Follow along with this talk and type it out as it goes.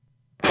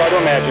to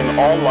imagine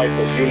all life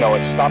as you know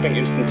it stopping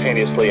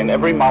instantaneously and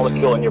every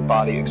molecule in your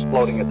body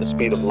exploding at the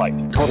speed of light.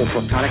 Total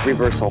protonic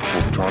reversal.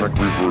 Protonic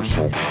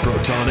reversal.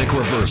 Protonic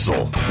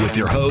reversal with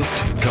your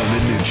host,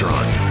 Conan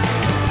Neutron.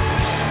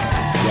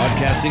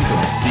 Broadcasting from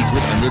a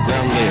secret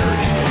underground lair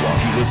in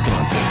Milwaukee,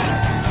 Wisconsin.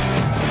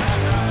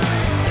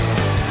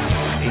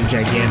 A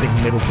gigantic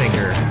middle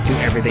finger to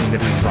everything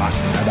that is rotten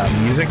about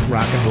music,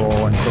 rock and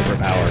roll, and corporate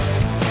power.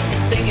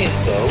 The thing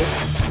is, though,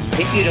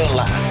 if you don't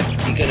laugh,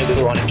 you're going to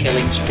go on a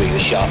killing spree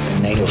with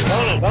sharpened nails.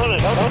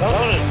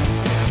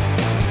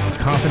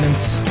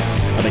 Confidence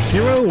of a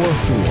hero or a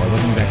fool. I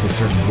wasn't exactly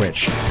certain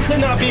which. Could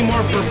not be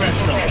more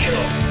professional.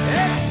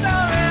 It's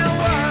only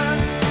one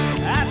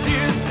I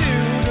choose to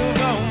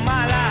devote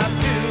my life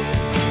to.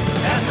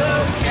 That's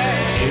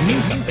okay. It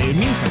means something. It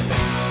means something.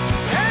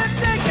 And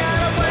take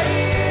that away.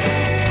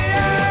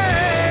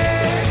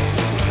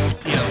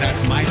 You know,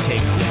 that's my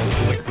take on it.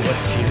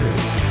 What's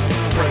yours?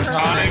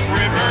 Protonic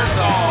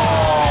reversal.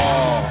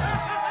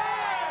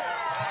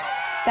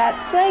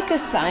 That's like a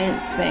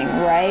science thing,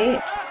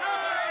 right?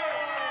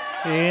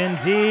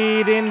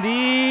 Indeed it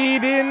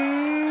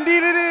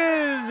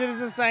is. It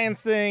is a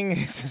science thing.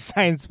 It's a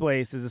science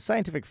place. It's a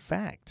scientific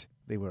fact.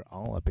 They were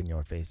all up in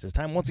your face this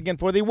time. Once again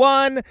for the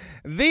one,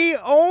 the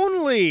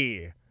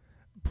only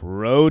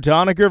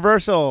Protonic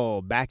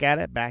reversal. Back at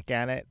it,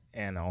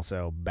 and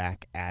also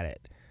back at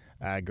it.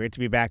 Great to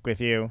be back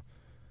with you.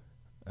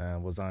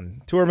 Was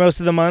on tour most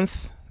of the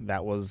month.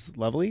 That was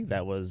lovely.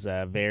 That was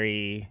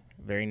very,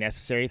 very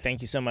necessary. Thank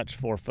you so much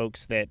for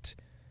folks that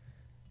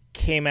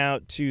came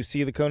out to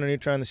see the Conan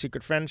Neutron, the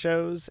Secret Friend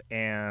shows,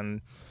 and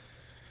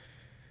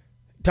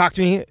talked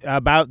to me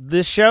about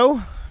this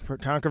show,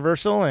 Protonic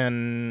Reversal,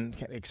 and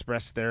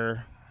expressed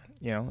their,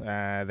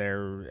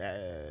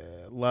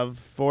 love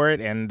for it,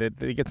 and that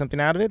they get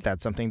something out of it.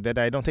 That's something that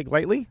I don't take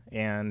lightly,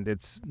 and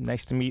it's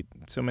nice to meet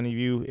so many of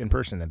you in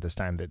person at this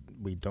time that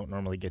we don't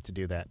normally get to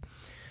do that.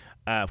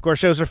 Of course,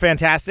 shows were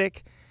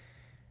fantastic.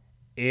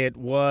 It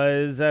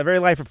was very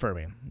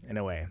life-affirming in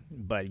a way.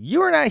 But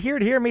you are not here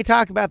to hear me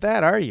talk about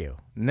that, are you?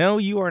 No,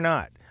 you are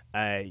not.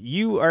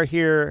 You are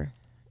here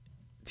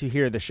to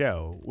hear the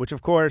show, which,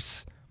 of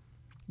course,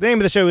 the name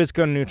of the show is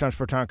Conan Neutron's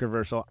Protonic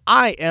Reversal.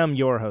 I am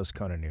your host,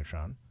 Conan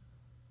Neutron.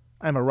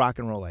 I'm a rock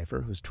and roll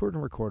lifer who's toured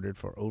and recorded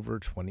for over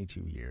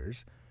 22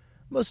 years,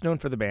 most known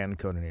for the band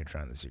Conan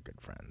Neutron, the Secret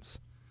Friends.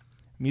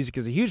 Music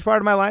is a huge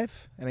part of my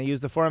life, and I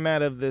use the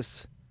format of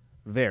this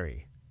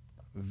very,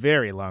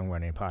 very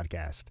long-running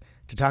podcast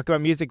to talk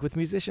about music with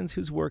musicians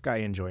whose work I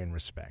enjoy and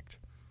respect.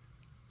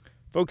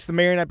 Folks that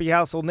may not be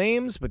household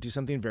names, but do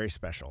something very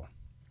special.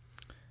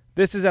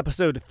 This is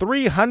episode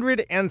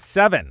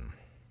 307.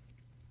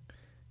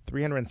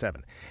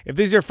 307. If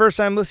this is your first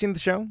time listening to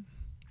the show,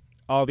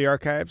 all the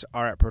archives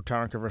are at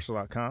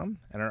protonicreversal.com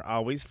and are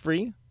always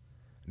free.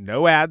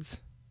 No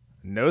ads,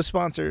 no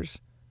sponsors,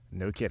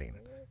 no kidding.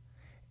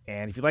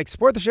 And if you'd like to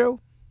support the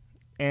show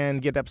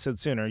and get the episode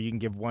sooner, you can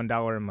give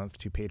 $1 a month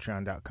to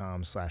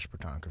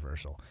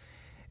patreon.com/protonicreversal.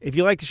 If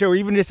you like the show or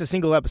even just a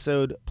single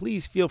episode,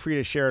 please feel free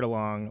to share it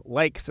along,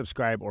 like,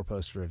 subscribe, or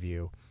post a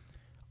review.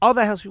 All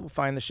that helps people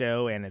find the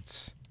show, and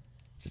it's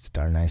just a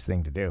darn nice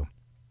thing to do.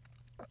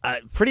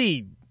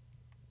 Pretty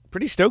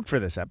stoked for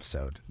this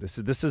episode. This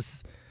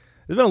has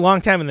been a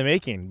long time in the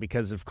making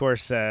because, of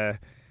course, Guy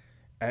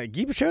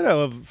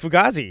Picciotto of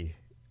Fugazi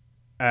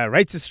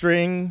writes a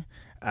string,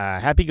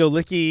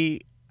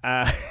 happy-go-lucky.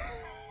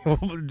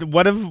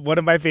 One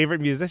of my favorite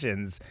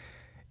musicians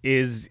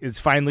is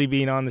finally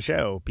being on the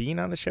show. Being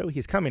on the show?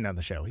 He's coming on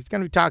the show. He's going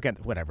to be talking,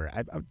 whatever.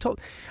 I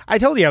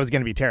told you I was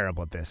going to be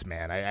terrible at this,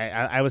 man.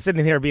 I was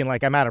sitting here being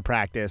like, I'm out of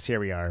practice. Here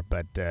we are.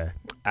 But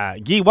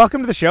Guy,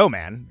 welcome to the show,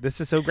 man. This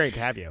is so great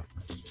to have you.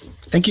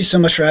 Thank you so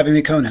much for having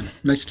me, Conan.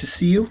 Nice to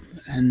see you,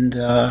 and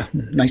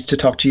nice to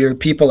talk to your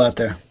people out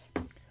there.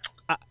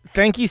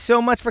 Thank you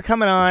so much for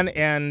coming on,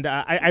 and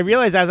I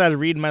realized as I was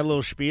reading my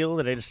little spiel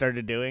that I just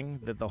started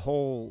doing that the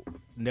whole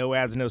no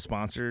ads, no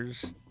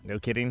sponsors, no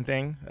kidding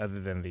thing,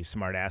 other than the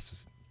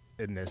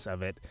smart-assness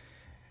of it,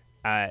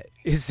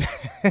 is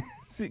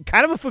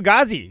kind of a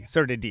Fugazi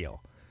sort of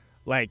deal.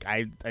 Like,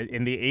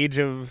 in the age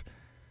of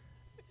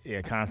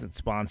constant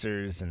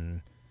sponsors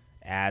and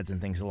ads and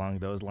things along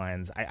those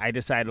lines, I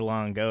decided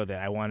long ago that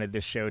I wanted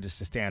this show just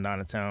to stand on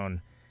its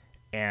own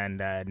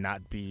and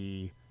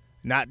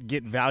not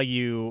get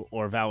value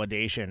or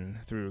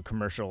validation through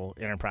commercial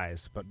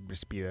enterprise, but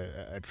just be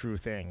a true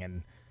thing.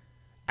 And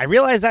I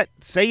realized that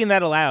saying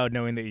that aloud,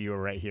 knowing that you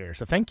were right here.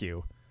 So thank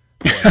you.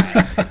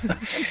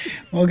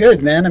 Well,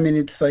 good, man. I mean,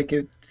 it's like,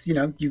 you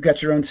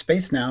got your own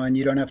space now and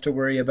you don't have to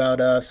worry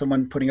about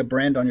someone putting a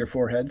brand on your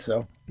forehead.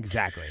 So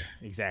Exactly.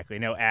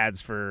 No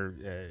ads for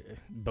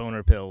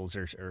boner pills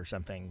or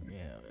something,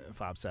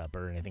 pops up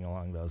or anything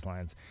along those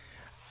lines.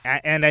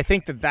 And I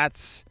think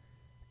it's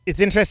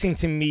interesting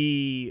to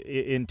me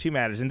in two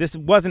matters, and this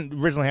wasn't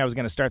originally how I was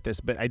going to start this,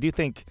 but I do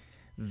think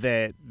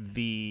that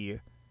the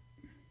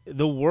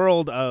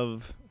world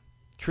of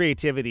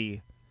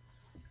creativity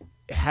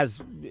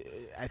has,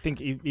 I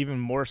think, even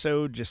more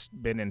so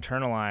just been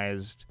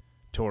internalized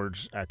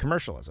towards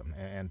commercialism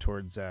and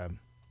towards this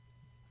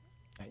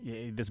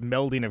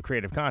melding of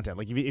creative content.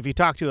 Like if you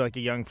talk to like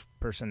a young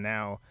person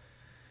now,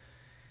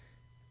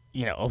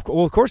 of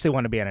course they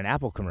want to be on an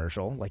Apple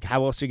commercial. Like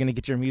how else are you going to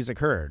get your music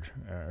heard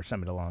or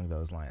something along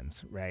those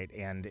lines, right?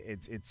 And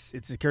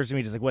it occurs to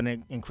me just like what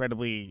an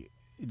incredibly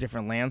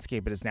different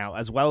landscape it is now,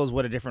 as well as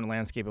what a different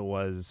landscape it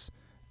was,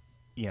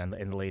 in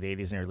the late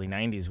 80s and early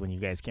 90s when you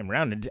guys came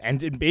around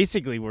and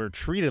basically were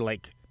treated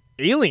like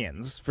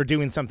aliens for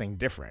doing something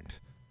different.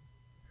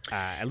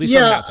 At least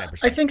from an outside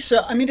perspective. I think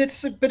so. I mean,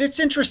 it's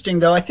interesting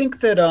though. I think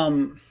that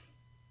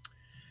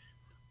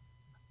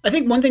I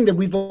think one thing that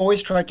we've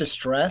always tried to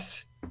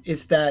stress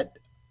is that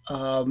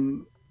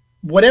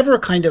whatever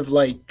kind of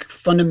like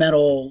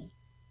fundamental,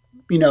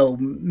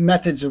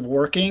 methods of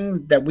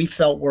working that we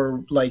felt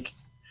were like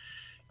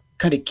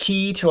kind of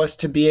key to us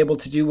to be able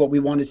to do what we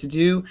wanted to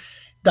do,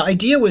 the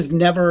idea was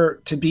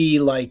never to be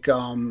like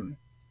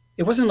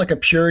it wasn't like a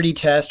purity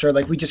test or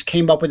like we just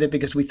came up with it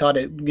because we thought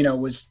it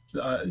was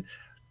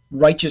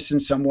righteous in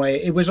some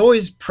way. It was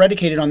always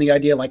predicated on the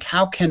idea like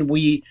how can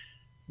we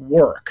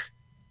work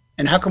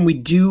and how can we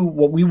do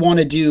what we want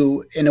to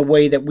do in a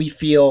way that we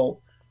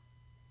feel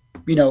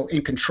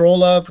in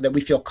control of, that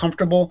we feel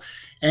comfortable,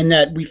 and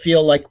that we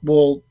feel like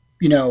will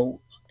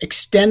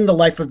extend the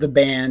life of the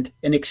band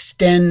and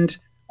extend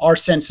our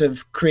sense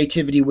of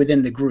creativity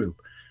within the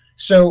group.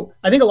 So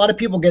I think a lot of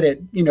people get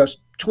it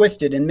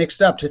twisted and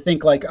mixed up to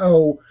think like,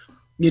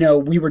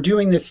 we were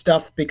doing this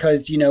stuff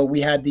because we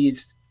had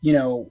these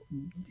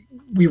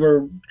we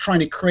were trying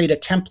to create a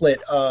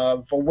template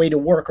of a way to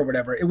work or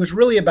whatever. It was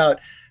really about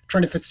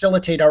trying to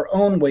facilitate our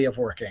own way of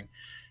working,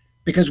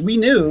 because we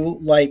knew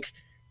like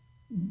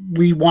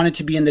we wanted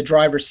to be in the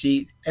driver's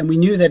seat, and we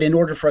knew that in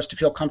order for us to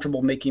feel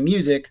comfortable making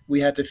music,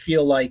 we had to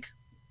feel like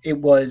it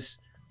was,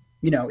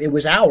 it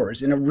was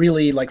ours in a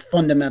really like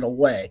fundamental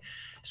way.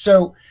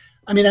 So,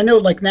 I mean, I know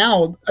like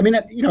now, I mean,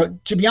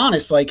 to be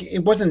honest, like it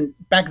wasn't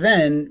back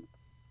then,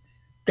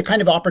 the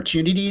kind of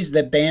opportunities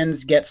that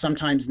bands get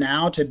sometimes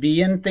now to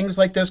be in things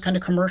like those kind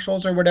of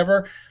commercials or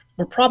whatever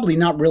were probably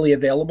not really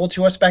available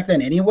to us back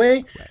then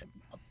anyway. Right.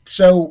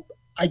 So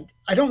I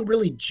don't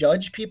really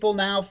judge people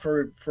now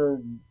for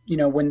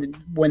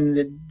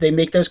when they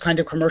make those kind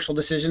of commercial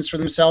decisions for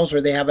themselves,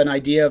 or they have an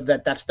idea of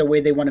that's the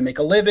way they want to make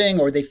a living,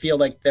 or they feel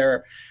like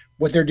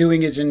what they're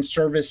doing is in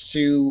service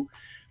to.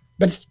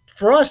 But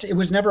for us, it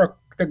was never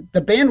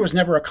the band was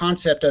never a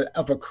concept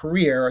of a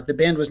career. The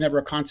band was never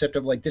a concept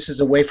of like, this is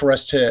a way for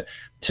us to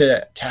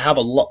have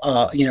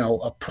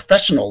a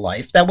professional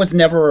life. That was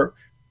never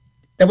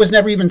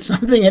even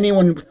something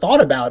anyone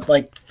thought about,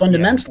 like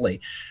fundamentally. Yeah.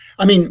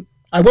 I mean,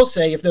 I will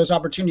say if those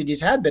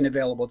opportunities had been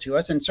available to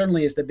us, and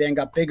certainly as the band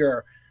got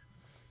bigger,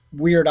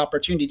 weird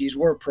opportunities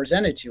were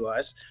presented to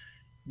us.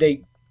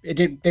 They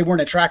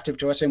weren't attractive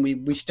to us, and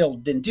we still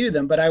didn't do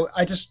them. But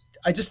I just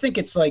think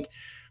it's like,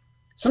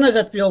 sometimes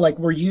I feel like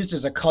we're used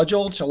as a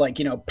cudgel to like,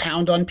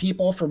 pound on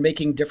people for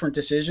making different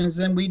decisions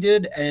than we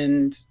did.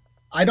 And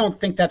I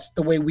don't think that's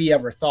the way we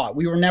ever thought.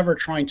 We were never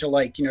trying to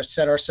like,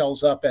 set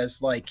ourselves up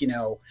as like,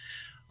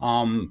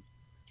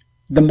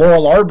 the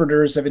moral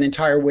arbiters of an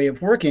entire way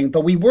of working,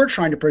 but we were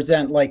trying to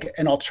present like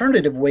an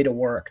alternative way to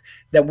work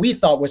that we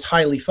thought was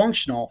highly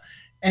functional.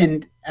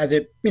 And as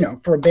it,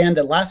 for a band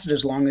that lasted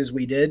as long as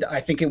we did, I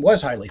think it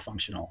was highly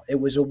functional. It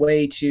was a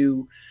way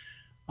to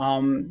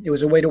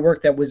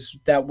work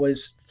that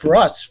was for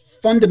us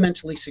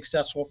fundamentally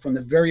successful from the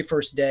very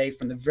first day,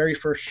 from the very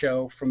first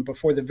show, from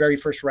before the very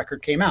first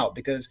record came out,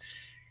 because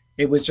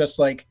it was just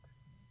like,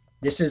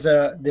 this is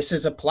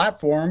a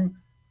platform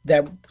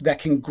that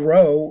can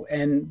grow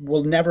and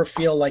will never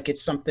feel like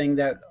it's something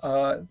that,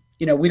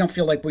 we don't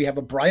feel like we have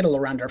a bridle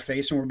around our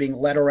face and we're being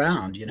led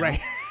around, Right.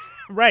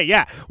 Right.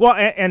 Yeah. Well,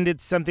 and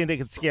it's something that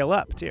could scale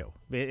up too.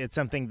 It's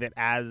something that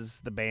as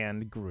the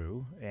band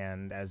grew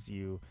and as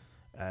you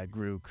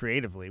grew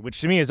creatively,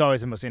 which to me is always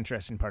the most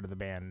interesting part of the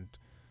band.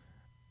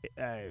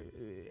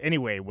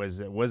 Anyway, was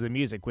the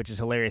music, which is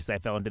hilarious that I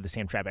fell into the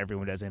same trap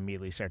everyone does and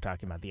immediately start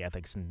talking about the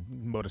ethics and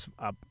modus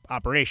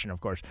operation, of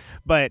course.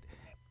 But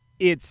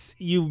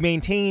you've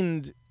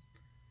maintained,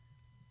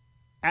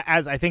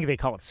 as I think they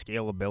call it,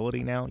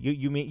 scalability now.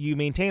 You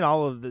maintain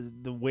all of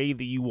the way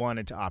that you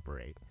wanted to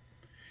operate,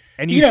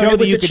 and you show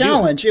that you could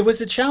do it. It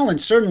was a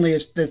challenge, certainly,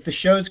 as the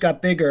shows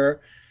got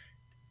bigger.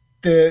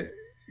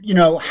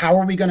 How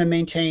are we going to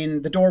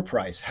maintain the door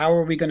price? How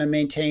are we going to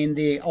maintain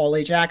the all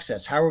age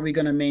access? How are we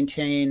going to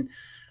maintain,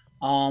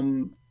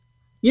 and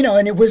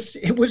it was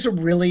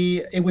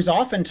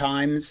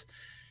oftentimes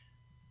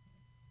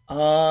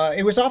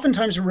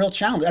a real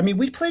challenge. I mean,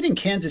 we played in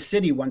Kansas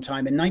City one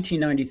time in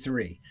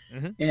 1993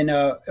 in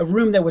a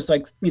room that was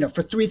like,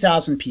 for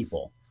 3,000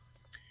 people.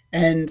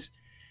 And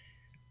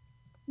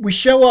we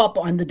show up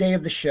on the day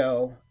of the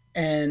show,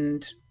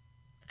 and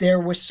there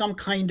was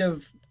like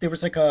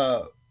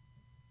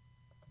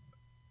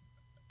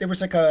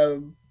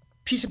a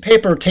piece of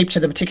paper taped to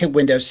the ticket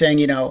window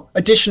saying,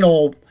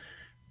 additional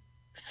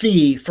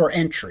fee for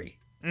entry.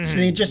 So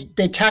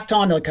they tacked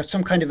on like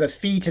some kind of a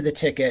fee to the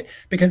ticket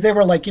because they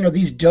were like,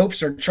 these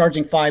dopes are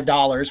charging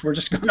 $5. We're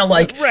just gonna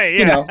like, right,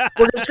 yeah.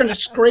 We're just gonna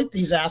scrape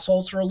these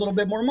assholes for a little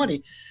bit more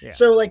money. Yeah.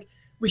 So like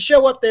we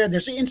show up there,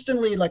 there's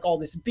instantly like all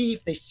this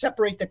beef. They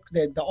separate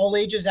the all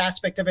ages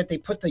aspect of it. They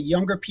put the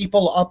younger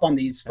people up on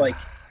these like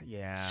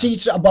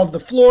seats above the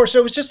floor. So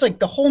it was just like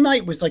the whole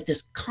night was like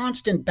this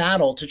constant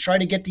battle to try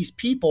to get these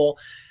people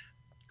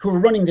who were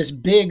running this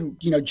big,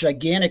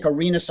 gigantic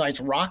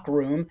arena-sized rock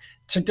room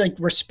to like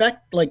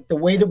respect like the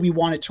way that we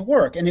wanted to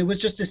work. And it was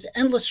just this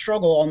endless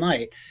struggle all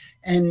night.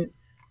 And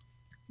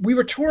we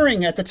were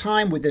touring at the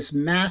time with this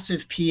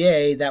massive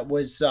PA that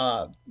was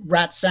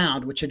Rat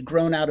Sound, which had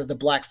grown out of the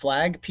Black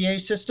Flag PA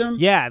system.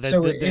 Yeah, it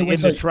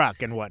was in the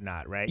truck and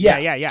whatnot, right?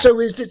 Yeah. So it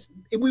was this.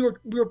 We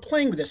were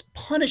playing with this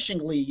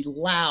punishingly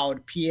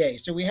loud PA.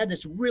 So we had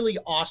this really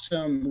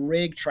awesome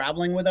rig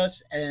traveling with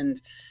us,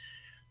 and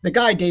the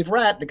guy, Dave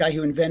Ratt, the guy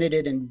who invented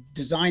it and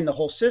designed the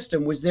whole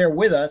system, was there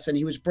with us, and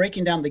he was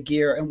breaking down the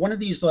gear. And one of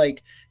these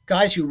like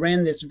guys who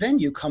ran this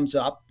venue comes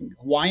up,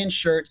 Hawaiian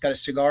shirt, got a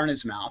cigar in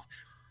his mouth.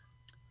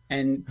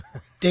 And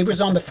Dave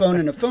was on the phone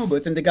in a phone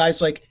booth, and the guy's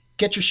like,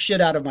 "Get your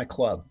shit out of my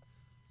club."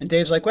 And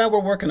Dave's like, "Well, we're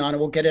working on it.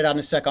 We'll get it out in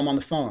a sec. I'm on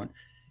the phone."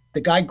 The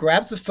guy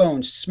grabs the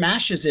phone,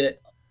 smashes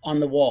it on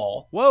the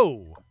wall.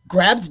 Whoa.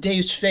 Grabs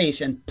Dave's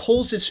face and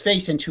pulls his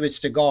face into his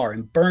cigar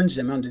and burns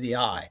him under the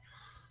eye.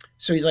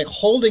 So he's like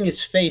holding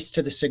his face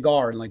to the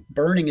cigar and like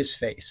burning his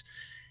face.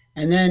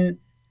 And then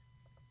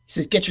he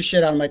says, "Get your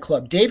shit out of my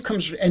club." Dave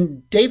comes,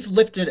 and Dave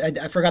lifted,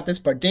 I forgot this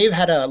part. Dave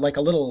had a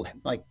little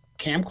like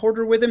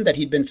camcorder with him that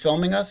he'd been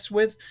filming us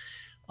with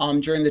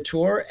during the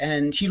tour.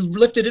 And he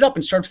lifted it up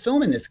and started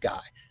filming this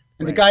guy.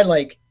 And the guy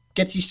like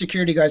gets these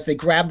security guys, they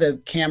grab the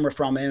camera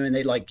from him and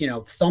they like,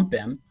 thump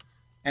him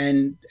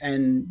and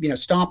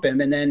stomp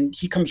him. And then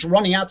he comes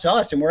running out to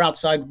us, and we're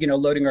outside,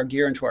 loading our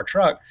gear into our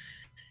truck.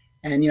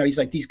 And, he's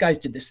like, "These guys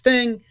did this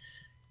thing."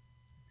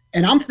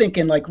 And I'm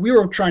thinking like we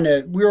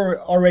were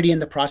already in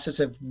the process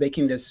of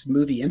making this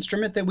movie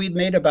instrument that we'd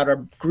made about our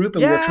group.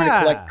 And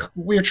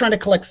we were trying to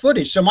collect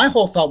footage. So my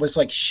whole thought was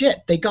like, shit,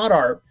 they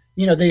got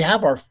they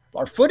have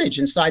our footage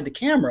inside the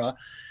camera.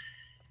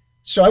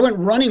 So I went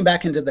running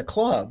back into the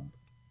club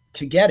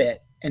to get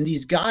it. And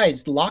these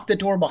guys locked the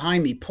door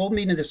behind me, pulled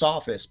me into this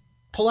office,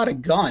 pull out a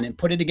gun and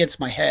put it against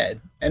my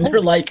head. And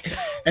they're like,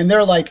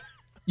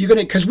 "You're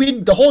gonna," because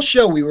the whole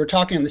show we were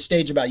talking on the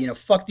stage about,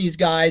 fuck these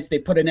guys. They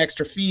put an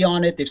extra fee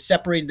on it. They've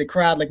separated the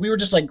crowd. Like we were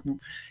just like,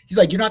 he's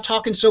like, "You're not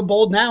talking so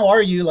bold now,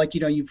 are you? Like,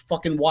 you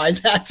fucking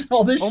wise ass and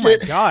all this shit." Oh my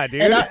God,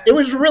 dude. And it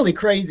was really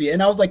crazy.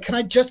 And I was like, "Can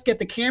I just get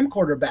the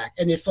camcorder back?"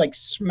 And it's like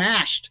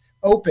smashed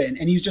open,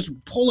 and he's just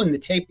pulling the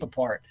tape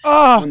apart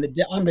on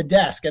the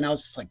desk. And I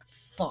was just like,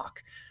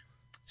 fuck.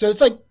 So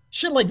it's like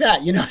shit like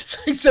that, it's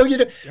like, so,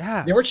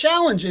 there were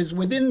challenges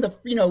within the,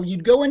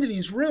 you'd go into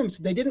these rooms,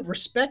 they didn't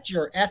respect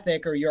your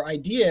ethic or your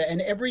idea.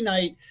 And every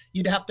night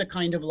you'd have to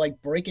kind of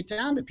like break it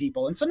down to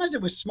people. And sometimes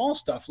it was small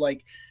stuff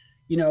like,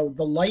 the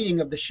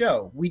lighting of the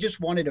show. We just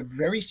wanted a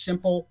very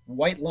simple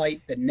white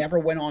light that never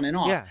went on and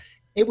off. Yeah.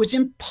 It was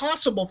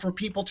impossible for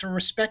people to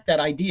respect that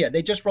idea.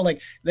 They just were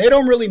like, they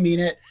don't really mean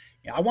it.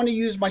 I want to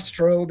use my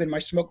strobe and my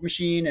smoke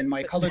machine and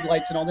my colored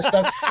lights and all this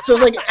stuff. So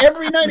like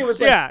every night it was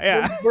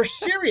like, we're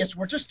serious.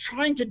 We're just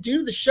trying to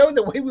do the show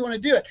the way we want to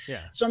do it.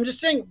 Yeah. So I'm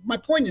just saying, my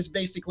point is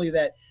basically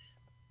that,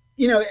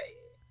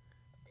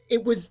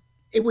 it was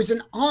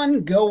an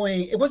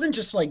ongoing, it wasn't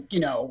just like,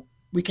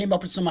 we came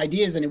up with some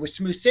ideas and it was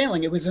smooth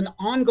sailing. It was an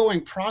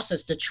ongoing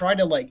process to try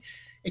to like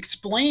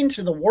explain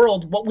to the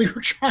world what we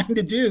were trying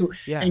to do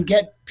and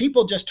get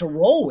people just to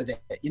roll with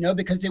it,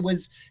 because it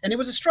was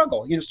a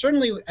struggle.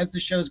 Certainly as the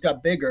shows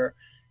got bigger,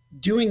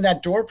 doing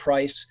that door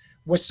price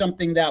was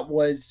something that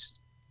was,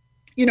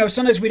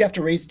 sometimes we'd have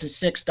to raise it to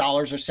 $6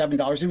 or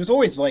 $7. It was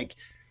always like,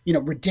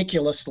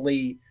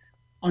 ridiculously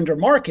under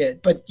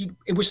market, but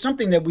it was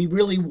something that we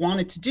really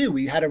wanted to do.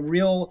 We had a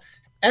real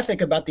ethic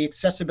about the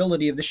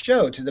accessibility of the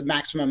show to the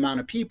maximum amount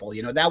of people.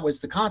 That was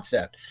the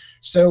concept.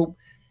 So,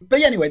 but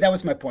anyway, that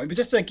was my point. But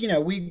just like,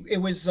 it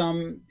was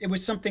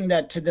something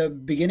that to the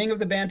beginning of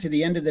the band, to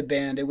the end of the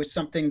band, it was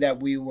something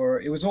that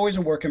it was always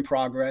a work in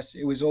progress.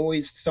 It was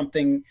always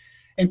something,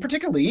 and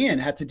particularly Ian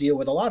had to deal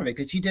with a lot of it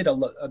because he did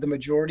the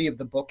majority of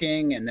the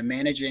booking and the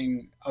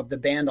managing of the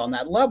band on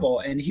that level.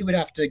 And he would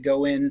have to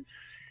go in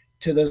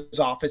to those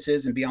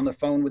offices and be on the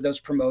phone with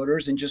those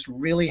promoters and just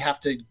really have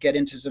to get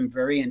into some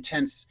very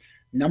intense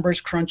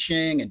numbers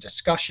crunching and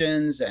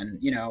discussions.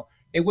 And,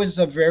 it was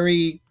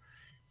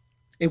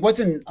it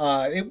wasn't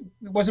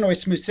always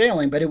smooth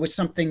sailing, but it was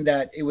something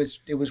that it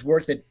was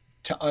worth it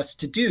to us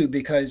to do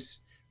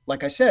because,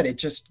 like I said, it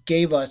just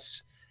gave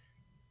us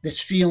this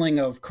feeling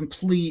of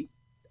complete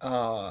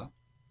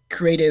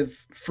creative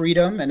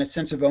freedom and a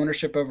sense of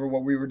ownership over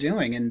what we were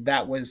doing. And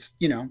that was,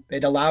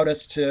 it allowed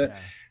us to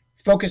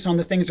focus on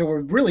the things that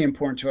were really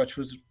important to us,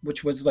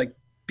 which was like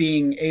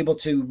being able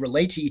to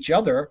relate to each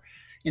other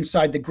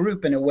inside the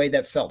group in a way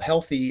that felt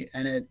healthy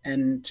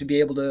and to be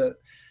able to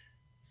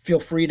feel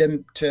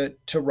freedom to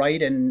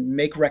write and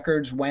make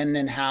records when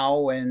and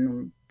how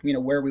and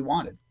where we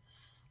wanted.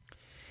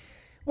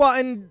 Well,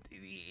 and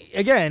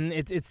again,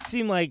 it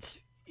seemed like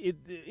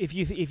if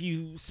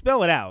you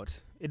spell it out,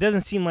 it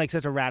doesn't seem like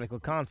such a radical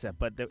concept.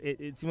 But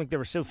it seemed like there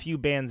were so few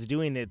bands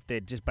doing it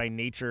that just by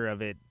nature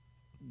of it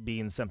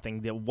being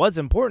something that was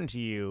important to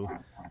you,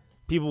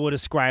 people would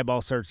ascribe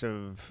all sorts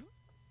of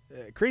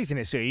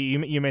craziness. So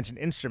you mentioned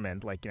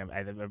instrument, like, you know,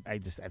 I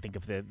think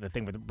of the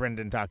thing with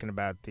Brendan talking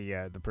about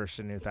the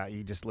person who thought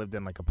you just lived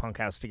in like a punk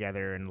house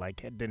together and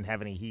like didn't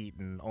have any heat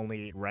and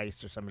only ate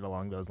rice or something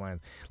along those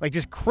lines, like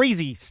just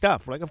crazy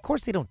stuff. Like, of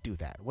course they don't do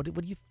that. What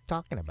are you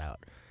talking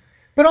about?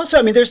 But also,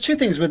 I mean, there's two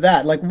things with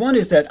that. Like, one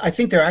is that I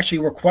think there actually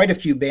were quite a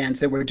few bands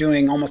that were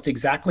doing almost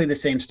exactly the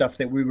same stuff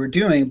that we were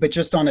doing, but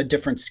just on a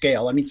different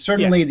scale. I mean,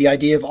 certainly the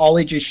idea of all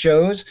ages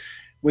shows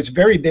was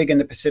very big in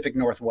the Pacific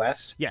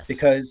Northwest. Yes.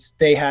 Because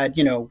they had,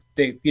 and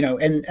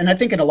I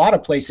think in a lot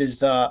of places,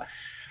 there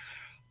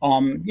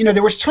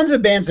was tons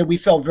of bands that we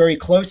felt very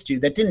close to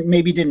that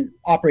didn't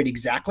operate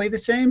exactly the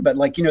same, but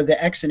like, the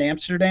X in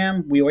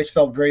Amsterdam, we always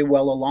felt very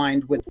well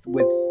aligned with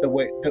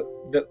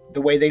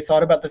the way they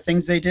thought about the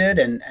things they did.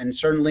 And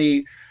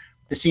certainly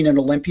the scene in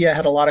Olympia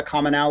had a lot of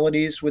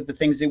commonalities with the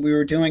things that we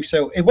were doing.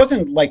 So it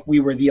wasn't like we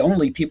were the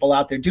only people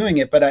out there doing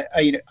it, but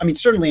I mean,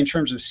 certainly in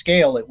terms of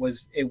scale, it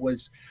was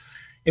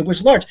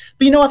large.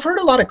 But, I've heard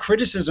a lot of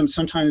criticism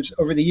sometimes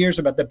over the years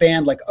about the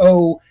band, like,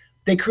 oh,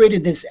 they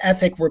created this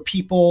ethic where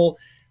people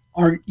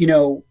aren't,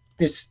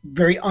 this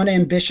very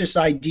unambitious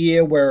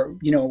idea where,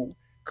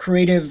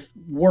 creative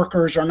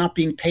workers are not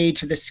being paid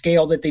to the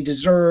scale that they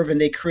deserve. And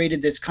they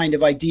created this kind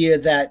of idea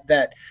that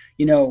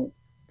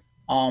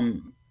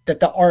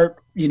the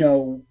art,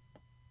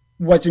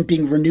 wasn't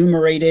being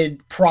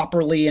remunerated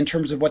properly in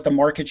terms of what the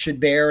market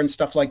should bear and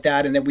stuff like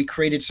that. And that we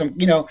created some,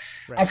 right.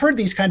 I've heard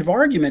these kind of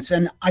arguments,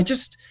 and I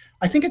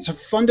think it's a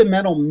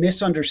fundamental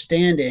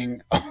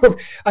misunderstanding of,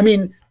 I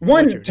mean,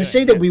 to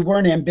say that we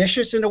weren't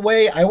ambitious in a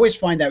way, I always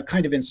find that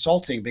kind of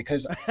insulting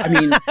because, I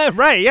mean,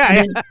 right. Yeah.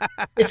 I mean,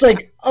 it's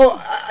like,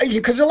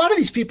 because a lot of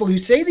these people who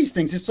say these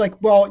things, it's like,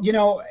 well,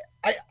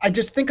 I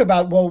just think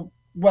about,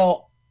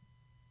 well,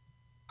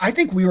 I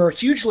think we were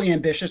hugely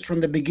ambitious from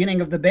the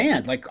beginning of the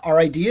band. Like, our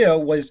idea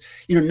was,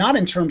 not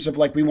in terms of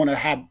like, we want to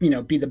have,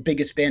 be the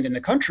biggest band in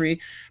the country,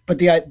 but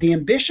the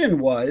ambition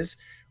was,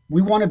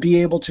 we want to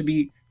be able to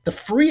be the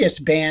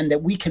freest band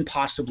that we can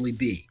possibly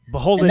be.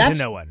 Beholden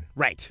to no one.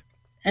 Right.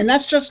 And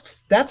that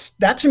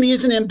to me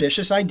is an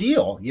ambitious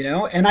ideal,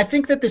 And I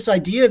think that this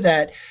idea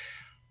that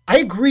I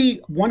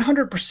agree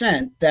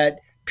 100% that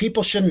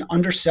people shouldn't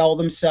undersell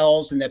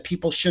themselves and that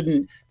people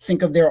shouldn't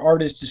think of their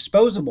art as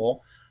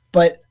disposable.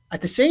 But at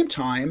the same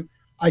time,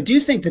 I do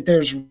think that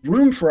there's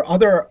room for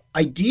other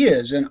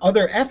ideas and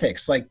other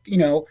ethics, like,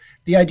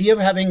 the idea of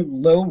having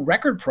low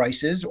record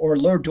prices or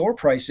low door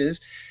prices.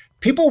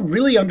 People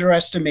really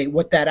underestimate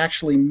what that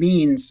actually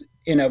means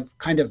in a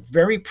kind of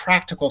very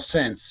practical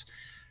sense,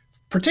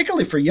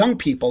 particularly for young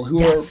people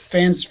who are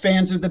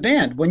fans of the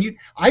band.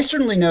 I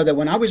certainly know that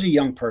when I was a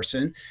young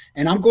person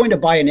and I'm going to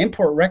buy an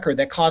import record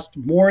that cost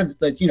more,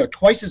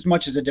 twice as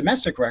much as a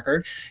domestic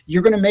record,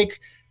 you're going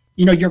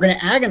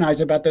to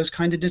agonize about those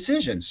kind of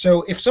decisions.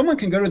 So if someone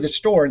can go to the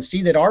store and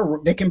see that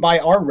they can buy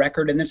our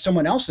record and then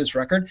someone else's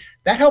record,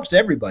 that helps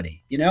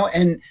everybody,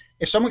 and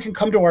if someone can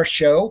come to our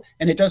show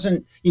and it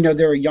doesn't,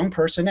 they're a young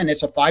person and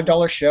it's a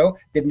 $5 show,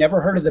 they've never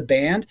heard of the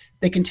band,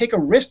 they can take a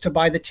risk to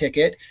buy the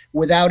ticket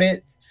without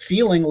it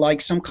feeling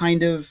like some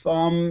kind of,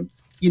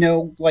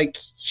 like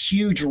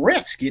huge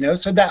risk,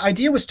 So the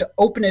idea was to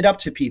open it up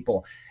to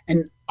people.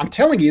 And I'm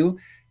telling you,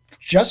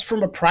 just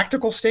from a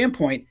practical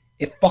standpoint,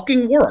 it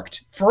fucking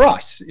worked for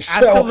us.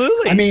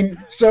 Absolutely. I mean,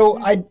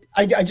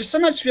 I just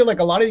sometimes feel like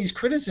a lot of these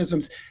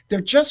criticisms,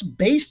 they're just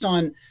based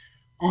on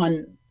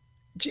my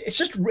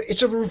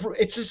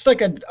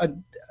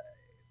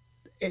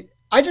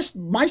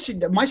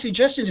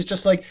suggestion is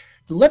just like,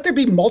 let there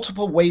be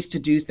multiple ways to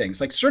do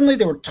things. Like, certainly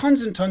there were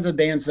tons and tons of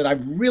bands that I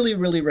really,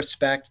 really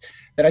respect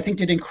that I think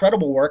did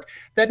incredible work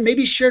that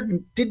maybe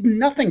did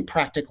nothing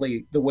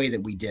practically the way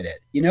that we did it,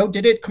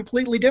 did it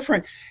completely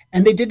different.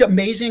 And they did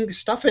amazing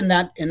stuff in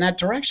that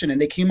direction. And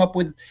they came up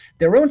with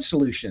their own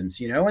solutions,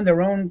 and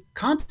their own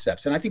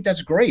concepts. And I think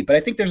that's great. But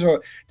I think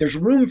there's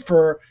room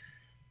for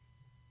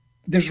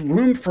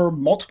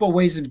multiple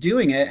ways of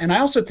doing it. And I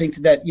also think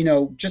that,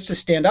 just to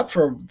stand up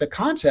for the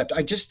concept,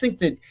 I just think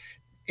that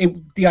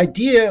the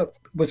idea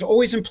was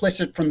always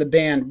implicit from the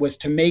band was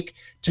to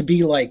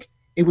be like,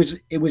 it was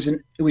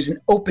an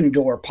open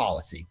door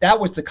policy. That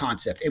was the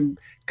concept. And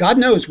God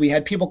knows we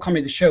had people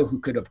coming to the show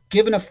who could have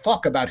given a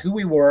fuck about who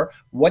we were,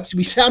 what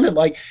we sounded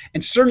like,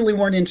 and certainly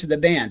weren't into the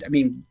band. I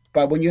mean,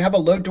 but when you have a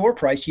low door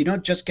price, you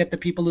don't just get the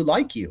people who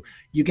like you.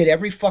 You get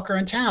every fucker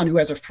in town who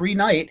has a free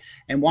night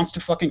and wants to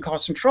fucking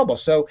cause some trouble.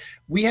 So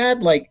we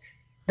had like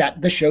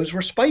that. The shows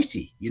were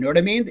spicy. You know what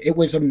I mean? It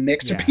was a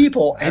mix of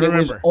people, and it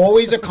was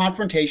always a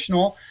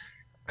confrontational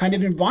kind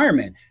of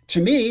environment.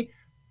 To me,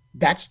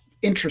 that's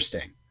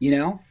interesting.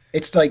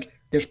 It's like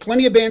there's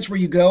plenty of bands where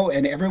you go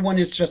and everyone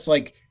is just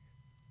like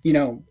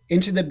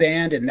into the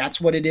band, and that's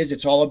what it is.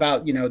 It's all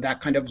about,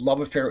 that kind of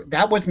love affair.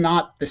 That was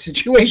not the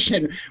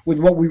situation with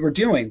what we were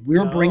doing. We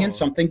were bringing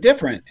something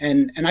different.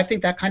 And I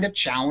think that kind of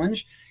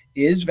challenge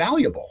is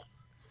valuable.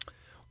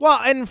 Well,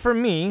 and for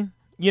me,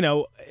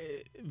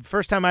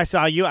 first time I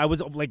saw you, I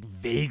was like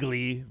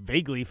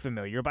vaguely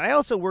familiar, but I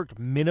also worked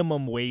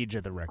minimum wage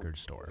at the record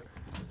store,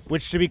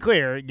 which, to be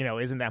clear,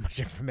 isn't that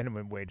much for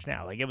minimum wage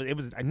now. Like it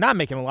was not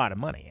making a lot of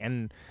money,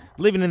 and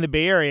living in the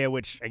Bay Area,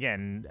 which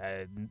again,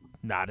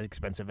 not as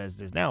expensive as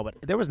it is now, but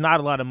there was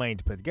not a lot of money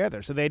to put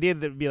together. So the idea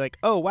that it'd be like,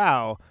 oh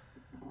wow,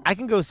 I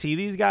can go see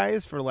these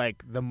guys for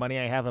like the money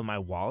I have in my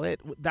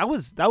wallet. That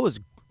was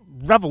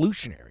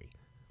revolutionary.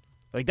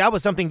 Like that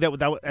was something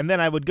that, and then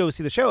I would go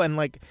see the show, and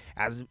like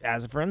as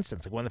for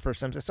instance, like one of the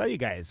first times I saw you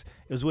guys,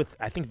 it was with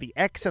I think the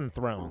X and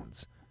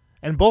Thrones,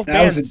 and both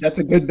bands. That's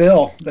a good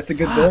bill. That's a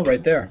good bill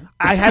right there.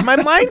 I had my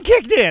mind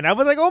kicked in. I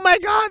was like, oh my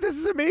god, this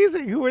is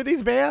amazing. Who are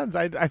these bands?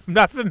 I'm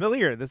not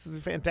familiar. This is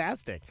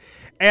fantastic,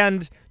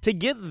 and to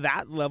get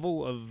that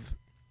level of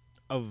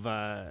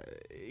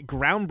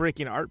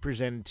groundbreaking art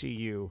presented to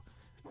you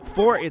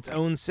for its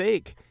own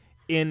sake.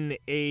 In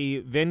a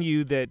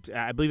venue that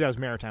I believe that was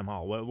Maritime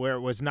Hall, where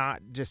it was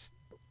not just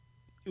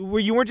where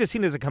you weren't just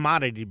seen as a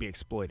commodity to be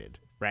exploited,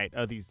 right?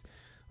 Oh,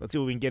 let's see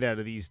what we can get out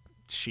of these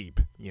sheep,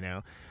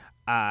 it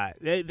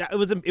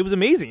was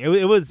amazing.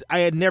 It was I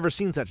had never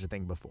seen such a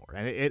thing before,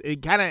 and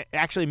it kind of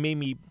actually made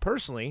me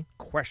personally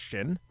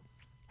question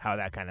how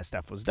that kind of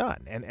stuff was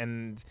done,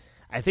 and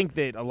I think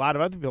that a lot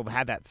of other people have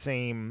had that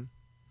same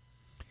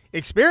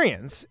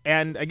experience.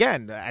 And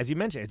again, as you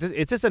mentioned,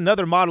 it's just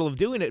another model of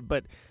doing it,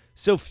 but.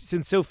 So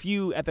since so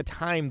few at the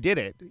time did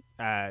it,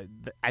 I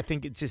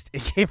think it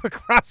came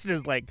across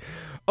as like,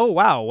 oh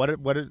wow, what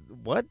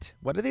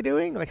are they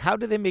doing? Like, how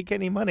do they make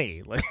any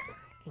money? Like,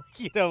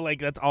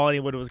 like that's all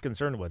anyone was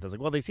concerned with. I was like,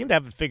 well, they seem to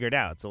have it figured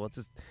out, so let's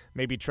just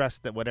maybe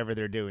trust that whatever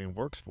they're doing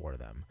works for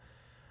them.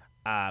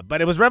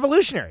 But it was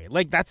revolutionary.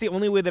 Like that's the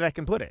only way that I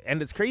can put it.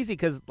 And it's crazy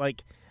because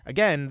like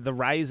again, the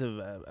rise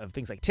of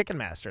things like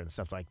Ticketmaster and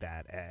stuff like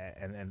that,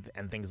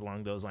 and things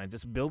along those lines,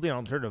 this building an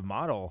alternative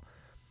model.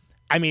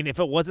 I mean, if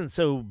it wasn't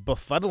so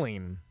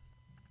befuddling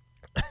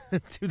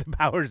to the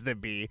powers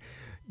that be,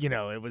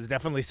 it was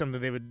definitely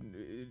something they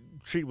would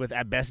treat with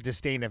at best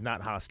disdain, if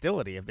not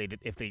hostility, if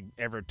they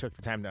ever took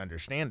the time to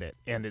understand it.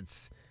 And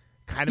it's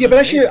kind of but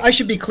I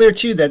should be clear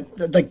too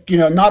that like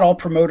not all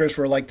promoters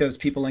were like those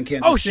people in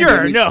Kansas City.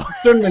 Sure, no.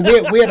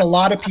 Certainly, we had a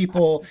lot of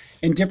people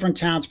in different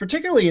towns,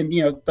 particularly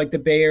in like the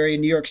Bay Area,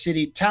 New York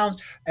City, towns,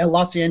 and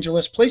Los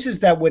Angeles, places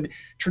that would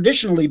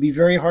traditionally be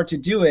very hard to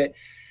do it.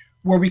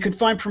 Where we could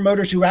find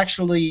promoters who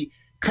actually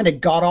kind of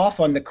got off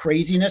on the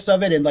craziness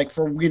of it. And like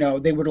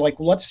they would like,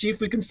 well, let's see if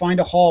we can find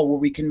a hall where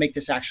we can make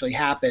this actually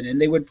happen. And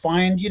they would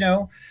find,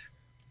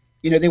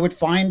 they would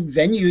find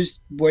venues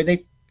where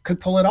they could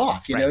pull it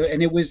off, you know,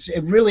 and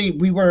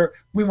we were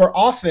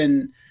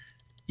often,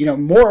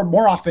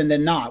 more often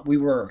than not, we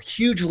were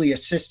hugely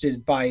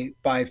assisted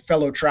by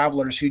fellow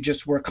travelers who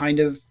just were kind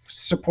of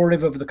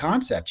supportive of the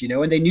concept,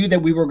 and they knew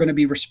that we were going to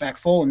be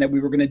respectful and that we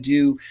were going to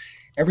do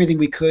everything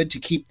we could to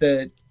keep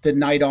the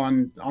night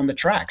on the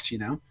tracks,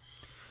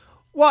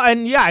 Well,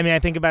 and yeah, I mean, I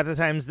think about the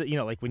times that,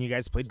 like when you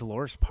guys played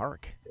Dolores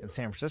Park in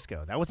San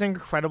Francisco, that was an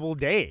incredible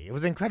day. It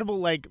was incredible.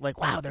 Like,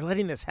 wow, they're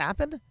letting this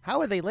happen. How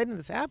are they letting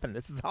this happen?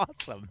 This is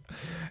awesome.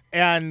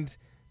 And,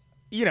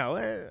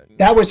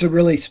 that was a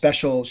really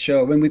special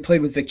show when we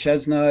played with Vic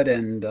Chestnut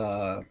and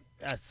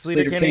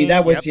Sleater Kinney.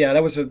 That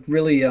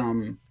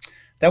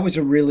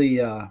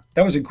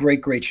was a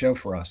great show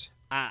for us.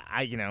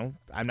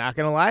 I'm not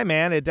gonna lie,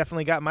 man. It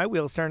definitely got my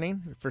wheels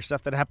turning for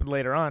stuff that happened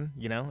later on,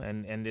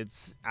 and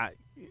it's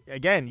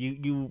again,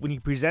 you when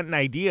you present an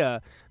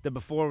idea that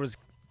before was,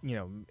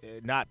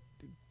 not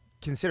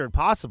considered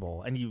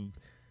possible, and you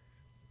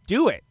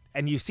do it,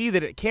 and you see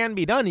that it can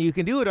be done, and you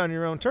can do it on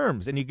your own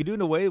terms, and you can do it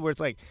in a way where it's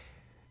like,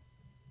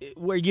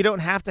 where you don't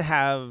have to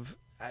have.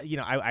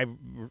 I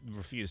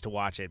refuse to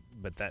watch it,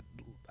 but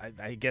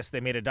I guess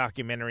they made a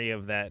documentary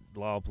of that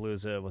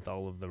Lollapalooza with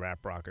all of the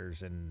rap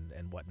rockers and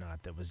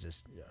whatnot that was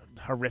just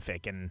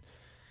horrific.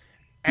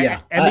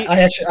 I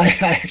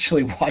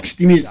actually watched.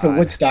 You mean it's the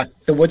Woodstock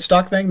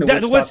thing?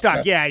 The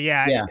Woodstock,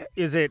 yeah.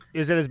 Is it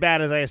as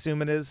bad as I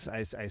assume it is?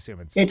 I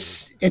assume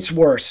it's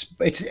worse.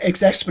 It's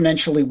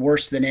exponentially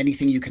worse than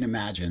anything you can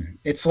imagine.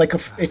 It's like a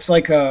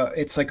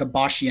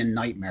Boschian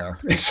nightmare.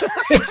 It's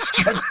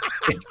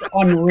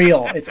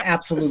unreal. It's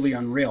absolutely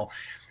unreal.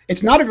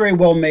 It's not a very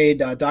well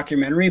made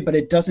documentary, but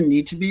it doesn't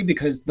need to be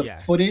because the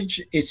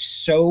footage is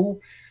so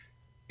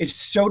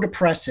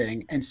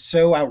depressing and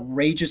so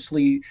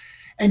outrageously.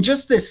 And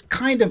just this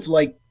kind of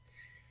like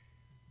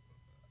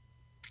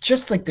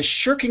the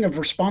shirking of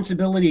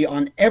responsibility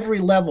on every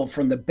level,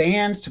 from the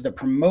bands to the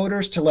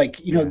promoters to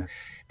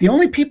the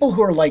only people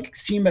who are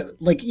seem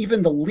like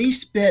even the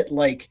least bit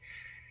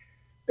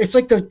it's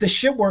like the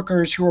shit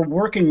workers who are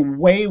working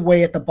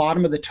way at the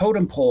bottom of the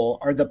totem pole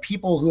are the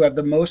people who have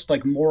the most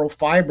moral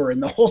fiber in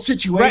the whole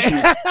situation.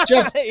 It's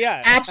just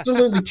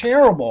absolutely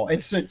terrible.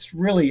 It's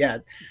really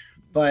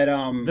But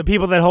the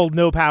people that hold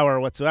no power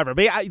whatsoever.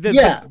 But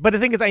but the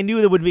thing is, I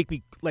knew that would make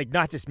me like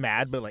not just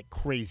mad, but like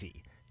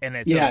crazy. And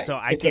so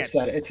I it's can't.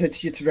 upsetting.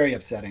 It's very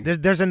upsetting.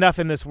 There's enough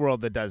in this world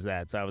that does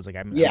that. So I was like,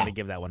 I'm going to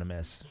give that one a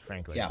miss,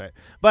 frankly. Yeah.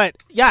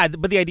 But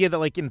the idea that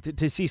like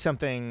to see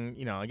something,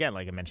 again,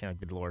 like I mentioned,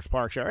 like the Dolores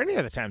Park show or any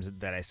other times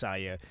that I saw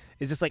you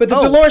is just like. But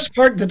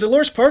the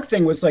Dolores Park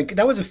thing was like,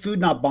 that was a Food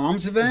Not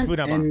Bombs event. Food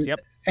Not Bombs, yep.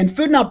 And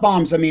Food Not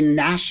Bombs, I mean,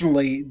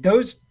 nationally,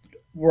 those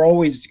were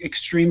always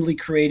extremely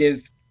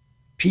creative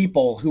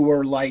people who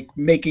were like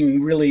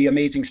making really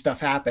amazing stuff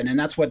happen. And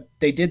that's what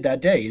they did that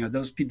day.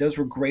 Those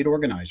were great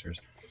organizers.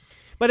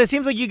 But it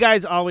seems like you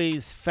guys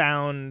always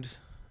found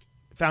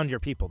your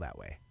people that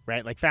way,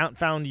 right? Like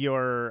found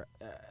your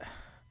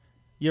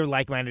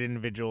like-minded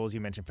individuals.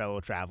 You mentioned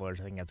fellow travelers.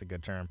 I think that's a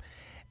good term.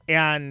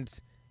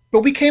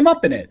 But we came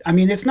up in it. I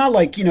mean, it's not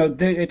like,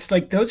 it's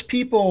like those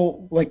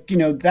people, like,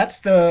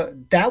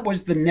 that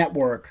was the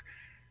network,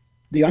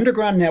 the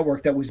underground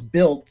network that was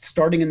built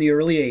starting in the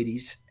early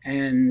 80s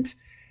and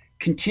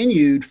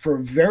continued for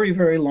a very,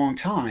 very long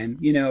time,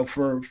 and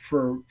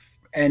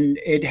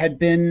it had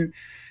been,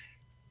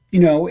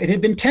 it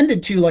had been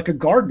tended to like a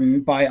garden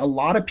by a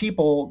lot of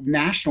people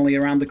nationally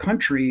around the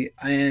country.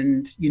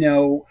 And,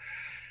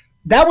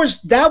 that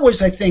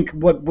was, I think,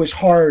 what was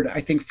hard,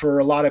 I think, for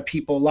a lot of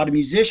people, a lot of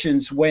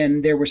musicians,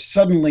 when there was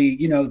suddenly,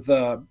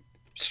 the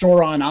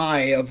Sauron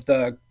eye of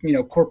the,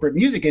 corporate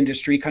music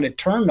industry kind of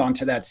turned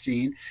onto that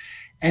scene.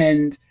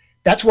 And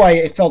that's why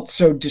it felt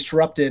so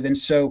disruptive and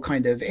so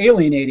kind of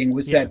alienating,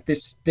 was that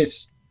this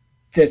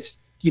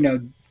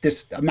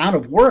amount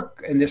of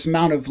work and this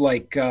amount of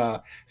like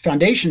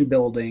foundation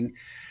building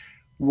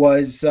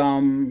was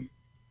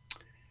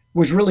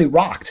really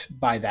rocked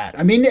by that.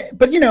 I mean,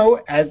 but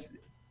as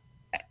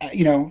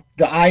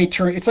the eye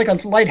turn, it's like a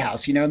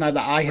lighthouse, now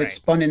the eye has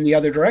spun in the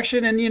other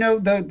direction, and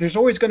there's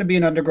always going to be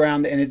an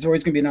underground, and it's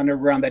always going to be an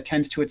underground that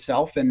tends to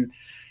itself, and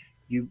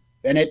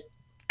it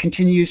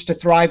continues to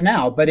thrive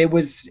now. But it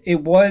was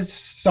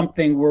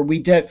something where we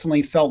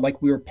definitely felt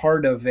like we were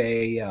part of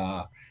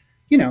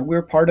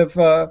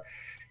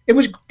it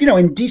was,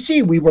 in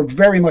DC, we were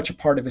very much a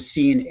part of a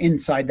scene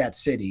inside that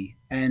city.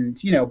 And,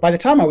 by the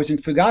time I was in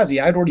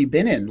Fugazi, I'd already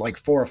been in like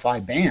 4 or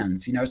 5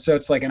 bands, so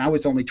it's like, and I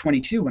was only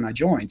 22 when I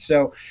joined.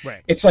 So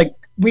It's like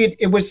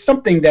it was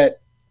something that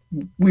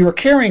we were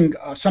carrying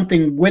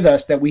something with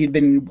us that we had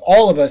been,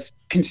 all of us,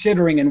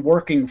 considering and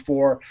working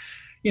for,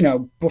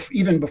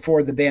 even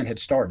before the band had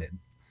started.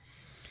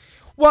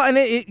 Well, and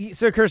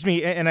it occurs to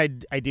me, and I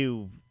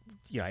do,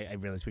 I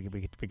realize we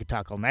could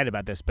talk all night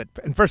about this, but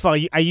first of all,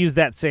 I use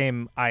that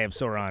same Eye of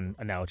Sauron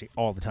analogy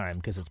all the time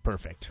because it's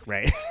perfect,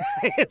 right?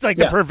 It's like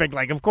the perfect,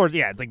 like, of course,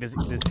 it's like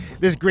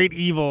this great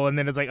evil, and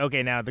then it's like,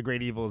 okay, now the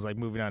great evil is like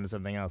moving on to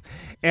something else,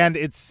 and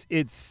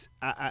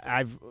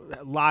I've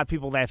a lot of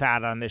people that I've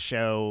had on this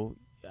show,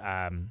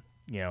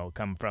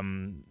 come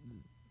from.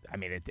 I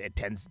mean, it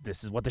tends.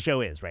 This is what the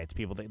show is, right? It's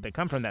people that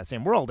come from that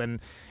same world, and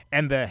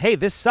the hey,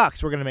 this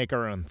sucks. We're gonna make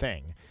our own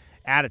thing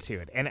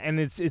attitude, and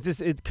it's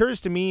just, it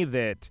occurs to me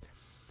that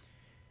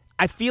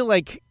I feel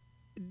like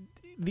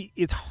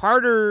it's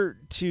harder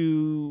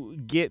to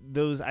get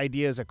those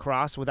ideas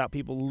across without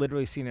people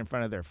literally seeing in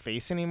front of their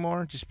face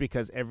anymore, just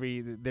because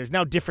there's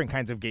now different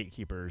kinds of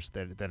gatekeepers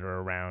that are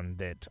around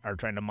that are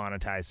trying to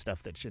monetize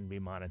stuff that shouldn't be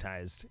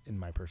monetized, in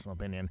my personal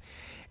opinion,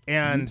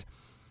 and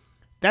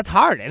that's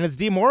hard, and it's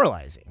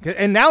demoralizing.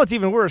 And now it's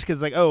even worse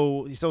because, like,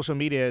 social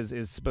media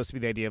is supposed to be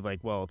the idea of, like,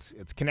 well,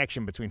 it's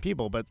connection between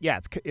people. But, yeah,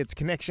 it's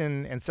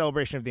connection and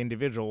celebration of the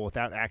individual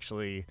without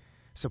actually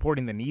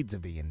supporting the needs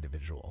of the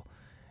individual.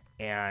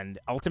 And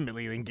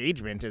ultimately, the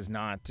engagement is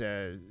not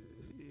can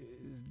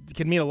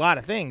mean a lot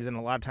of things, and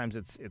a lot of times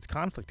it's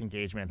conflict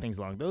engagement and things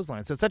along those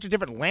lines. So it's such a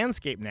different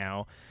landscape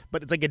now,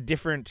 but it's like a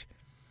different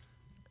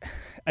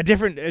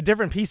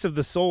piece of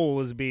the soul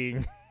is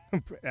being...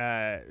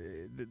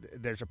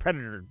 there's a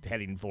predator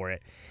heading for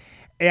it,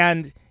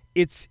 and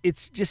it's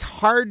just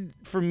hard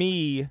for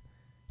me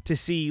to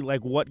see like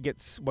what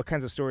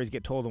kinds of stories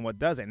get told and what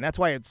doesn't. And that's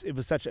why it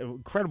was such an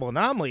incredible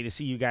anomaly to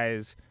see you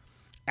guys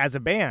as a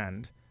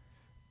band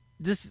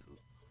just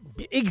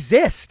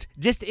exist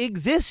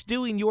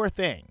doing your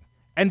thing,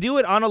 and do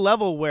it on a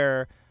level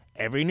where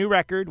every new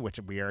record, which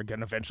we are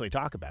going to eventually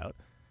talk about,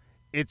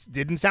 it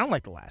didn't sound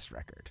like the last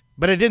record,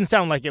 but it didn't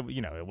sound like it.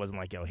 It wasn't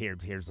like,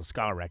 here's a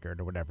ska record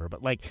or whatever.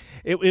 But like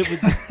it was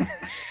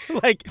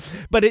like,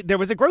 but there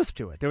was a growth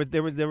to it.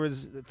 There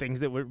was things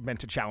that were meant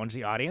to challenge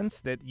the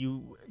audience that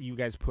you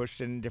guys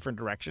pushed in different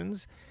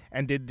directions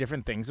and did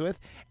different things with,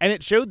 and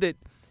it showed that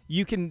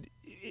you can.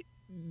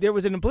 There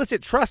was an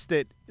implicit trust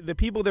that the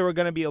people that were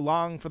going to be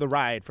along for the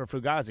ride for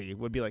Fugazi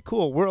would be like,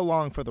 cool, we're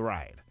along for the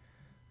ride.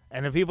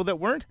 And the people that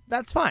weren't,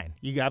 that's fine.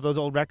 You have those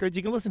old records.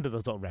 You can listen to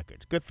those old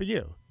records. Good for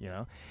you,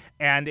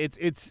 And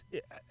it's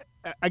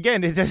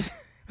again, it's just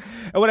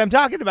what I'm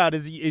talking about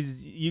is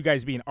you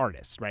guys being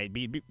artists, right?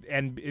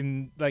 And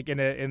in the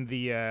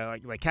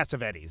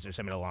Cassavetes or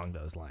something along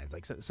those lines,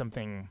 like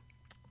something.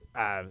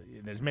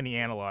 There's many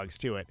analogs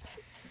to it,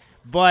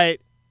 but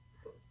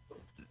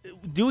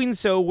doing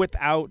so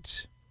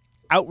without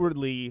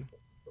outwardly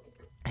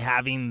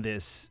having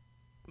this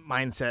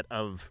mindset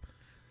of,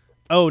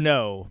 oh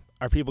no,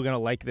 are people going to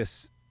like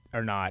this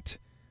or not?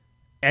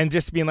 And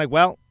just being like,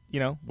 well,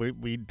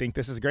 we think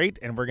this is great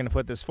and we're going to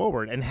put this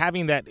forward, and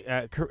having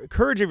that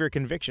courage of your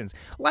convictions,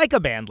 like a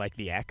band like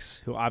the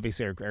X, who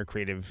obviously are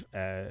creative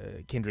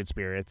kindred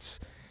spirits,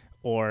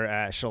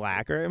 or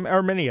Shellac,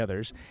 or many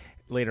others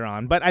later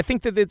on. But I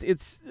think that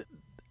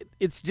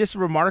it's just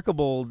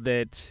remarkable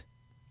that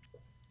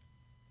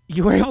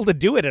you were able to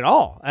do it at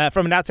all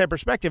from an outside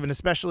perspective, and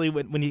especially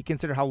when you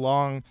consider how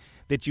long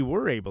that you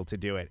were able to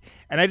do it.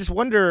 And I just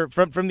wonder,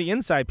 from the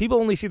inside, people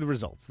only see the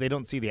results. They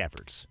don't see the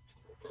efforts,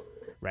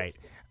 right?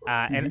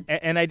 And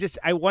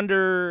I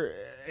wonder,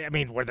 I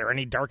mean, were there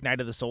any Dark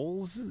Night of the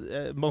Souls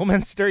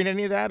moments during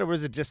any of that? Or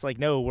was it just like,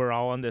 no, we're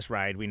all on this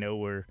ride. We know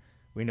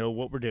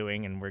what we're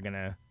doing, and we're going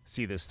to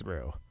see this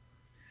through?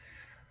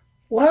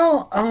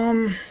 Well,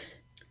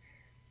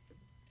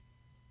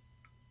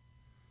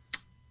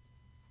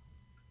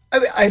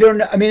 I don't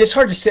know. I mean, it's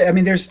hard to say. I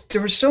mean, there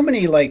were so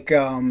many, like,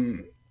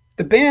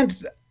 the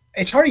band,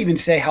 it's hard to even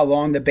say how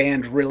long the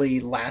band really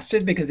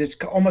lasted, because it's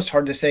almost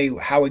hard to say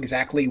how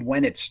exactly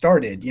when it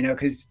started,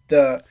 because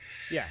the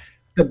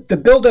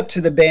build up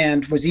to the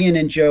band was Ian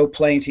and Joe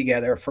playing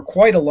together for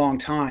quite a long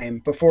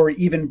time before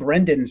even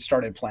Brendan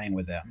started playing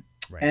with them.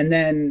 Right. And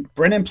then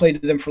Brendan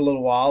played with them for a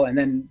little while. And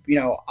then,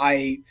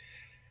 I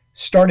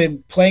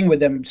started playing with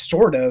them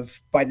sort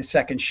of by the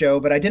second show,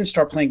 but I didn't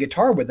start playing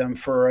guitar with them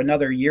for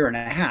another year and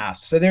a half.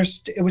 So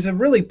it was a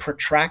really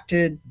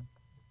protracted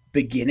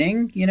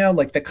beginning,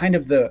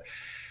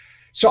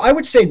 so I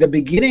would say the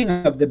beginning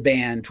of the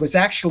band was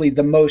actually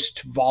the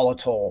most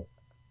volatile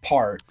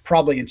part,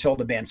 probably until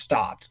the band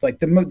stopped.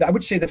 Like I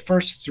would say the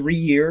first 3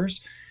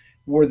 years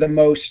were the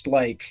most,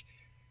 like,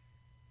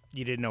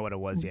 you didn't know what it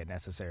was yet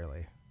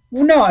necessarily.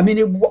 Well, no, I mean,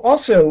 it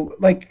also,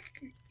 like,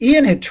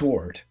 Ian had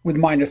toured with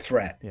Minor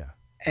Threat. Yeah.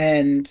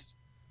 And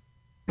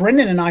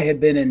Brendan and I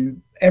had been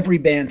in every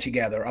band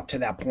together up to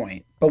that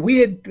point. But we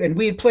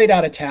had played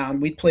out of town.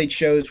 We'd played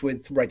shows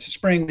with Rites of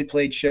Spring. We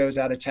played shows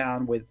out of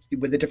town with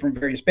the different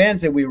various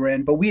bands that we were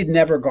in, but we had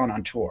never gone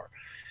on tour.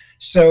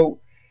 So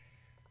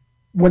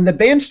when the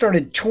band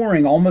started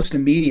touring almost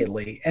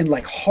immediately, and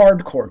like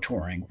hardcore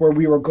touring, where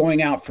we were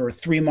going out for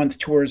 3-month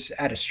tours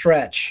at a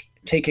stretch,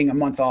 taking a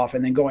month off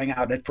and then going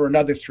out for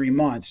another 3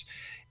 months,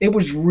 it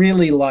was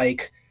really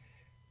like,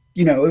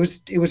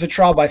 it was a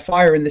trial by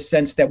fire, in the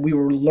sense that we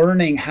were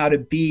learning how to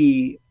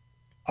be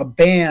a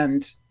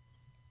band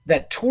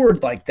that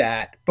toured like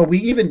that, but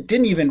we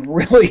didn't even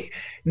really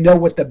know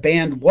what the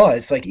band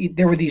was. Like,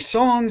 there were these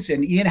songs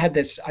and Ian had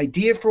this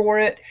idea for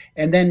it,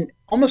 and then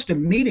almost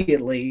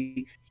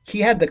immediately he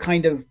had the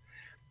kind of,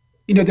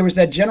 there was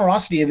that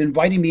generosity of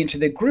inviting me into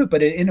the group,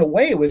 but in a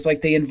way it was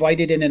like they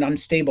invited in an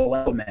unstable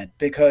element,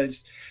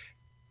 because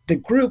the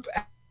group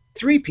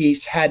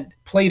 3-piece had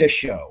played a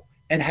show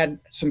and had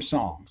some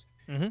songs.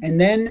 Mm-hmm. And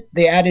then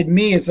they added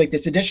me as like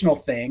this additional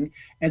thing.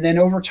 And then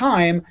over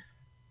time,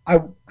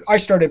 I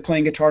started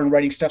playing guitar and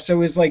writing stuff. So it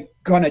was like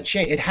gonna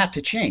change. It had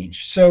to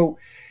change. So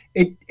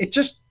it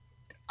just,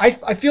 I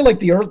feel like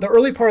the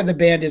early part of the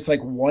band is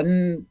like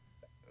one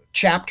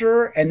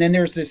chapter. And then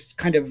there's this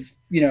kind of,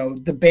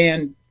 the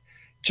band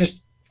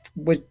just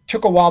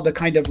took a while to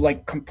kind of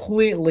like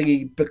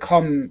completely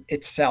become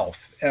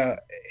itself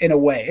in a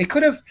way. It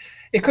could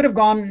have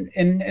gone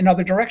in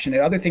another direction.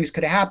 Other things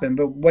could have happened,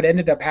 but what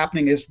ended up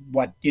happening is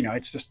what,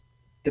 it's just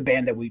the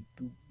band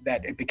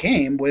that it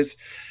became was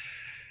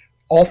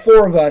all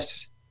four of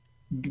us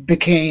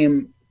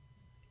became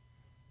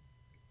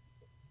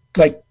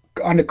like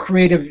on a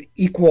creative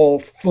equal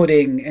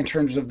footing in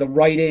terms of the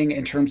writing,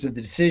 in terms of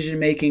the decision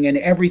making, and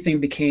everything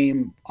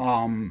became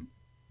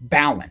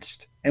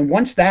balanced. And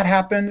once that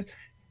happened,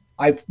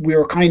 we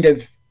were kind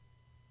of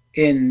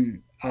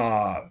in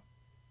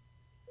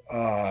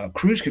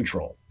cruise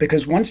control,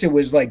 because once it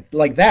was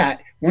like that,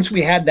 once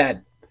we had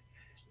that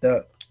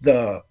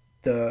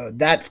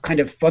that kind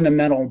of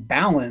fundamental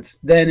balance,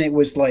 then it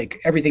was like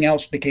everything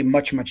else became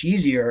much, much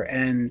easier,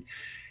 and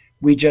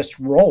we just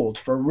rolled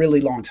for a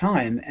really long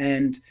time.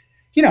 And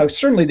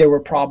certainly there were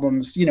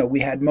problems.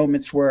 We had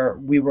moments where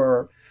we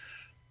were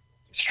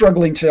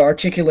struggling to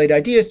articulate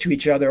ideas to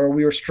each other, or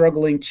we were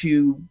struggling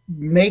to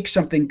make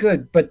something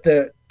good, but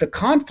the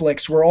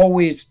conflicts were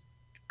always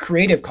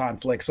creative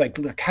conflicts,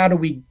 like how do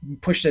we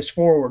push this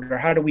forward, or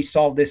how do we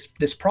solve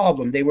this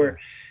problem. They were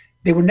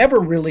never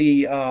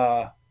really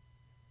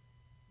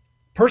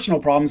personal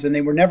problems, and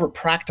they were never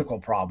practical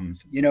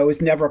problems. It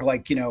was never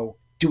like, do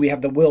we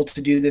have the will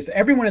to do this?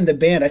 Everyone in the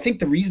band, I think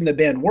the reason the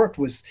band worked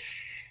was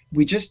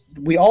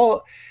we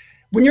all,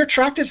 when you're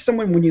attracted to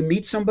someone, when you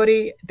meet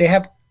somebody, they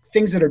have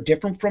things that are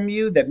different from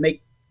you that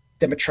make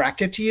them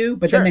attractive to you,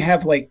 but sure. Then they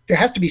have there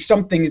has to be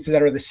some things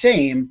that are the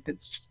same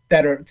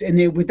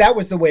that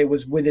was the way it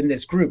was within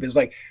this group, is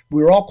like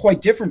we were all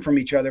quite different from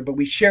each other, but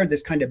we shared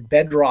this kind of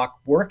bedrock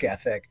work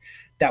ethic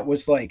that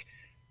was like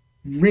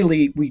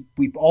really, we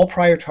all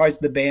prioritized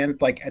the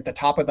band like at the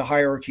top of the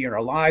hierarchy in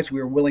our lives.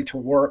 We were willing to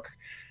work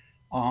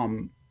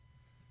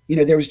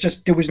there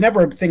was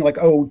never a thing like,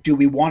 oh, do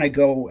we want to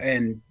go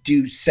and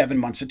do 7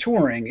 months of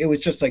touring? It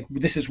was just like,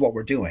 this is what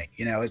we're doing.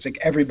 It's like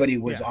everybody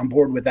was on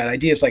board with that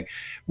idea. It's like,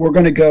 we're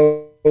going to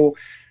go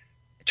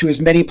to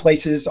as many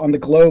places on the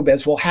globe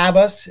as will have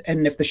us.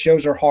 And if the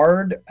shows are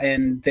hard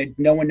and that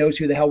no one knows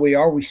who the hell we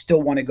are, we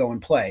still want to go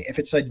and play. If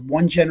it's a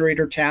one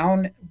generator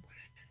town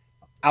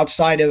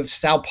outside of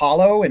Sao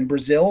Paulo in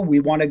Brazil,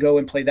 we want to go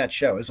and play that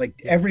show. It's like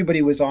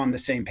everybody was on the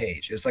same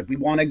page. It's like, we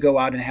want to go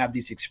out and have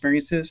these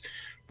experiences.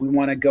 We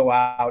want to go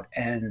out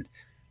and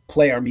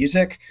play our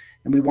music,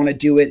 and we want to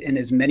do it in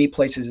as many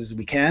places as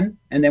we can.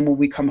 And then when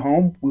we come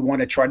home, we want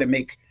to try to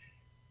make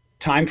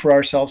time for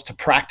ourselves to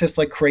practice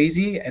like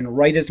crazy and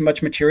write as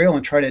much material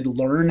and try to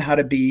learn how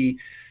to be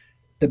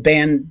the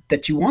band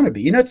that you want to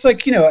be. It's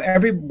like,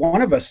 every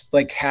one of us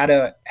like had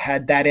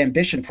that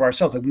ambition for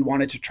ourselves. Like, we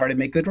wanted to try to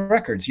make good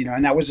records,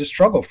 and that was a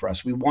struggle for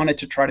us. We wanted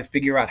to try to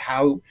figure out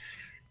how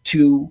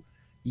to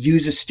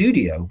use a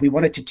studio. We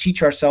wanted to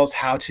teach ourselves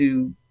how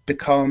to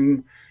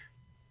become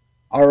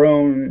our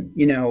own,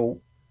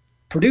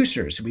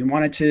 producers. We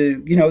wanted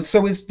to,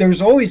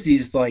 there's always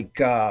these like,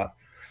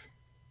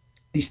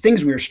 these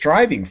things we were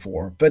striving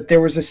for, but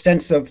there was a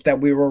sense of that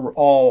we were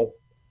all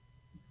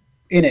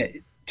in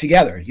it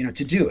together,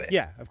 to do it.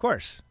 Yeah, of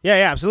course. Yeah,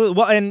 absolutely.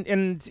 Well,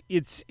 and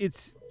it's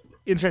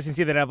interesting to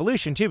see that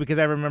evolution too, because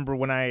I remember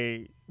when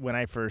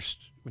you first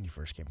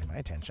came to my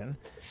attention,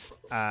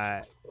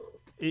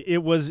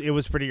 it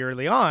was pretty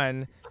early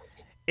on,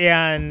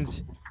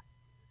 and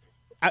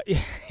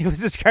it was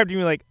described to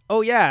me like,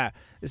 oh yeah,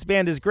 this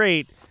band is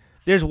great.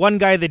 There's one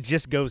guy that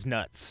just goes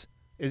nuts.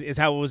 Is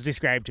how it was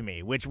described to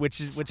me, which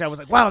I was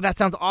like, wow, that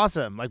sounds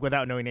awesome, like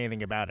without knowing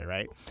anything about it,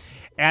 right?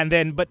 And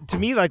then, but to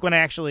me, like when I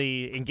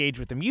actually engaged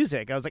with the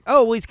music, I was like,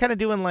 oh, well, he's kind of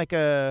doing like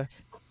a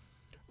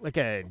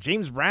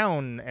James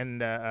Brown and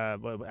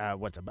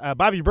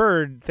Bobby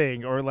Bird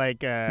thing, or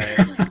like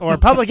or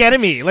Public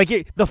Enemy, like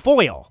the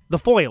foil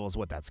is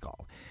what that's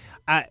called,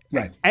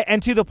 right?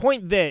 And to the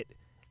point that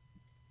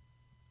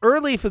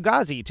early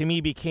fugazi to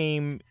me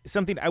became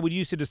something I would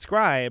use to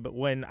describe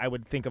when I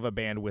would think of a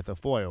band with a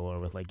foil or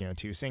with like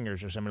two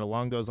singers or something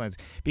along those lines,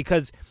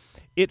 because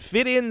it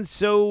fit in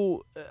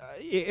so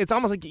it's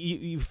almost like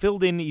you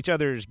filled in each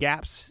other's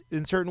gaps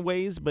in certain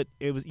ways, but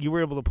you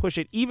were able to push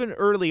it even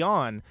early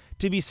on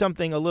to be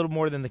something a little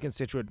more than the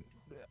constituent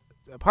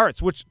parts,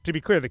 which, to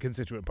be clear, the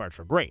constituent parts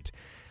were great.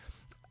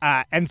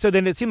 And so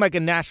then it seemed like a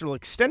natural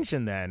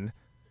extension then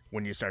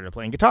when you started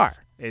playing guitar.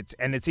 It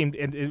seemed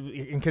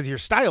because your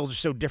styles are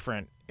so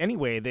different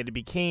anyway that it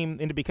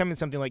became into becoming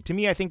something like, to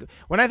me, I think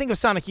when I think of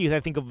Sonic Youth, I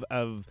think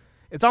of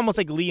it's almost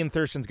like Lee and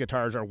Thurston's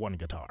guitars are one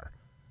guitar.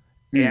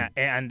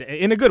 And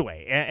in a good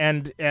way,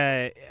 and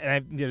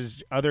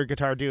there's other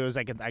guitar duos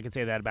I could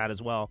say that about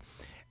as well,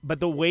 but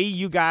the way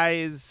you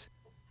guys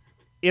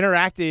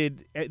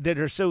interacted that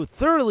are so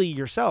thoroughly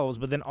yourselves,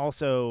 but then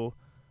also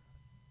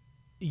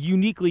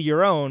uniquely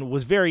your own,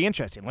 was very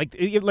interesting.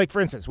 Like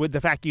for instance, with the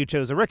fact you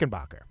chose a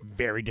Rickenbacker,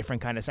 very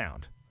different kind of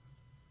sound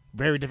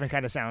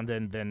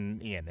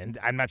than Ian. And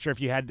I'm not sure if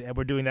you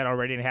were doing that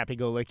already in Happy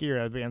Go Lucky or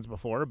other bands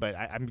before, but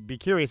I'd be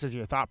curious as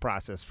your thought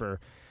process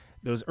for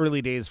those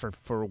early days for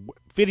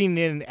fitting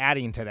in and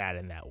adding to that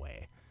in that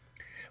way.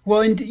 Well,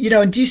 in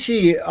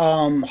DC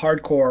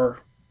hardcore,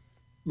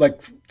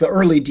 like the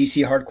early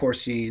DC hardcore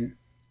scene,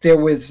 there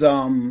was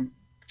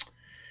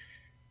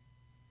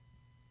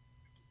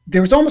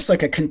almost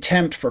like a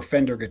contempt for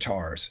Fender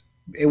guitars.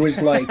 It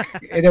was like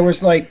there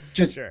was like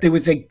just sure. There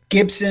was a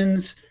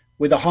Gibson's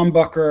with a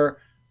humbucker,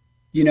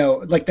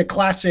 like the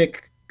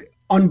classic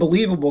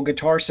unbelievable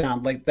guitar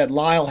sound like that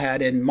Lyle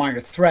had in Minor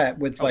Threat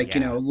with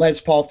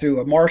Les Paul through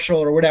a Marshall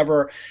or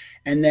whatever.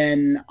 And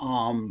then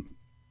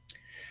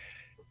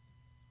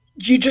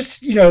you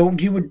just,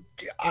 you would,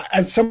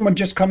 as someone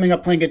just coming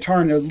up playing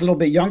guitar and a little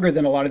bit younger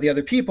than a lot of the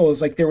other people, is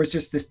like there was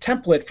just this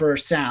template for a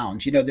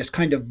sound, this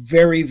kind of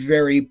very,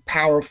 very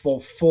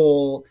powerful,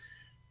 full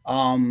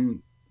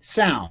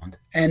sound.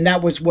 And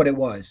that was what it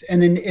was.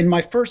 And then in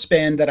my first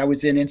band that I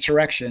was in,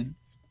 Insurrection,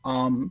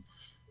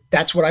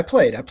 that's what I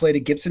played. I played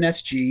a Gibson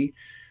SG.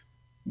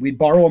 We'd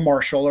borrow a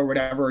Marshall or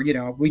whatever,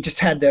 we just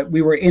had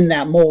we were in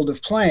that mold of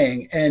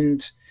playing,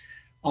 and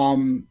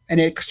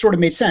it sort of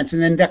made sense.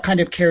 And then that kind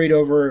of carried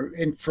over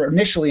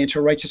initially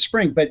into Rites of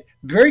Spring, but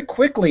very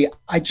quickly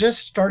I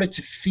just started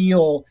to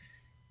feel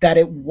that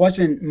it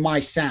wasn't my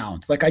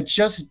sound. Like I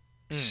just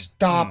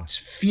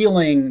stopped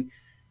feeling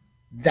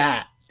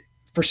that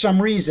for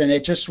some reason.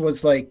 It just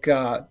was like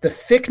the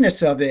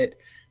thickness of it,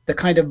 the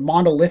kind of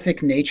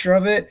monolithic nature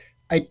of it,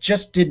 I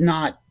just did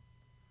not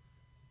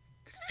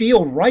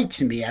feel right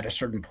to me at a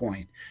certain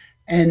point.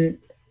 And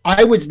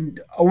I was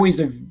always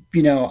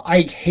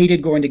I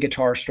hated going to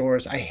guitar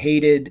stores. I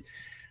hated,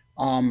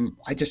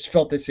 I just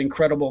felt this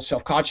incredible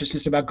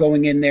self-consciousness about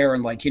going in there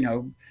and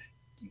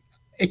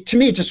to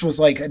me, it just was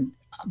like,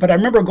 but I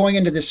remember going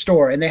into this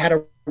store and they had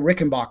a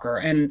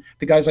Rickenbacker and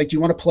the guy's like, do you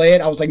want to play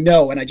it? I was like,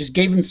 no. And I just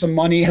gave him some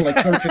money, like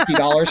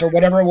 $250 or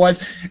whatever it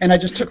was. And I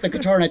just took the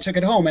guitar and I took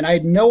it home, and I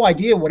had no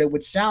idea what it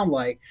would sound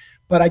like,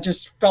 but I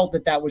just felt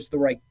that was the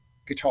right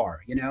guitar,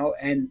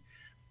 and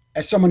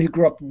as someone who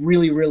grew up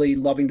really, really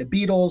loving the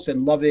Beatles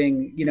and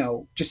loving,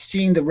 just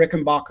seeing the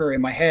Rickenbacker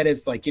in my head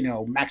as like,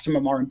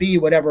 maximum R&B,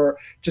 whatever,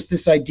 just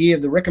this idea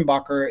of the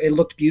Rickenbacker, it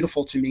looked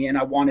beautiful to me and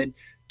I wanted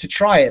to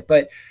try it.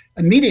 But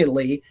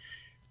immediately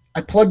I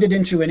plugged it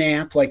into an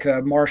amp like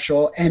a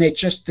Marshall, and it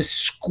just, the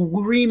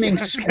screaming,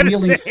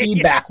 squealing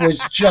feedback was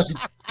just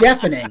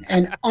deafening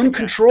and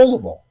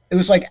uncontrollable. It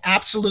was like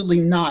absolutely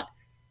not,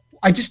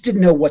 I just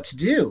didn't know what to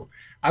do.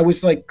 I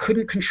was like,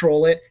 couldn't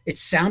control it. It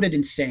sounded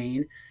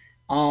insane.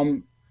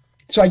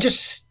 So I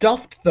just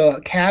stuffed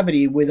the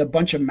cavity with a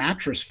bunch of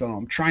mattress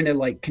foam, trying to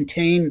like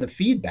contain the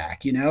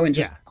feedback, and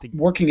just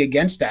working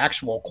against the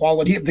actual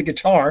quality of the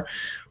guitar.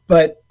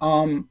 But,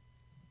 and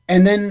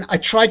then I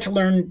tried to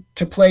learn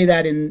to play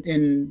that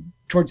in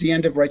towards the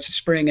end of Rites of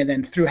Spring, and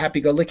then through Happy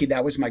Go Licky,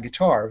 that was my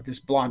guitar, this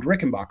blonde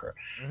Rickenbacker.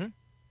 Mm-hmm.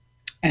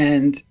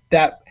 And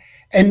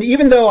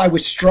even though I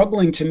was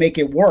struggling to make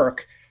it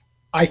work,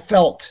 I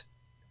felt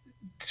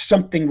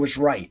something was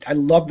right. I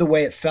loved the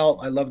way it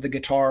felt. I loved the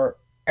guitar,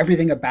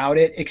 everything about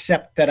it,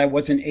 except that I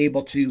wasn't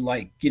able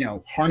to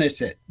harness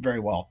it very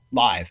well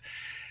live.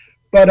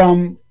 But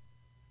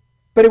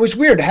it was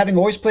weird having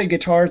always played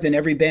guitars in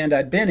every band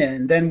I'd been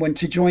in. Then when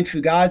to join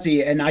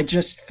Fugazi, and I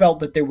just felt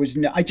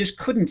that I just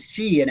couldn't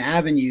see an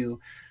avenue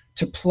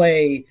to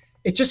play.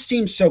 It just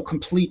seemed so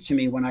complete to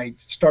me when I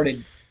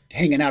started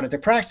hanging out at the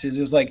practices.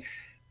 It was like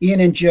Ian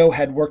and Joe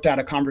had worked out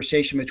a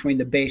conversation between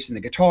the bass and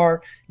the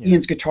guitar. Yeah.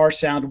 Ian's guitar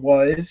sound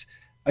was,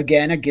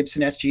 again, a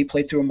Gibson SG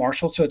played through a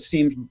Marshall, so it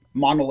seemed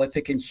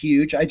monolithic and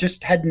huge. I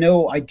just had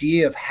no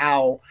idea of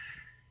how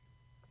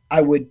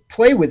I would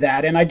play with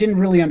that, and I didn't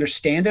really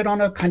understand it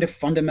on a kind of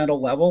fundamental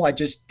level. I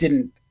just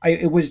didn't.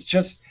 It was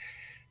just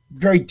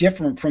very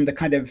different from the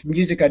kind of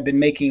music I'd been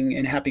making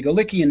in Happy Go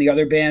Licky and the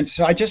other bands.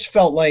 So I just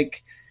felt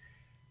like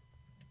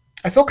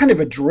I felt kind of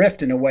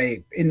adrift in a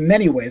way, in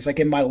many ways, like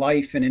in my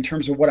life and in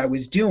terms of what I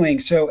was doing.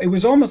 So it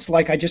was almost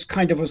like I just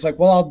kind of was like,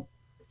 well, I'll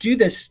do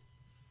this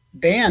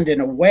band in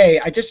a way.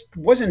 I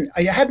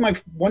had my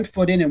one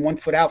foot in and one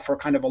foot out for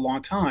kind of a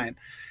long time.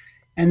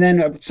 And then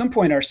at some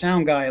point, our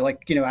sound guy,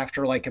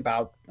 after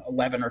about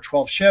 11 or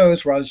 12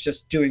 shows where I was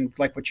just doing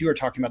like what you were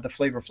talking about, the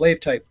Flavor Flav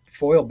type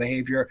foil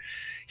behavior,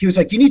 he was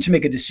like, you need to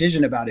make a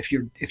decision about if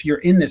you're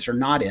in this or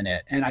not in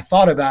it. And I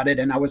thought about it,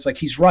 and I was like,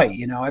 he's right.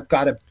 I've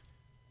got to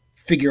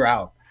figure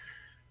out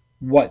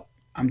what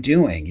I'm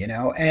doing,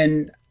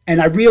 and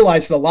I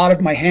realized a lot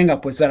of my hang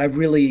up was that I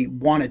really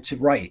wanted to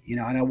write, and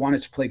I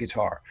wanted to play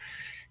guitar.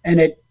 And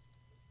it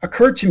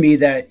occurred to me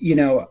that,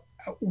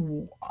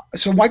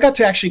 so I got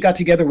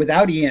together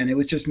without Ian. It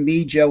was just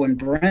me, Joe, and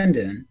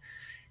Brendan.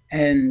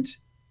 And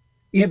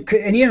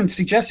Ian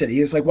suggested,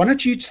 he was like, why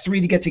don't you three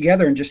to get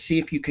together and just see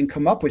if you can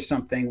come up with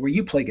something where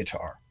you play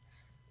guitar.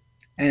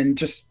 And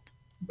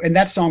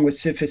that song was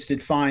Sid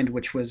Fisted Find,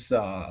 which was,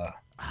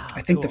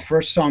 I think, cool, the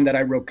first song that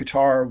I wrote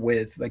guitar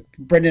with. Like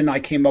Brendan and I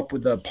came up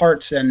with the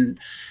parts, and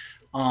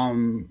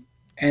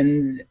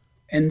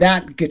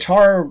that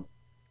guitar,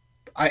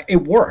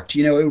 it worked.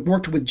 It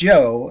worked with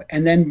Joe,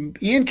 and then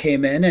Ian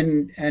came in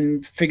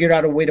and figured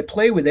out a way to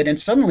play with it, and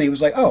suddenly it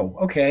was like, oh,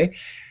 okay,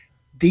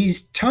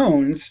 these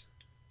tones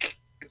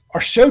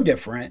are so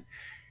different.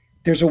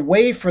 There's a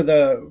way for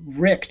the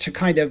Rick to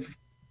kind of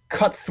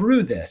cut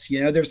through this.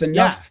 There's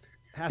enough. Yeah.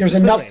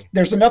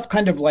 There's enough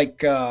kind of like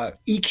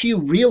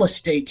EQ real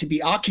estate to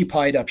be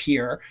occupied up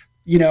here,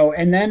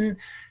 and then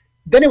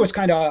it was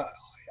kind of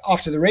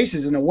off to the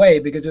races in a way,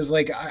 because it was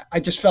like, I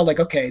just felt like,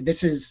 okay,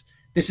 this is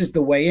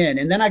the way in.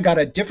 And then I got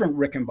a different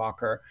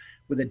Rickenbacker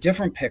with a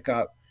different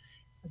pickup,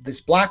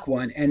 this black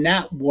one. And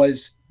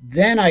it's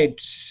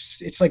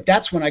like,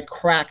 that's when I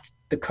cracked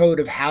the code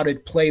of how to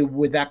play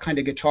with that kind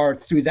of guitar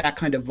through that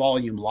kind of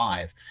volume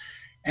live.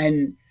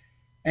 And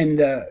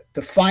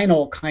the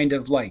final kind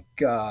of like,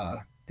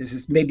 this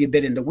is maybe a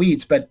bit in the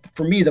weeds, but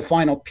for me, the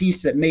final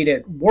piece that made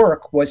it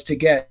work was to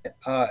get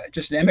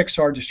just an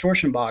MXR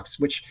distortion box,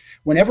 which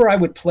whenever I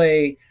would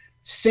play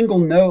single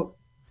note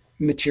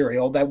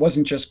material that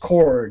wasn't just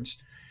chords,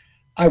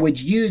 I would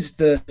use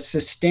the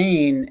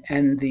sustain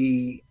and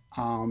the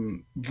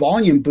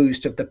volume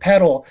boost of the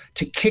pedal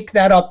to kick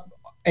that up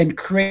and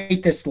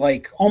create this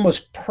like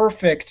almost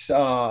perfect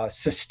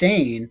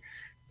sustain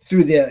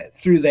through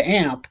the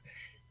amp.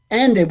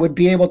 And it would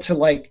be able to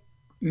like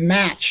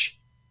match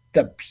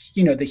the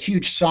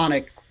huge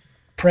sonic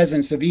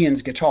presence of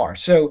Ian's guitar.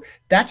 So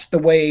that's the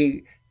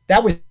way,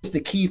 that was the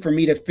key for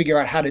me to figure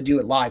out how to do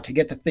it live, to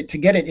get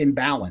it in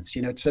balance,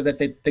 so that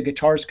the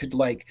guitars could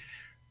like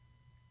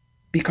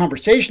be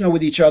conversational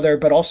with each other,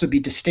 but also be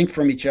distinct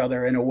from each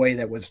other in a way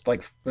that was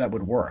like, that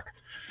would work.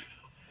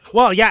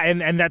 Well, yeah.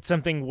 And that's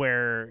something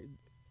where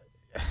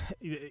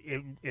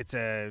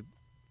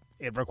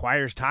it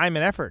requires time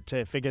and effort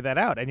to figure that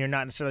out, and you're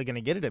not necessarily going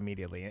to get it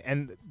immediately.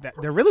 And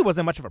there really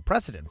wasn't much of a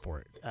precedent for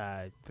it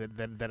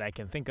that I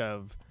can think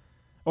of,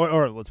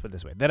 or let's put it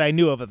this way, that I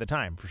knew of at the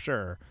time, for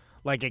sure.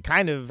 Like, it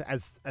kind of,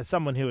 as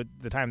someone who at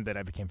the time that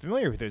I became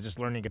familiar with it, was just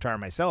learning guitar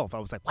myself, I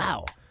was like,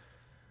 wow,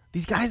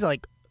 these guys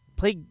like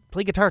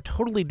play guitar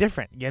totally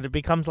different, yet it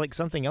becomes like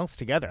something else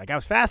together. Like I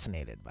was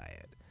fascinated by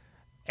it,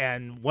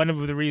 and one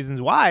of the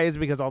reasons why is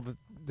because all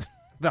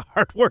the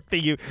hard work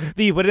that you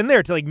put in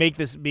there to like make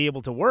this be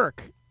able to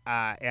work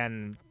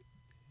and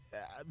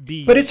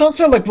be. But it's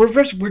also like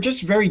we're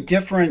just very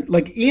different.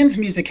 Like Ian's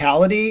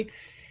musicality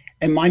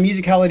and my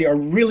musicality are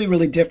really,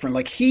 really different.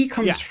 Like he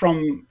comes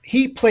from,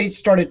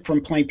 started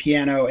from playing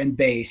piano and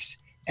bass,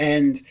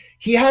 and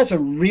he has a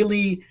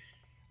really,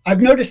 I've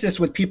noticed this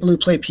with people who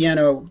play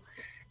piano,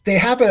 they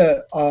have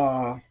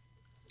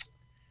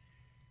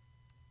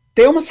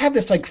they almost have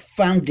this like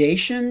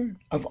foundation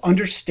of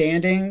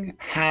understanding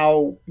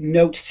how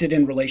notes sit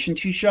in relation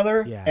to each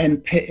other,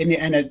 and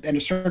a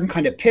certain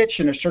kind of pitch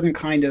and a certain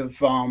kind of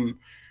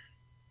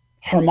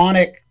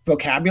harmonic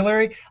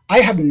vocabulary.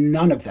 I have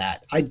none of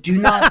that. I do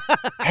not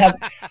have.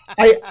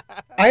 I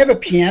have a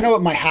piano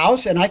at my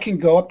house, and I can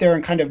go up there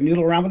and kind of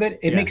noodle around with it.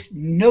 It makes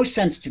no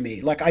sense to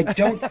me. Like I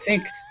don't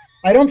think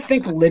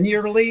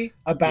linearly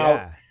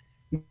about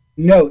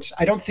notes.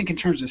 I don't think in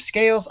terms of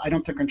scales. I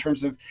don't think in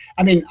terms of.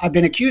 I mean, I've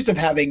been accused of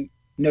having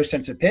no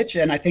sense of pitch,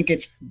 and I think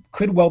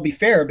could well be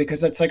fair,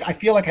 because it's like I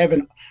feel like I have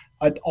an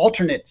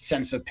alternate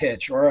sense of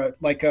pitch, or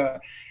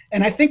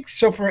and I think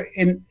so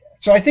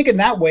I think in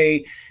that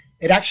way,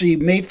 it actually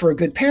made for a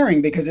good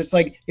pairing, because it's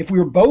like if we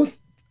were both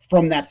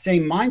from that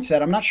same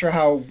mindset, I'm not sure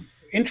how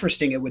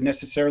interesting it would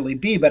necessarily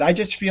be, but I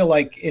just feel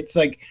like it's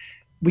like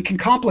we can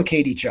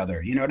complicate each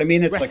other. You know what I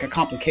mean? It's like a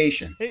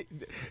complication.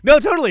 No,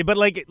 totally. But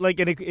like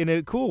in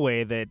a cool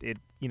way that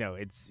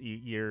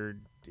you're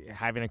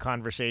having a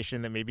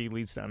conversation that maybe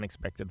leads to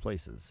unexpected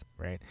places.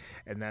 Right.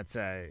 And that's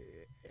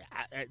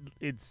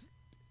it's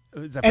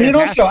and it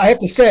also, I have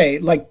to say,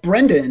 like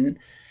Brendan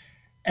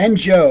and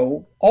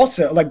Joe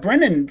also, like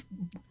Brendan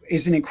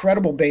is an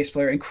incredible bass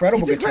player,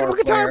 incredible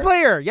guitar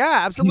player.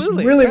 Yeah,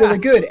 absolutely. He's really, really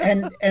good.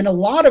 And a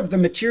lot of the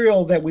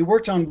material that we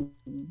worked on,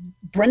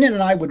 Brendan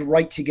and I would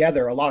write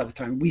together a lot of the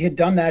time. We had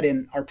done that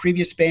in our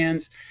previous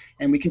bands,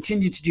 and we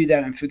continued to do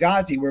that in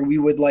Fugazi, where we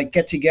would like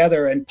get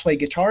together and play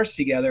guitars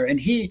together. And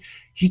he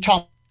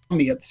taught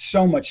me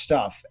so much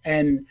stuff.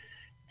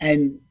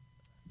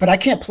 But I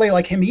can't play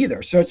like him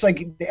either. So it's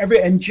like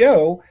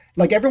Joe,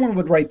 like everyone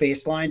would write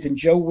bass lines, and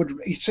Joe would,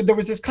 so there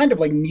was this kind of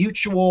like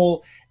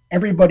mutual,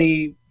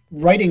 everybody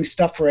writing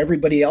stuff for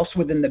everybody else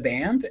within the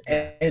band.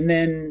 And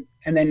then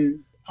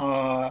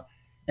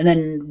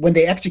when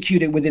they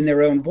execute it within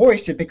their own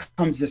voice, it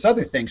becomes this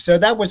other thing. So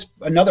that was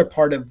another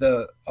part of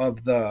the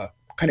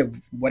kind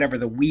of whatever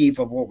the weave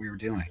of what we were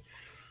doing.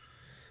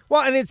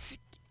 Well, and it's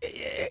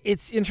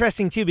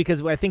interesting too,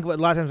 because I think a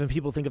lot of times when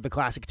people think of the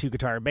classic two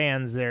guitar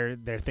bands, they're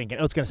thinking,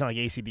 oh, it's going to sound like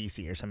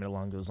AC/DC or something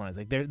along those lines,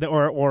 like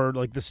or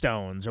like the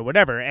Stones or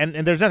whatever.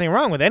 And there's nothing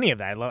wrong with any of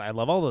that. I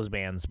love all those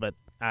bands, but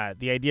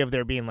the idea of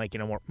there being like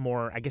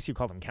more I guess you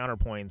call them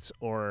counterpoints,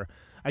 or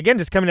again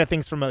just coming at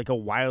things from like a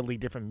wildly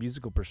different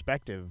musical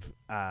perspective,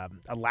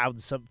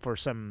 allowed for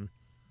some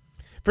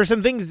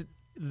things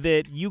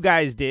that you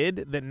guys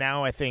did that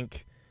now I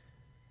think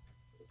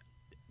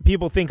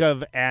people think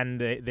of,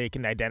 and they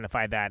can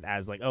identify that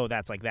as like, oh,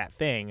 that's like that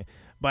thing.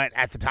 But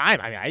at the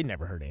time, I mean, I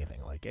never heard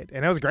anything like it,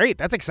 and it was great.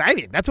 That's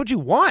exciting. That's what you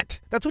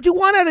want. That's what you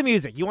want out of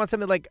music. You want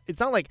something like,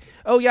 it's not like,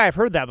 oh yeah, I've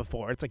heard that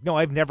before. It's like, no,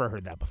 I've never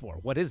heard that before.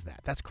 What is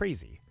that? That's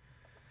crazy.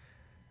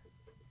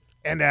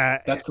 And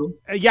that's cool.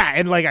 Yeah,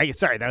 and like,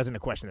 sorry, that wasn't a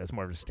question. That's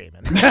more of a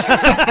statement.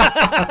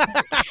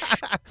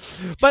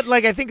 But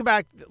like, I think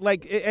about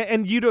like,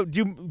 and do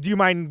you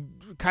mind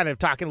kind of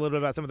talking a little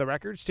bit about some of the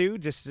records too?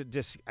 Just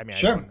I mean,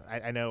 sure.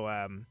 I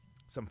know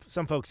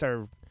some folks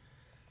are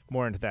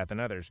more into that than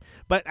others,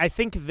 but I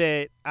think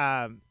that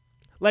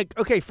like,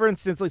 okay, for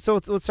instance, like, so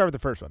let's start with the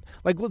first one,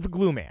 like with the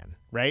Glue Man,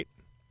 right?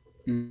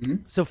 Mm-hmm.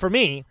 So for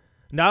me,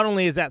 not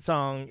only does that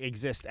song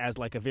exist as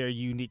like a very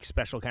unique,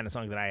 special kind of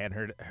song that I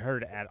hadn't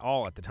heard at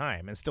all at the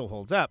time and still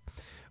holds up,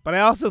 but I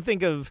also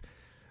think of,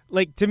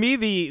 like, to me,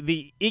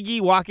 the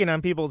Iggy walking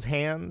on people's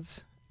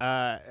hands,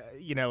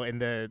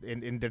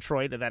 in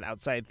Detroit, that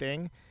outside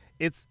thing,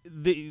 it's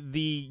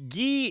the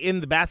Gee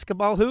in the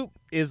basketball hoop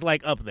is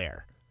like up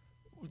there.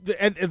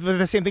 And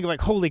the same thing of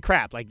like, holy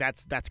crap, like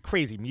that's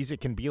crazy. Music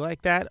can be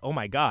like that. Oh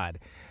my God.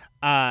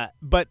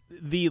 But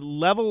the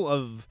level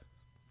of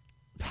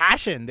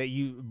passion that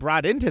you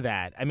brought into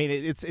that, I mean,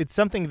 it's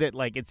something that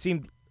like, it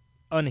seemed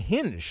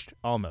unhinged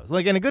almost,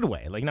 like in a good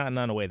way, like not in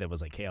a way that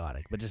was like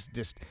chaotic, but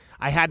just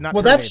I had not.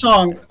 Well, that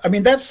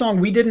song,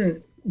 we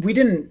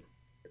didn't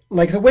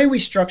like, the way we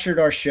structured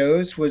our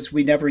shows was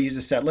we never use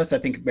a set list. I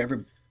think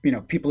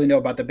people who know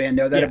about the band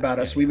know that about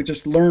us. We would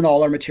just learn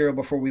all our material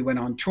before we went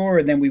on tour,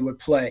 and then we would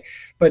play.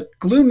 But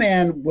Glue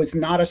Man was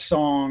not a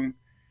song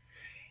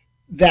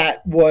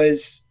that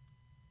was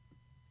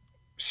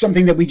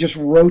something that we just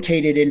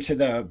rotated into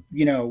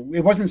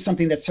it wasn't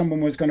something that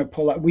someone was going to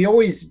pull out.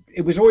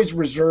 It was always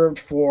reserved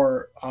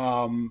for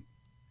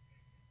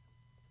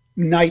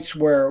nights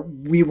where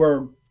we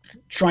were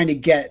trying to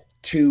get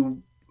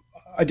to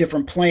a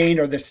different plane,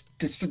 or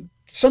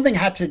something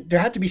there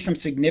had to be some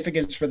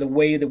significance for the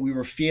way that we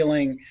were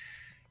feeling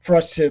for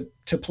us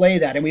to play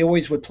that. And we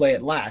always would play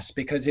it last,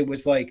 because it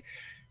was like,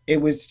 It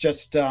was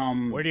just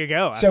where do you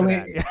go? So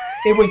after that?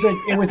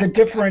 it was a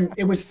different.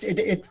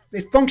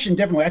 It functioned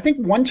differently. I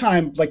think one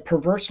time, like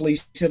perversely,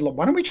 said, "Look,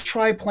 why don't we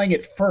try playing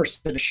it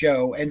first at a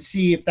show and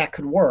see if that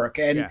could work?"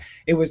 And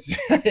it was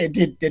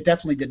it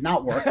definitely did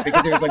not work,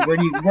 because it was like, where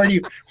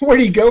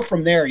do you go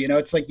from there? You know,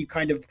 it's like you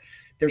kind of,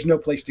 there's no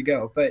place to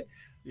go. But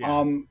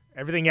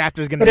everything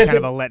after is going to be kind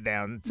of a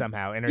letdown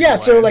somehow. Yeah,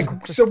 so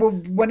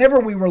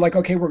whenever we were like,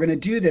 okay, we're going to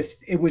do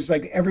this, it was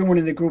like everyone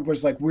in the group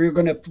was like, we're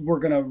gonna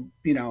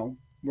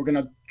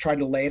try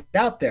to lay it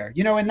out there,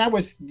 and that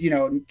was,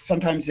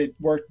 sometimes it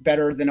worked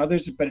better than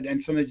others,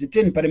 and sometimes it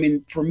didn't. But I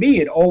mean, for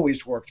me, it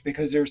always worked,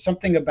 because there's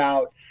something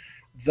about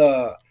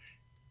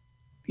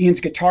Ian's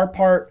guitar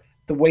part,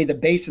 the way the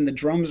bass and the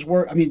drums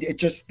work. I mean, it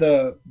just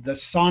the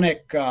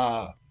sonic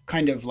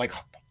kind of like,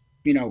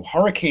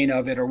 hurricane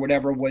of it or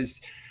whatever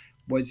was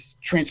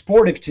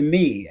transportive to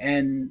me,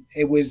 and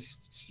it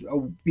was,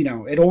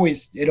 it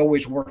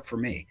always worked for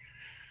me.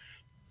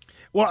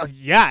 Well,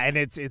 yeah, and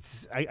I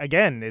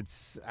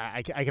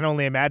can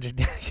only imagine.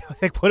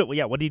 Like,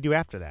 what do you do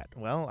after that?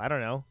 Well, I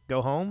don't know.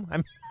 Go home. I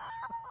mean,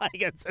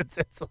 like it's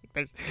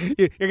like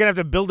you're gonna have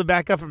to build it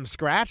back up from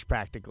scratch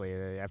practically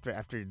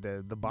after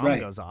the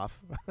bomb goes off.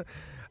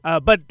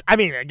 But I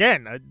mean,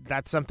 again,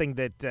 that's something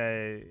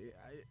that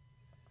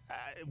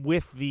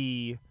with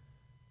the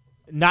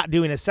not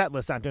doing a set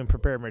list, not doing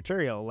prepared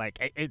material,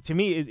 like to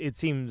me, it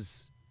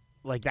seems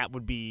like that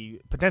would be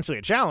potentially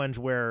a challenge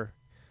where.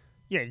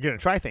 You're going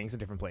to try things in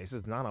different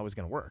places. It's not always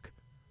going to work.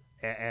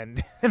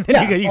 And then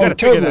you got to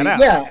figure that out.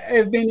 Yeah,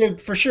 I mean,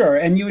 for sure.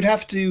 And you would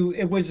have to,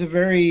 it was a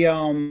very,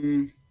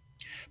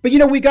 but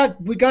we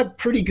got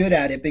pretty good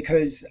at it,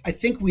 because I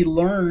think we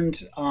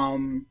learned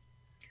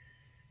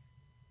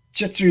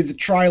just through the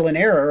trial and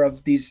error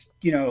of these,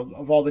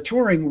 of all the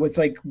touring, was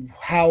like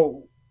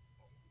how,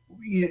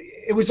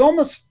 it was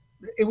almost,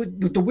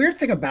 the weird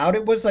thing about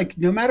it was like,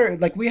 no matter,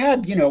 like we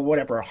had,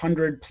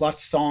 100+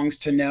 songs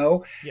to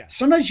know. Yeah.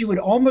 Sometimes you would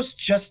almost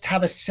just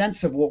have a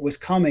sense of what was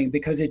coming,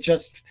 because it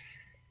just,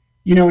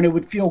 and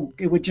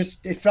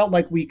it felt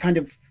like we kind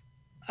of,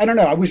 I don't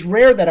know. It was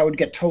rare that I would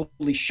get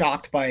totally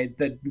shocked by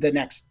the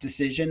next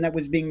decision that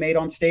was being made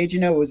on stage.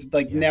 It was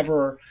like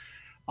never,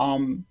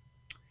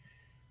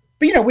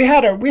 but we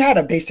had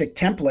a basic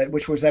template,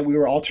 which was that we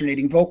were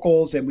alternating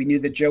vocals, and we knew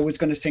that Joe was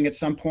going to sing at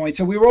some point.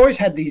 So we always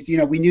had these,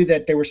 we knew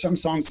that there were some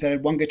songs that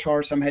had one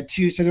guitar, some had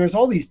two. So there was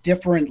all these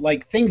different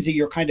like things that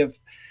you're kind of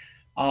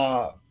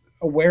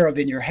aware of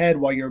in your head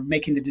while you're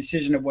making the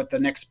decision of what the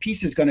next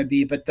piece is going to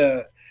be. But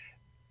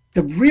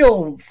the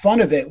real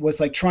fun of it was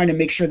like trying to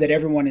make sure that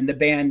everyone in the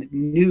band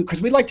knew,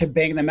 because we like to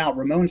bang them out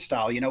Ramon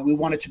style. We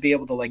wanted to be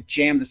able to like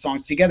jam the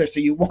songs together. So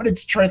you wanted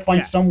to try to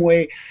find some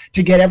way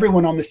to get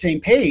everyone on the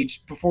same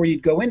page before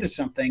you'd go into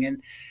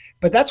something.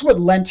 But that's what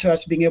led to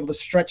us being able to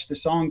stretch the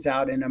songs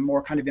out in a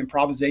more kind of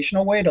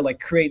improvisational way, to like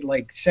create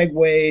like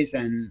segues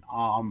and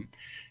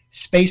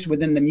space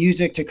within the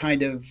music to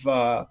kind of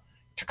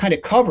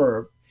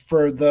cover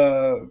for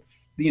the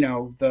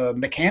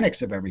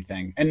mechanics of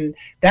everything. And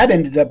that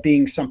ended up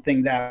being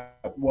something that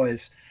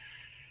was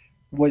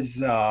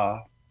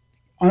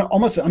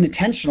almost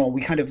unintentional.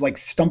 We kind of like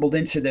stumbled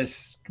into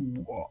this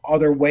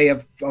other way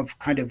of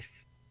kind of,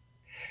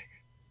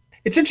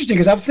 it's interesting,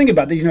 because I was thinking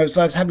about this,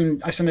 so I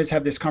sometimes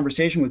have this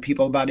conversation with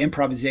people about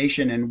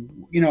improvisation, and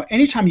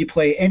anytime you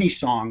play any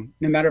song,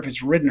 no matter if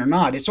it's written or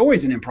not, it's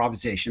always an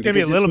improvisation. It's going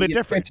to be a little bit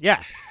different.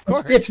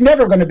 It's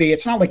never going to be.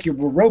 It's not like you're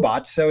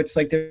robots, so it's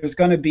like there's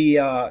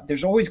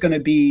always going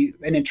to be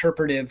an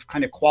interpretive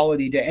kind of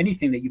quality to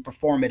anything that you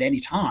perform at any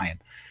time.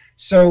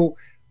 So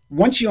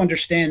once you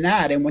understand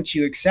that, and once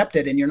you accept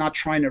it, and you're not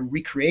trying to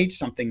recreate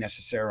something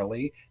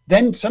necessarily,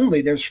 then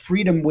suddenly there's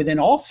freedom within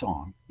all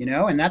song,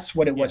 and that's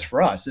what it was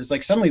for us. It's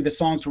like suddenly the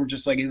songs were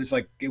just like,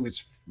 it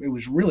was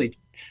really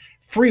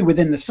free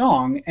within the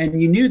song,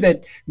 and you knew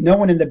that no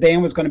one in the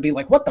band was going to be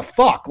like, what the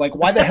fuck? Like,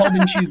 why the hell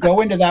didn't you go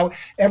into that?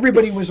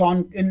 Everybody was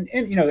on, and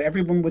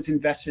everyone was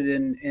invested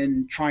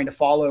in trying to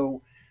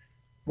follow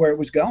where it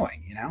was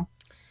going,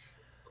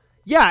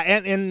 Yeah,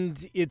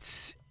 and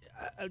it's,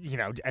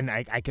 and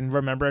I can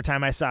remember a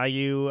time I saw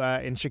you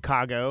in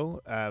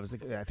Chicago. I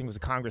think it was a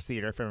Congress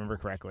Theater, if I remember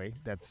correctly.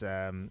 That's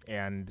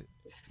and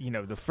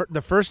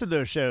the first of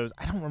those shows,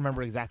 I don't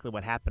remember exactly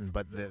what happened,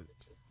 but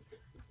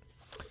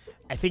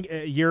I think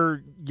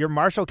your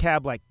Marshall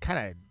cab like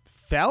kind of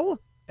fell,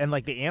 and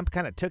like the amp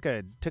kind of took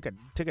a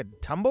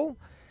tumble,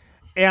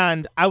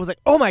 and I was like,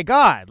 oh my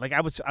god! Like I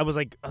was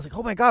like,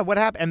 oh my god, what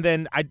happened? And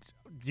then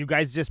you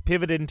guys just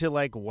pivoted into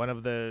like one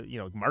of the,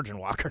 Margin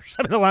Walk or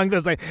something along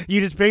those lines.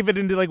 You just pivoted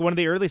into like one of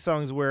the early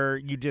songs where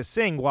you just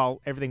sing while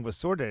everything was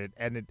sorted.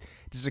 And it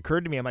just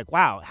occurred to me, I'm like,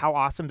 wow, how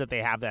awesome that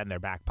they have that in their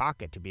back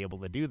pocket to be able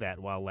to do that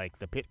while like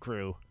the pit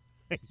crew,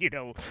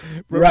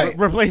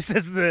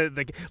 replaces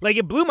the like,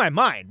 it blew my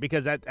mind,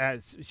 because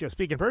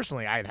speaking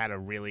personally,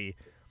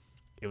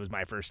 it was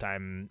my first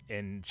time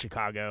in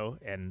Chicago,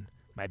 and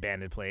my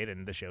band had played,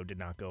 and the show did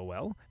not go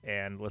well,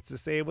 and let's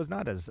just say it was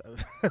not as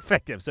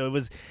effective. So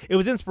it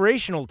was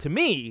inspirational to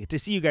me to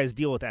see you guys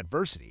deal with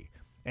adversity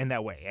in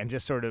that way, and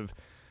just sort of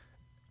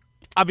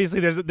obviously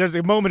there's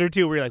a moment or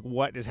two where you're like,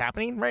 what is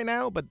happening right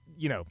now? But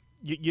you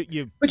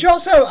But you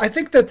also, I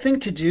think the thing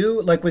to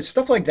do, like with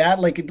stuff like that,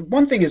 like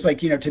one thing is like,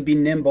 to be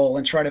nimble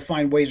and try to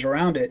find ways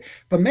around it.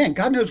 But man,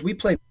 God knows we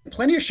play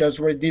plenty of shows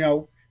where,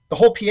 the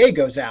whole PA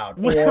goes out,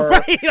 or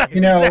right,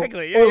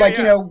 exactly. or like,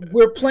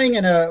 we're playing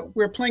in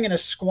a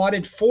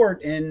squatted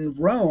fort in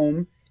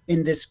Rome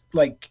in this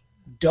like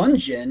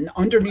dungeon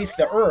underneath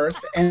the earth,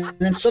 and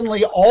then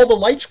suddenly all the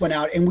lights went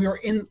out and we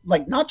were in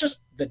like not just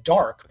the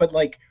dark, but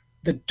like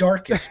the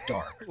darkest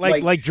dark.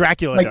 like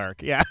Dracula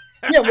dark. Yeah.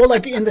 Yeah, well,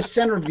 like in the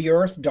center of the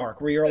earth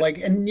dark, where you're like,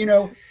 and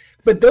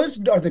but those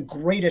are the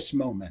greatest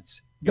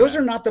moments. Those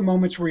are not the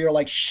moments where you're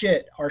like,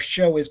 shit, our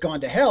show has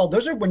gone to hell.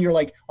 Those are when you're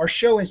like, our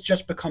show has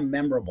just become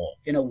memorable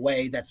in a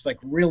way that's like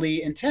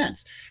really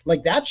intense.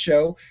 Like that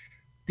show,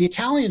 the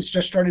Italians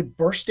just started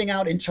bursting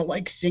out into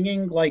like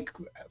singing like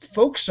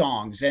folk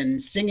songs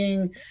and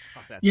singing,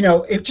 awesome.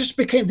 It just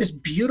became this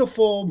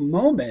beautiful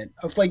moment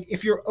of like,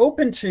 if you're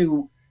open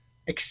to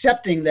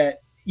accepting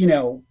that,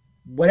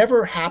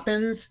 whatever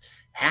happens,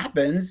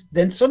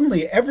 then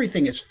suddenly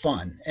everything is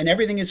fun and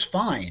everything is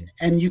fine.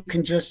 And you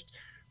can just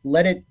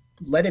let it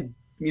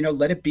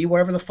be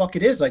wherever the fuck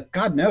it is. Like,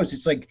 God knows,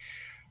 it's like,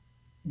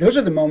 those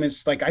are the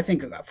moments, like, I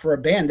think for a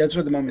band, those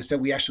are the moments that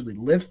we actually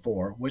live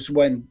for, was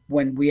when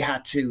we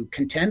had to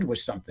contend with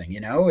something,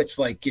 it's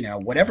like,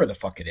 whatever the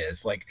fuck it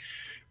is, like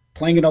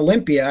playing in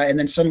Olympia and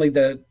then suddenly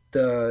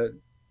the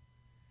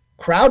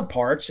crowd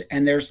parts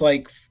and there's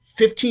like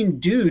 15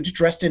 dudes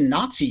dressed in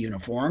Nazi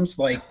uniforms,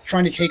 like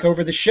trying to take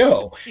over the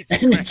show.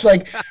 And it's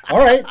like, all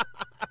right,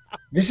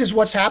 this is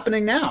what's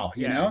happening now,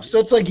 you know? So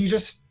it's like,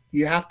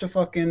 you have to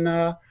fucking,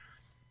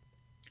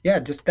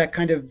 just that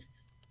kind of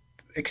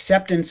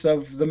acceptance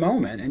of the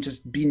moment and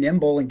just be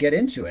nimble and get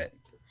into it.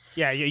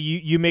 Yeah.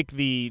 You make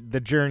the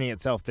journey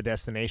itself the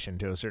destination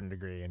to a certain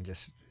degree, and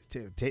just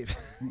to take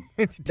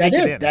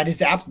that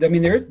is I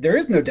mean, there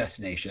is no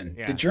destination.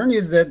 Yeah. The journey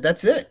is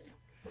that's it.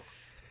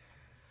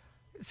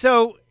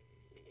 So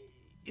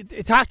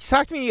talk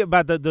to me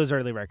about those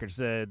early records,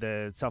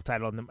 the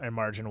self-titled and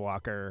Margin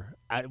Walker.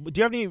 Do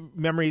you have any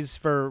memories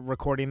for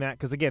recording that?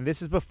 Because again,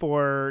 this is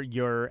before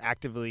you're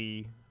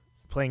actively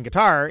playing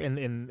guitar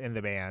in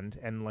the band,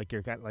 and like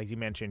you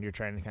mentioned, you're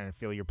trying to kind of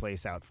feel your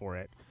place out for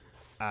it.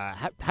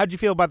 How'd you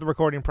feel about the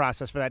recording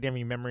process for that? Do you have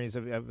any memories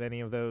of any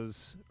of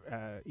those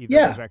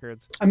those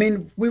records? I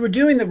mean, we were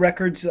doing the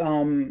records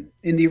in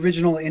the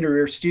original Inner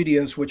Ear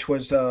Studios, which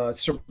was a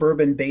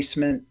suburban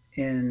basement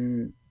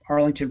in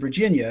Arlington,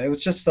 Virginia. It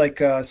was just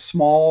like a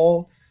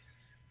small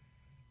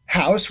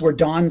house where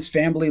Don's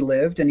family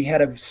lived, and he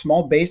had a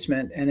small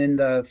basement, and in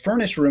the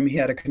furnace room he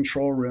had a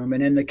control room,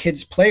 and in the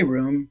kids'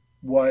 playroom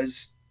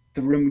was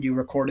the room you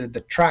recorded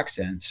the tracks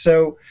in.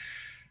 So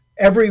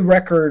every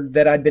record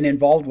that I'd been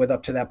involved with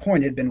up to that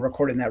point had been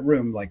recorded in that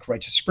room, like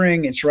Rites of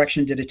Spring.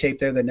 Insurrection did a tape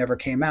there that never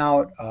came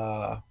out.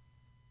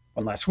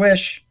 One Last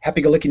Wish.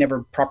 Happy Go Lucky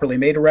never properly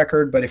made a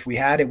record, but if we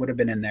had, it would have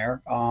been in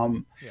there.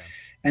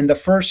 And the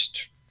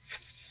first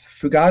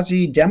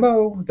Fugazi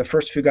demo, the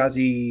first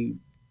Fugazi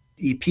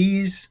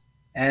EPs,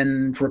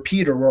 and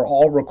Repeater were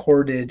all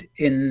recorded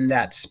in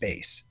that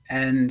space.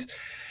 And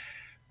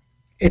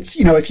it's,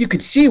 if you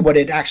could see what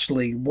it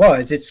actually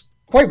was, it's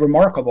quite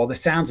remarkable, the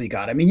sounds he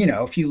got. I mean,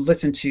 if you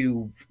listen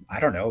to, I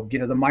don't know,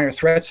 the Minor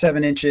Threat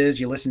 7 inches,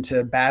 you listen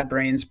to Bad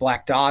Brains,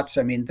 Black Dots.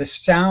 I mean, the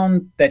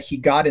sound that he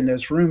got in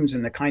those rooms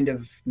and the kind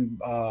of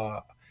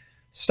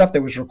stuff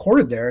that was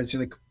recorded there is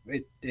like,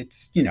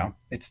 it's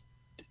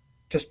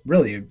just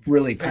really,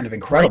 really kind of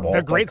incredible.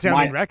 They're great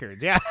sounding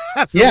records. Yeah,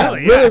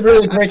 absolutely. Yeah,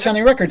 really great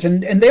sounding records.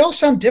 And they all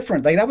sound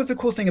different. Like, that was the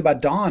cool thing about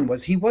Don,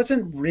 was he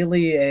wasn't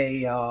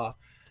really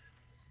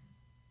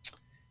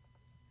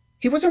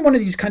he wasn't one of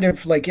these kind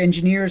of like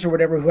engineers or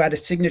whatever who had a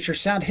signature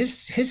sound.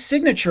 His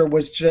signature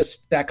was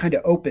just that kind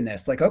of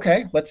openness. Like,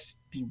 okay,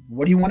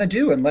 what do you want to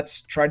do? And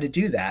let's try to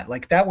do that.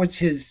 Like, that was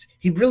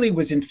he really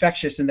was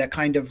infectious in that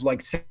kind of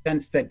like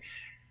sense that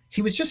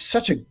he was just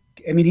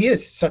he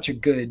is such a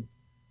good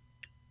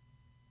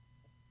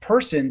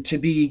person to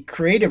be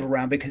creative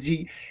around, because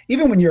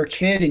even when you're a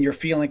kid and you're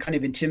feeling kind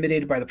of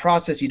intimidated by the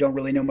process, you don't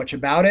really know much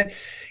about it,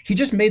 he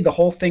just made the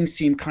whole thing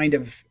seem kind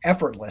of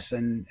effortless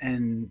and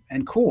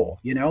cool.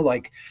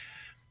 Like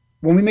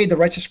when we made the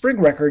Rites of Spring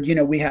record,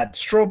 we had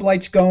strobe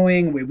lights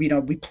going.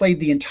 We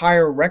played the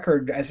entire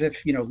record as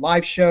if,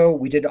 live show.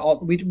 We did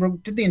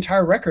the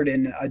entire record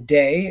in a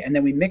day, and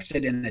then we mixed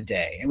it in a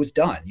day. It was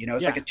done.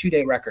 It's like a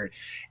 2-day record.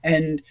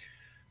 And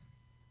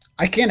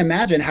I can't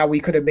imagine how we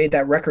could have made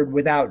that record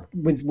with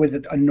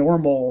a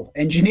normal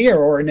engineer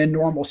or in a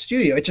normal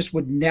studio. It just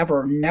would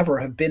never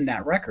have been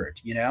that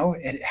record.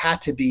 It had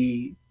to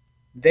be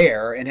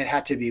there, and it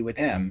had to be with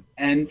him.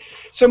 And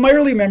so my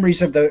early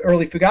memories of the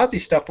early Fugazi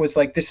stuff was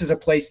like, this is a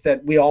place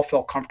that we all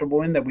felt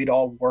comfortable in, that we'd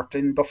all worked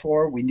in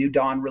before. We knew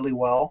Don really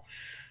well.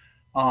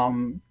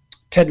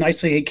 Ted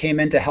Nicely, he came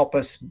in to help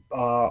us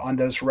on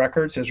those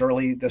records,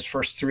 those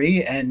first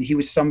 3. And he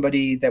was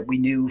somebody that we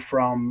knew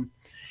from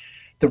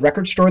the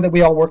record store that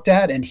we all worked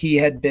at, and he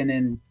had been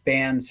in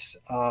bands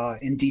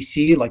in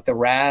DC, like the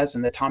Raz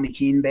and the Tommy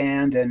Keene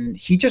band, and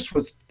he just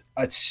was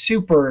a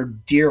super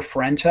dear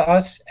friend to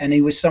us. And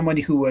he was someone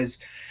who was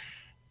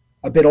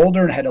a bit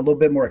older and had a little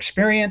bit more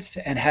experience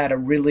and had a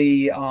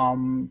really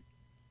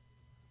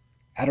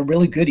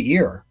good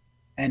ear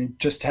and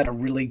just had a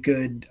really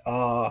good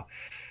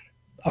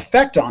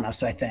effect on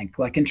us, I think,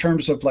 like in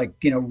terms of like,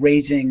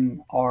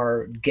 raising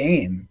our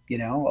game,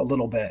 a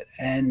little bit.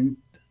 And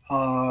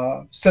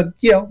so,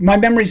 my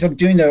memories of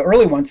doing the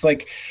early ones,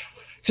 like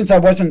since I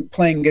wasn't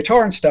playing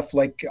guitar and stuff,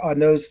 like on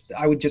those,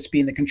 I would just be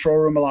in the control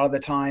room a lot of the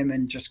time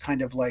and just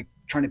kind of like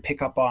trying to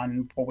pick up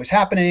on what was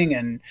happening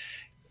and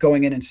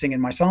going in and singing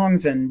my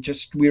songs. And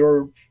just, we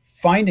were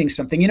finding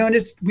something, and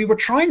we were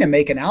trying to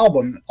make an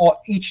album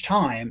each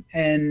time.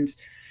 And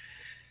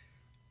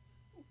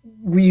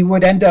we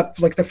would end up,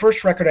 like the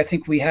first record, I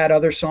think we had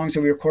other songs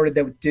that we recorded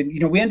that did,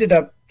 we ended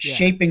up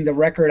shaping the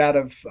record out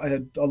of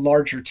a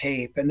larger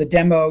tape. And the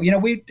demo,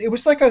 it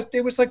was like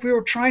we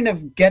were trying to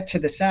get to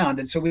the sound.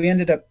 And so we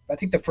ended up, I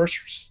think the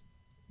first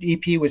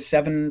EP was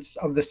 7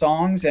 of the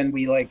songs, and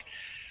we like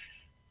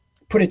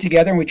put it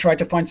together and we tried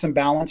to find some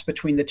balance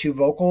between the 2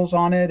 vocals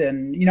on it.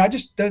 And,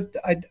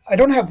 I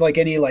don't have like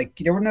any, like,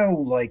 there were no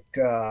like,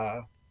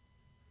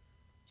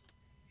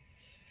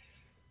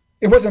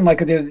 it wasn't like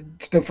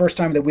the first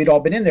time that we'd all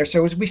been in there.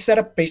 So we set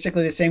up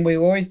basically the same way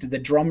we always did. The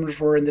drums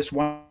were in this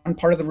one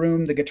part of the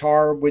room. The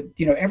guitar would,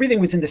 everything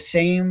was in the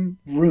same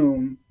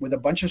room with a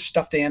bunch of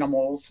stuffed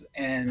animals,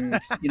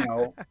 and,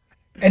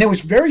 and it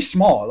was very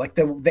small. Like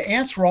the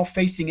amps were all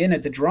facing in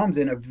at the drums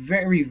in a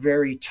very,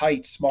 very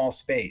tight, small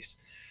space.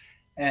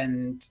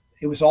 And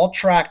it was all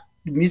tracked.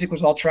 Music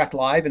was all tracked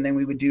live. And then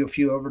we would do a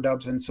few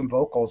overdubs and some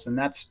vocals. And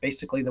that's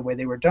basically the way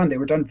they were done. They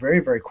were done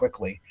very, very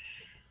quickly.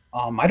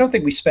 I don't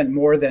think we spent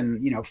more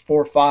than,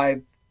 4 or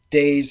 5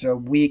 days a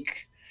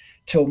week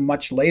till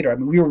much later. I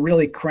mean, we were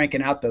really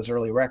cranking out those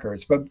early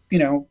records, but,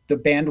 the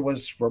band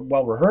was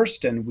well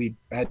rehearsed, and we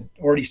had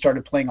already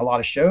started playing a lot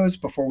of shows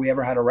before we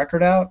ever had a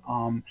record out.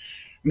 I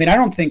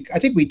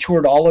think we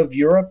toured all of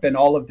Europe and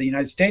all of the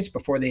United States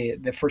before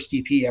the first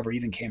EP ever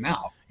even came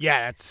out.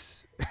 Yeah,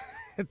 it's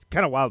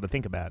kind of wild to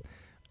think about.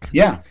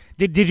 Yeah.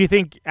 Did you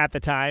think at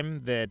the time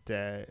that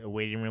a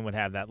waiting room would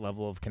have that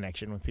level of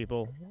connection with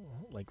people,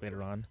 like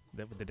later on?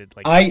 That did,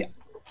 like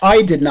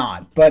I did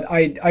not, but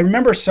I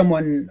remember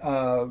someone.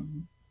 I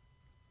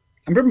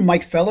remember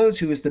Mike Fellows,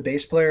 who was the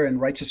bass player in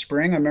Rites of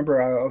Spring. I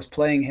remember I was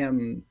playing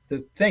him the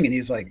thing, and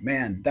he's like,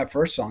 "Man, that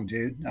first song,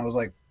 dude." And I was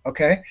like,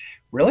 "Okay,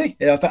 really?"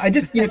 And I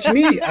just, to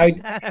me, I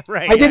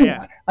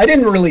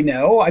didn't really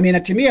know. I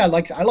mean, to me, I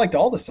liked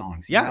all the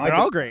songs. They're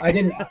all great. I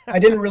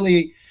didn't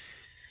really.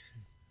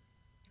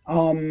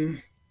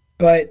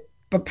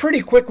 But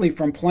pretty quickly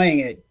from playing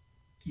it,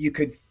 you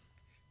could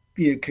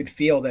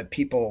feel that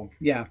people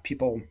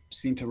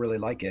seem to really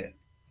like it.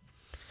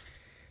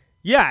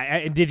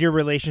 Yeah. Did your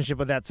relationship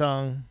with that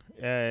song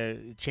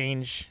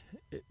change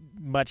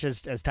much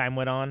as time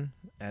went on,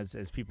 as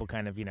people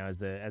kind of, as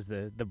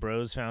the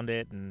bros found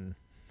it? And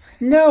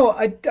no,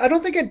 I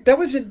don't think that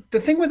was it. The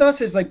thing with us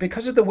is like,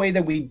 because of the way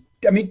that we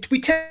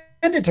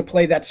tended to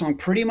play that song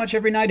pretty much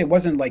every night. It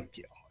wasn't like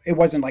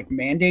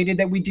mandated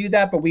that we do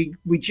that, but we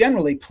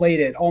generally played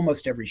it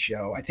almost every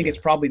show. I think it's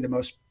probably the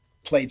most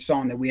played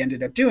song that we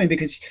ended up doing,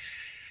 because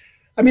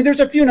there's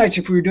a few nights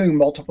if we were doing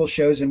multiple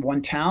shows in one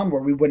town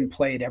where we wouldn't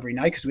play it every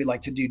night, because we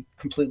like to do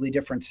completely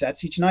different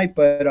sets each night.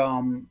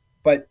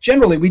 But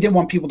generally we didn't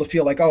want people to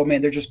feel like, oh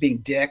man, they're just being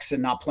dicks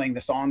and not playing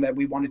the song that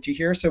we wanted to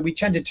hear. So we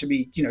tended to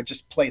be,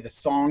 just play the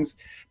songs.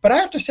 But I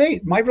have to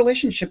say, my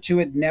relationship to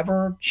it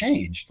never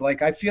changed.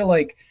 Like, I feel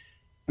like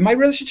my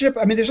relationship,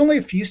 there's only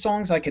a few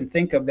songs I can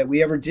think of that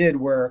we ever did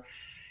where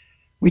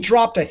we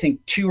dropped, I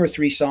think, 2 or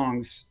 3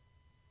 songs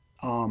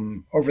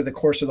over the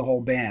course of the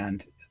whole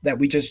band that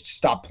we just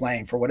stopped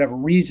playing for whatever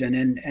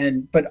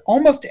reason. But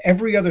almost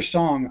every other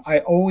song, I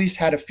always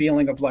had a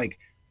feeling of like,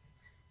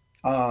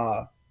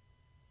 that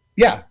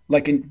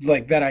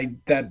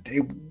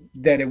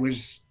it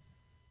was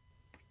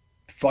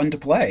fun to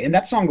play. And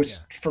that song was,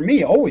 for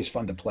me, always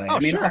fun to play. Oh,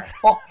 sure.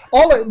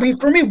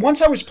 For me,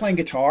 once I was playing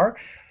guitar,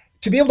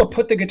 to be able to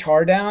put the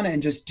guitar down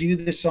and just do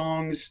the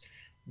songs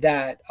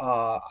that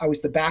I was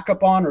the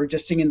backup on, or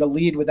just singing the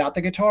lead without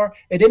the guitar,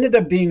 it ended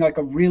up being like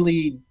a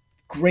really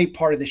great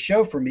part of the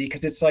show for me,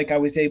 because it's like I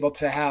was able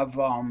to have,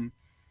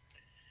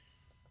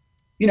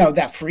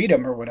 that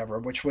freedom or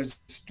whatever, it was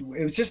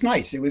just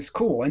nice. It was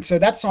cool. And so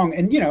that song,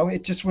 and,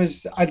 it just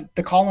was,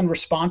 the call and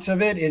response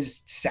of it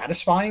is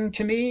satisfying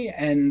to me.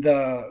 And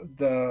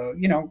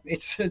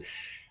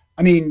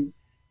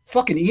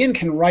fucking Ian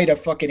can write a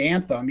fucking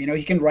anthem,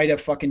 he can write a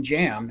fucking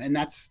jam, and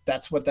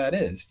that's what that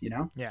is,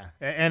 Yeah.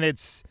 And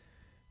it's,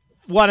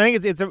 well, I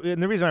think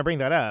and the reason I bring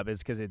that up is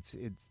because it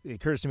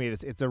occurs to me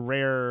it's a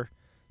rare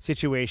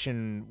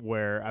situation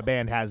where a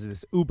band has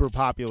this uber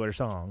popular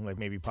song, like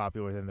maybe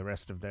popular than the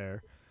rest of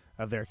their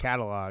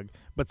catalog,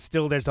 but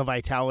still there's a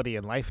vitality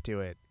and life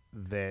to it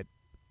that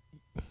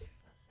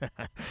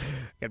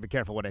Gotta be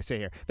careful what I say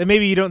here. That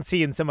maybe you don't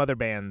see in some other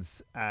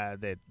bands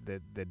that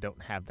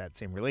don't have that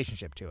same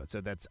relationship to it.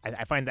 So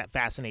I find that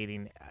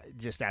fascinating,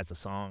 just as a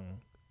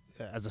song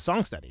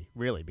study,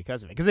 really,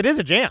 because of it. Because it is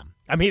a jam.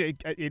 I mean,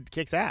 it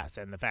kicks ass,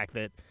 and the fact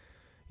that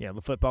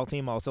the football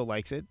team also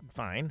likes it,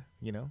 fine.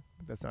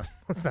 That's not.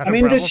 I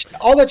mean,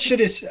 all that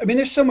shit is. I mean,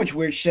 there's so much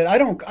weird shit.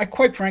 I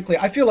quite frankly,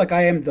 I feel like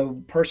I am the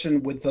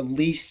person with the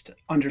least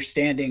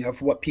understanding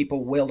of what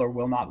people will or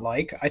will not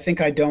like. I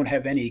think I don't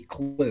have any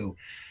clue.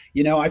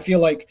 I feel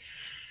like,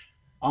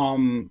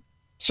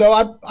 so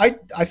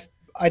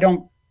I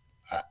don't.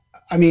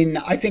 I mean,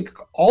 I think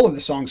all of the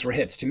songs were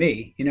hits to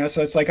me.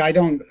 So it's like I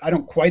don't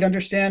quite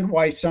understand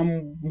why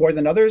some more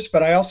than others,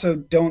 but I also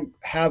don't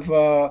have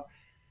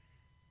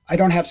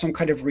some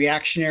kind of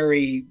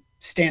reactionary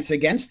stance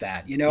against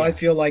that. I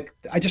feel like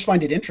I just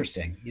find it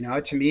interesting.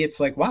 To me, it's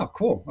like, wow,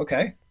 cool.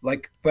 Okay.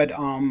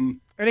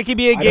 And it can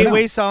be a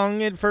gateway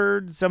song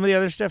for some of the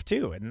other stuff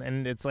too.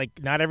 And it's like,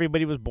 not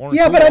everybody was born.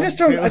 Yeah, but I just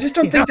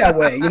don't think that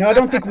way. I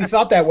don't think we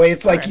thought that way.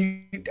 It's like,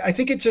 I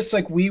think it's just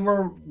like we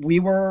were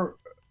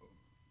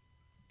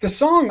the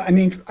song. I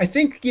mean, I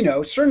think,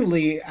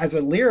 certainly as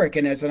a lyric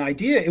and as an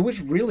idea, it was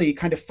really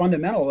kind of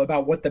fundamental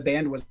about what the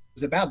band was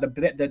about.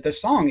 The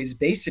song is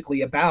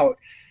basically about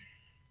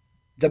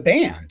the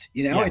band,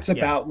 it's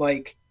about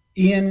like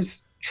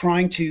Ian's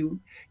trying to,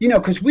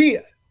 because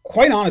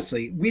quite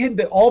honestly, we had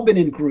all been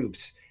in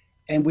groups,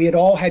 and we had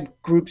all had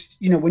groups.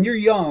 When you're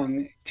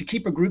young, to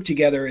keep a group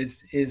together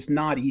is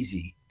not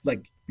easy.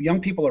 Like, young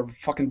people are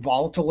fucking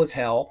volatile as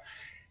hell.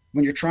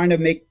 When you're trying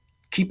to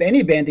keep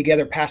any band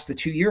together past the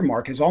 2-year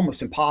mark is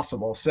almost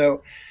impossible.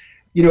 So,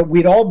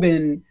 we'd all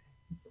been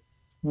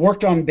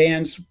worked on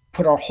bands,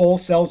 put our whole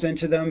selves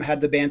into them,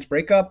 had the bands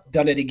break up,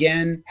 done it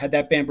again, had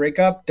that band break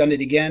up, done it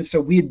again.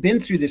 So we had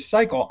been through this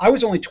cycle. I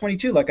was only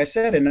 22, like I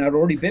said, and I'd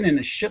already been in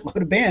a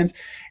shitload of bands,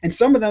 and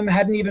some of them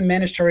hadn't even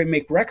managed to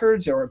make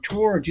records or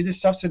tour or do this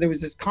stuff. So there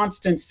was this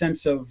constant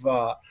sense of,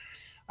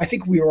 I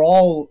think we were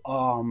all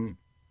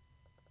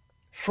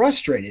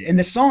frustrated. And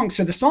the song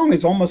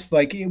is almost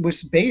like, it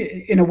was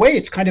in a way,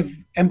 it's kind of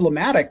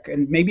emblematic,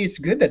 and maybe it's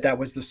good that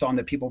was the song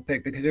that people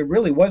picked, because it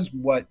really was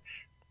what,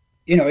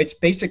 it's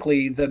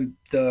basically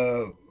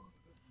it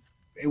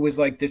was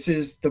like, this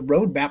is the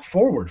roadmap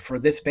forward for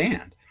this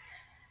band.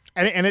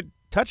 And it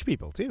touched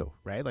people too,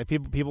 right? Like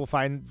people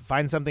find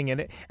something in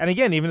it. And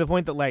again, even the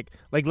point that like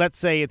let's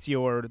say it's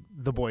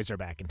The Boys Are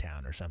Back in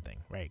Town or something,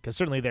 right? Because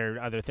certainly there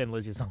are other Thin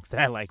Lizzy songs that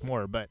I like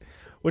more, but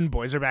when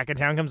Boys Are Back in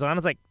Town comes on,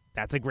 it's like,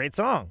 that's a great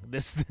song.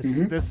 This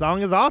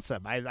song is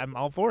awesome. I'm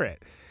all for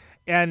it.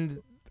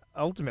 And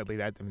ultimately,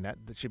 that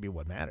should be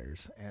what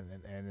matters.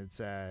 And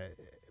it's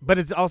but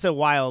it's also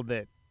wild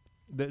that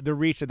the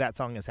reach that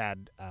song has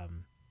had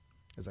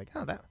is like,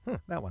 oh,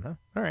 that one, huh?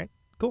 All right,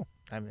 cool.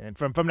 And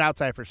from an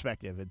outside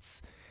perspective,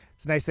 it's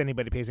nice that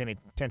anybody pays any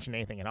attention to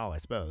anything at all, I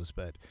suppose.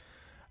 But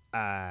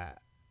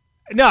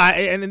no,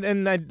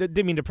 and I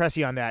didn't mean to press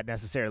you on that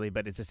necessarily,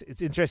 but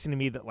it's interesting to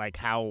me that like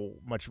how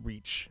much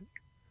reach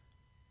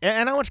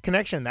and how much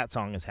connection that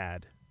song has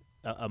had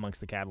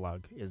amongst the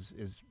catalog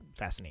is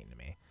fascinating to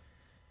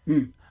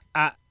me.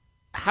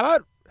 How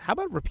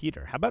about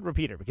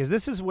Repeater? Because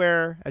this is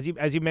where, as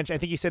you mentioned, I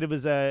think you said it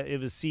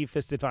was See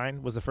Fisted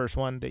Fine was the first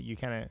one that you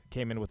kind of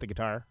came in with the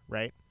guitar,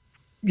 right?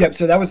 Yep.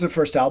 So that was the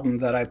first album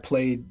that I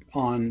played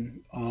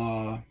on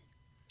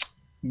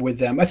with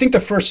them. I think the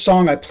first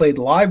song I played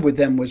live with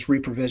them was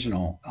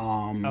Reprovisional.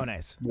 Oh,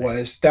 nice.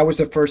 That was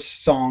the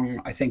first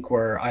song, I think,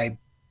 where I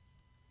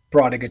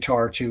brought a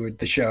guitar to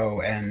the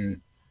show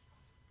and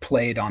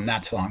played on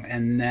that song.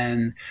 And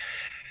then,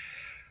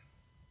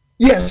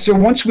 yeah, so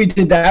once we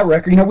did that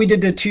record, we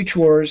did the 2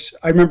 tours.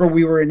 I remember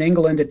we were in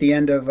England at the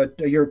end of a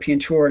European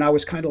tour, and I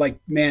was kind of like,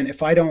 man,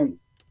 if I don't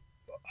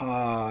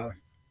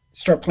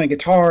start playing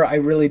guitar, I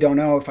really don't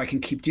know if I can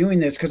keep doing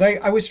this. Because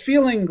I was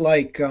feeling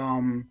like,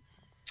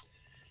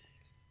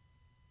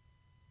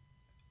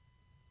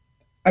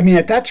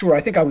 at that tour,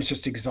 I think I was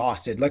just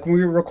exhausted. Like when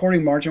we were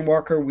recording Margin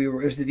Walker, it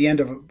was at the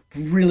end of a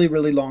really,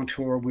 really long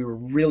tour. We were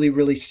really,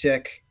 really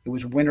sick. It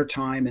was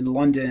wintertime in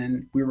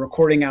London. We were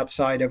recording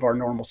outside of our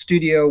normal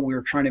studio. We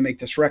were trying to make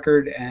this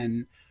record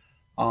and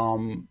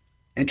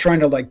trying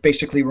to like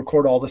basically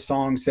record all the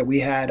songs that we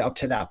had up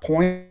to that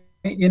point,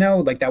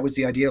 like that was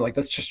the idea. Like,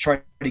 let's just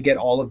try to get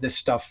all of this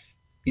stuff,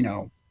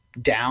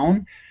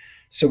 down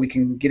so we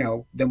can,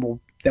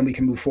 then we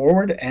can move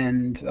forward.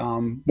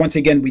 And once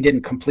again, we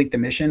didn't complete the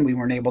mission. We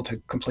weren't able to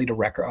complete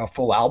a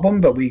full album,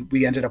 but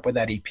we ended up with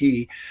that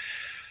EP.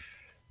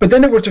 But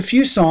then there was a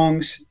few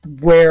songs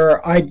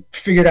where I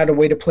figured out a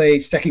way to play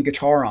second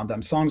guitar on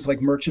them. Songs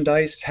like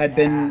Merchandise had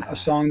been a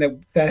song that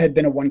had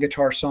been a one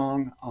guitar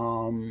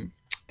song.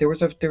 There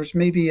was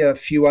maybe a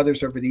few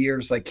others over the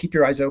years, like Keep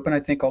Your Eyes Open. I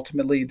think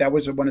ultimately that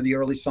was one of the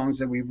early songs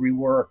that we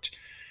reworked.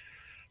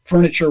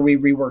 Furniture we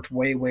reworked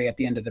way at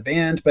the end of the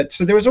band. But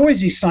so there was always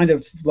these kind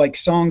of like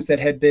songs that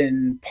had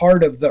been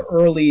part of the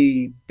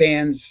early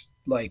band's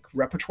like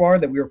repertoire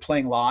that we were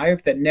playing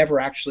live that never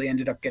actually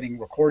ended up getting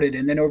recorded.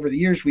 And then over the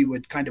years we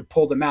would kind of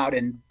pull them out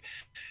and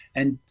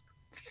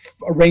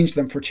arrange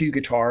them for 2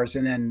 guitars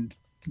and then,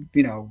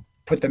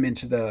 put them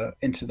into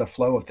the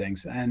flow of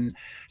things. And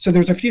so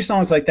there's a few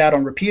songs like that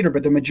on Repeater,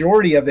 but the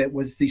majority of it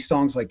was these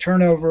songs like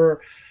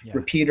Turnover,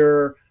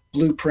 Repeater,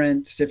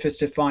 Blueprint,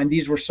 Sophistifine.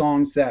 These were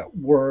songs that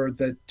were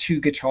the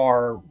 2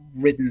 guitar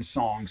written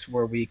songs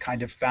where we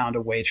kind of found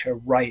a way to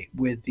write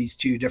with these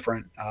 2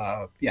 different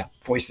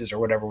voices or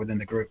whatever within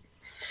the group.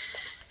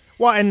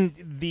 Well, and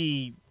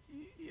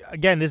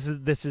again, this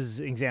is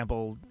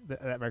example,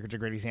 that record's a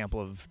great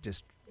example of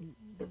just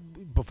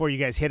before you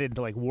guys hit it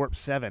into like Warp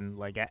 7,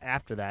 like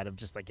after that, of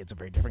just like it's a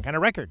very different kind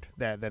of record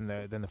than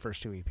the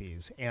first 2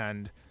 EPs.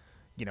 And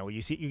you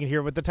can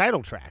hear with the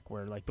title track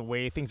where like the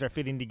way things are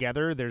fitting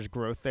together, there's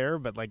growth there,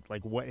 but like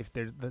what if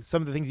there's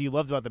some of the things you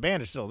loved about the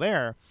band are still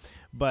there,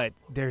 but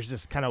there's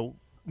this kind of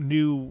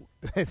new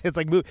it's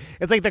like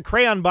the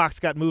crayon box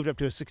got moved up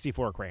to a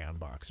 64 crayon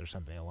box or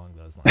something along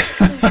those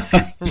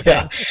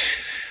lines.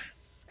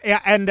 Yeah,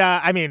 and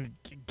I mean,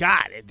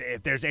 God,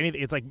 if there's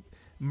anything, it's like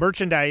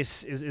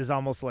merchandise is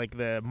almost like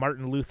the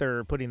Martin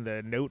Luther putting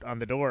the note on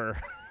the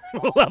door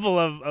level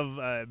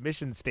of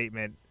mission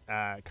statement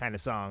kind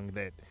of song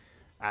that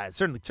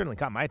certainly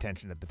caught my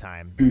attention at the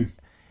time.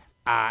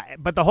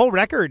 But the whole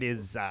record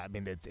is, I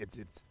mean,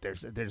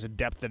 there's a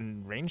depth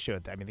and range to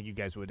it that I think you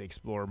guys would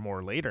explore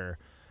more later.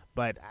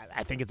 But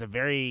I think it's a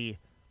very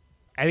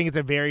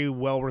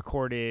well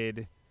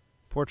recorded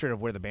portrait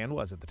of where the band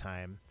was at the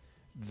time.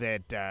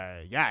 That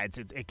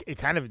it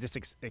kind of just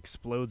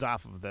explodes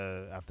off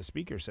the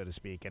speaker, so to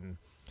speak, and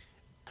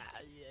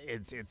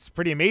it's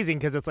pretty amazing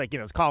because it's like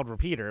it's called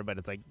Repeater, but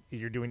it's like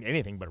you're doing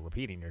anything but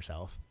repeating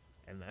yourself,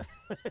 and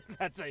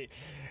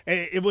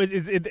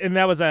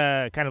that was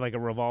a kind of like a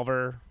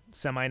Revolver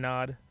semi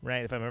nod,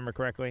 right? If I remember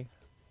correctly,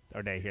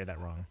 or did I hear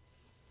that wrong?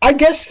 I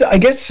guess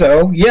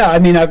so. Yeah, I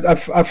mean,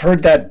 I've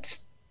heard that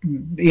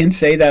Ian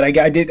say that.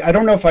 I did. I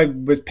don't know if I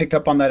was picked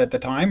up on that at the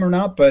time or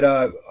not, but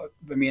I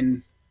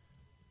mean.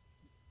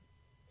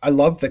 I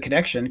love the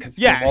connection because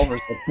Revolver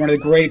is one of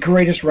the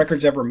greatest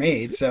records ever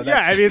made. So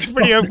I mean, it's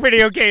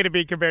pretty okay to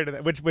be compared to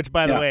that. Which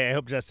by the way, I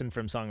hope Justin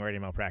from Songwriting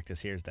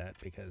Malpractice hears that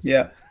because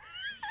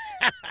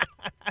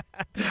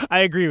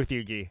I agree with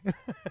you,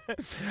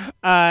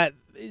 Guy.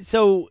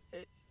 So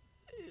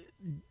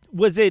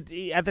was it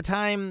at the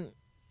time?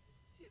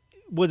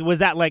 Was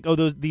that like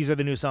these are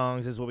the new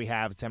songs? Is what we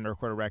have. It's time to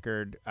record a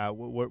record.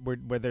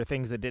 Were there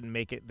things that didn't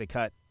make it the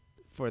cut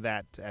for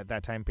that at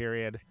that time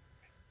period?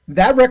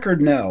 That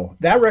record, no.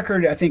 That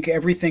record, I think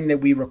everything that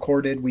we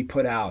recorded, we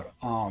put out.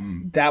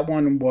 That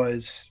one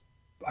was,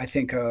 I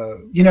think,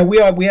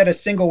 we had a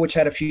single which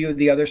had a few of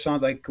the other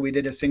songs. Like we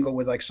did a single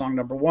with like song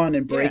number 1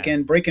 and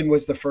Breakin'. Breakin'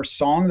 was the first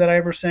song that I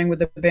ever sang with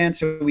the band.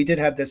 So we did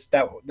have this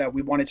that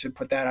we wanted to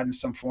put that out in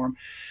some form.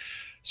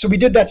 So we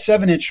did that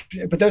 7-inch,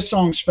 but those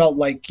songs felt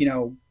like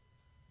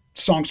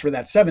songs for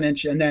that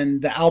 7-inch, and then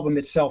the album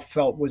itself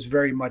was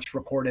very much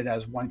recorded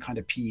as one kind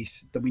of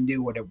piece that we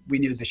knew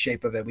the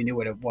shape of it, we knew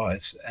what it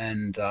was,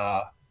 and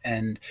I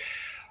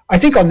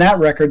think on that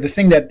record the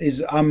thing that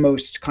is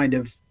most kind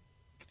of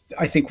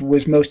I think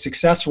was most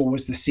successful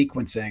was the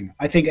sequencing.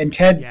 I think, and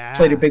Ted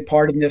played a big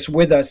part in this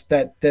with us,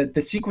 that the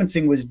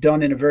sequencing was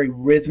done in a very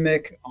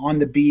rhythmic, on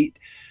the beat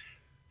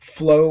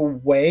flow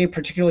way,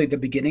 particularly the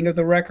beginning of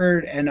the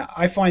record, and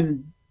I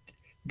find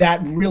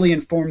that really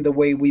informed the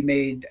way we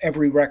made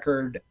every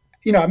record.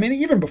 I mean,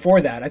 even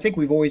before that, I think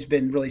we've always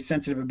been really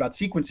sensitive about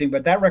sequencing,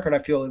 but that record, I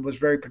feel it was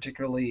very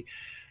particularly,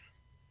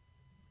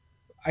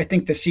 I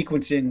think the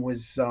sequencing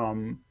was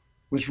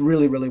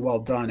really, really well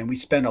done. And we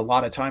spent a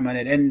lot of time on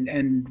it. And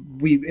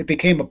it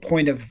became a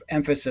point of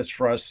emphasis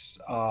for us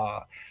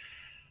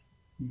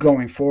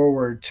going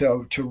forward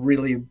to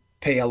really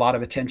pay a lot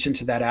of attention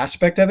to that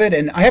aspect of it.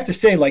 And I have to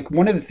say, like,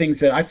 one of the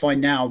things that I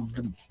find now,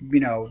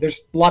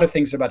 there's a lot of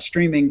things about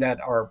streaming that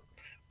are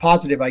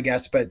positive, I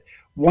guess, but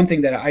one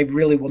thing that I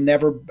really will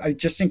never, I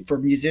just think for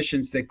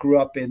musicians that grew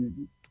up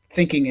in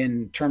thinking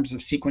in terms of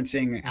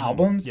sequencing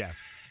albums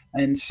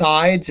and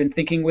sides and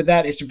thinking with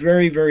that, it's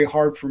very, very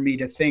hard for me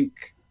to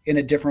think in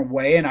a different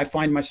way. And I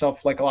find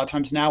myself, like, a lot of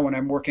times now when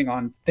I'm working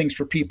on things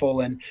for people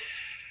and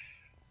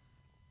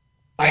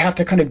I have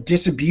to kind of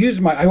disabuse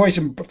I always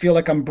feel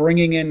like I'm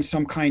bringing in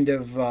some kind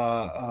of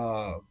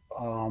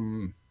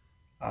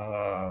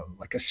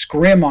like a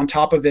scrim on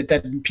top of it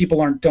that people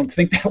don't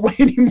think that way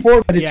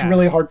anymore, but it's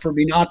really hard for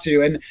me not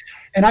to. And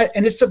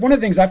it's one of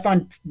the things I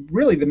find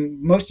really the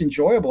most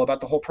enjoyable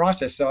about the whole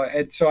process. So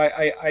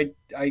I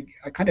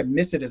kind of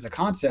miss it as a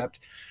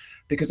concept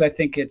because I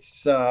think I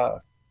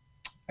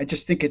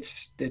just think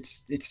it's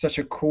such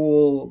a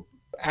cool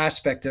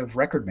aspect of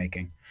record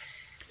making.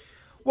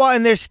 Well,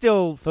 and there's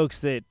still folks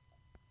that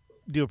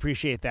do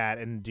appreciate that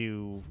and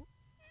do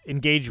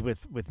engage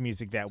with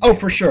music that way. Oh,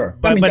 for sure.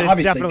 But, I mean, but it's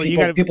obviously,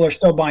 definitely people are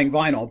still buying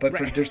vinyl, but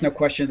Right. there's no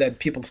question that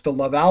people still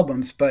love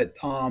albums. But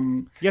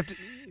you have to.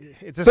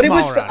 It's a but it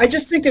smaller was. I audience.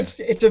 just think it's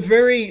a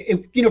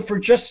very for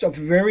just a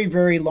very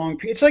very long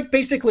period. It's like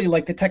basically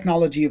like the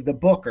technology of the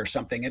book or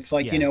something. It's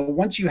like Yeah.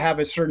 once you have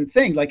a certain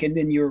thing, like and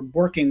then you're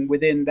working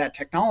within that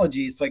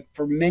technology. It's like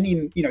for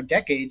many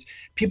decades,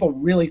 people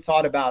really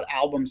thought about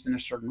albums in a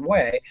certain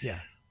way. Yeah.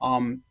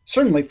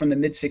 Certainly from the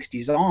mid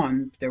 '60s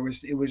on, it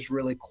was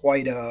really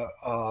quite a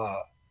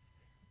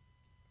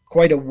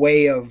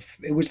way of,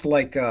 it was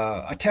like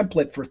a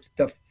template for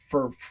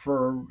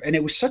and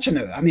it was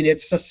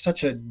it's just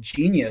such a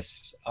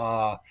genius.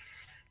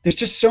 There's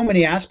just so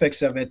many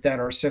aspects of it that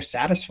are so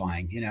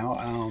satisfying,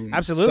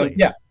 Absolutely. So,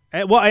 yeah.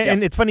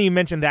 And it's funny you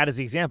mentioned that as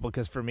the example,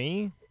 because for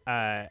me,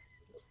 I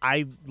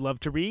love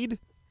to read.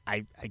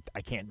 I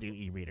can't do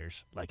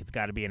e-readers. Like, it's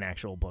got to be an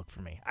actual book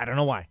for me. I don't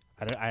know why.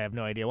 I have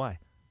no idea why.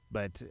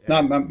 But No,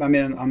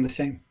 I'm the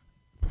same.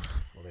 well,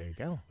 there you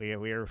go.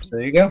 We're So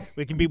there you go.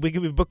 we can be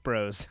book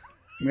bros.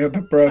 We're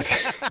book bros.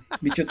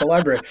 Meet you at the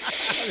library.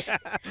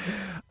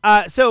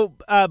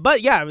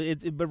 But yeah,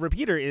 but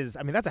Repeater is.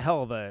 I mean, that's a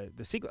hell of the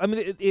sequel. I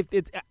mean,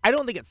 it's. I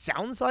don't think it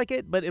sounds like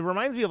it, but it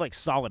reminds me of like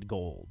Solid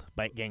Gold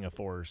by Gang of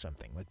Four or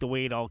something. Like the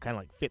way it all kind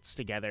of like fits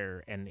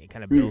together and it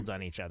kind of builds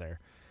on each other.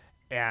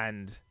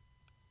 And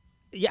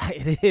yeah,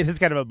 it is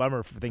kind of a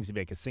bummer for things to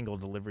be like a single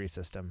delivery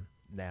system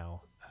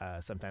now.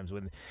 Sometimes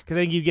because I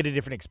think you get a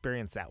different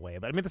experience that way.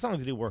 But I mean, the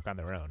songs do work on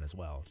their own as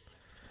well.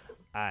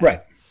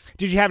 Right.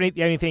 Did you have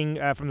anything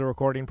from the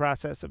recording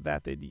process of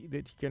that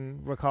you can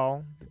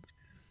recall?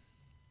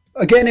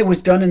 Again, it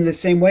was done in the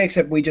same way,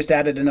 except we just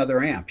added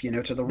another amp,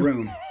 to the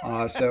room.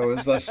 So it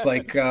was less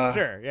like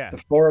Sure, yeah. the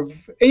floor of,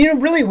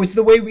 and really it was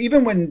the way.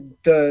 Even when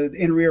the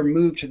In Rear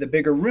moved to the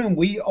bigger room,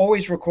 we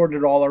always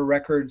recorded all our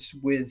records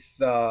with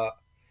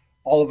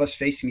all of us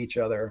facing each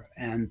other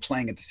and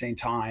playing at the same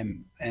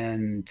time,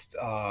 and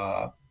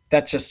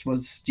that just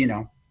was,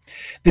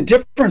 the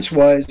difference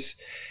was.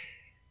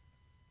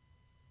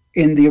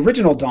 In the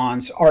original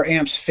Dons, our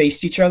amps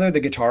faced each other, the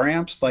guitar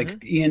amps,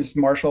 like Ian's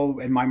Marshall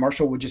and my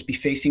Marshall would just be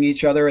facing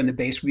each other, and the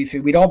bass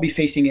we'd all be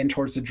facing in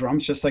towards the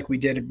drums, just like we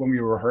did when we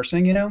were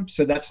rehearsing,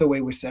 So that's the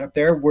way we set up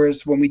there.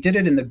 Whereas when we did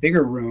it in the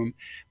bigger room,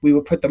 we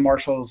would put the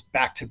Marshalls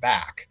back to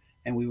back,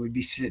 and we would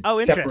be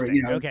separate.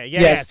 Interesting. Okay, yeah,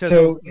 Yes,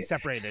 so it's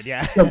separated,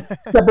 yeah. So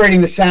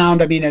separating the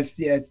sound. I mean, and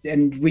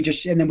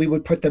then we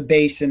would put the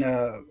bass in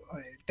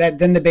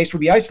then the bass would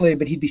be isolated,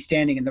 but he'd be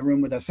standing in the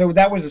room with us. So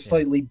that was a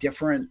slightly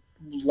different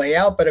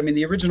layout, but I mean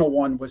the original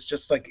one was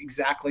just like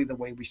exactly the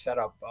way we set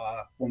up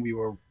when we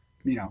were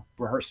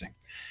rehearsing.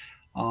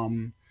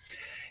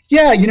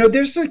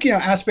 There's like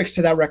aspects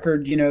to that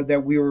record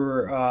that we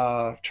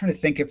were trying to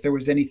think if there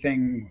was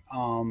anything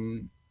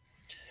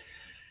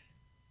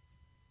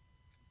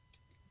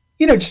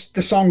just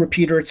the song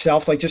Repeater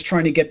itself, like just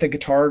trying to get the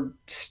guitar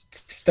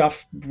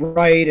stuff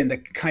right, and the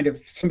kind of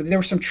there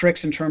were some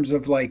tricks in terms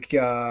of like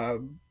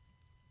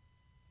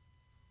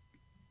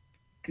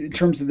in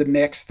terms of the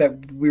mix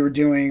that we were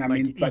doing. I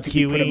mean, I think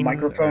we put a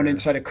microphone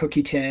inside a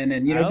cookie tin,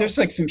 and there's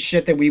like some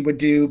shit that we would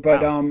do,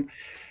 but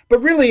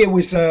really it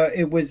was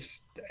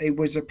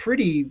a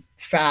pretty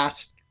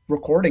fast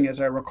recording, as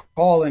I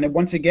recall. And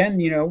once again,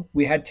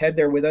 we had Ted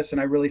there with us,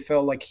 and I really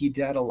felt like he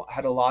had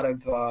a lot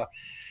of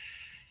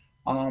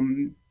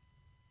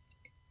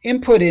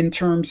input in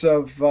terms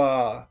of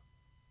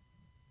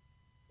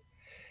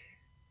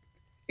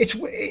it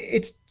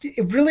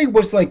really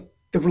was like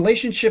the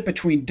relationship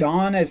between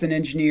Don as an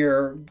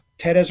engineer,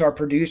 Ted as our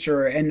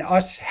producer, and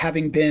us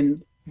having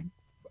been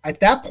at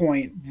that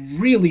point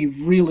really,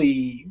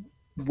 really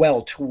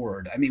well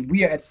toured. I mean,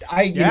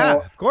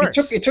 of course.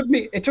 It took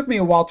me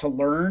a while to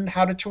learn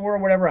how to tour or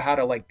whatever, how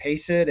to like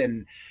pace it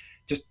and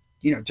just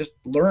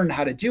learn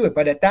how to do it.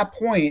 But at that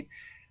point,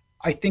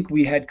 I think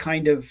we had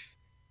kind of,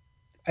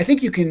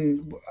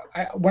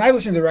 when I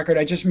listen to the record,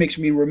 it just makes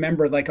me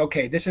remember like,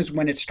 okay, this is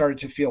when it started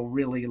to feel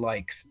really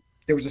like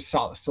there was a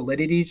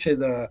solidity to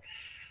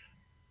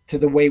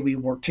the way we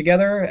worked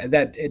together,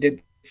 that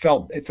it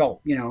felt.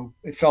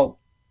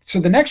 So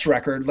the next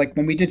record, like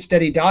when we did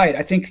Steady Diet,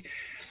 I think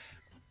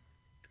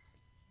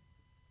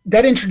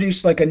that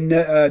introduced like that's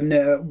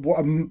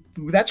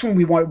when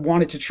we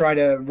wanted to try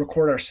to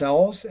record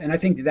ourselves. And I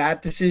think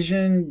that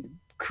decision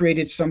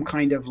created some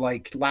kind of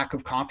like lack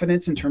of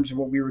confidence in terms of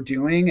what we were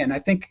doing. And I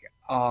think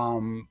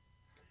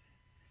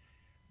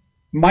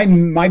my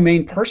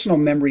main personal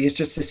memory is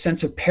just a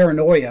sense of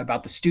paranoia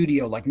about the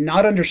studio, like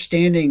not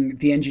understanding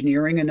the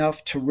engineering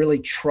enough to really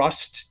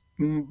trust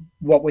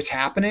what was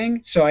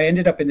happening. So I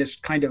ended up in this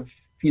kind of,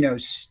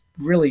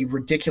 really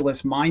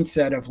ridiculous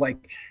mindset of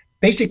like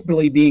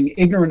basically being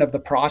ignorant of the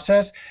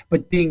process,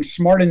 but being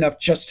smart enough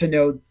just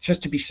to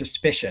be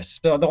suspicious.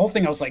 So the whole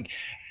thing, I was like,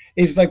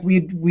 is like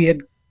we had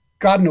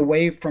gotten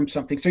away from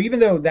something. So even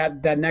though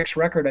that next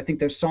record, I think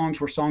those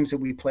songs were songs that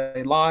we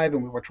played live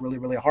and we worked really,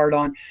 really hard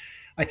on,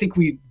 I think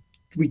we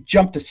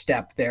jumped a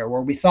step there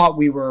where we thought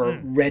we were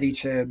ready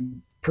to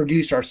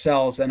produce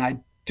ourselves. And I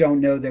don't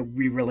know that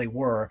we really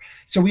were.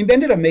 So we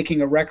ended up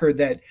making a record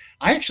that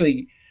I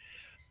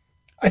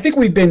think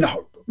we've been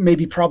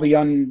maybe probably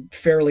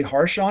unfairly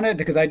harsh on it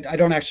because I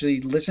don't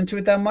actually listen to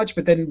it that much.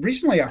 But then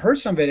recently I heard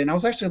some of it and I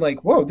was actually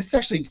like, whoa, this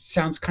actually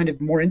sounds kind of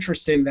more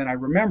interesting than I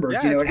remembered.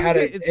 Yeah, you know,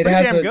 it's pretty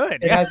damn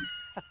good.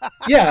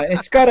 Yeah,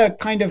 it's got a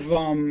kind of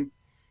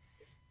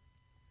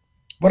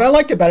what I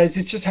liked about it is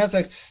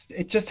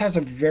it just has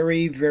a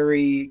very,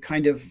 very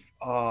kind of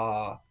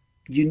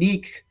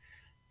unique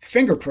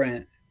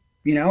fingerprint.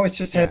 You know, it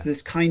just has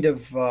this kind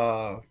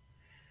of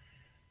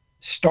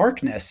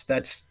starkness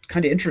that's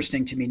kind of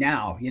interesting to me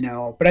now, you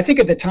know. But I think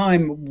at the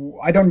time,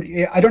 I don't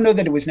know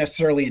that it was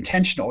necessarily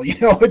intentional. You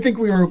know, I think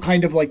we were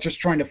kind of like just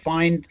trying to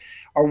find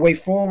our way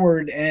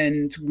forward,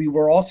 and we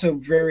were also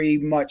very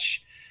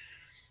much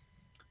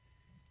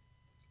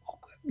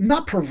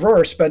not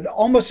perverse, but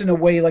almost in a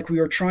way like we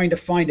were trying to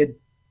find a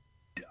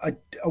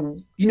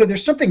you know,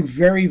 there's something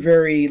very,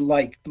 very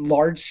like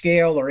large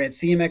scale or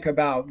anthemic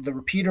about the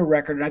Repeater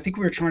record, and I think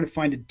we were trying to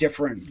find a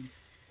different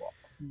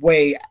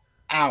way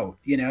out,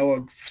 you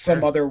know,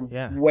 some other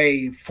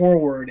way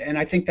forward, and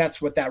I think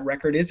that's what that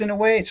record is in a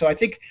way. So I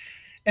think,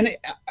 and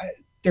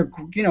they're,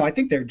 you know, I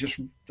think they're just,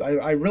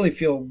 I really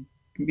feel,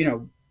 you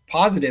know,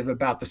 positive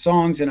about the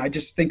songs, and I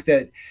just think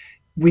that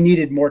we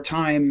needed more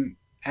time.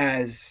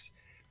 As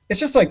it's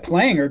just like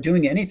playing or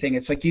doing anything,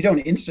 it's like you don't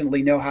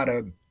instantly know how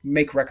to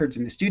make records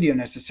in the studio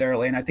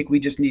necessarily, and I think we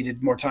just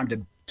needed more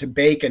time to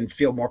bake and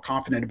feel more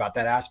confident about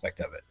that aspect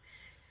of it.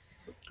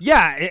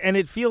 Yeah, and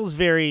it feels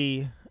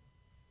very,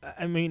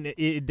 I mean,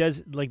 it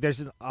does, like there's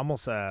an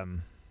almost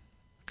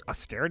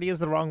austerity is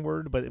the wrong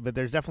word, but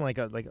there's definitely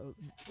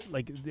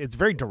like it's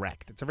very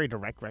direct. It's a very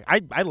direct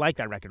record. I like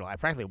that record. I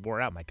practically wore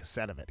out my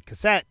cassette of it.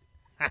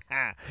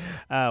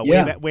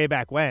 Way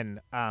back when.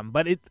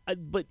 But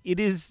it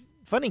is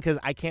funny because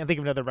I can't think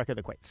of another record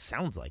that quite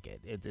sounds like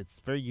it. It's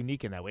very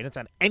unique in that way. It doesn't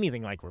sound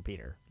anything like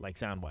Repeater, like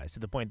sound wise, to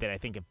the point that I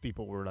think if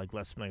people were like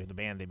less familiar with the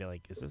band, they'd be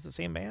like, "Is this the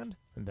same band?"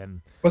 And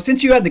then, well,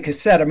 since you had the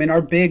cassette, I mean,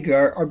 our big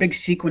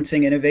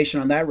sequencing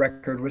innovation on that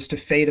record was to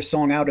fade a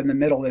song out in the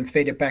middle, then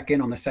fade it back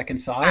in on the second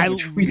side,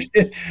 which we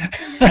did.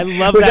 I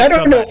love that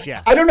so much.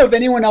 Yeah, I don't know if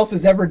anyone else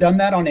has ever done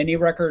that on any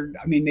record.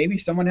 I mean, maybe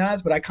someone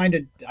has, but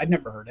I'd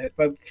never heard it.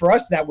 But for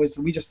us,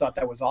 we just thought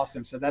that was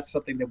awesome. So that's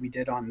something that we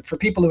did on. For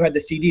people who had the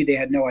CD, they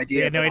had no idea.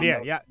 They had no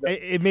idea. Yeah,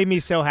 it made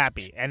me so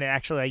happy. And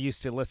actually, I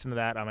used to listen to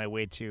that on my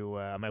way to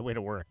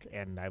work,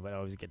 and I would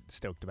always get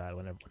stoked about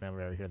it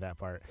whenever I hear that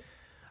part.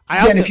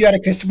 And if you had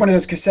one of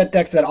those cassette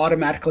decks that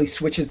automatically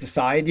switches the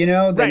side, you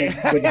know, then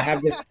it would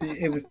have this.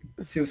 It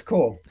was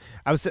cool.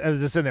 I was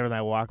just sitting there with my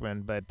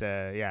Walkman, but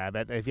yeah, I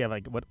bet if you have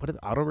like what is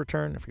auto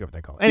return? I forget what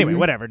they call it. Anyway,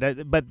 whatever.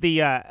 But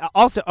the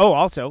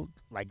also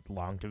like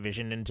Long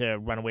Division into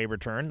Runaway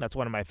Return. That's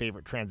one of my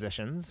favorite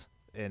transitions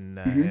in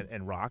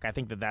rock. I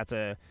think that's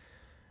a.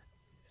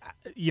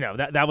 You know,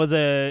 that was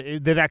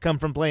did that come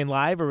from playing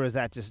live, or was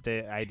that just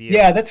an idea?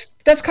 Yeah,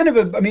 that's kind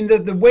of I mean,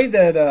 the way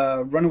that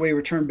Runaway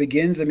Return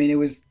begins, I mean,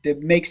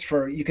 it makes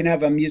for, you can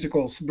have a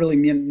really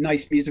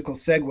nice musical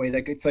segue.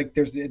 Like it's like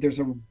there's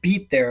a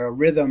beat there, a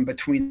rhythm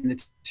between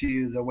the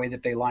two, the way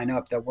that they line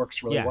up that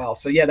works really well.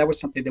 So yeah, that was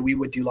something that we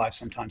would do live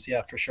sometimes.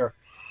 Yeah, for sure.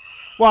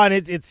 Well, and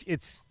it's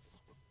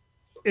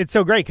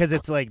so great because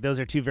it's like those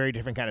are two very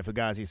different kind of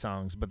Fugazi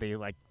songs, but they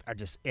like are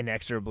just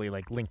inexorably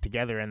like linked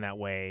together in that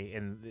way.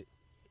 And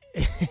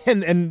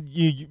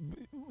you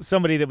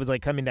somebody that was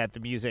like coming at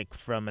the music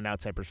from an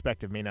outside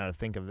perspective may not have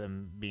think of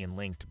them being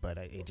linked, but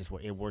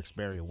it works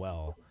very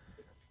well.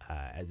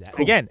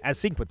 Cool. Again, as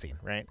sequencing,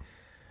 right?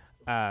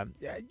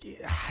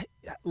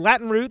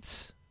 Latin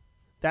Roots,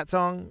 that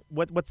song.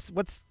 What's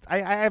I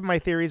have my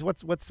theories.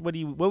 What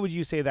would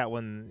you say that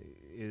one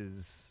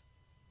is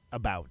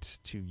about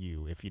to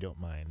you, if you don't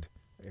mind?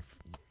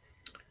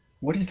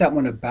 What is that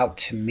one about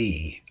to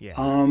me? Yeah.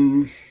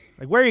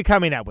 Like, where are you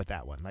coming at with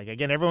that one? Like,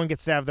 again, everyone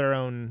gets to have their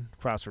own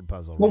crossword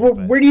puzzle. Well,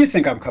 where do you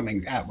think I'm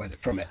coming at with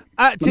it from it?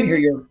 Let me hear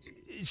your.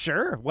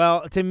 Sure.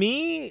 Well, to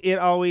me, it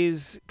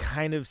always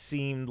kind of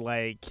seemed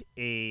like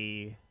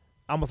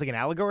almost like an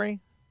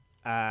allegory,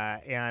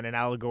 and an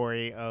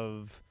allegory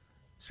of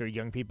sort of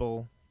young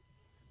people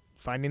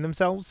finding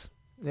themselves,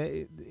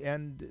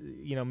 and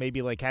you know,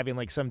 maybe like having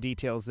like some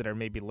details that are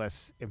maybe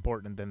less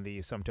important than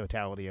the sum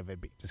totality of it,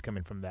 just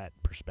coming from that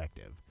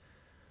perspective.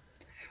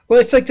 Well,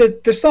 it's like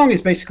the song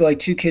is basically like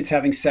two kids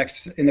having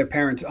sex in their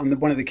parents on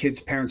one of the kids'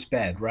 parents'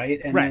 bed,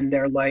 right? And then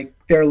they're like,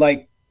 you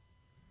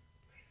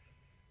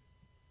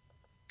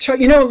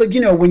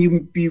know, when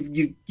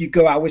you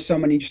go out with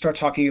someone and you start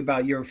talking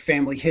about your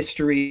family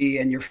history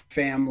and your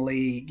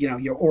family, you know,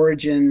 your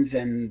origins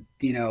and,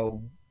 you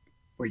know,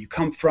 where you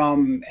come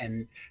from.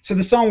 And so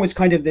the song was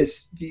kind of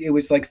this, it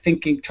was like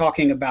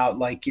talking about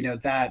like, you know,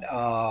 that,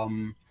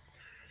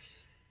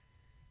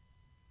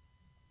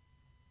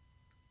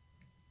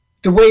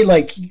 the way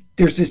like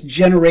there's this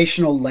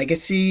generational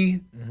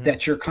legacy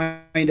that you're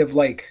kind of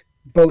like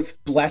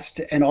both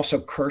blessed and also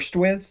cursed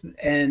with,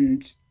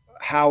 and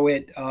how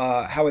it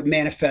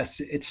manifests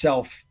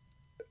itself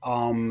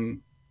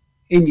in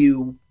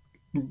you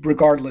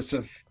regardless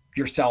of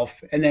yourself,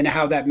 and then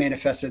how that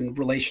manifests in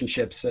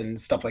relationships and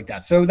stuff like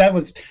that. So that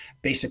was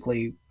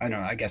basically, I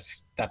don't know, I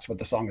guess that's what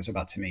the song is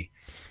about to me.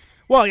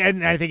 Well,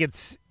 and I think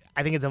it's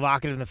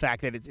evocative in the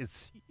fact that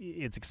it's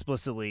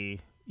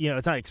explicitly,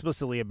 it's not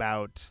explicitly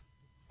about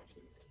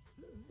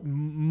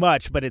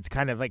much, but it's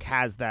kind of like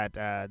has that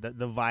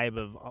the vibe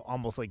of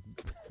almost like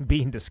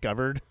being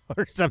discovered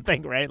or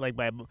something, right? Like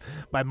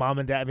by mom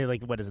and dad. I mean,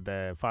 like, what is it?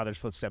 The father's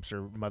footsteps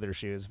or mother's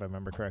shoes, if I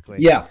remember correctly.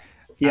 Yeah.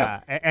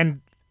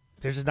 And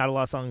there's just not a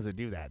lot of songs that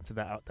do that. So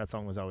that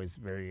song was always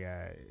very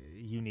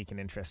unique and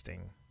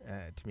interesting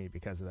to me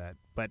because of that.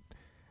 But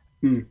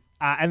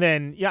and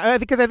then I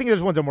think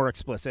there's ones that are more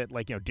explicit,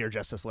 like Dear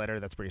Justice Letter.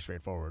 That's pretty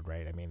straightforward,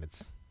 right? I mean,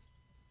 it's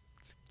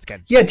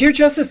good. Yeah, Dear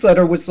Justice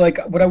Letter was like,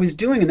 what I was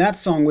doing in that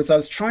song was I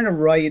was trying to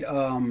write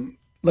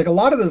like a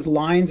lot of those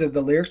lines of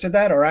the lyrics of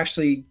that are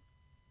actually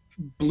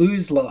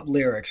blues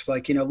lyrics,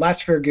 like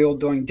Last Fair Guild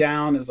Going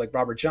Down is like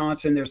Robert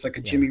Johnson. There's like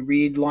a Jimmy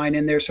Reed line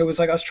in there. So it was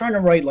like I was trying to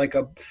write like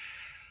a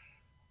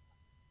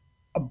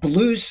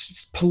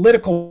blues,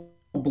 political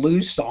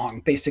blues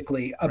song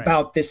basically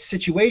about this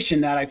situation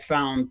that I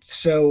found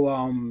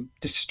so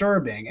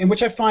disturbing, and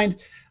which I find,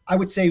 I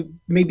would say,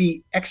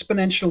 maybe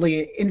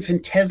exponentially,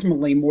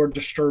 infinitesimally more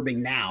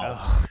disturbing now.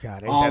 Oh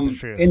God, ain't that the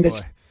truth, in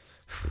this.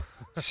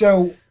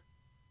 So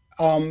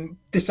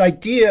this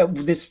idea,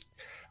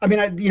 I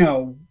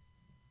mean,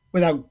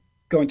 without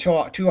going too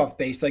off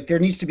base, like there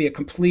needs to be a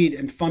complete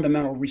and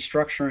fundamental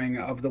restructuring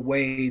of the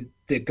way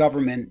the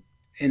government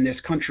in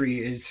this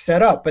country is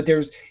set up. But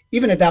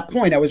even at that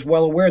point, I was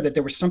well aware that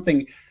there was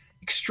something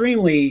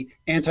extremely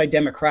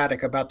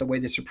anti-democratic about the way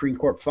the Supreme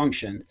Court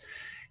functioned.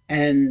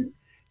 And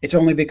it's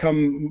only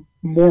become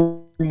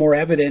more and more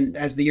evident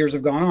as the years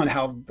have gone on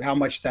how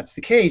much that's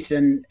the case.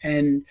 And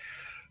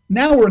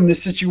now we're in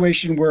this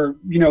situation where,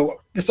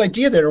 this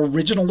idea that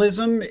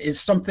originalism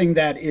is something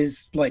that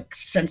is like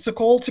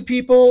sensical to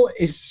people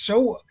is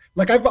so,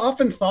 like, I've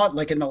often thought,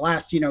 like in the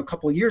last,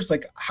 couple of years,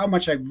 like how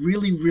much I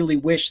really, really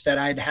wish that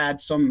I'd had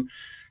some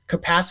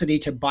capacity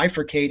to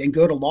bifurcate and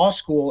go to law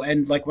school.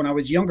 And like when I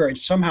was younger, and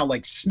somehow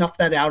like snuff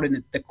that out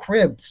in the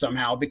crib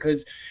somehow,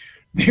 because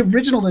the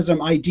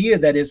originalism idea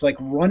that is like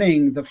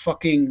running the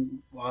fucking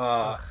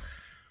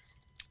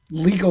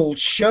legal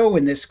show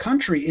in this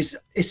country is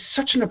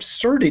such an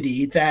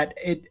absurdity that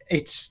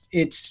it's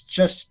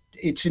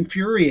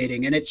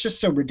infuriating, and it's just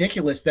so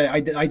ridiculous that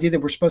idea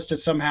that we're supposed to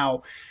somehow,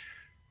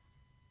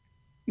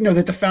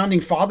 that the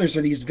founding fathers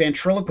are these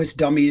ventriloquist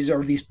dummies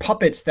or these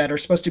puppets that are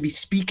supposed to be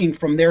speaking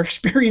from their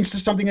experience to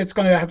something that's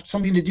going to have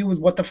something to do with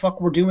what the fuck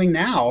we're doing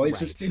now. It's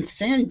just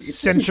insane. It's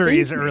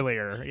centuries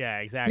earlier. Yeah,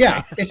 exactly.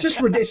 Yeah,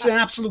 it's an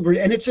absolute,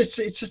 and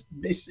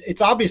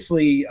it's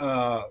obviously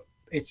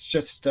it's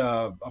just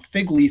a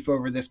fig leaf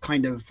over this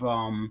kind of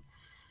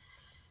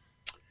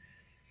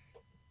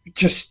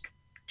just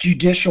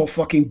judicial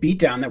fucking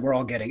beatdown that we're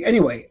all getting.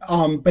 Anyway,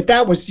 but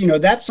that was,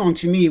 that song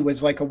to me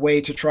was like a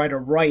way to try to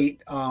write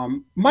a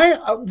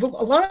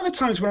lot of the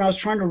times when I was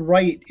trying to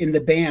write in the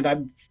band,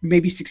 I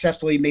maybe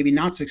successfully, maybe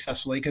not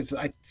successfully, because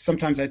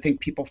sometimes I think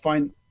people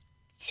find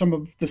some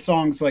of the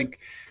songs like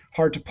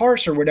hard to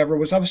parse or whatever,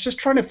 was I was just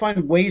trying to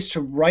find ways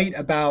to write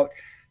about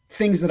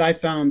things that I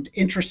found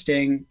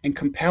interesting and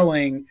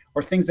compelling,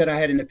 or things that I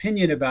had an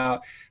opinion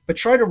about, but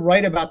try to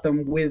write about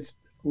them with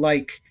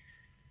like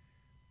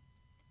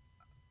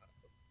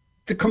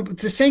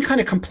the same kind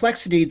of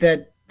complexity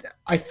that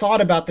I thought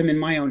about them in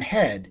my own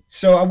head.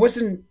 So I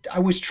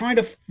was trying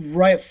to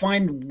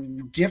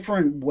find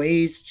different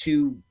ways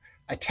to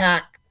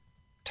attack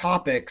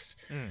topics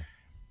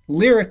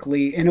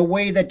lyrically in a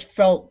way that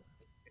felt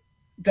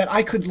that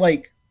I could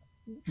like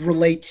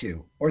relate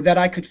to, or that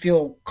I could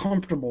feel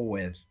comfortable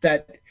with,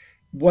 that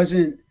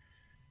wasn't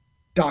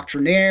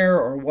doctrinaire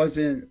or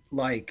wasn't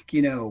like,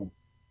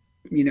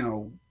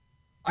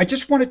 I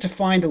just wanted to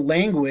find a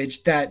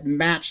language that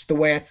matched the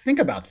way I think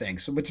about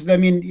things, which is, I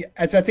mean,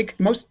 as I think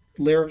most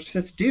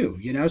lyricists do,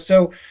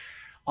 so,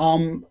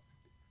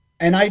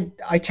 and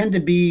I tend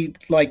to be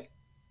like,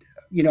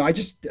 I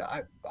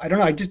don't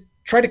know, I just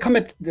try to come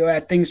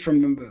at things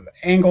from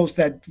angles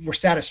that were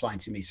satisfying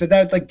to me. So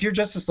that, like, Dear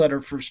Justice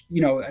Letter, for,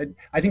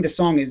 I think the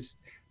song is,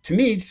 to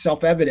me,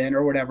 self-evident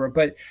or whatever,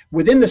 but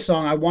within the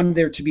song, I wanted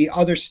there to be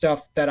other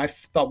stuff that I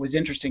thought was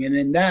interesting. And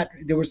then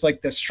there was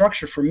like the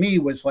structure for me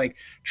was like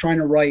trying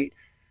to write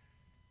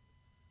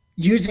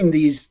using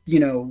these,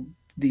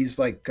 these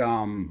like,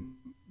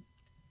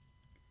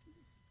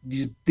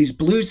 these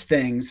blues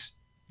things,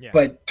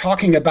 but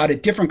talking about a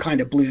different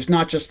kind of blues,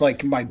 not just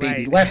like my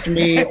baby left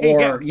me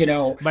or,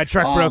 my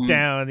truck broke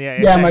down.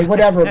 Yeah. My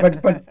whatever,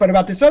 but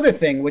about this other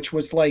thing, which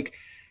was like,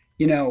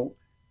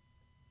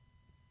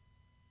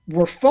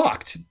 we're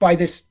fucked by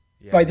this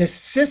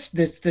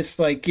this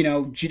like,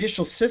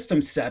 judicial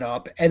system set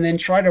up, and then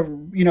try to,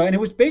 and it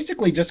was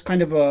basically just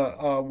kind of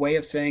a way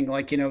of saying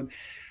like,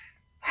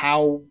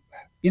 how,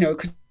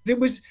 because it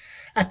was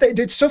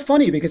it's so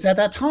funny because at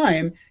that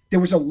time there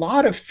was a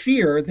lot of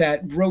fear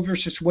that Roe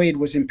versus Wade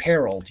was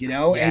imperiled,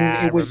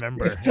 and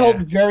it felt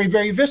very,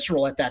 very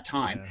visceral at that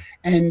time.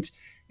 And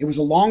it was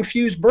a long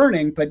fuse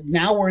burning, but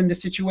now we're in the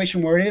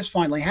situation where it has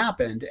finally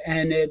happened.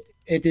 And it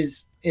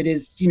is,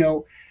 you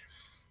know,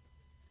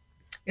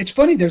 it's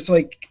funny. There's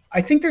like,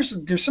 I think there's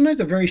sometimes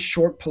a very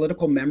short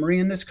political memory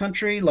in this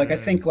country. Like, I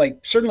think like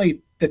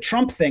certainly the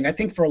Trump thing, I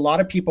think for a lot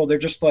of people, they're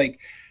just like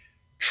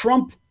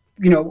Trump,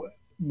 you know,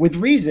 with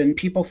reason,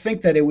 people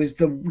think that it was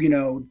the, you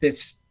know,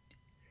 this,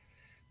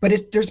 but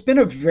there's been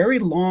a very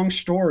long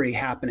story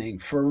happening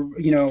for,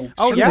 you know,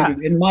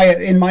 in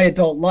my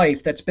adult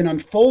life that's been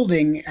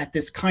unfolding at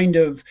this kind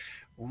of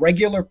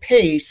regular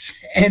pace.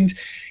 And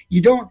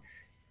you don't,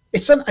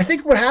 I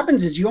think what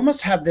happens is you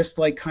almost have this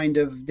like kind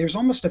of, there's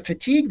almost a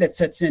fatigue that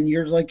sets in.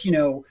 You're like, you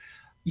know,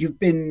 you've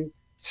been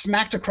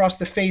smacked across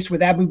the face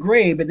with Abu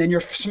Ghraib, and then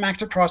you're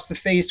smacked across the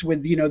face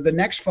with, you know, the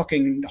next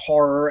fucking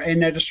horror.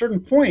 And at a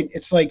certain point,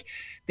 it's like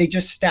they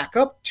just stack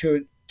up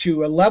to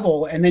a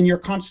level, and then you're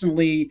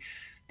constantly,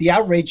 the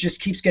outrage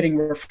just keeps getting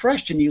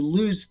refreshed and you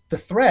lose the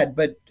thread.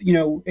 But, you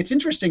know, it's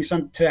interesting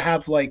to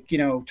have like, you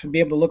know, to be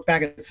able to look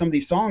back at some of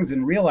these songs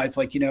and realize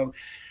like, you know,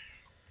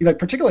 like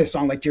particularly a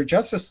song like Dear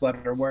Justice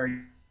Letter,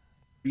 where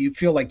you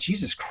feel like,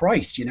 Jesus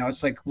Christ, you know,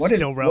 it's like, what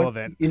still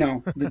relevant, you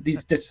know,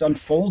 this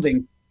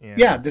unfolding.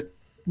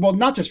 Well,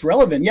 not just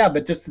relevant. Yeah.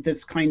 But just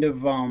this kind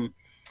of,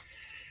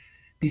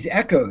 these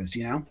echoes,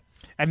 you know,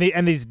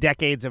 and these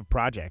decades of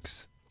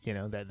projects, you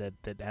know, that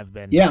have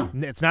been,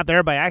 it's not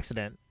there by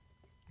accident,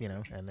 you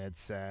know, and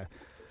it's, I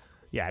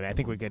mean, I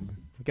think we could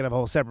have a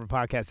whole separate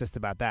podcast just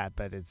about that,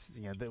 but it's,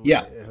 you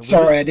know,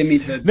 sorry, I didn't mean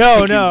to.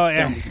 No,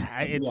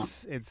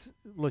 it's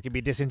look, it'd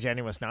be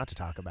disingenuous not to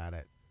talk about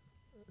it.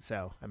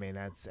 So, I mean,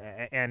 that's,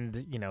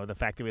 and you know, the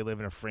fact that we live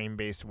in a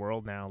frame-based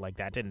world now, like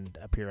that didn't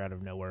appear out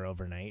of nowhere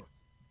overnight.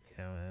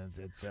 You know,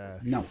 it's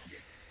no,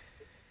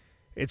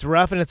 it's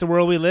rough, and it's the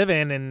world we live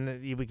in,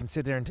 and we can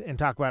sit there and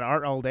talk about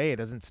art all day. It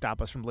doesn't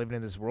stop us from living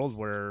in this world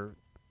where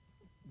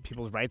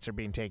people's rights are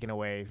being taken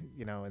away,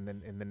 you know, in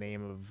the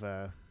name of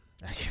the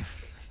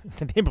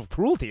name of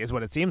cruelty is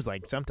what it seems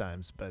like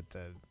sometimes. But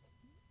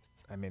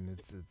I mean,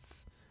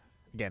 it's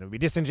again, it would be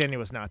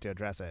disingenuous not to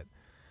address it.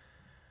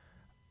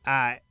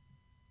 How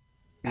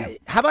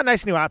about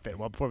Nice New Outfit?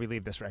 Well, before we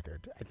leave this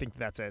record, I think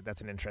that's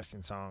an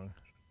interesting song.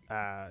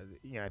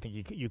 You know, I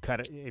think you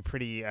cut a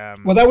pretty.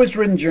 Well, that was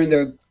written during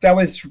that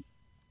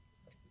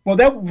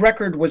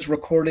record was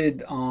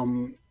recorded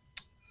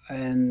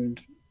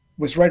and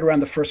was right around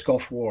the first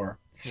Gulf War.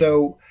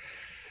 So,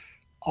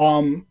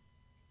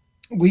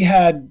 we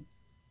had,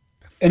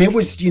 and it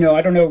was, you know,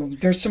 I don't know,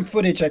 there's some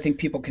footage I think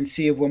people can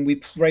see of when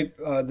we I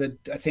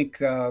think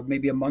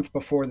maybe a month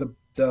before the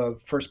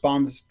first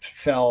bombs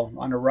fell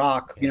on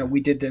Iraq, you know,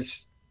 we did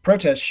this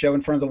protest show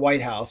in front of the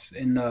White House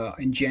in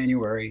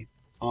January.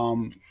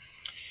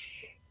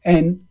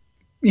 And,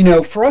 you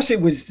know, for us,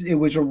 it was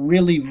a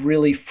really,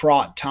 really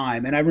fraught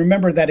time. And I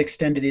remember that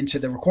extended into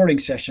the recording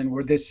session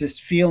where this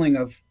feeling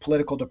of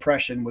political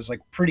depression was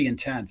like pretty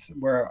intense,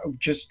 where it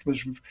just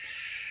was,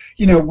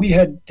 you know, we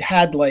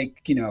had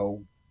like, you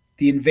know,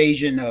 the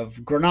invasion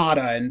of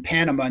Grenada and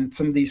Panama and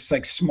some of these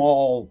like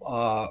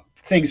small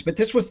things, but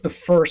this was the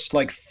first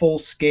like full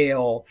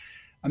scale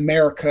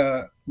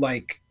America,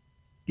 like,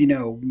 you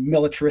know,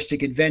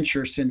 militaristic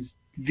adventure since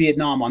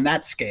Vietnam on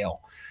that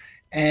scale.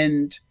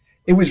 And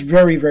it was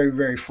very, very,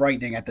 very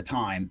frightening at the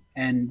time,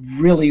 and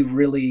really,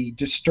 really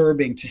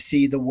disturbing to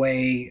see the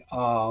way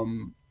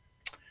the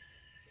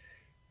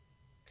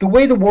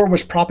war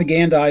was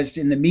propagandized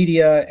in the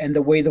media and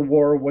the way the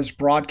war was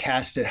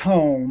broadcast at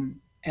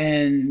home.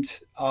 And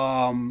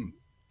a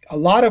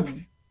lot of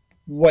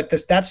what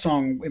that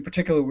song in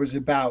particular was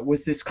about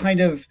was this kind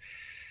of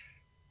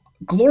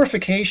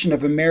glorification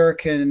of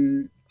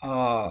American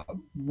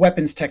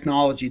weapons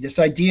technology, this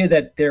idea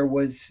that there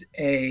was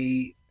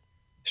a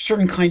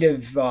certain kind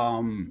of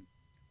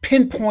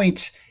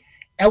pinpoint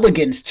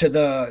elegance to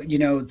the, you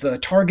know, the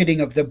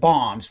targeting of the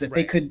bombs, that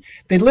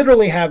they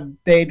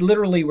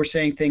literally were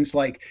saying things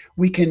like,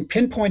 we can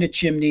pinpoint a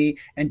chimney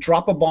and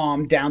drop a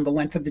bomb down the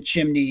length of the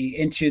chimney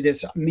into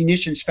this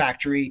munitions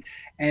factory.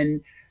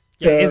 And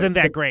isn't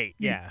that great?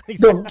 Yeah.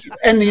 Exactly.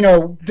 And you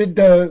know,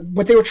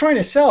 what they were trying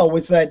to sell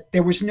was that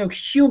there was no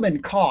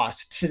human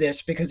cost to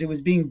this because it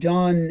was being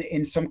done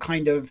in some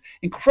kind of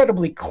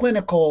incredibly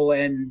clinical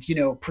and, you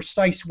know,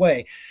 precise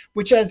way,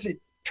 which, as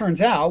it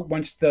turns out,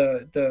 once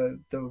the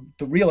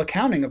real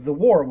accounting of the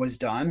war was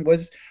done,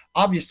 was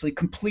obviously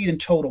complete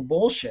and total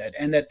bullshit,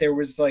 and that there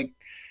was like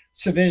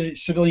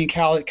civilian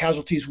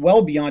casualties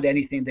well beyond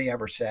anything they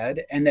ever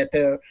said, and that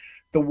the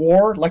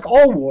war, like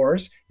all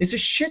wars, is a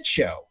shit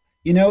show.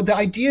 You know, the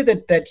idea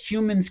that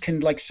humans can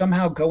like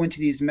somehow go into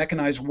these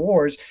mechanized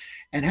wars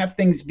and have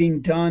things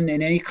being done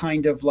in any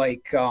kind of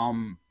like,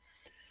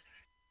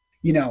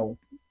 you know,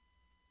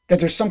 that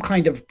there's some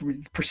kind of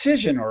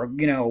precision or,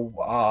 you know.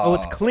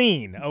 It's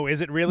clean. Oh, is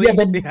it really?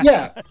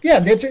 Yeah.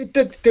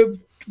 The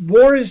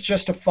war is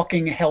just a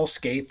fucking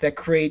hellscape that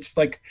creates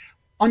like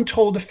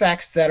untold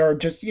effects that are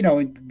just, you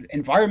know,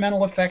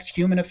 environmental effects,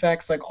 human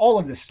effects, like all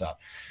of this stuff.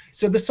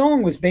 So the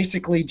song was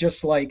basically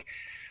just like,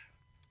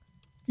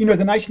 you know,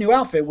 the Nice New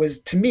Outfit was,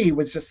 to me,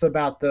 was just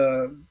about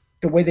the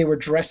the way they were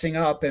dressing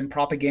up and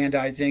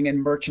propagandizing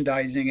and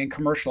merchandising and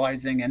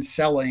commercializing and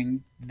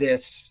selling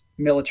this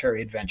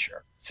military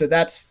adventure. So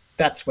that's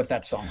what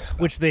that song was about.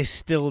 Which they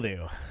still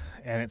do,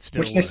 and it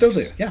still Which they still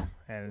do, works. yeah.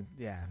 And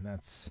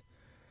that's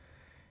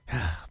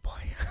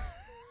boy.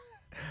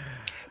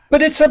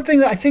 But it's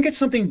something, I think it's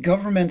something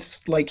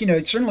governments, like,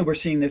 certainly we're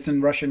seeing this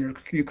in Russia and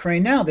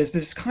Ukraine now. There's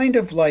this kind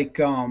of like,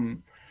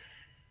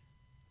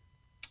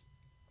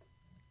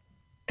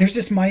 there's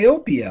this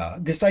myopia,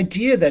 this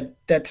idea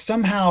that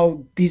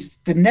somehow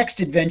the next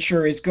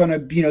adventure is going to,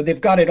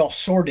 they've got it all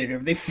sorted, or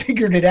they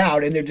figured it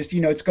out, and they're just,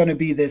 it's going to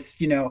be this,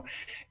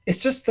 it's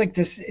just like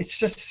this, it's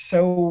just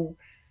so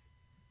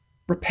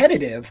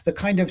repetitive, the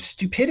kind of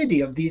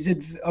stupidity of these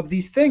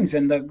things,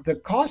 and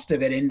the cost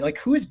of it, and like,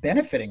 who is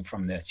benefiting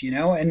from this,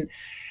 and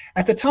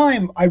at the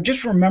time, I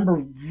just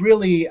remember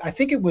really, I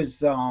think it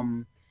was,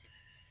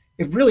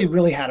 it really,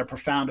 really had a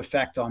profound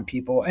effect on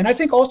people. And I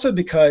think also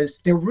because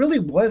there really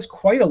was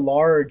quite a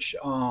large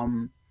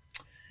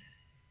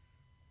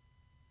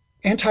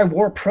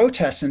anti-war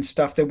protests and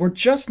stuff that were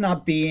just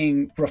not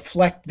being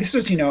reflected. This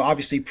was,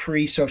 obviously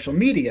pre-social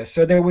media.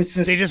 So there was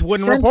this... They just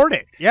wouldn't report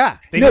it. Yeah,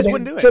 they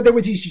wouldn't do it. So there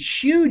was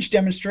these huge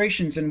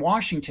demonstrations in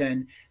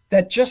Washington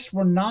that just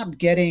were not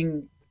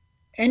getting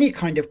any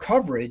kind of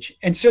coverage.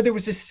 And so there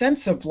was this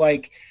sense of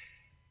like,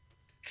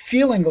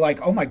 feeling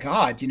like, oh my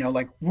God,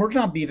 like we're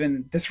not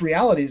even, this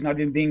reality is not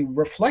even being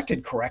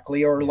reflected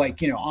correctly, or like,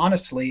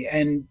 honestly.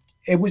 And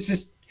it was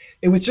just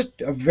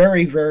a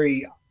very,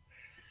 very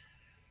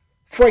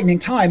frightening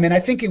time. And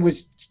I think it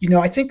was,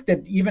 I think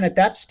that even at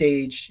that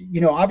stage,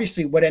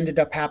 obviously what ended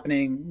up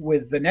happening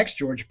with the next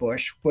George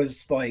Bush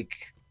was like,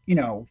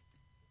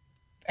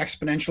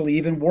 exponentially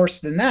even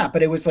worse than that.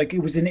 But it was like, it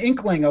was an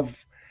inkling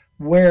of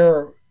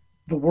where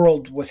the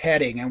world was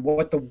heading and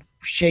what the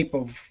shape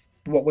of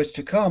what was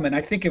to come. And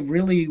I think it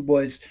really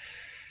was,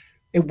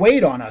 it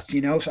weighed on us,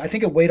 so I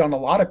think it weighed on a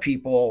lot of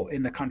people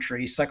in the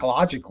country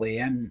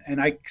psychologically.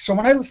 So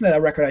when I listen to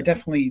that record, I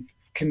definitely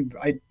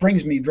it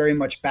brings me very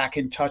much back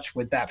in touch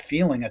with that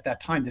feeling at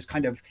that time, this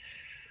kind of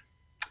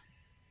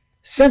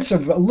sense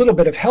of a little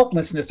bit of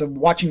helplessness of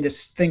watching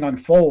this thing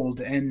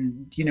unfold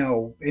and,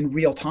 in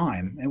real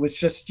time. It was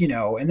just,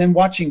 and then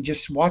watching,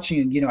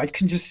 I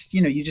can just,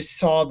 you just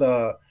saw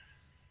the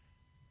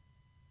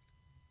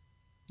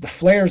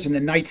flares in the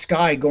night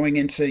sky going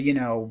into,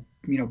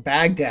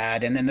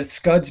 Baghdad, and then the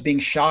Scuds being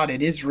shot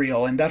at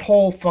Israel, and that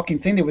whole fucking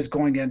thing that was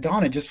going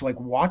on, and just like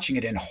watching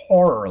it in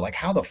horror, like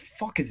how the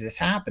fuck is this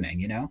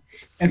happening,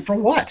 and for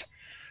what?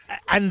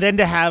 And then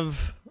to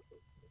have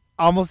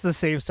almost the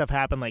same stuff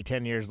happen like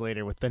 10 years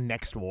later with the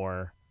next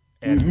war,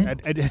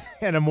 and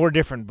and a more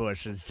different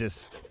Bush is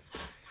just,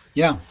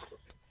 yeah,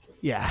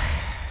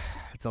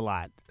 it's a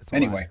lot.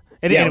 Anyway.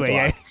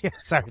 Yeah.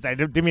 Sorry, I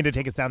didn't mean to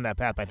take us down that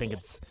path. I think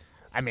it's.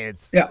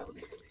 Yeah.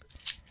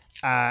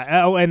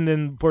 And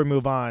then before we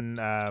move on,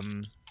 I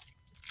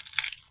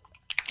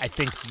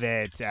think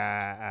that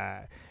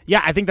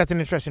I think that's an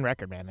interesting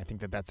record, man. I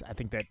think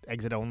that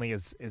Exit Only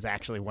is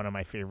actually one of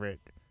my favorite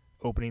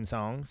opening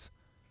songs.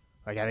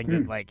 Like I think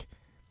that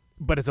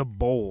but it's a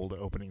bold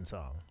opening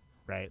song,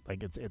 right?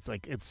 Like it's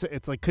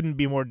like couldn't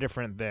be more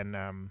different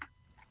than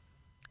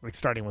like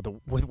starting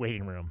with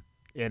Waiting Room,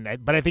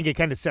 but I think it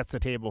kind of sets the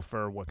table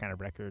for what kind of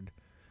record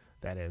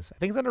that is. I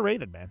think it's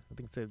underrated, man. I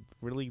think it's a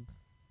really,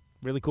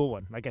 really cool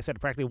one. Like I said, it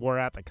practically wore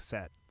out the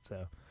cassette.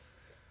 So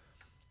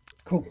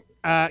cool.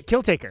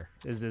 Kill Taker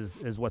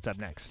is what's up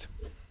next.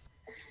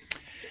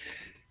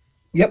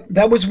 Yep,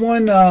 that was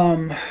one.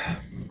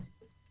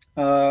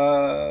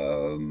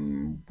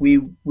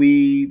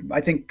 We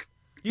I think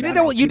you did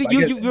that.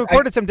 You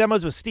recorded some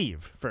demos with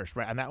Steve first,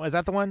 right? And was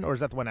that the one, or is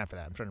that the one after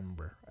that? I'm trying to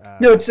remember.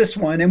 No, it's this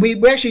one, and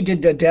we actually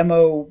did a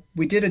demo.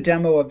 We did a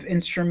demo of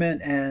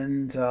Instrument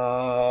and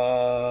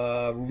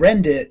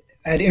Rend It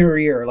at Inner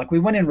Ear. Like we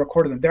went in and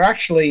recorded them. They're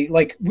actually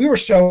like, we were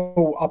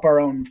so up our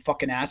own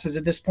fucking asses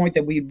at this point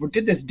that we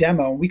did this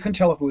demo and we couldn't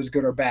tell if it was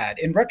good or bad.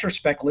 In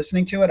retrospect,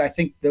 listening to it, I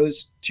think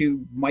those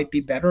two might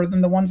be better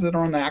than the ones that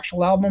are on the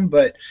actual album,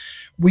 but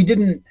we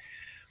didn't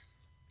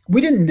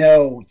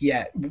know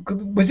yet.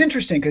 It was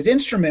interesting because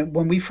Instrument,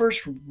 when we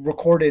first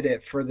recorded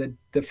it for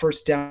the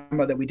first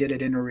demo that we did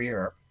at Inner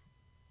Ear,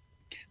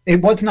 it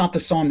was not the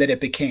song that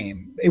it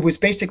became. It was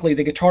basically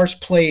the guitars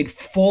played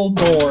full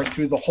bore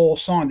through the whole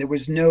song. There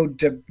was no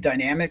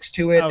dynamics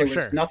to it. There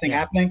was nothing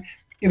happening.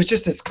 It was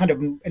just this kind of,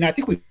 and I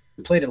think we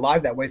played it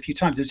live that way a few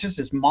times. It was just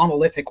this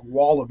monolithic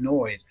wall of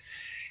noise.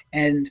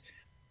 And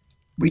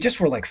we just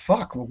were like,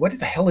 fuck, well, what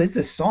the hell is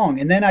this song?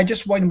 And then I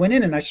just went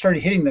in and I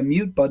started hitting the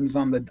mute buttons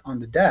on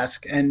the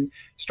desk and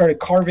started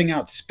carving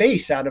out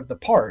space out of the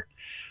part.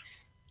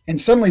 And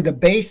suddenly the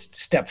bass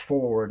stepped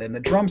forward and the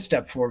drum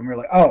stepped forward. And we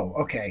were like, oh,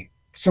 okay.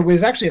 So it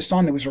was actually a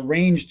song that was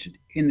arranged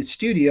in the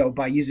studio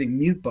by using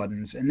mute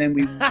buttons. And then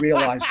we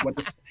realized what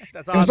this,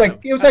 That's awesome.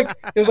 It was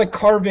like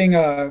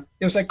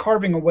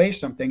carving away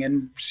something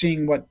and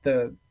seeing what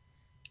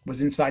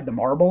was inside the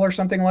marble or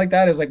something like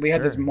that. It was like we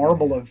had this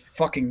marble of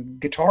fucking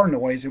guitar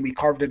noise and we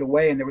carved it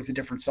away and there was a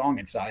different song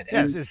inside.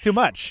 Yeah, it's too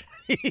much.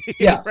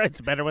 Yeah. Right,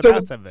 it's better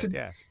without some of it.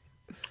 Yeah.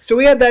 So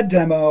we had that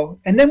demo,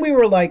 and then we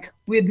were like,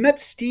 we had met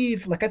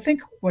Steve. Like, I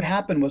think what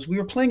happened was we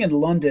were playing in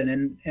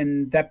London,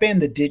 and that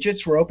band, The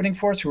Digits, were opening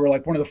for us, who were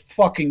like one of the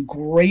fucking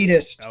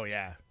greatest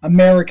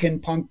American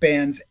punk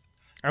bands.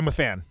 I'm a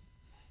fan.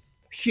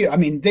 I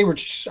mean, they were.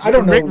 I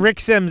don't know. Rick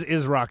Sims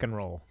is rock and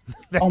roll.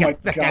 Oh my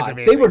god,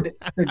 they were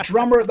the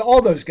drummer,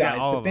 all those guys,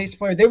 the bass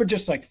player. They were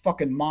just like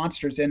fucking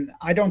monsters, and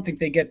I don't think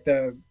they get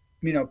the.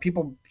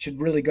 People should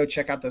really go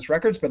check out those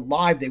records, but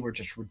live they were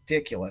just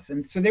ridiculous.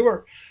 And so they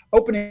were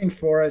opening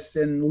for us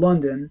in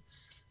London,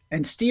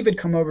 and Steve had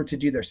come over to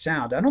do their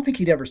sound. I don't think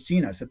he'd ever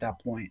seen us at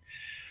that point.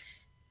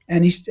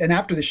 And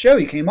after the show,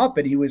 he came up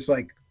and he was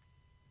like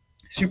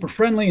super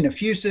friendly and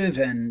effusive,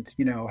 and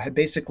had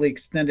basically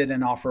extended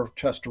an offer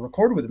to us to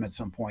record with him at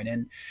some point.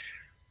 And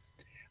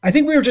I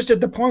think we were just at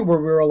the point where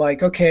we were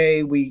like,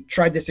 okay, we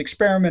tried this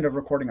experiment of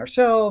recording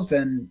ourselves,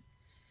 and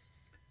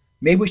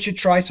maybe we should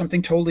try something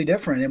totally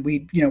different. And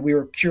we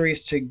were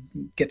curious to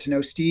get to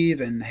know Steve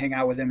and hang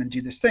out with him and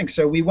do this thing.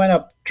 So we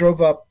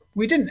drove up.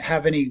 We didn't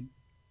have any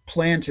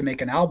plan to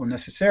make an album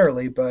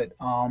necessarily, but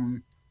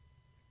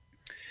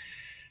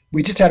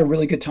we just had a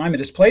really good time at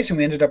his place, and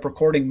we ended up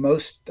recording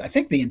I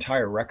think the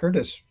entire record,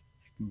 as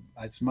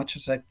much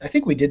as I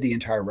think we did the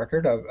entire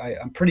record.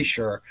 I'm pretty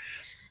sure.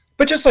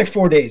 But just like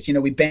 4 days,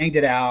 we banged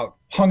it out,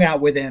 hung out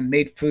with him,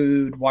 made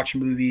food, watched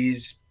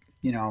movies,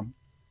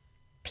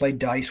 played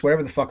dice,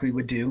 whatever the fuck we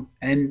would do,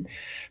 and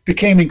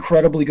became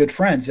incredibly good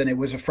friends. And it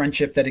was a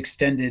friendship that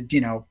extended,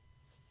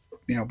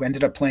 we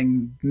ended up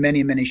playing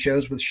many, many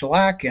shows with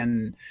Shellac.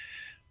 And,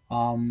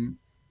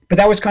 but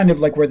that was kind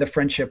of like where the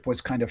friendship was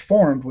kind of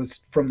formed,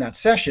 was from that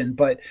session.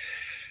 But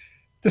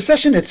the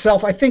session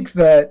itself, I think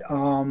that,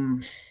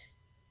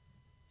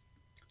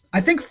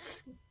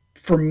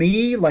 for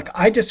me, like,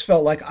 I just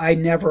felt like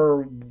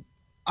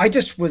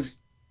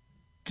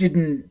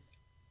didn't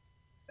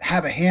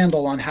have a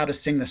handle on how to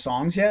sing the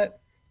songs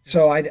yet.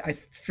 So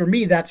for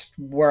me, that's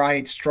where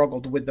I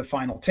struggled with the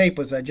final tape,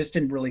 was I just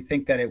didn't really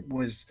think that I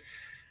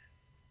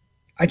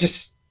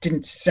just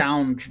didn't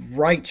sound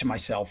right to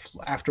myself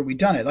after we'd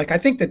done it. Like, I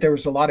think that there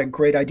was a lot of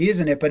great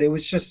ideas in it, but it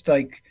was just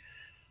like,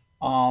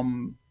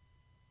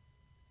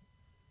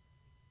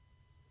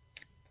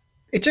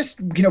 it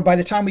just, by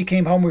the time we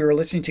came home, we were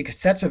listening to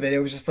cassettes of it. It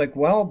was just like,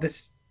 well,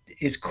 this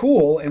is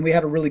cool, and we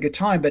had a really good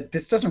time, but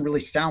this doesn't really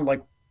sound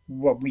like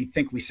what we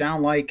think we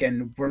sound like,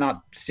 and we're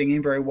not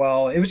singing very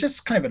well. It was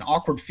just kind of an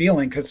awkward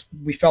feeling, because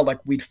we felt like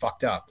we'd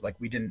fucked up, like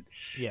we didn't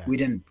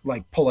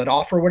like pull it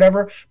off or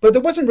whatever. But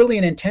there wasn't really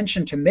an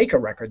intention to make a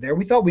record there.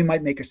 We thought we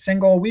might make a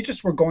single. We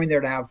just were going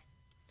there to have,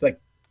 like,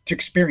 to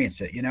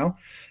experience it,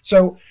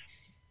 So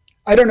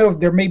I don't know,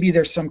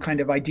 there's some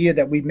kind of idea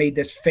that we made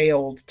this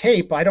failed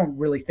tape. I don't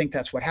really think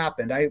that's what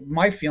happened.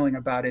 My feeling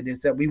about it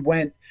is that we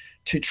went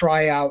to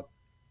try out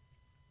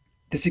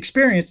this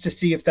experience to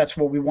see if that's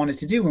what we wanted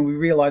to do. And we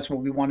realized what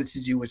we wanted to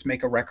do was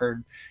make a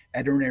record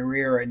at an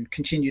ear and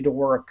continue to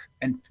work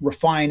and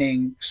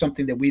refining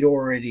something that we'd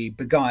already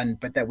begun,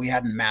 but that we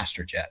hadn't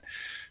mastered yet.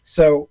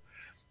 So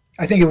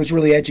I think it was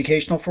really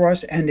educational for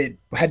us. And it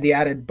had the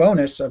added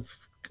bonus of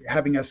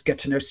having us get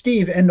to know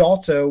Steve and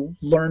also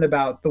learn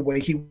about the way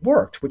he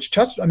worked, which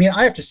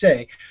I have to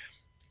say,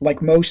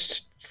 like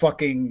most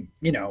fucking,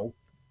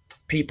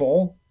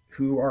 people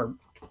who are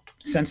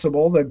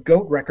sensible, the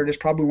Goat record is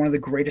probably one of the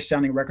greatest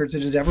sounding records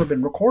that has ever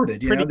been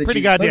recorded.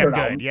 Pretty goddamn good.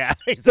 Album. Yeah.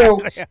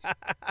 Exactly. So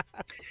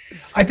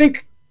I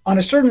think on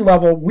a certain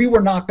level, we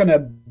were not going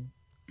to,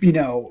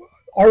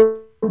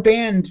 our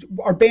band,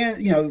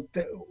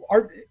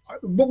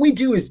 what we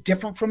do is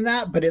different from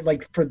that, but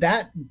for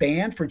that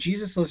band, for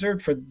Jesus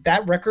Lizard, for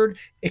that record,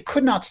 it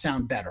could not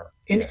sound better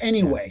in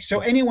any way. So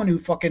anyone who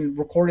fucking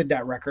recorded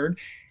that record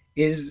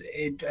is,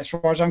 as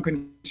far as I'm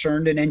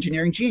concerned, an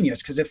engineering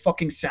genius, because it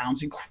fucking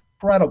sounds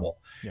incredible.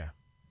 Yeah.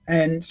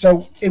 And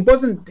so it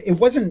wasn't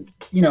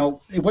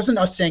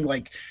us saying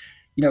like,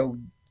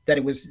 that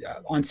it was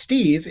on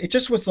Steve. It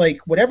just was like,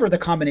 whatever the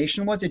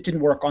combination was, it didn't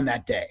work on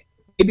that day.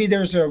 Maybe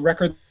there's a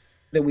record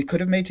that we could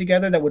have made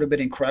together that would have been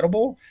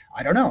incredible.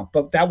 I don't know,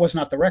 but that was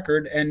not the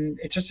record. And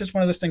it's just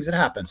one of those things that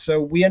happens.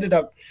 So we ended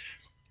up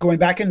going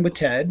back in with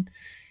Ted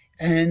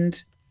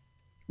and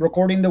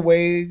recording the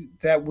way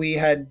that we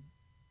had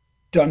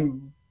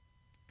done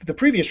the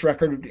previous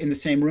record in the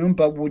same room,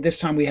 but this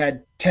time we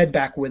had Ted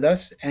back with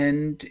us,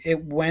 and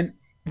it went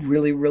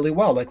really, really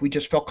well. Like, we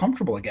just felt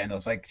comfortable again. It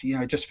was like,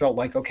 it just felt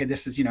like, okay,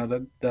 this is,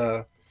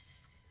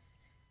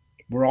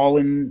 we're all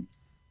in.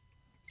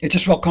 It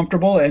just felt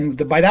comfortable,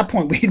 and by that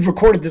point, we'd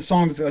recorded the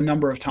songs a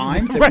number of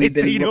times. Right, we'd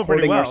been so you know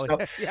pretty well.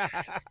 Yeah.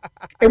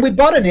 And we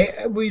bought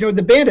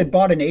the band had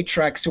bought an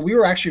 8-track, so we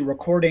were actually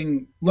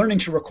learning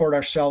to record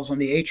ourselves on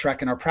the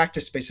 8-track in our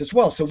practice space as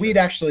well. So we'd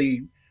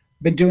actually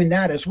been doing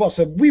that as well.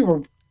 So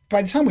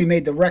by the time we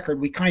made the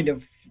record,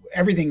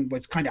 everything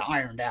was kind of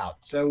ironed out.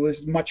 So it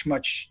was much,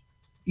 much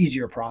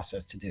easier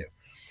process to do.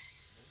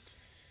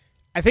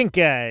 I think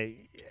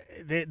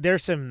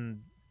there's it's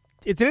an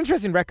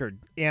interesting record,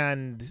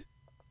 and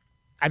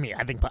I mean,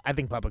 I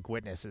think Public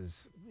Witness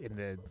is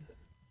in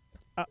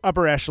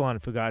upper echelon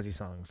Fugazi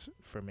songs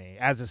for me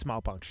as a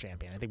small punk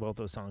champion. I think both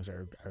those songs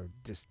are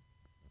just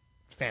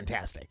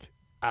fantastic,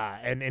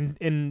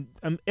 and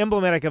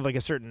emblematic of like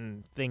a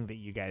certain thing that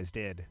you guys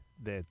did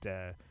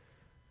that.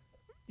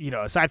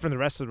 Aside from the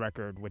rest of the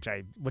record, which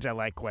I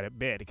like quite a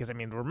bit, because I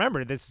mean,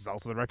 remember, this is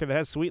also the record that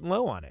has Sweet and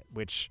Low on it,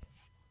 which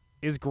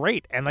is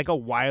great and like a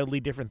wildly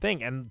different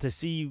thing. And to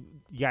see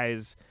you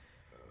guys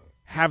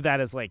have that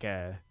as like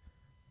a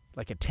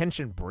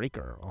tension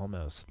breaker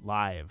almost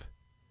live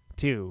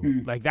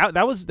too, like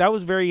that was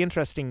very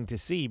interesting to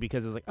see,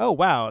 because it was like, oh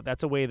wow,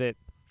 that's a way that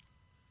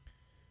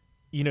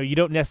you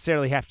don't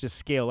necessarily have to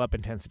scale up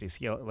intensity.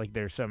 Like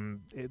there's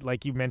some,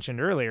 like you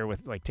mentioned earlier,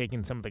 with like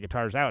taking some of the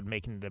guitars out and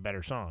making it a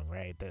better song,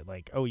 right? That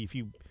like, oh, if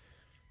you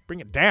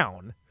bring it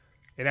down,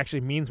 it actually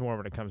means more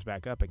when it comes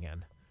back up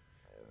again.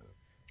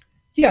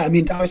 Yeah, I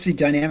mean, obviously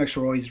dynamics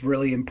were always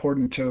really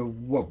important to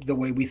the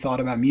way we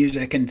thought about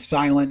music, and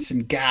silence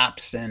and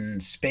gaps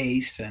and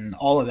space and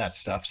all of that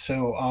stuff.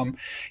 So,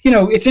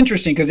 it's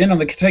interesting because on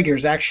the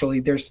Contiguous, actually,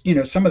 there's,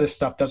 some of this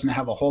stuff doesn't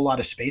have a whole lot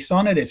of space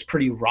on it. It's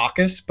pretty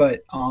raucous,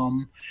 but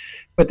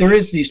there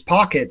is these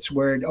pockets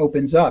where it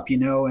opens up,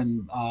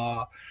 and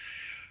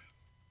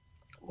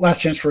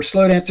Last Chance for a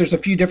Slow Dance, there's a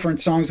few different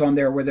songs on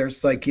there where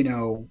there's like,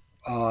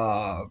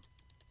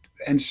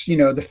 and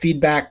the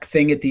feedback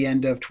thing at the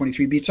end of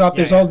 23 Beats Off.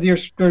 There's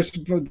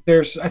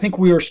I think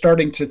we were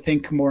starting to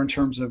think more in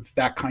terms of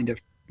that kind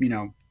of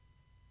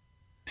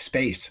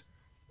space.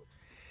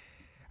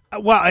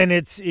 Well, and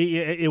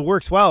it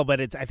works well,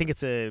 but I think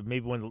it's maybe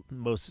one of the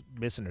most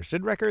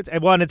misunderstood records.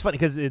 And it's funny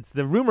because it's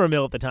the rumor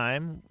mill at the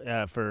time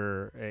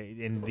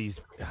in these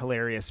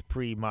hilarious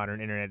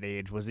pre-modern internet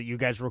age was that you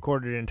guys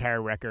recorded an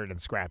entire record and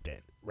scrapped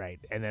it,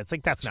 right? And it's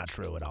like that's not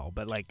true at all.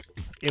 But like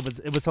it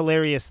was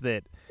hilarious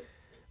that.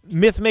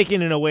 Myth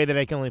making in a way that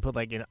I can only put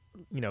like in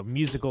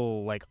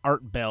musical like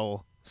Art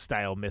Bell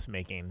style myth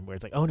making, where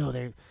it's like, oh no,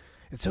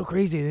 it's so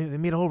crazy, they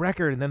made a whole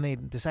record and then they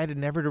decided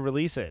never to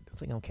release it. It's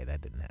like, okay,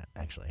 that didn't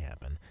actually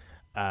happen.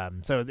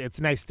 So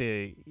it's nice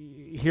to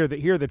hear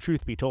the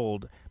truth be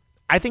told.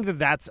 I think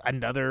that's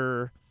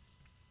another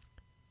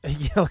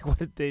like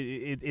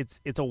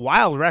it's a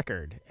wild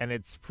record and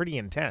it's pretty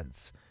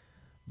intense,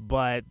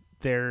 but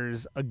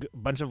there's a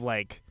bunch of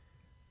like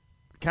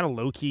kind of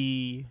low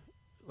key,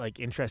 like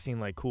interesting,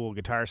 like cool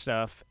guitar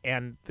stuff,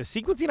 and the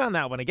sequencing on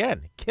that one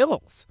again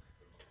kills.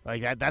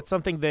 Like that's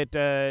something that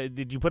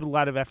did you put a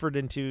lot of effort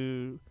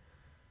into,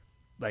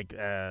 like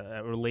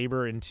or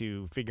labor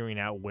into figuring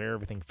out where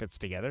everything fits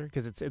together,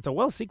 because it's a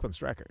well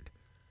sequenced record.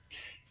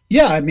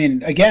 Yeah, I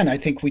mean, again, I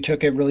think we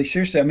took it really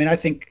seriously. I mean, I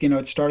think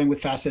it's starting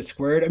with Facet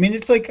Squared. I mean,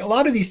 it's like a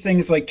lot of these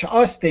things, like to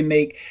us, they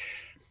make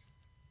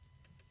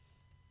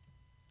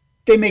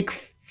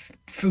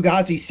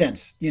Fugazi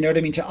sense, you know what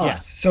I mean, to us. Yeah.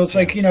 So it's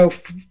like,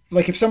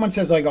 like if someone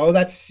says like, oh,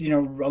 that's,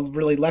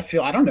 really left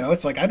field, I don't know.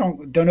 It's like, I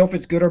don't know if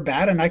it's good or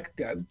bad. And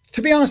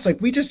to be honest, like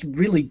we just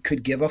really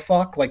could give a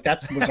fuck. Like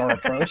was our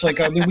approach.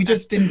 Like, I mean, we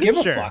just didn't give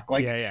a fuck.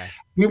 Like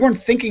we weren't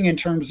thinking in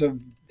terms of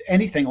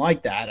anything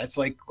like that. It's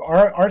like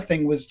our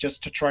thing was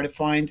just to try to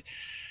find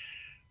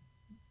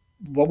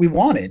what we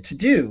wanted to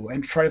do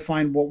and try to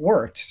find what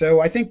worked.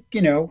 So I think,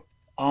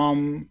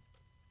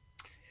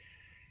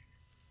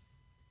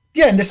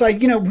 yeah, and this,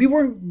 we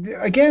were,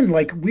 again,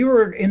 like we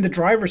were in the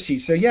driver's seat.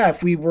 So yeah,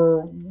 if we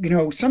were,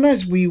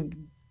 sometimes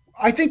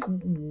I think,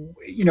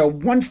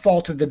 one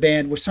fault of the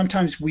band was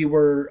sometimes we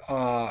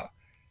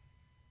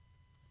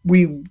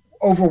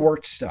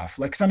overworked stuff.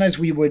 Like sometimes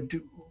we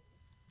would,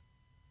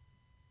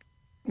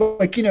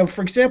 like,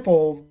 for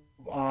example,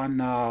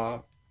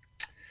 on,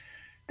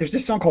 there's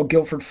this song called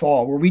Guilford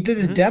Fall where we did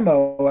a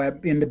demo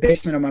in the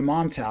basement of my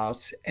mom's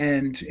house,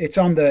 and it's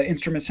on the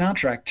instrument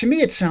soundtrack. To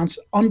me, it sounds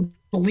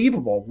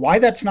unbelievable. Why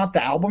that's not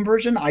the album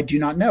version, I do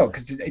not know,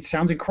 because it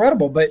sounds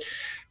incredible. But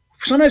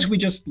sometimes we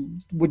just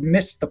would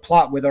miss the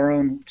plot with our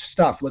own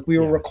stuff. Like we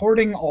were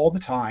recording all the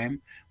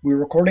time. We were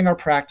recording our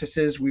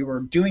practices. We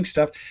were doing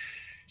stuff.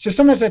 So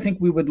sometimes I think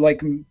we would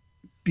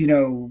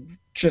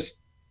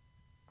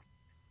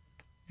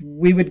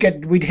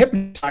we'd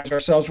hypnotize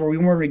ourselves where we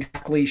weren't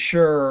exactly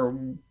sure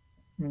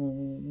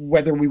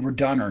whether we were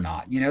done or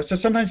not, so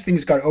sometimes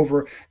things got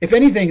over, if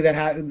anything,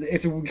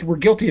 if we're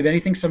guilty of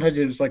anything, sometimes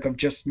it was like of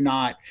just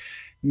not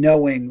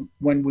knowing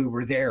when we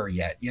were there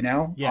yet,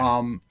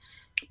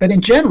 but in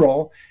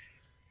general,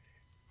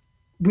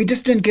 we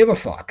just didn't give a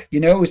fuck,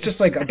 it was just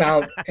like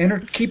about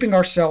keeping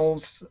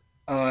ourselves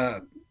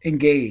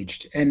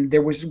engaged, and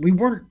we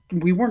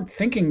weren't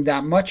thinking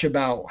that much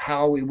about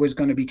how it was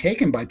going to be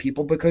taken by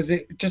people, because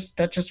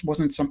that just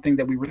wasn't something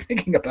that we were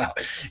thinking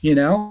about,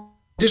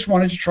 just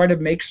wanted to try to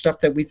make stuff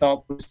that we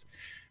thought was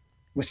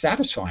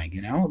satisfying,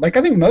 like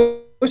I think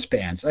most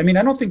bands, I mean,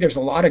 I don't think there's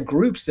a lot of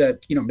groups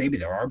that, maybe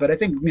there are, but I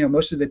think,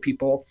 most of the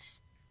people,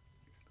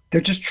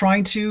 they're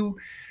trying to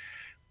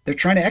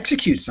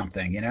execute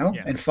something,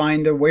 and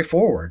find a way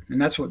forward. And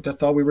that's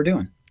all we were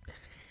doing.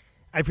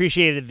 I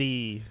appreciated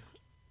the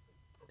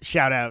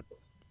shout out.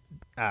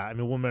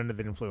 Woman Under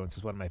the Influence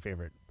is one of my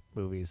favorite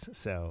movies.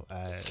 So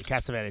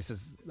Cassavetes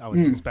is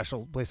always a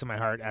special place in my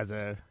heart as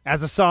a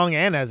song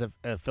and as a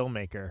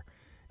filmmaker.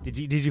 Did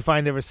you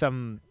find there was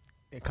some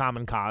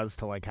common cause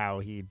to like how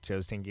he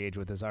chose to engage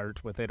with his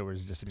art with it, or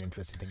was it just an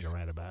interesting thing to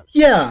write about?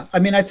 Yeah,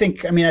 I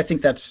think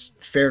that's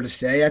fair to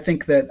say. I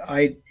think that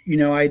I'd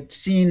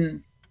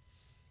seen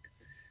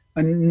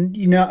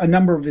a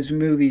number of his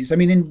movies. I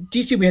mean, in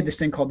DC we had this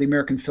thing called the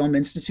American Film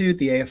Institute,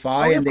 the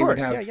AFI, and they would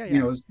have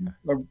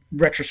a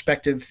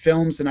retrospective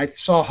films. And I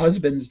saw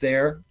Husbands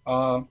there,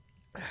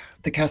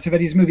 the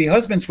Cassavetes movie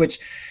Husbands, which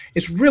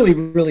is really,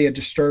 really a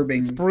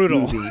disturbing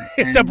movie.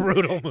 It's a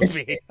brutal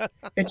movie.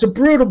 It's a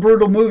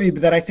brutal movie,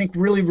 but that I think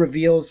really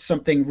reveals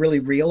something really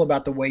real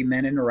about the way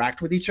men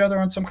interact with each other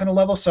on some kind of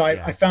level. So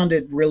I found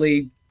it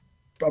really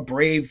a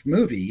brave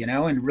movie,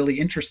 and really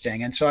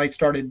interesting. And so I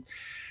started.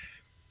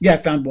 I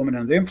found Woman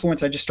Under the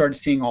Influence. I just started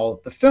seeing all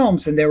of the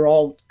films, and they were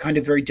all kind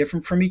of very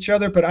different from each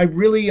other. But I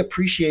really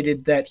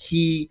appreciated that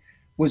he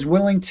was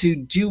willing to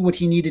do what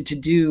he needed to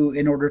do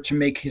in order to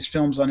make his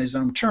films on his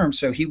own terms.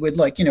 So he would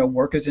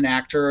work as an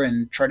actor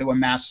and try to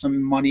amass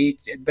some money,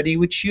 but he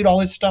would shoot all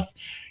his stuff,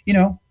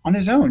 on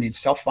his own. He'd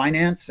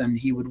self-finance, and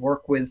he would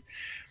work with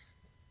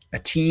a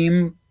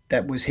team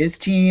that was his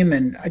team.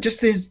 And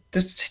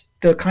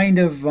the kind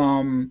of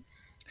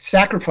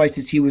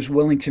sacrifices he was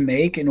willing to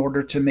make in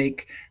order to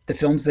make the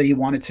films that he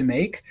wanted to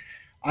make,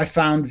 I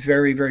found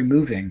very, very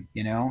moving,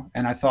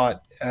 and I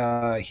thought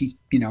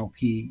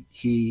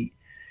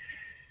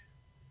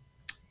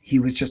he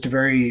was just a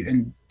very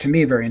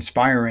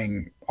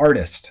inspiring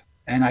artist.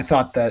 And I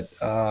thought that,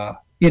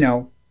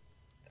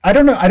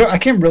 I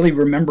can't really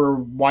remember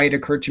why it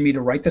occurred to me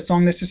to write the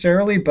song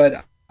necessarily,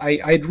 but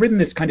I'd written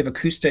this kind of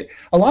acoustic,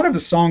 a lot of the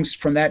songs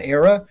from that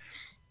era.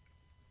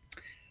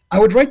 I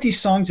would write these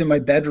songs in my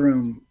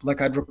bedroom, like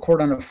I'd record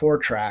on a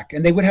 4-track,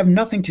 and they would have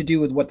nothing to do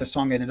with what the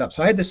song ended up.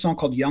 So I had this song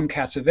called Young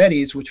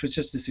Cassavetes, which was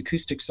just this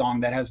acoustic song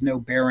that has no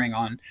bearing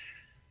on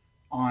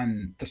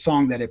the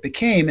song that it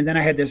became. And then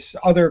I had this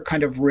other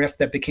kind of riff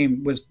that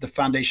was the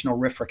foundational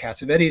riff for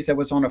Cassavetes that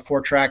was on a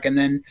 4-track. And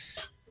then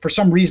for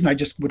some reason, I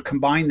just would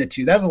combine the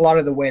two. That's a lot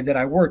of the way that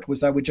I worked,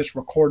 was I would just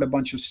record a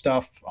bunch of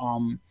stuff.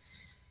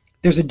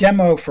 There's a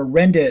demo for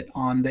Rend It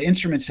on the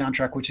Instrument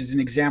soundtrack, which is an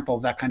example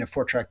of that kind of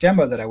 4-track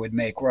demo that I would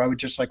make, where I would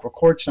just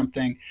record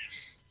something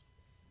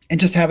and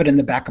just have it in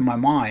the back of my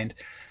mind.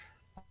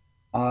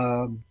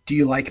 Do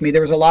You Like Me?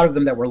 There was a lot of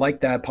them that were like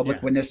that.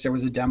 Public Witness, there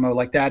was a demo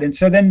like that. And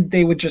so then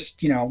they would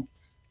just,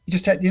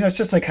 it's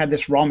just like had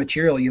this raw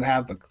material you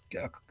have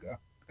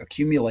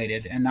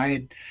accumulated. And I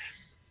had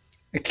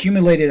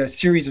accumulated a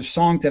series of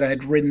songs that I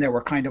had written that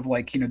were kind of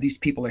like, these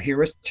people are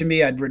heroes to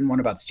me. I'd written one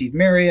about Steve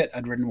Marriott.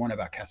 I'd written one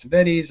about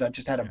Cassavetes. I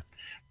just had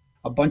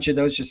a bunch of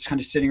those just kind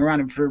of sitting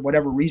around. And for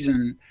whatever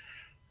reason,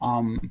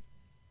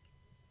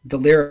 the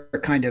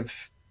lyric kind of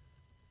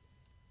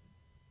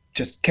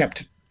just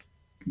kept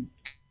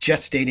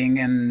gestating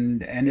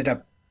and ended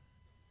up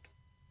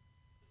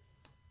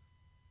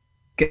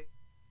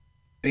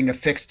getting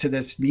affixed to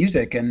this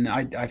music. And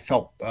I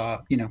felt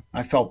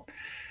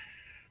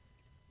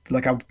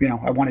like I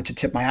wanted to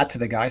tip my hat to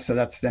the guy, so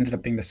that's ended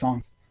up being the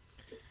song.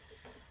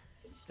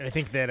 And I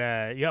think that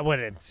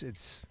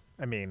it's.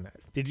 I mean,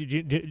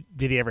 did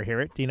he ever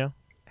hear it? Do you know?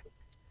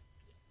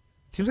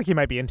 It seems like he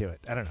might be into it.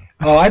 I don't know.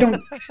 Oh, I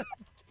don't.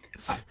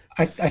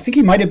 I think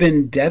he might have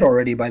been dead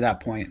already by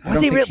that point. I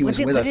don't think he was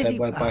with us,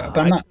 but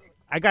I'm not.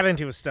 I got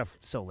into his stuff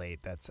so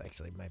late. That's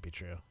actually might be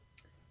true.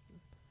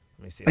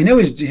 Let me see. I know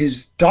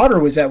his daughter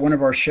was at one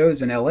of our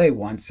shows in LA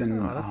once, and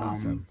that's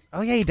awesome.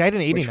 Oh yeah, he died in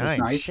 '89.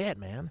 Nice. Shit,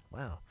 man.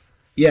 Wow.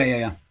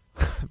 Yeah.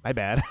 My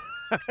bad.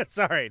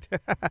 Sorry.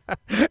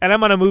 And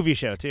I'm on a movie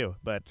show too.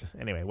 But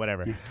anyway,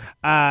 whatever.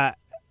 I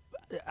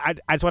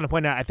just want to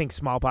point out, I think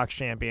Smallpox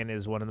Champion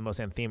is one of the most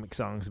anthemic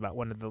songs about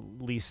one of the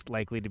least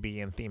likely to be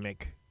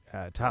anthemic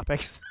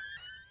topics.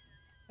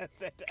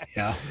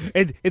 Yeah.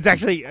 It's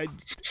actually,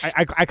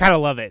 I kind of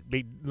love it.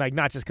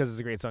 Not just because it's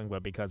a great song,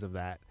 but because of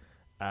that.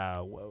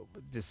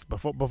 Just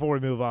before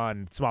we move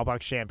on,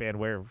 Smallpox Champion,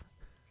 where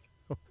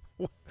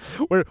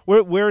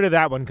did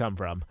that one come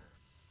from?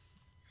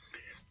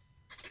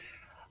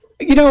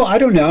 I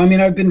don't know. I mean,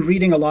 I've been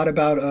reading a lot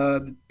about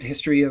the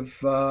history of,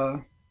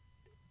 the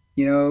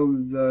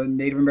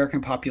Native American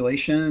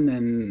population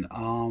and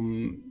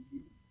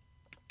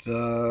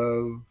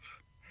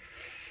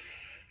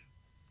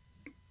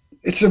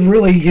it's a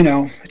really,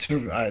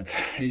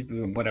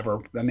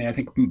 whatever. I mean, I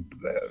think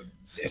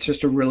it's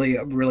just a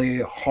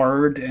really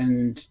hard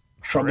and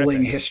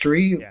troubling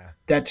history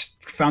that's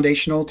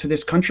foundational to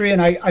this country.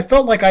 And I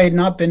felt like I had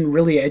not been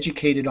really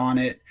educated on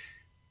it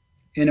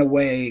in a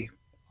way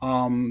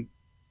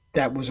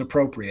that was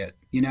appropriate.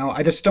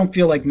 I just don't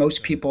feel like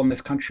most people in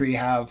this country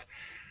have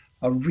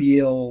a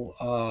real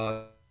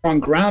strong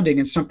grounding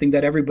in something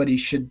that everybody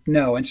should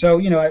know. And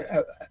so,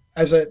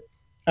 as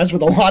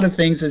with a lot of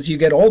things, as you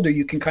get older,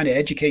 you can kind of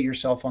educate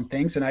yourself on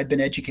things. And I'd been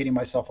educating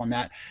myself on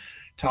that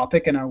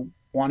topic, and I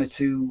wanted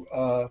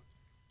to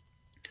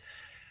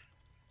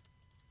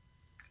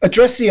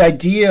address the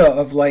idea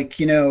of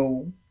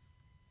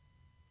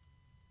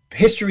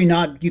history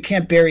not, you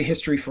can't bury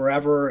history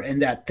forever,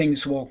 and that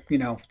things will,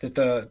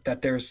 that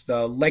there's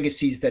the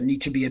legacies that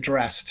need to be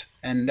addressed,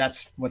 and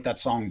that's what that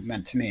song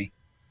meant to me.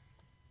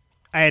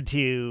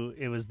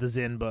 It was the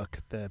Zen book,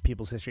 the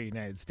People's History of the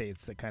United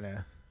States, that kind of,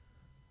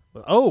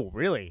 oh,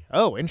 really?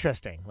 Oh,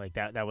 interesting. Like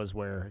that was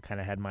where I kind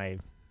of had my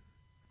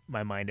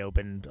mind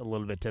opened a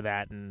little bit to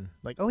that, and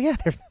like, oh yeah,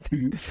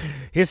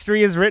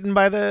 history is written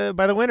by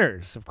the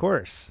winners, of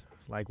course.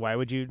 Like, why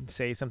would you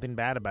say something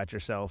bad about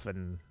yourself?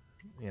 And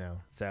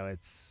so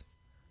it's,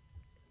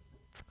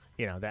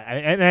 that,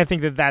 and I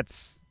think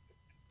that's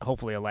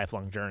hopefully a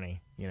lifelong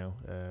journey.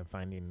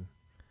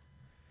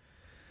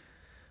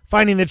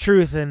 Finding the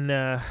truth,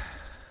 and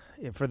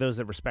for those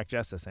that respect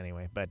justice,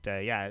 anyway. But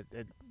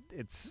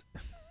it's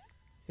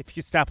if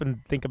you stop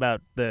and think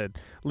about the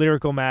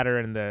lyrical matter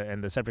and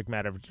the subject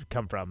matter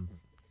come from,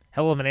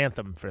 hell of an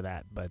anthem for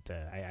that. But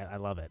I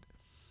love it.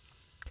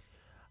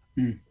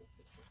 Mm.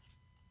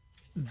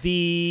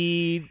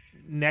 The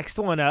next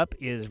one up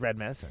is Red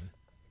Medicine.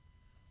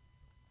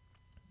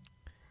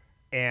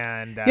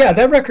 And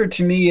that record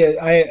to me,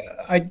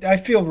 I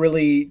feel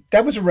really,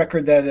 that was a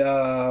record that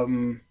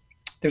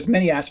there's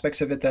many aspects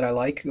of it that I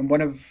like. And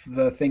one of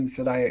the things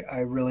that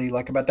I really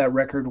like about that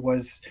record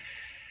was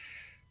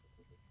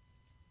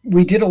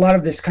we did a lot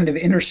of this kind of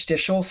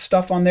interstitial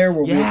stuff on there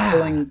where we were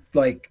pulling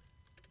like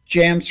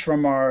jams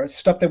from our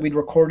stuff that we'd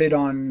recorded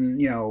on,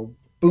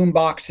 boom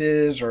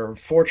boxes or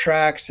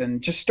 4-tracks,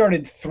 and just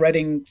started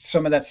threading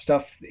some of that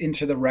stuff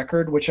into the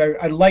record, which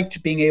I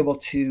liked being able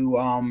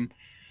to,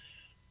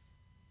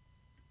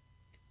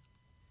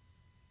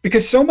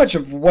 because so much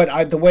of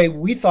the way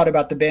we thought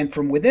about the band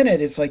from within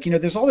it is like,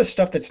 there's all this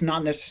stuff that's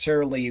not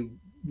necessarily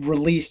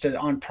released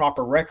on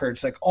proper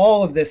records, like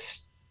all of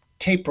this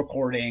tape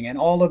recording and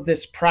all of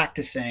this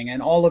practicing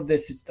and all of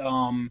this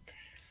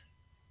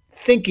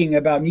thinking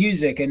about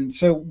music. And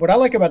so what I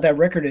like about that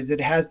record is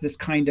it has this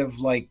kind of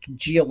like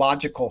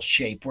geological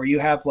shape where you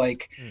have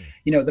like,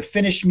 the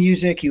finished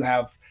music, you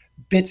have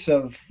bits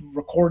of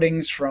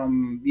recordings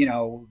from,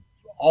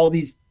 all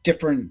these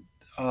different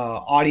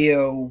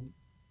audio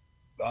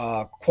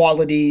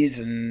qualities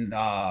and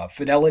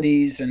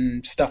fidelities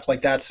and stuff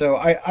like that. So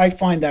I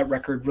find that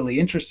record really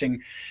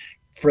interesting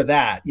for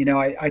that.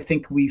 I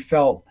think we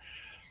felt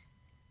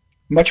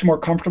much more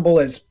comfortable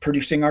as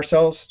producing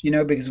ourselves,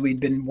 because we'd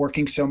been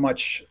working so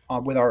much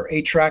with our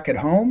 8-track at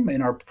home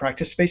in our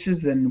practice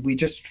spaces. And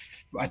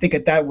I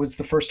think that was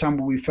the first time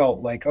where we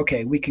felt like,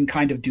 okay, we can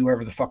kind of do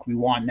whatever the fuck we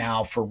want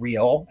now for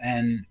real.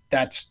 And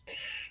that's,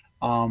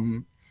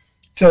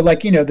 so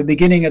like, the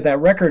beginning of that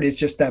record is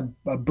just that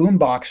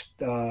boombox.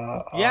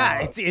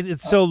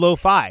 It's so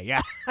lo-fi.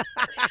 Yeah.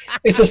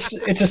 It's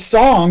a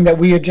song that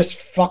we had just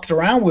fucked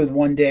around with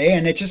one day,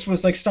 and it just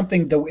was like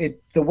something, the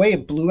way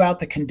it blew out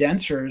the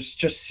condensers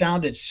just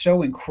sounded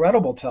so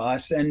incredible to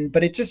us.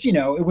 But it just,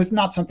 it was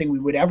not something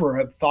we would ever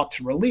have thought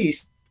to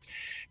release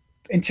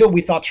until we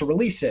thought to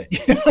release it.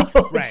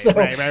 Right, so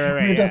right.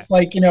 We're just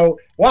like,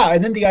 wow.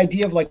 And then the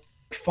idea of like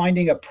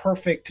finding a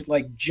perfect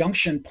like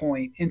junction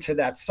point into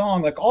that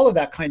song, like all of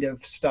that kind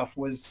of stuff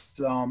was,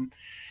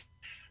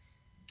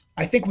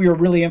 I think we were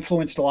really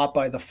influenced a lot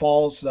by the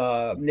Falls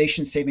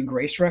Nation Saving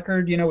Grace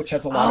record, which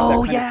has a lot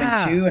of that kind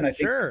of thing too. And I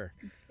think,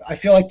 I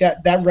feel like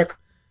that record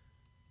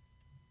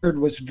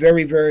was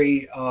very,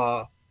 very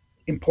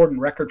important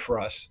record for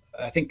us.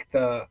 I think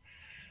the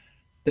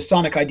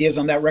sonic ideas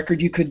on that record,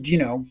 you could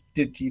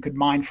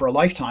mine for a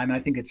lifetime. And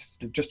I think it's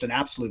just an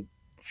absolute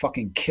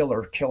fucking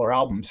killer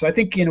album. So I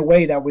think in a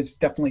way that was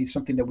definitely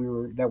something that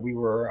we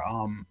were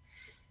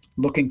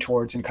looking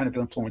towards and kind of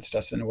influenced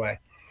us in a way.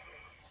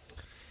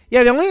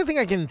 Yeah, the only thing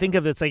I can think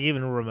of that's like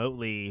even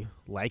remotely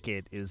like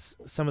it is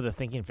some of the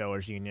Thinking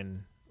Fellers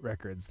Union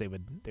records. They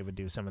would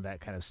do some of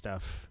that kind of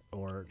stuff,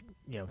 or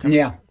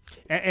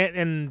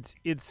and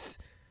it's.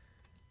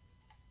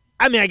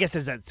 I mean, I guess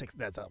there's that's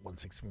a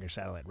 1/6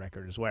 Satellite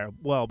record as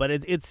well. But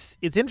it's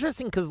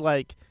interesting because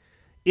like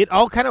it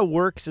all kind of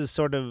works as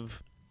sort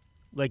of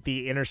like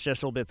the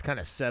interstitial bits kind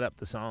of set up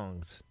the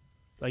songs.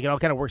 Like it all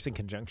kind of works in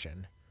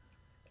conjunction.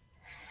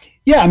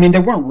 Yeah, I mean, they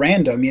weren't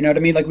random, you know what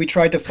I mean? Like we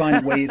tried to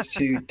find ways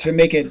to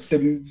make it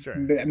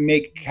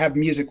have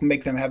music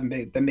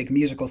make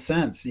musical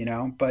sense,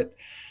 But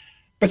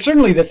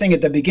certainly the thing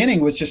at the beginning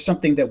was just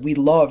something that we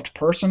loved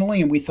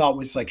personally and we thought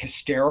was like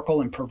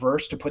hysterical and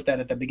perverse to put that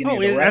at the beginning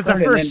of the record. As the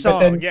first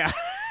song, yeah.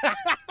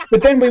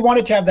 But then we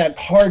wanted to have that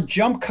hard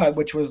jump cut,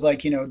 which was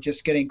like,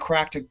 just getting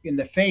cracked in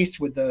the face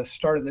with the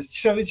start of this.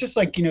 So it's just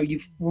like,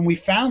 when we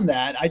found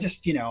that, I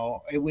just,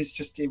 it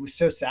was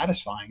so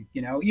satisfying,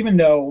 even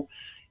though,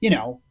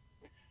 it's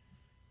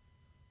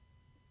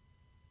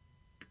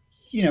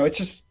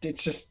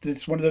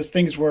one of those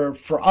things where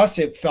for us,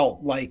 it felt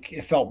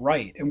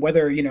right. And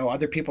whether,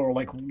 other people are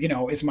like,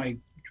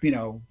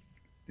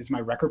 is my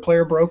record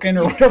player broken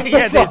or whatever?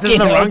 Yeah, this is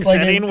the wrong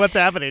setting. What's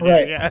happening?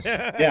 Right.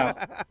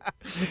 Yeah.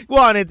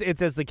 Well, and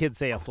it's as the kids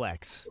say, a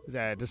flex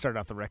to start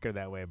off the record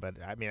that way. But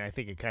I mean, I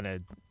think it kind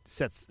of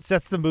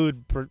sets the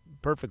mood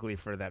perfectly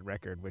for that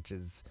record, which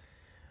is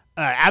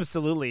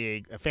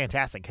absolutely a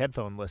fantastic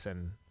headphone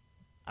listen.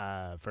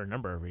 for a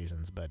number of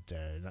reasons, but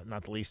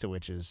not the least of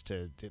which is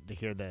to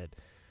hear that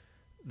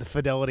the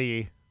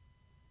fidelity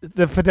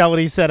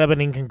setup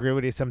and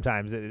incongruity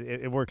sometimes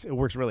it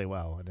works really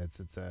well, and it's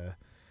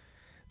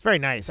very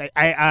nice.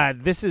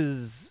 This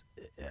is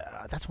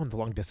that's one of the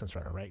long distance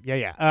runner, right?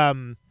 Yeah.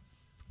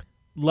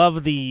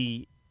 Love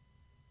the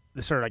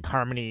sort of like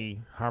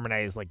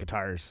harmonized like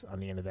guitars on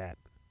the end of that.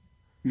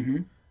 Mm-hmm.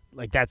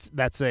 Like that's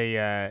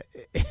a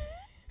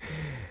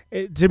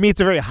to me it's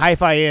a very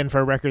hi-fi in for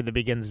a record that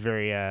begins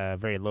very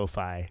very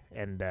lo-fi,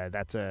 and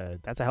that's a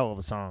hell of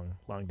a song,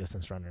 Long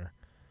Distance Runner.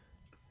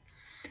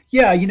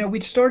 Yeah, we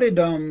started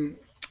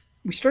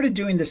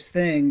doing this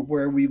thing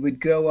where we would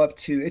go up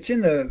to,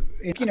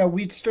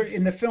 we'd start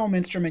in the film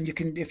Instrument. You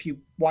can, if you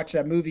watch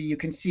that movie, you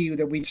can see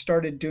that we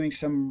started doing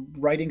some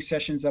writing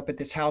sessions up at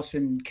this house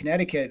in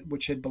Connecticut,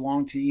 which had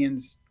belonged to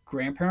Ian's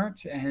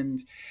grandparents.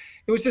 And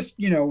it was this,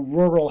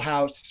 rural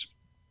house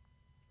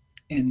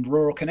in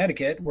rural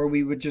Connecticut where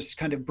we would just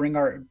kind of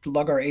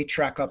lug our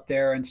 8-track up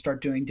there and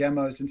start doing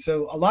demos. And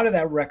so a lot of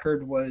that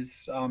record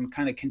was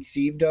kind of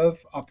conceived of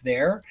up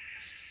there.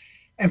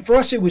 And for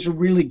us, it was a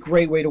really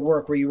great way to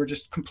work, where you were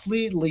just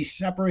completely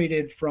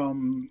separated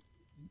from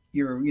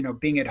your,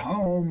 being at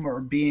home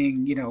or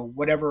being,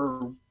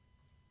 whatever,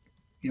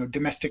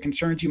 domestic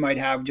concerns you might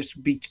have,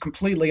 just be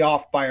completely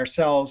off by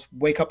ourselves,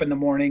 wake up in the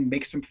morning,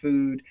 make some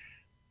food,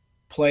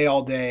 play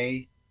all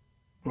day,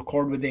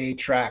 record with the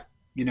 8-track,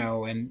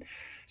 and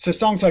so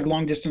songs like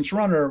Long Distance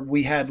Runner,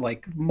 we had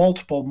like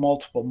multiple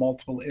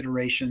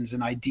iterations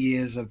and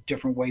ideas of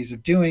different ways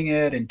of doing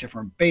it, and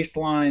different bass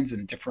lines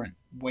and different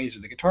ways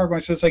of the guitar going.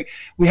 So it's like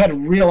we had a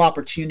real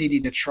opportunity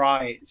to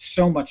try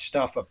so much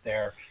stuff up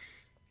there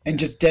and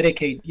just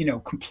dedicate,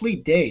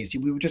 complete days.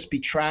 We would just be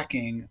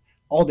tracking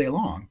all day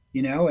long,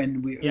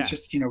 and it was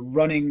just,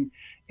 running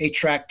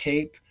 8-track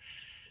tape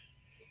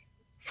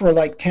for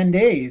like 10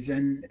 days.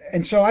 And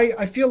so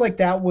I feel like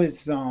that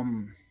was,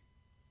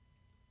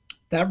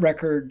 that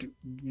record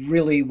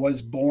really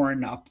was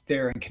born up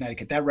there in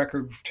Connecticut. That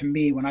record, to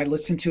me, when I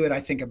listen to it, I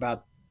think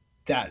about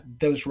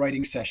those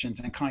writing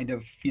sessions, and kind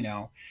of,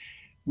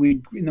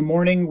 in the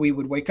morning we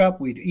would wake up,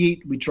 we'd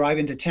eat, we'd drive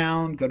into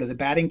town, go to the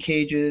batting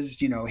cages,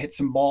 hit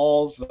some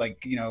balls,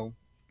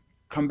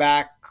 come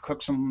back,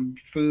 cook some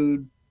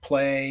food,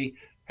 play,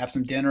 have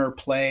some dinner,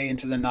 play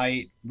into the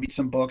night, read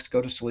some books,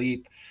 go to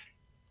sleep,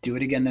 do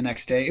it again the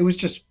next day. It was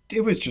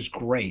just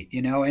great,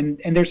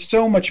 and there's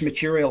so much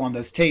material on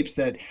those tapes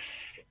that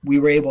we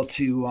were able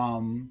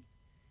to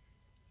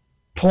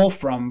pull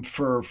from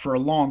for a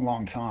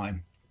long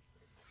time.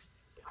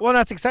 Well,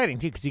 that's exciting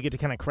too, because you get to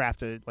kind of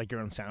craft like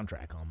your own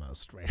soundtrack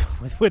almost, right?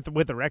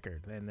 with the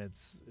record, and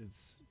it's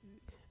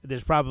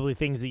there's probably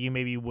things that you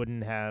maybe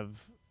wouldn't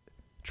have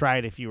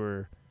tried if you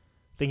were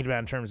thinking about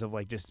in terms of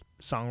like just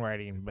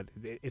songwriting, but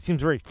it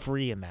seems very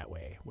free in that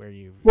way, where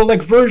you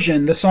like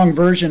the song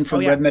Version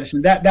from Red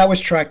Medicine, that was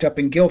tracked up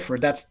in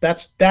Guilford.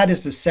 That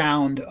is the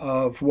sound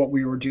of what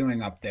we were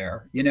doing up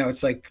there.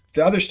 It's like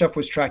the other stuff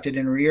was tracked at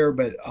Inner Ear,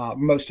 but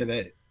most of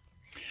it.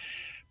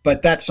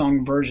 But that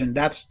song Version,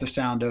 that's the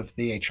sound of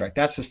the 8-track.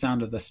 That's the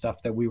sound of the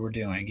stuff that we were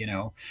doing.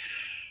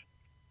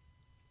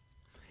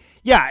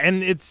 Yeah,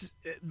 and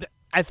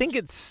I think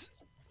it's.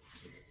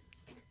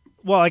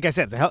 Well, like I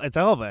said, it's a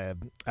hell of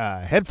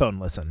a headphone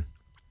listen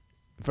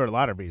for a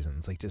lot of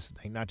reasons. Like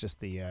not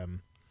just the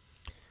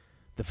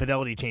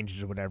fidelity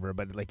changes or whatever,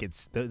 but like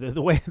it's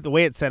the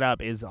way it's set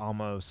up is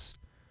almost,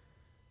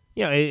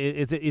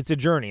 it's a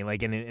journey.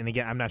 Like and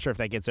again, I'm not sure if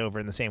that gets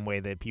over in the same way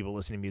that people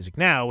listen to music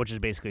now, which is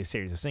basically a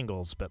series of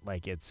singles. But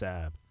like it's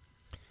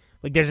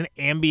like there's an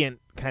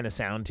ambient kind of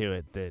sound to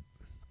it that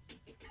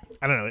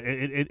I don't know.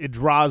 It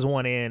draws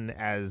one in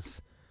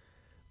as,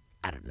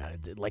 I don't know,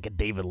 like a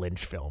David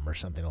Lynch film or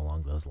something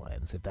along those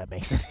lines, if that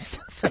makes any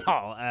sense at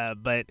all.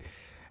 But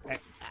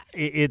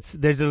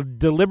there's a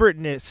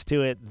deliberateness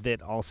to it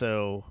that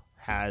also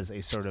has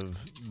a sort of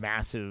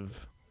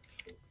massive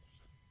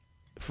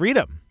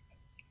freedom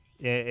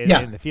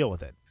in the feel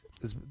with it.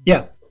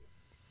 Yeah,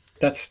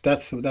 that's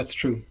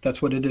true.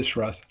 That's what it is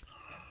for us.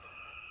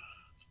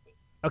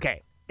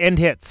 Okay, end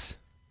hits.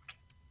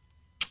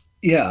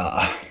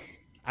 Yeah.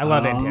 I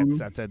love end hits.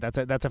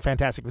 That's a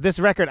fantastic. This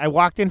record, I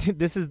walked into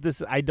this.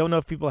 I don't know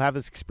if people have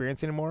this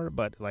experience anymore,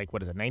 but like,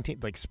 what is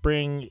it?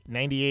 Spring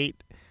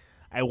 '98.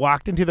 I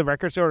walked into the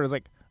record store and was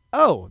like,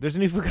 oh, there's a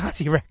new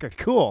Fugazi record.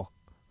 Cool.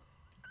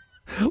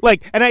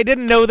 And I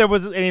didn't know there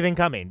was anything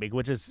coming,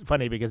 which is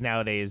funny because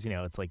nowadays,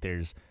 it's like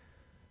there's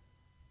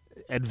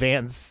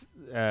advanced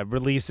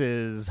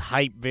releases,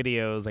 hype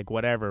videos, like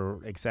whatever,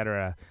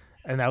 etc.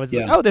 And I was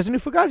like, oh, there's a new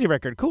Fugazi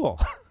record. Cool.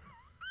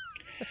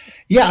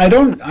 Yeah, I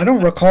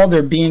don't recall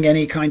there being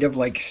any kind of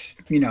like,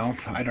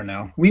 I don't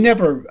know. We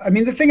never,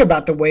 the thing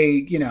about the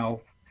way, I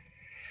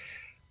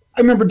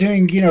remember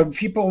doing,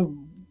 people,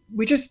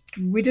 we just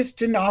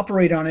didn't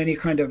operate on any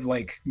kind of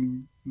like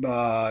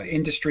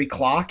industry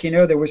clock,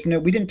 there was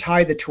we didn't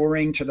tie the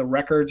touring to the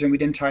records, and we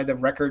didn't tie the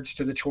records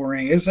to the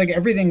touring. It was like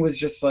everything was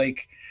just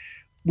like,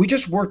 we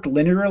just worked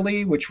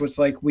linearly, which was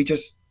like we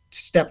just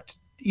stepped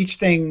each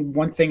thing,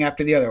 one thing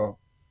after the other.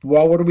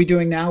 well, what are we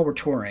doing now? We're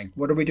touring.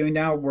 What are we doing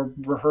now? We're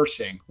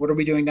rehearsing. What are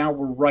we doing now?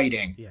 We're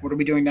writing. Yeah. What are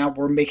we doing now?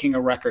 We're making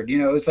a record. You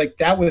know, it's like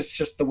that was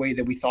just the way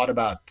that we thought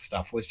about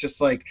stuff. Was just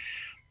like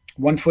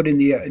one foot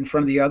in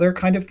front of the other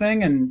kind of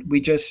thing. And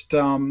we just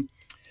and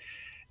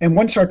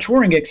once our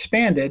touring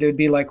expanded, it would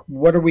be like,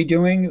 what are we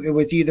doing? It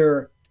was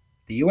either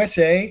the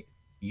USA,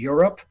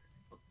 Europe,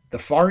 the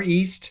Far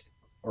East,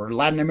 or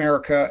Latin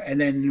America, and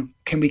then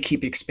can we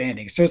keep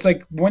expanding? So it's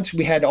like once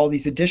we had all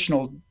these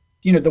additional,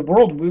 you know, the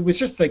world, it was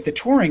just like the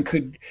touring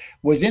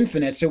was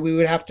infinite. So we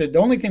would have to, the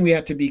only thing we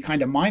had to be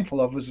kind of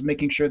mindful of was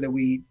making sure that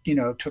we, you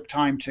know, took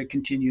time to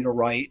continue to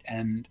write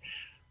and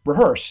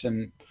rehearse.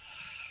 And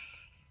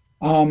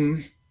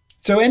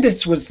so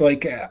Endits was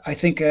like, I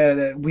think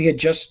we had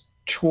just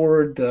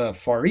toured the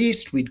Far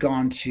East. We'd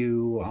gone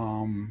to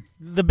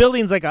the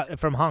building's like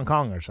from Hong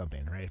Kong or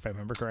something, right? If I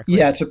remember correctly.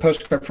 Yeah, it's a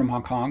postcard from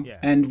Hong Kong. Yeah.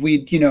 And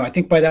we, you know, I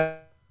think by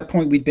that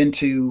point we'd been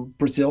to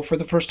Brazil for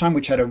the first time,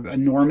 which had an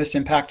enormous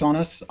impact on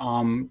us.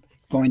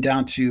 Going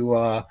down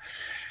to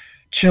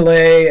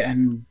Chile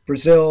and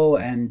Brazil,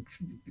 and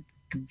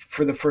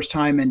for the first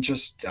time, and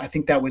just I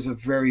think that was a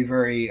very,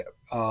 very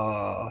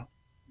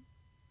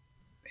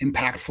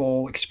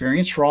impactful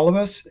experience for all of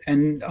us.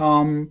 And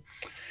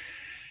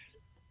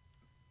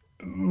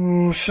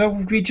so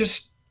we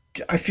just,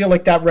 I feel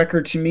like that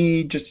record to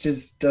me just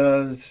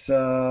does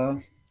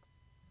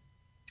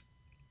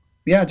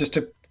just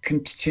a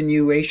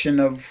continuation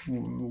of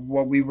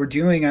what we were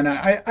doing. And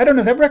I don't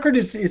know, that record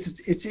is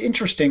it's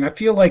interesting. I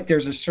feel like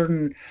there's a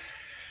certain,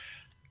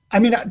 I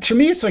mean, to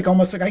me it's like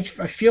almost like I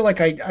feel like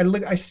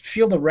I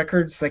feel the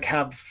records like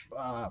have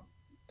a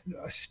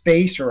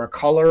space or a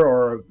color,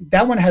 or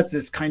that one has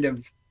this kind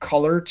of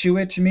color to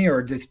it to me,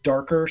 or this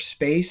darker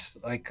space,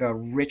 like a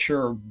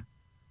richer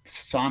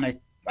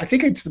sonic. I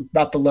think it's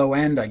about the low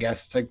end, I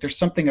guess. It's like there's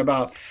something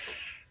about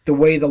the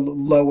way the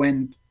low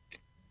end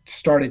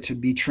started to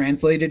be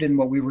translated in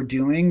what we were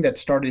doing that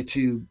started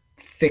to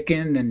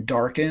thicken and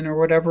darken or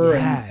whatever.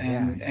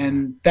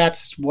 And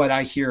that's what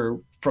I hear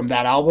from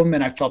that album.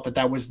 And I felt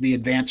that was the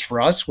advance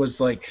for us, was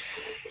like,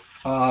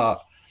 I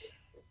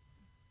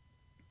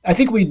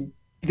think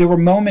there were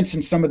moments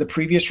in some of the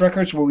previous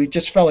records where we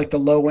just felt like the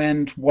low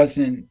end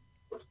wasn't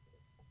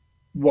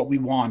what we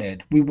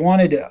wanted. We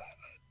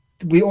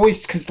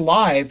always, because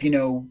live, you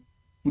know,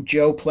 with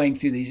Joe playing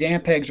through these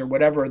ampegs or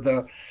whatever,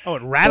 it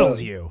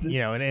rattles you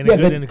know, and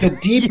the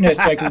deepness,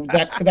 like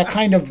that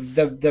kind of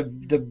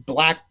the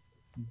black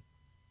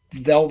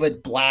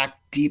velvet black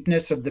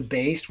deepness of the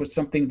bass was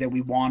something that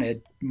we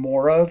wanted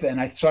more of.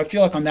 And so I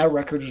feel like on that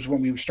record is when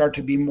we start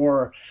to be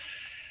more,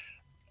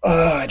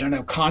 I don't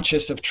know,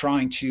 conscious of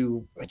trying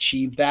to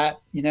achieve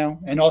that, you know,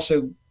 and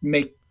also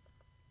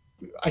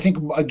I think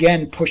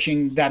again,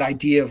 pushing that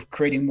idea of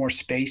creating more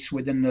space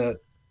within the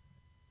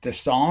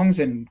songs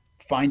and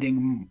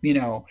finding, you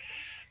know,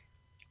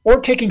 or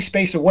taking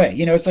space away,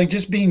 you know, it's like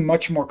just being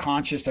much more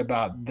conscious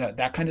about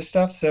that kind of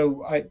stuff.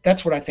 So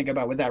that's what I think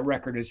about with that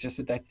record, is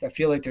just that I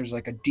feel like there's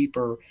like a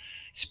deeper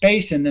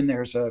space, and then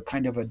there's a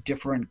kind of a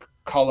different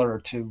color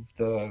to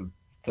the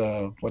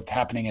what's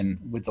happening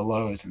with the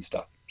lows and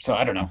stuff. So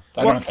I don't know.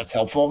 I don't know if that's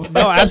helpful.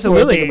 No,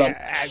 absolutely.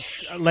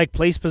 Like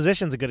place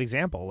position's a good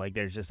example. Like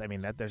there's just, I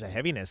mean, that there's a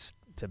heaviness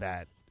to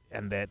that,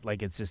 and that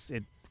like it's just,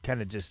 it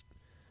kind of just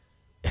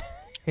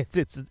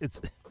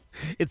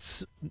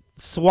it's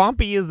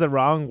swampy is the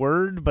wrong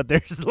word, but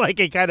there's like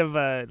a kind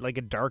of like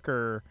a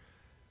darker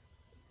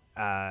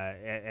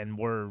and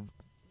more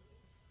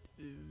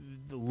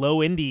low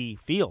indie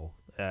feel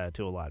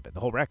to a lot of it, the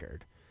whole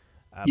record.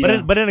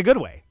 But in a good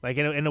way, like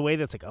in a way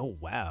that's like, oh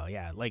wow,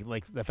 yeah,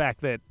 like the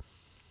fact that,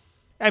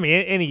 I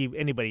mean,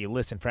 anybody who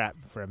listened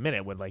for a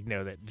minute would like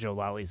know that Joe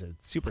Lawley's a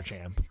super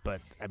champ,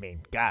 but I mean,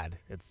 God,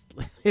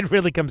 it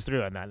really comes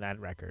through on that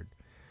record,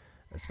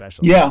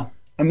 especially. Yeah,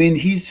 I mean,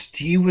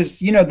 he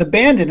was, you know, the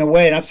band in a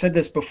way, and I've said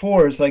this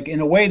before, is like in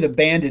a way the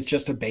band is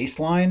just a bass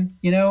line,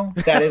 you know,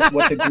 that is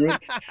what the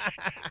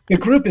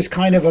group is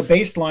kind of a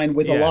bass line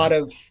with a lot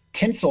of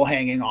tinsel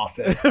hanging off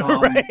it,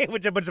 right,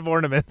 with a bunch of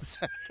ornaments.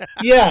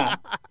 Yeah,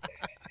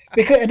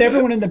 and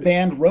everyone in the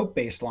band wrote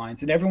bass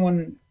lines, and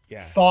everyone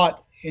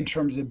thought in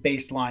terms of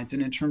bass lines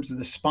and in terms of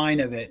the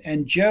spine of it.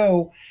 And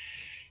Joe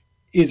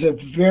is a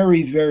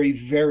very, very,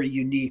 very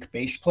unique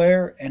bass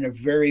player and a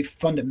very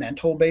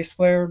fundamental bass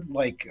player.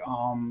 Like,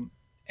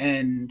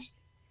 there's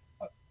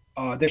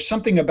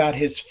something about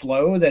his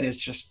flow that is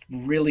just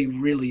really,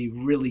 really,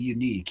 really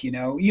unique. You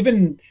know,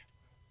 even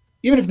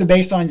if the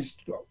bass line's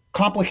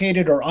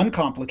complicated or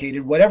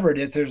uncomplicated, whatever it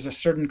is, there's a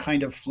certain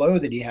kind of flow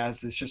that he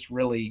has that's just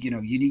really, you know,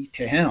 unique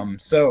to him.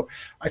 So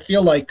I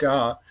feel like,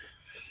 so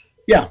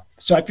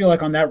I feel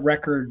like on that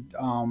record,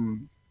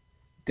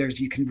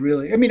 you can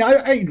really, I mean,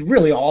 I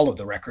really all of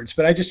the records,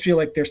 but I just feel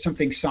like there's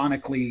something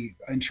sonically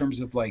in terms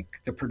of like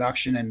the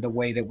production and the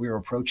way that we were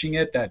approaching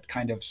it that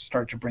kind of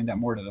started to bring that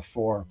more to the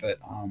fore. But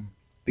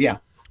yeah.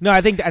 No, I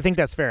think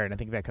that's fair, and I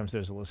think that comes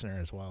through as a listener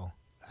as well.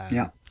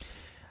 Yeah.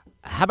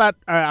 How about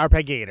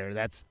Arpeggiator?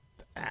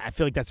 I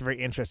feel like that's a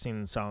very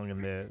interesting song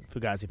in the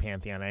Fugazi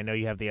pantheon. I know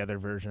you have the other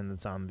version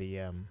that's on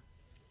the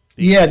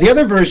Yeah, the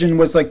other version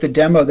was like the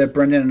demo that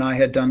Brendan and I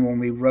had done when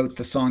we wrote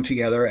the song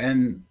together,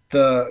 and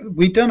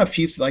we'd done a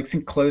few, I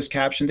think, closed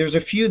caption. There's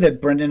a few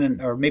that Brendan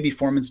or maybe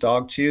Foreman's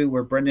Dog too,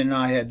 where Brendan and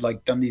I had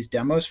like done these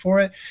demos for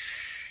it,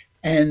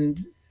 and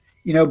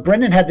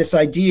Brendan had this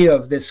idea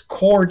of this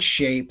chord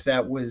shape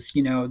that was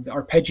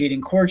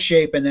arpeggiating chord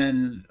shape, and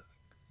then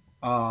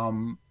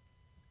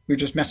we were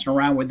just messing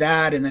around with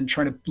that, and then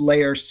trying to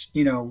layer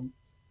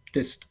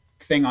this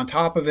thing on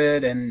top of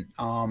it,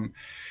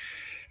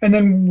 and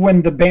then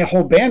when the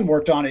whole band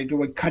worked on it,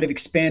 we kind of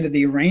expanded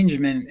the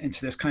arrangement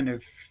into this kind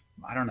of,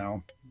 I don't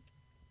know,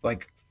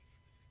 like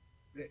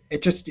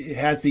it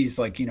has these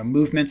like,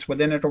 movements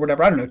within it or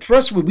whatever. I don't know. For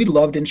us, we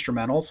loved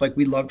instrumentals. Like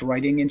we loved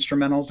writing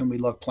instrumentals and we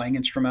loved playing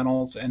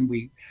instrumentals. And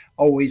we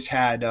always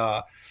had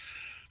an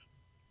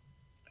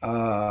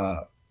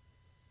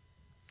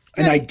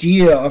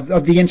idea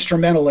of the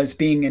instrumental as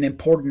being an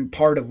important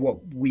part of what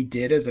we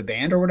did as a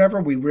band or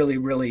whatever. We really,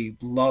 really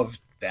loved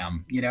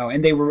them,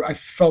 and I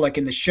felt like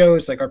in the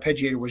shows, like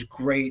Arpeggiator was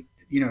great,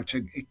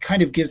 it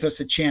kind of gives us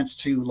a chance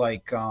to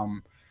like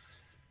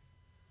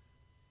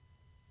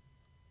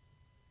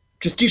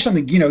just do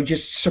something,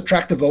 just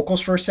subtract the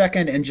vocals for a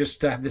second and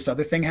just have this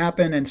other thing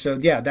happen. And so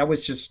yeah, that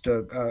was just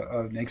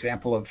an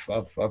example of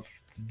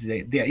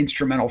the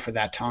instrumental for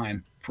that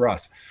time for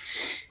us.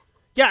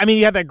 Yeah, I mean,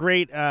 you had that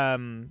great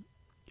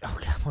oh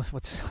God,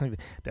 what's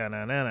that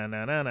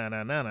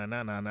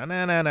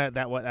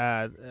what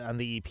on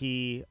the EP?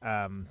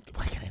 I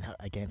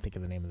can't think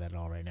of the name of that at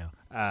all right now.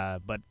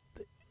 But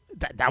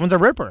that one's a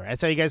ripper. I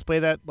saw you guys play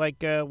that like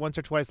once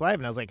or twice live,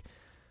 and I was like,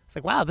 it's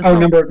like, wow, this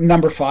song,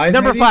 number 5.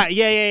 Number maybe? 5,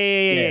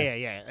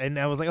 yeah. And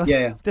I was like,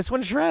 yeah, this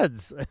one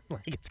shreds.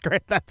 Like it's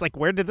great. That's like,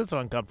 where did this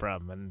one come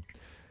from?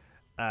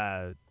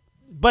 And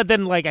but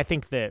then like I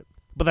think that.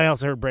 But then I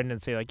also heard Brendan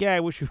say, like, yeah,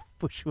 I wish you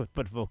would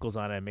put vocals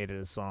on it and made it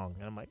a song.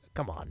 And I'm like,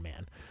 come on,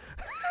 man.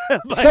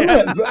 Some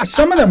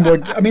of them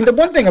would. I mean, the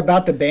one thing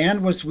about the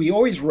band was we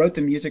always wrote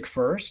the music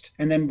first,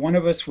 and then one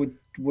of us would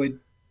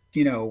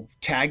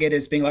tag it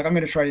as being like, I'm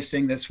going to try to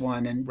sing this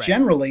one. And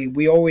generally,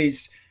 we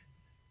always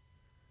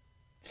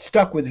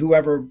stuck with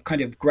whoever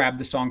kind of grabbed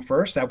the song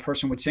first. That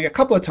person would sing. A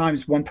couple of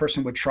times, one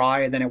person would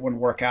try, and then it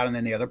wouldn't work out, and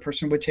then the other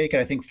person would take it.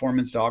 I think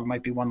Foreman's Dog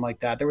might be one like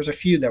that. There was a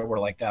few that were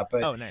like that.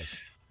 But oh, nice.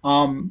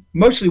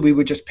 Mostly we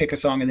would just pick a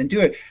song and then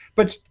do it.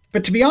 But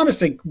to be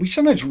honest, like we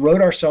sometimes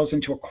wrote ourselves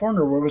into a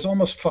corner where it was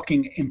almost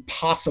fucking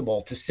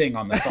impossible to sing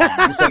on the song.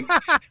 It was like,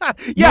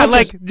 yeah,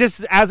 like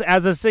just as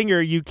a singer,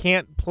 you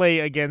can't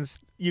play guitar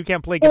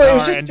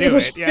it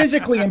was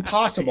physically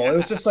impossible. It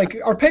was just like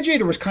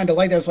Arpeggiator was kind of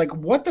like that. It was like,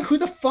 who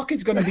the fuck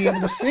is going to be able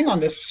to sing on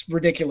this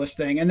ridiculous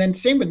thing? And then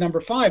same with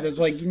number 5. It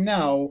was like,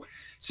 no.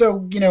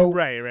 So,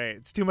 right.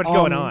 It's too much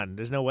going on.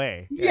 There's no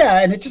way.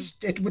 Yeah. And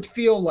it would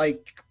feel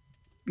like,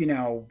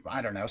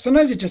 I don't know.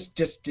 Sometimes it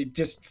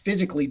just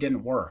physically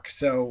didn't work.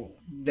 So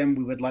then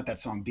we would let that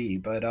song be.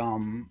 But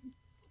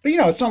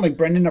it's not like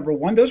Brendan number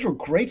 1. Those were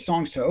great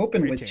songs to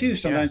open with too.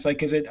 Sometimes like,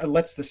 cause it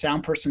lets the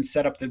sound person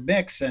set up the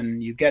mix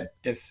and you get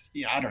this,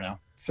 I don't know.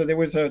 So there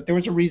was a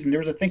reason, there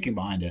was a thinking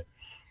behind it.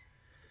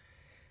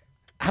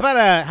 How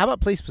about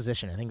Place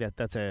Position? I think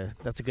that's a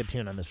good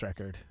tune on this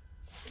record.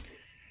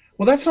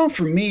 Well, that song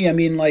for me, I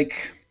mean,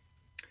 like,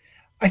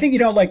 I think,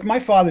 like my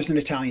father's an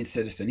Italian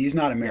citizen. He's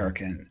not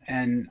American.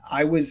 And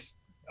I was,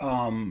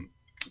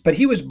 but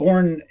he was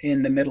born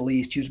in the Middle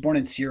East. He was born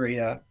in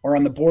Syria or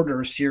on the border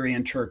of Syria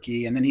and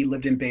Turkey. And then he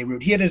lived in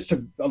Beirut. He had just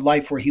a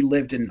life where he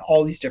lived in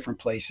all these different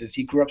places.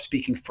 He grew up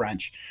speaking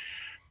French.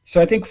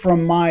 So I think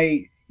from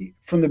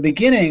the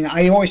beginning,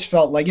 I always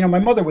felt like, my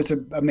mother was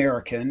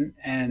American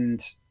and,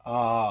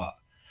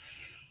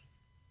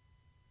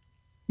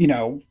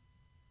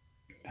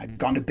 I'd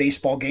gone to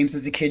baseball games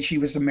as a kid. She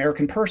was an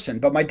American person,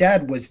 but my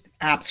dad was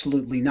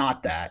absolutely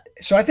not that.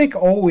 So I think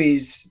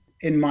always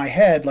in my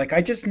head, like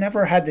I just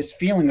never had this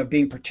feeling of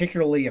being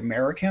particularly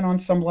American on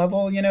some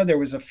level. There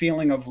was a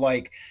feeling of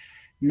like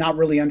not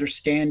really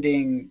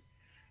understanding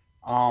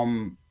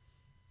any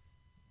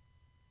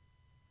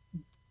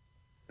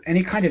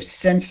kind of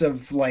sense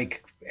of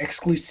like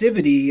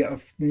exclusivity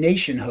of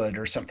nationhood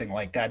or something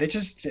like that.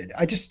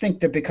 I just think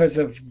that because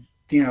of,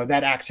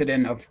 that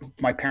accident of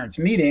my parents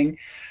meeting,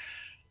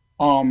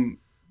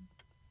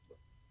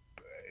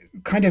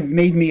 kind of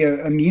made me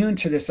immune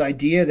to this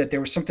idea that there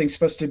was something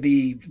supposed to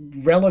be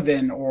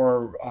relevant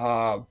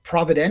or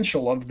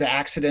providential of the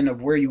accident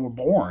of where you were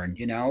born,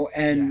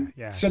 and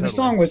so totally. The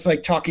song was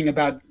like talking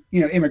about,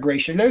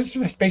 immigration. It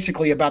was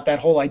basically about that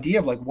whole idea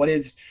of like, what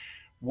does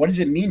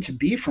it mean to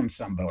be from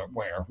somewhere?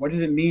 What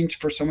does it mean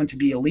for someone to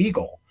be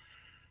illegal?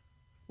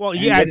 Well,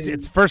 yeah,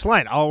 it's first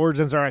line. All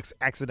origins are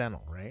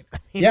accidental, right? I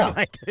mean, yeah.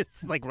 Like,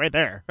 it's like right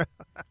there.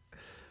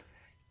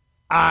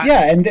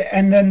 And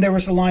then there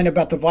was a line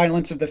about the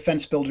violence of the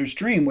fence builder's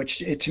dream, which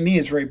to me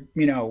is very,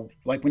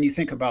 like when you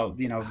think about,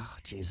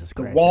 Jesus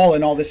the Christ. Wall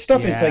and all this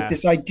stuff, it's like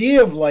this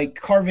idea of like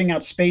carving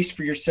out space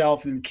for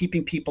yourself and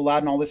keeping people out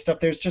and all this stuff.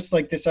 There's just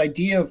like this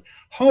idea of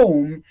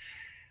home,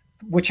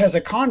 which has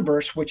a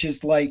converse, which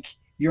is like,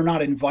 you're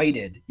not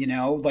invited,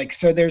 like,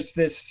 so there's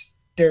this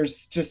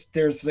there's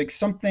like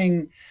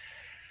something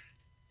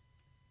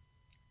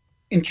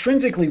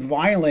intrinsically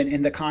violent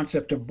in the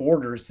concept of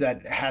borders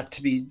that has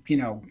to be,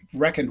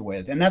 reckoned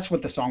with. And that's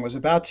what the song was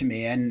about to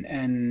me.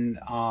 And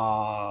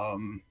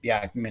yeah,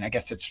 I mean, I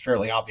guess it's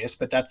fairly obvious,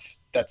 but I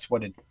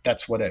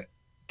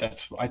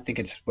think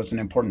it was an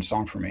important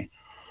song for me.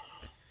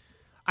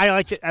 I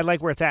liked it. I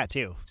like where it's at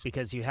too,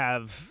 because you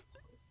have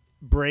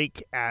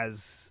Break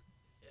as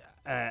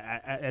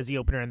the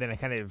opener, and then it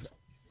kind of,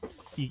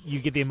 you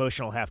get the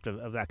emotional heft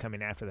of that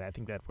coming after that. I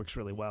think that works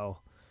really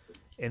well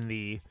in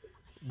the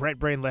right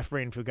brain, left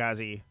brain,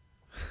 fugazi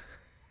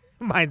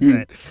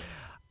mindset.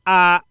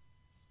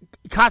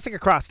 Caustic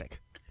Acrostic.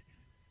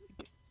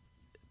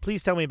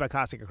 Please tell me about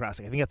Caustic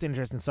Acrostic. I think that's an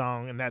interesting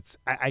song, and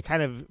I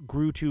kind of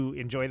grew to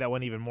enjoy that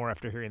one even more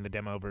after hearing the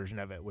demo version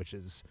of it, which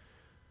is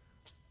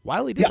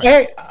wildly different.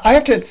 Yeah, I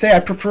have to say I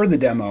prefer the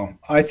demo.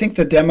 I think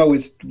the demo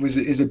is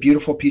a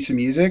beautiful piece of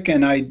music,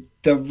 and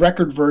the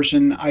record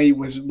version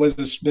was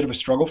a bit of a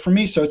struggle for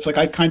me. So it's like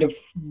I kind of,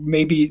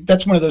 maybe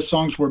that's one of those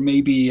songs where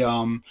maybe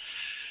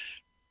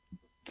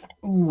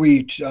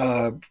we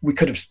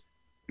could have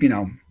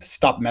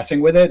stopped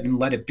messing with it and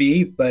let it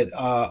be. But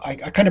I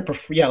kind of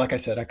prefer, yeah, like I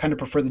said, I kind of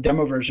prefer the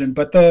demo version.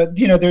 But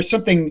there's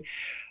something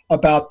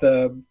about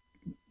the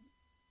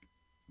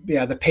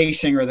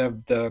pacing or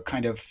the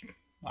kind of,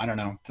 I don't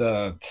know,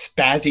 the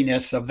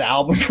spazziness of the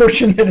album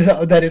version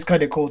that is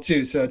kind of cool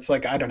too. So it's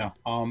like, I don't know.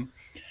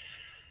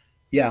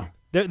 Yeah.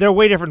 They're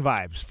way different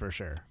vibes for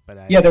sure.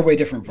 But they're way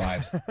different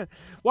vibes.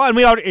 Well,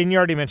 and you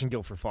already mentioned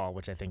Guildford Fall,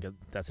 which I think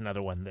that's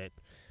another one that,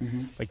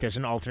 like, there's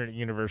an alternate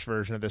universe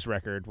version of this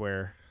record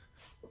where.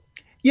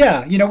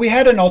 Yeah, we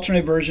had an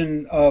alternate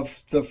version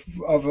of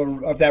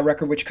that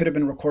record, which could have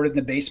been recorded in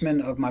the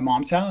basement of my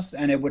mom's house,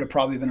 and it would have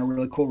probably been a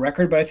really cool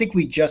record. But I think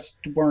we just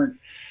weren't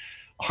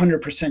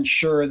 100%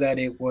 sure that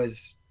it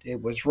was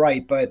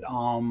right. But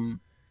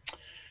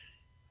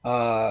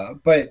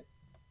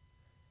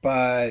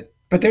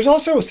there's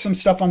also some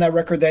stuff on that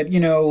record that,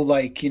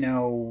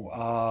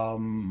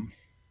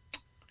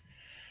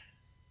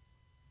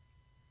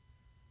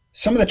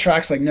 some of the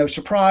tracks like No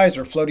Surprise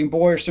or Floating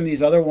Boy or some of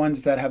these other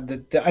ones that have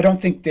I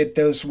don't think that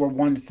those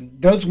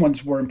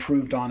ones were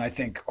improved on, I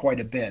think, quite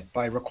a bit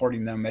by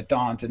recording them at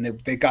Dawn's, and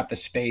they got the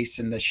space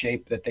and the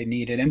shape that they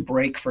needed. And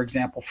Break, for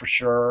example, for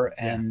sure.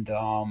 And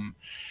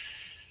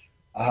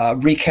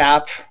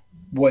Recap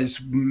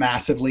was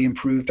massively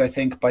improved, I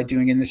think, by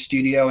doing it in the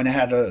studio, and it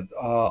had a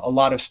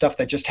lot of stuff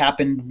that just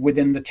happened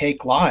within the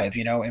take live,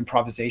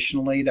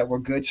 improvisationally, that were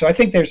good. So I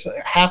think there's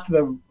half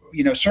the,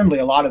 certainly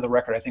a lot of the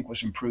record I think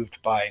was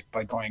improved by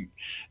going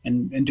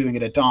and doing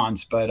it at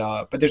Dawn's,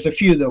 but there's a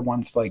few of the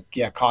ones like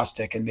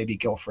Caustic and maybe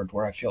Guilford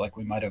where I feel like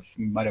we might have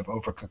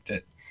overcooked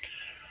it.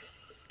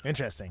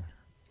 Interesting.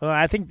 Well,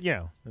 I think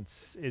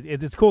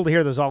it's cool to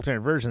hear those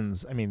alternate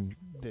versions. I mean,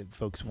 if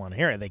folks want to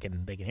hear it, they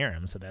can hear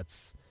them. So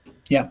that's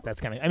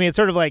kind of. I mean, it's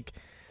sort of like,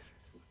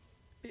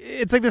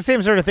 it's like the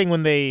same sort of thing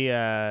when they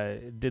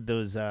did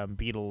those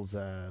Beatles.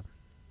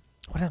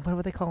 What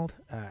were they called?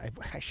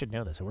 I should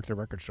know this. I worked at a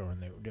record store and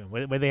they were doing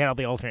where they had all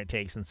the alternate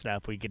takes and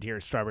stuff. We could hear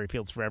Strawberry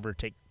Fields Forever,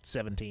 take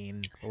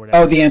 17 or whatever.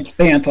 Oh, the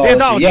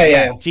anthology.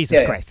 Yeah.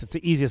 Jesus Christ, it's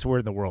the easiest word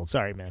in the world.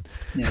 Sorry, man.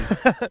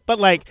 Yeah. But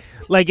like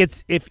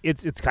it's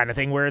kind of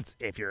thing where it's,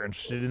 if you're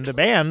interested in the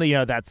band,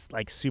 that's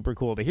like super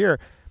cool to hear.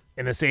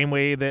 In the same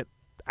way that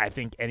I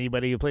think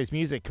anybody who plays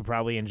music could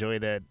probably enjoy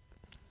the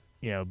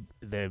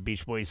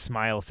Beach Boys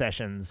Smile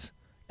sessions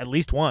at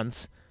least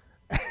once.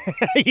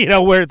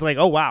 Where it's like,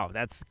 oh wow,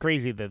 that's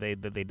crazy that they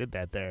did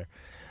that there.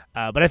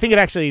 But I think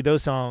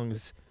those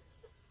songs,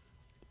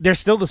 they're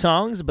still the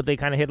songs, but they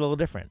kind of hit a little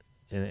different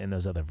in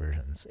those other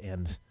versions.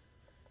 And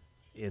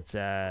it's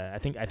I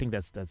think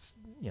that's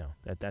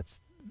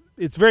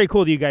it's very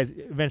cool that you guys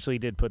eventually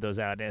did put those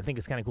out. And I think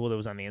it's kind of cool that it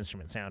was on the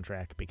instrument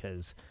soundtrack,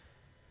 because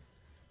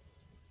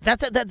is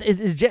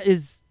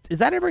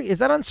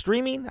that on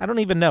streaming? I don't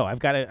even know. I've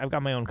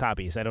got my own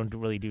copies. I don't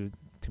really do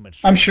too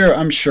much. I'm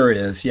sure it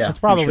is. Yeah, it's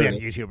probably on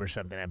YouTube or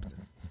something.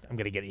 I'm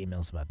gonna get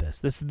emails about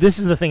this. This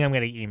is the thing I'm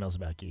gonna get emails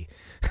about, Guy.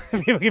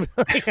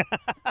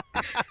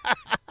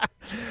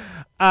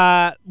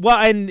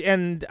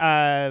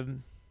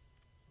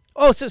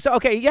 So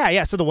okay,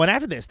 yeah. So the one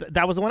after this,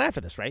 that was the one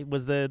after this, right?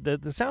 Was the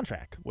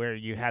soundtrack where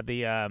you had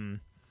the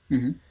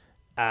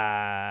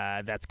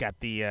that's got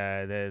the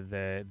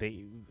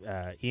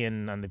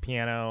Ian on the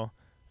piano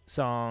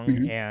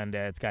song, and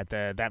it's got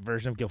that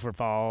version of Guilford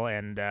Fall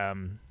and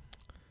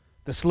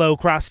the slow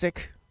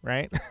acrostic,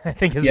 right? I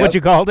think is what you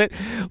called it.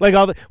 Like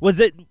was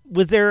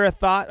there a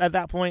thought at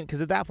that point?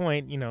 Because at that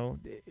point, you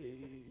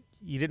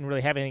didn't really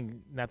have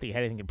anything. Not that you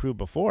had anything to prove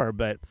before,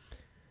 but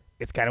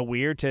it's kind of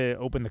weird to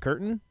open the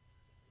curtain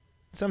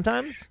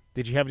sometimes.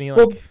 Did you have any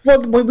well,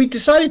 when we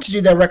decided to do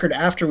that record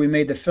after we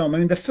made the film, I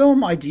mean, the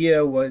film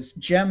idea was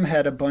Jem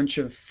had a bunch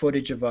of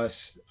footage of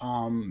us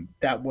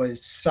that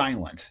was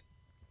silent.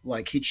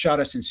 Like, he'd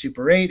shot us in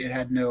Super 8. It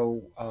had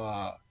no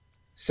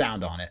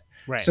sound on it.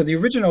 Right. So the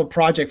original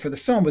project for the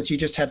film was you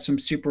just had some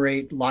Super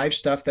 8 live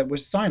stuff that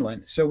was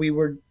silent. So we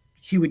would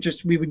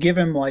give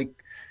him like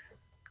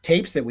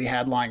tapes that we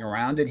had lying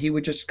around, and he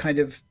would just kind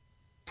of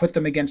put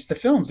them against the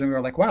films, and we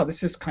were like, wow,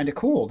 this is kind of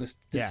cool.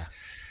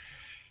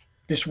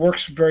 This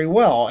works very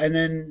well. And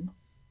then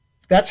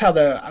that's how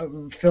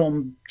the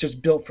film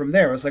just built from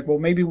there. It was like, well,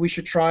 maybe we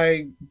should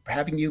try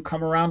having you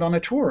come around on a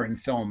tour and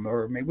film,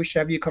 or maybe we should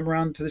have you come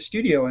around to the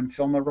studio and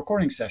film a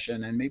recording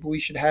session, and maybe we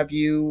should have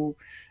you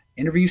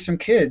interview some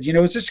kids. You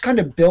know, it's just kind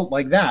of built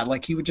like that.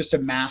 Like he would just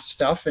amass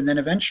stuff, and then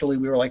eventually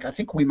we were like, I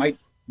think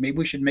maybe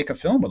we should make a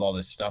film with all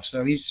this stuff.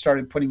 So he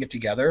started putting it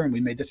together, and we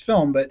made this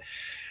film. But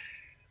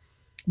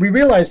we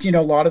realized, you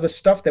know, a lot of the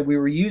stuff that we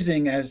were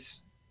using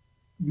as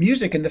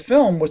music in the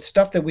film was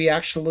stuff that we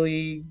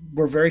actually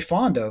were very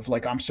fond of,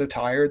 like I'm So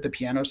Tired, the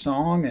piano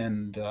song,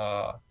 and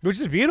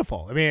which is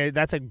beautiful. I mean,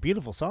 that's a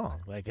beautiful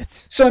song. Like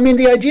it's so. I mean,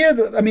 the idea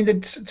that, I mean,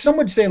 that some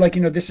would say like,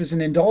 you know, this is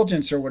an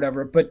indulgence or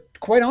whatever, but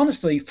quite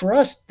honestly, for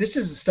us, this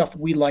is the stuff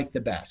we like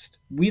the best.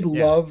 We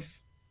love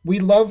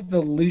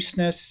the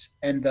looseness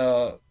and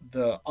the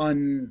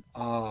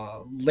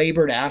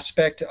unlabored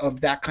aspect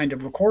of that kind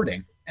of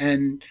recording,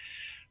 and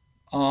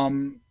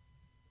to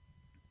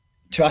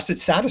us,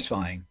 it's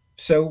satisfying.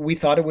 So we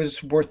thought it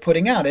was worth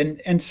putting out.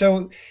 And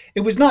so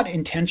it was not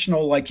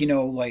intentional, like, you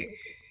know, like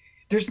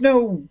there's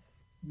no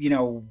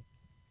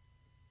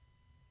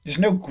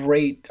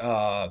great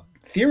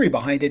theory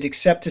behind it,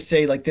 except to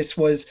say like this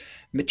was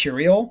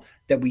material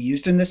that we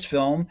used in this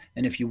film.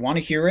 And if you want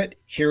to hear it,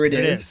 here it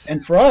is.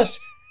 And for us,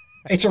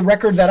 it's a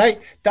record that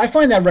I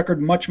find that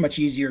record much, much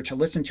easier to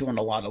listen to in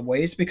a lot of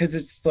ways, because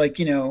it's like,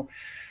 you know,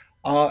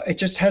 it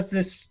just has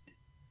this,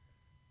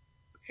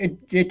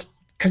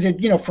 because it,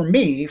 you know, for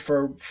me,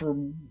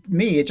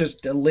 it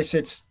just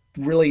elicits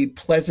really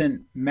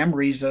pleasant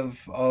memories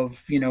of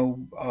you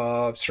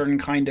know, certain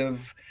kind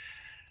of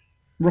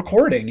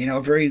recording, you know,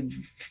 a very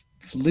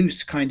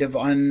loose kind of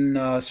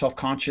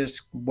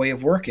self-conscious way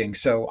of working.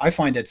 So I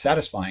find it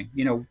satisfying.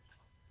 You know,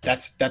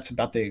 that's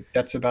about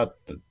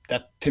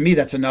that. To me,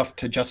 that's enough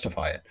to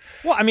justify it.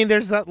 Well, I mean,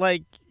 there's that,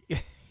 like, you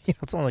know,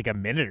 it's only like a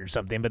minute or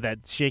something, but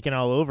that Shaking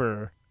All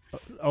Over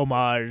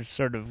homage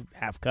sort of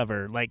half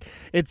cover, like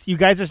it's, you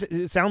guys are,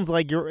 it sounds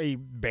like you're a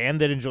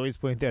band that enjoys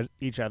pointing at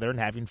each other and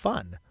having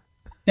fun.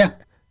 Yeah.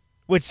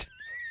 Which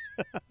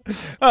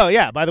oh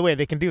yeah, by the way,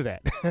 they can do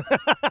that.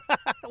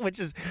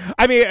 Which is,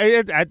 I mean,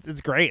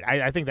 it's great.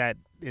 I think that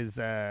is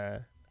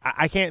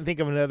I can't think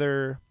of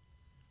another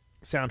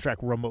soundtrack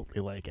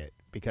remotely like it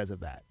because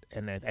of that.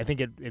 And I think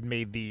it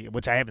made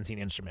which I haven't seen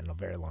Instrument in a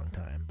very long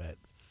time, but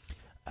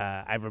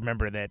I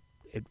remember that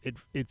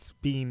it's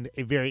been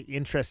a very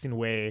interesting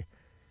way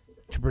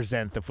to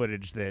present the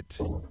footage that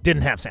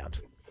didn't have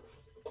sound.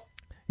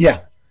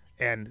 Yeah.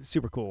 And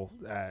super cool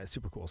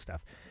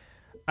stuff.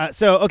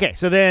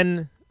 So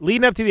then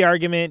leading up to the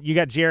argument, you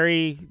got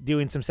Jerry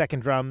doing some second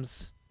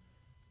drums.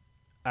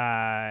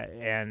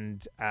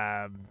 And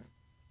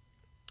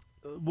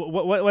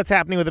what's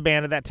happening with the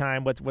band at that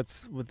time?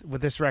 What's with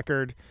this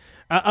record?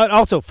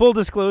 Also, full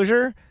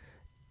disclosure,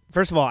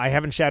 first of all, I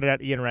haven't shouted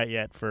out Ian Wright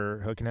yet for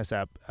hooking us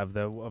up of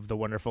the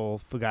wonderful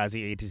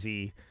Fugazi A to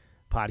Z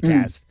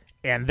podcast,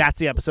 and that's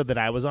the episode that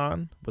I was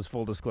on, was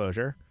Full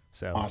Disclosure.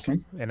 So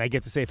awesome, and I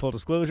get to say full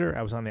disclosure.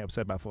 I was on the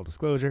episode about full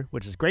disclosure,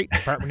 which is great.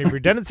 Department of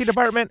Redundancy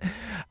Department,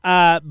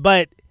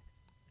 but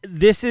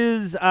this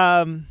is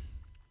a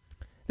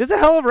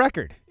hell of a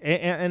record,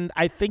 and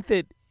I think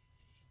that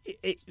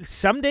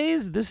some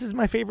days this is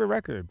my favorite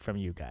record from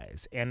you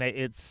guys, and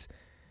it's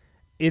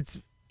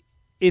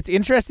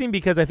interesting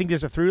because I think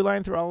there's a through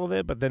line through all of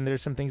it, but then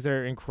there's some things that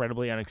are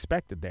incredibly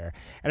unexpected there.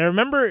 And I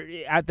remember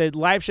at the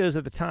live shows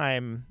at the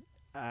time,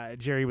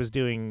 Jerry was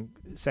doing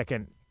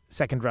second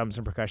drums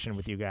and percussion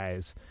with you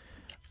guys.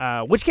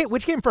 Which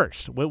came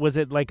first? Was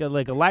it like a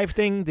live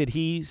thing? Did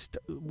he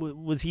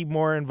was he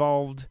more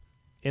involved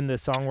in the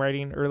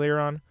songwriting earlier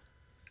on?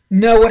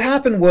 No, what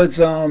happened was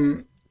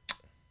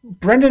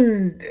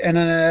Brendan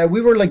and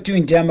we were like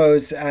doing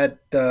demos at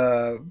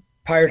the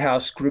Pirate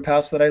House group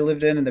house that I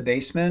lived in the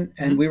basement,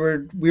 and we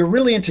were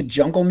really into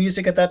jungle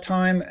music at that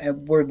time,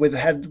 and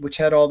which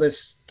had all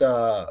this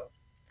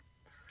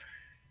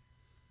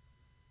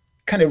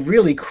kind of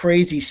really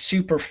crazy,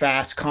 super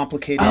fast,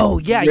 complicated. Oh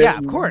yeah,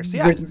 of course,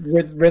 yeah.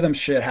 Rhythm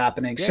shit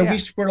happening. Yeah, so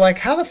we were like,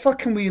 how the fuck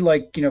can we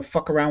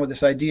fuck around with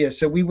this idea?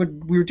 So we were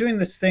doing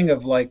this thing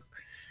of like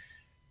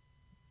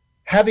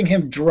having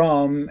him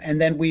drum, and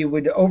then we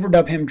would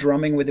overdub him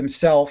drumming with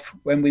himself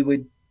when we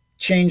would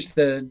change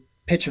the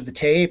pitch of the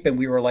tape, and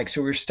we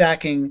were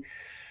stacking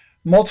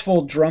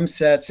multiple drum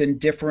sets in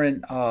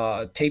different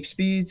tape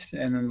speeds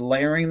and then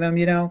layering them,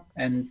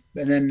 and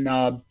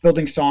then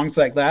building songs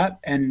like that,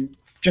 and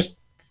just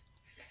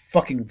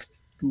fucking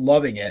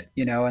loving it,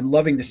 and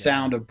loving the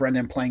sound of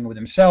Brendan playing with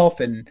himself,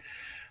 and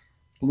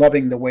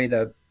loving the way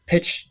the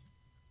pitch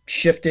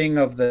shifting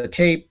of the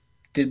tape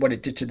did what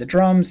it did to the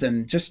drums,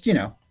 and just,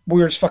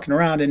 we were just fucking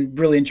around and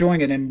really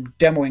enjoying it and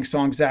demoing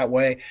songs that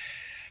way.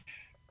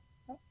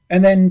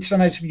 And then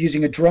sometimes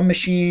using a drum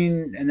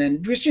machine, and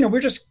then just,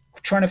 we're just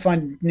trying to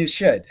find new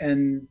shit.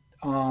 And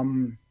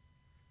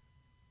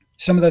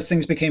some of those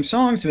things became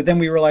songs, but then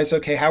we realized,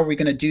 okay, how are we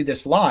going to do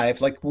this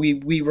live? Like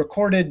we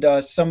recorded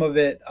some of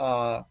it.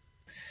 I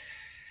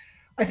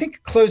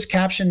think closed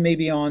caption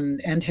maybe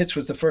on End Hits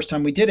was the first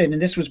time we did it, and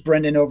this was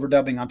Brendan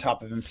overdubbing on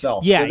top of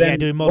himself. Yeah, so then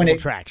doing multiple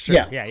tracks.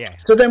 Sure. Yeah.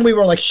 So then we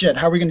were like, shit,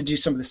 how are we going to do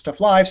some of this stuff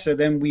live? So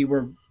then we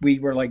were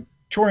like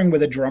touring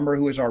with a drummer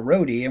who was our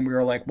roadie, and we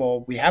were like,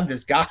 well, we have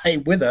this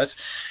guy with us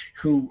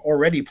who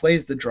already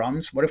plays the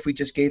drums. What if we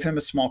just gave him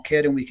a small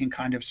kit and we can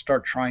kind of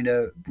start trying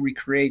to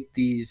recreate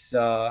these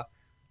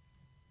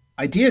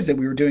ideas that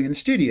we were doing in the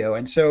studio?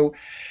 And so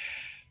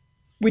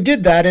we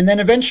did that, and then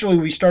eventually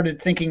we started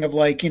thinking of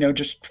like,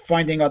 just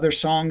finding other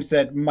songs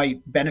that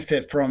might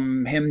benefit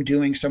from him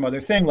doing some other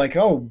thing, like,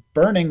 oh,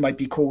 Burning might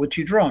be cool with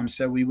 2 drums,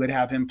 so we would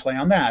have him play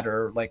on that.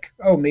 Or like,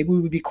 oh, maybe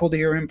it would be cool to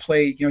hear him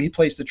play, he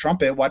plays the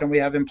trumpet, why don't we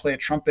have him play a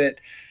trumpet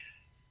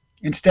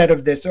instead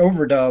of this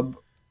overdub,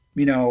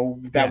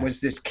 was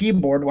this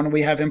keyboard, why don't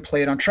we have him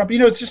play it on trumpet?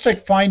 It's just like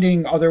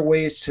finding other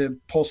ways to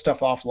pull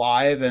stuff off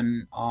live.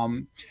 And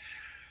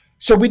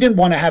so we didn't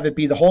want to have it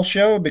be the whole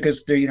show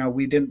because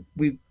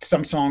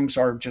some songs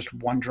are just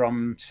one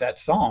drum set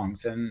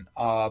songs, and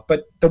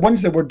but the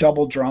ones that were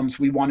double drums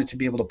we wanted to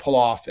be able to pull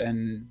off,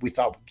 and we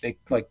thought they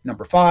like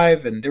Number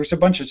 5, and there was a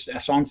bunch of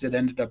songs that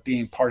ended up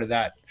being part of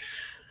that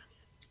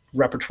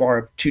repertoire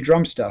of 2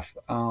 drum stuff.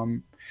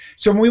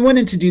 So when we went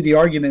in to do the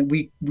argument,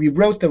 we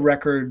wrote the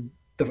record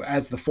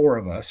as the 4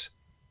 of us.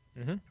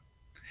 Mm-hmm.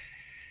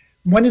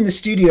 Went in the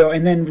studio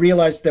and then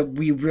realized that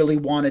we really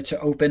wanted to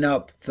open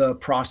up the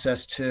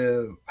process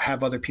to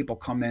have other people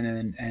come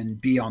in and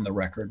be on the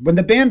record. When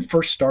the band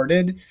first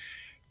started,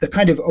 the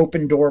kind of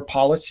open door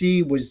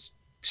policy was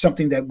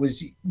something that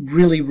was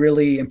really,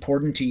 really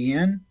important to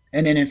Ian.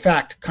 And then in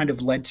fact kind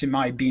of led to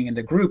my being in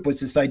the group, was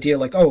this idea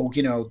like, oh,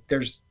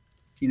 there's,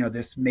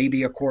 this may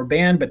be a core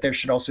band, but there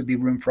should also be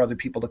room for other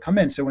people to come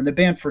in. So when the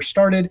band first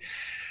started,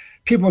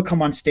 people would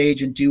come on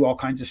stage and do all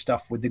kinds of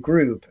stuff with the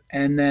group.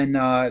 And then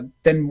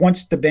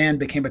once the band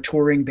became a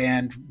touring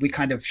band, we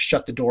kind of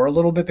shut the door a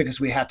little bit because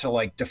we had to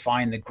like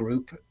define the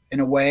group in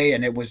a way,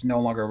 and it was no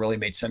longer really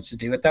made sense to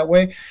do it that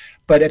way.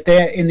 But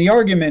in the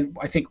argument,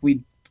 I think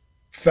we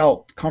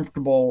felt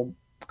comfortable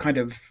kind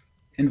of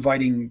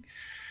inviting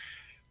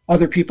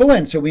other people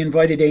in. So we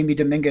invited Amy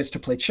Dominguez to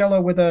play cello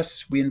with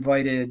us. We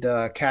invited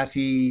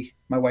Kathy,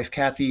 my wife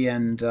Kathy,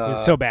 and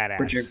so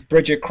badass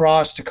Bridget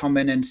Cross to come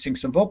in and sing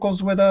some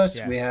vocals with us.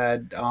 Yeah. We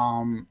had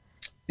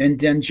and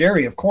then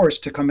Jerry, of course,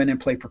 to come in and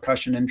play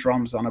percussion and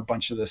drums on a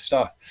bunch of this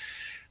stuff.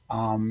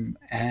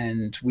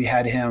 And we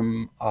had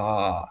him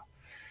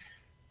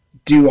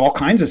do all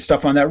kinds of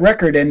stuff on that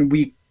record, and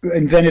we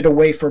invented a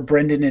way for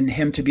Brendan and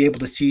him to be able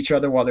to see each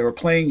other while they were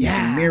playing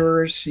using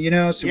mirrors, so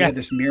we had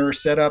this mirror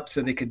set up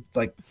so they could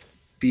like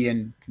be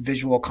in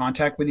visual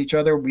contact with each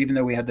other, even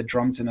though we had the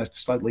drums in a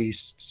slightly,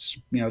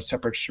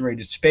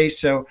 separated space.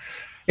 So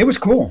it was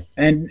cool.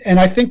 And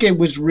I think it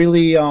was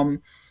really,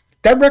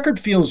 that record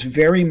feels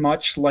very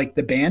much like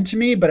the band to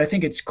me, but I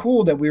think it's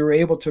cool that we were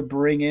able to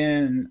bring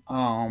in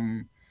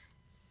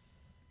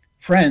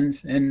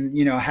friends and,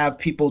 have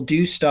people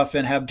do stuff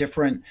and have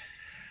different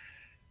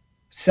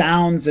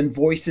sounds and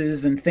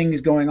voices and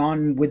things going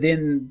on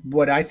within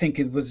what I think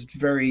it was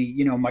very,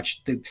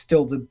 much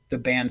still the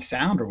band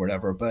sound or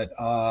whatever. But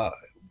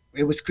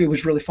it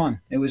was really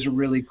fun. It was a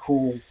really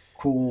cool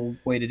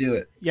way to do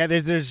it. Yeah,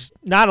 there's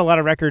not a lot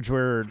of records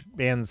where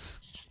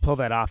bands pull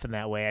that off in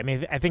that way. I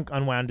mean, I think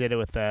Unwound did it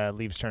with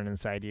Leaves Turn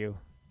Inside You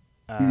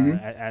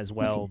as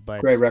well.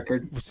 But great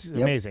record. It's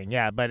amazing.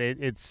 Yeah, but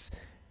it's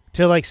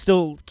to like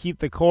still keep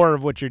the core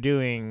of what you're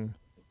doing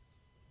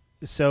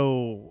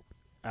so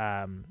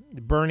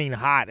burning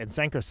hot and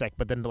synchrosec,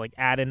 but then to like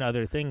add in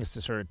other things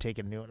to sort of take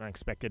in new and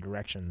unexpected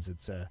directions.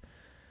 It's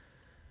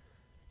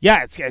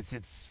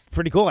it's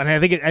pretty cool, and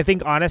I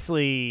think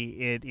honestly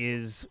it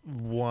is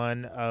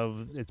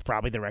it's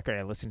probably the record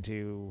I listen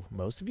to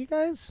most of you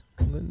guys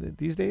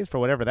these days, for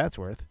whatever that's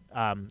worth.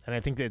 And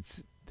I think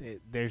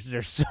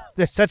there's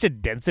such a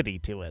density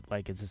to it,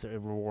 like it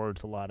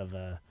rewards a lot of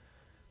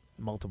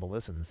multiple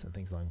listens and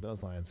things along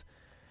those lines.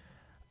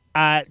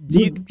 I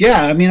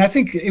mean, I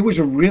think it was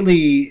a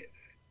really,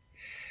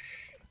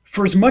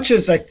 for as much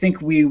as I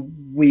think we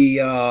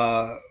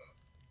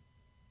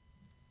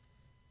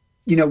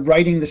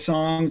writing the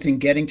songs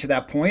and getting to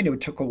that point, it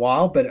took a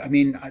while, but I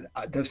mean,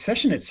 the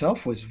session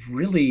itself was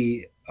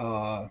really,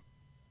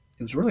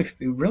 it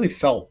really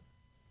felt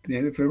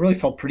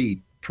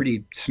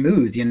pretty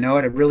smooth, and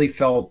it really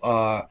felt,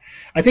 I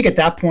think at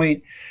that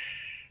point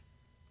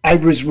I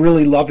was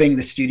really loving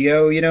the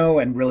studio,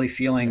 and really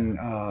feeling,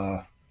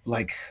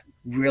 like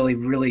really,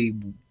 really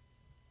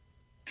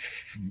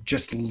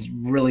just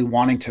really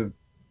wanting to,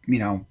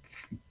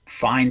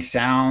 find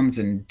sounds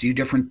and do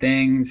different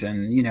things.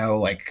 And,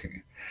 like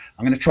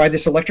I'm going to try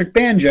this electric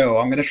banjo.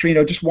 I'm going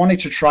to, just wanting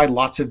to try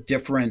lots of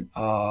different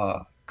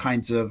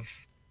kinds of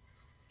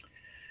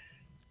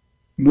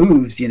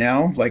moves,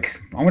 like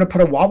I'm going to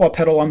put a wah-wah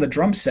pedal on the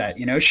drum set,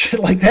 shit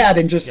like that.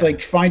 And just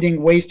like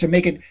finding ways to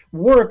make it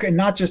work and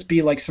not just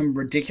be like some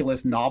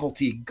ridiculous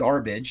novelty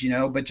garbage,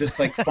 but just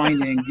like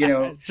finding,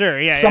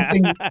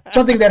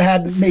 something that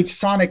had made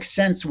sonic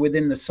sense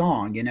within the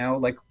song,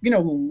 like,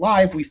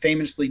 live, we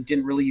famously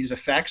didn't really use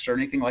effects or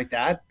anything like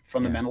that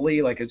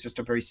fundamentally. Like it's just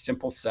a very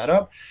simple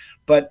setup,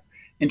 but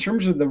in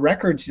terms of the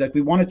records, like we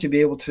wanted to be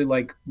able to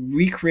like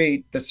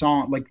recreate the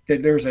song, like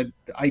there's an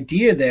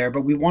idea there,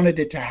 but we wanted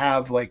it to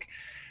have like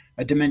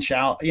a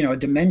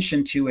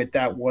dimension to it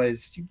that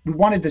was, we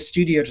wanted the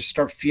studio to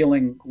start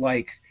feeling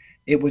like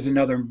it was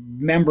another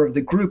member of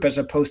the group as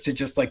opposed to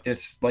just like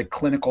this like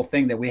clinical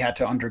thing that we had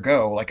to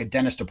undergo, like a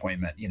dentist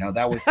appointment,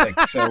 that was like,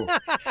 so.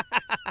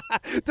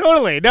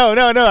 Totally. No,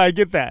 I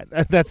get that.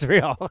 That's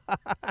real.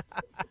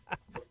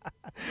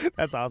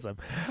 That's awesome.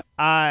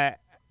 I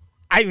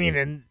mean,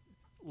 and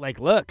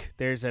like, look,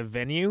 there's a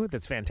venue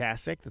that's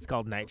fantastic that's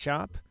called Night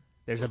Shop.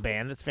 There's a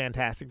band that's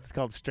fantastic that's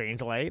called Strange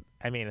Light.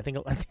 I mean, I think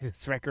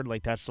this record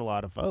like touched a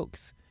lot of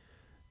folks.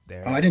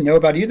 I didn't know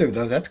about either of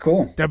those. That's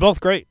cool. They're both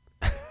great.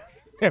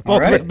 They're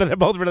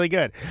both really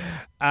good.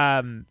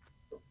 Yeah.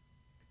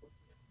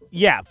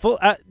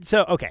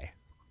 Okay.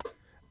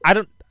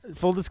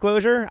 Full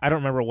disclosure, I don't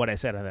remember what I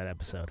said on that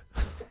episode.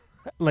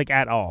 Like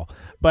at all,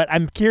 but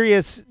I'm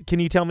curious. Can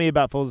you tell me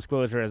about Full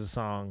Disclosure as a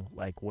song,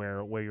 like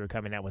where you were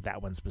coming at with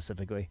that one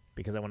specifically?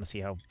 Because I want to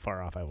see how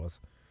far off I was.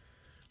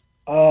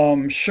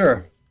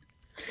 Sure.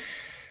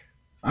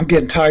 I'm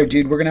getting tired,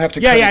 dude. We're gonna have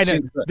to. I know.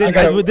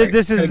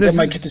 This is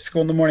my kid to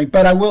school in the morning.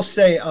 But I will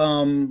say,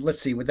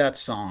 let's see, with that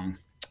song.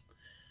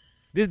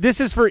 This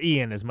is for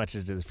Ian as much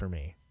as it is for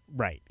me.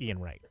 Right, Ian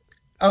Wright.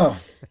 Oh,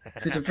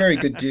 he's a very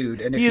good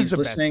dude, and if he's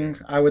listening,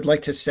 I would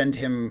like to send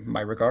him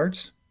my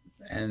regards.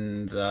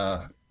 And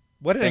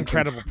what an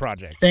incredible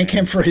project! Thank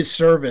him for his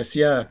service.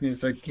 Yeah,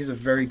 he's a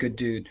very good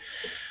dude.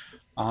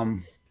 What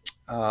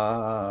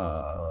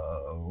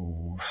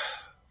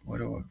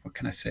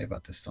can I say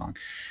about this song?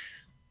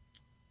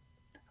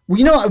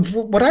 Well,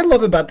 what I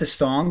love about this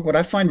song, what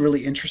I find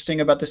really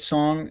interesting about this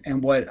song,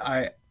 and what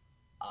I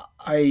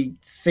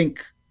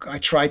think I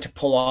tried to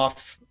pull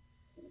off,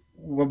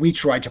 what we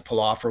tried to pull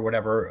off, or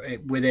whatever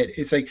with it,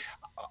 it's like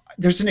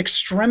there's an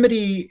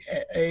extremity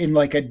in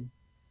like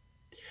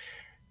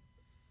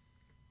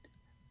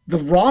the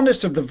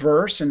rawness of the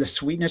verse and the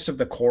sweetness of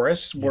the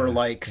chorus were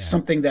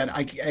something that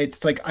I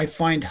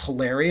find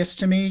hilarious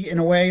to me in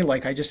a way.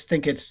 Like, I just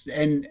think it's,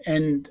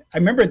 and I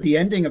remember at the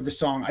ending of the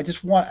song,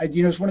 it's one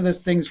of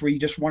those things where you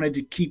just wanted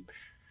to keep,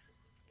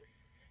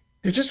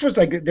 there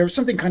was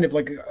something kind of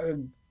like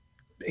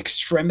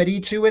extremity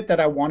to it that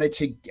I wanted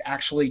to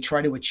actually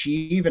try to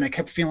achieve. And I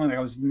kept feeling like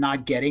I was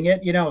not getting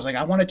it. I was like,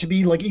 I want it to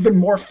be like even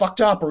more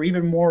fucked up or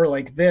even more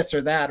like this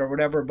or that or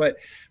whatever. But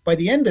by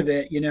the end of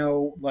it,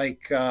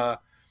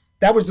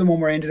 that was the one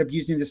where I ended up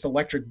using this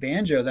electric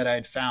banjo that I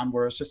had found,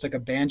 where it's just like a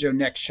banjo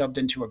neck shoved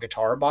into a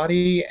guitar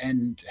body,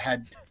 and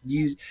had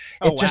used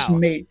because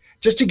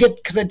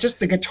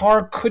the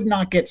guitar could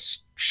not get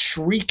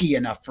shrieky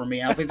enough for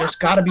me. I was like, there's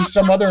got to be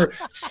some other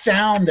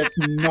sound that's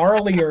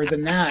gnarlier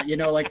than that.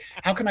 Like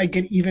how can I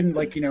get even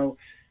like,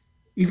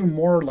 even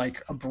more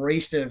like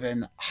abrasive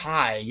and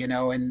high,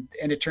 and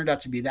it turned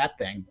out to be that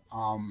thing.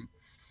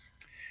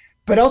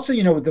 But also,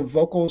 with the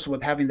vocals,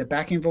 with having the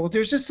backing vocals,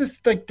 there's just this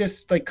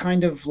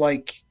kind of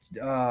like,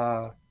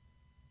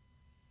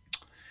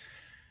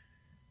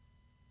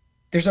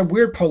 there's a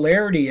weird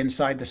polarity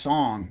inside the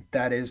song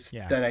that is,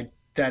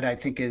 that I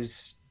think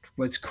was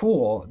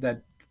cool,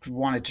 that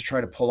wanted to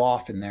try to pull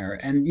off in there.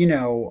 And, in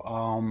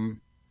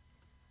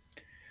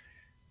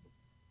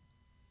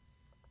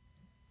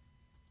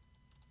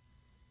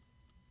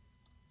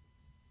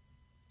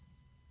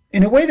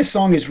a way, the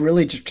song is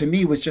really, to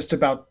me, was just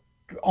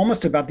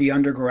almost about the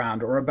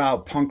underground, or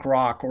about punk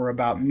rock, or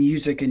about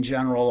music in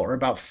general, or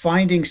about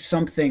finding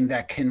something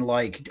that can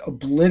like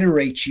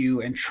obliterate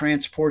you and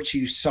transport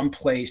you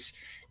someplace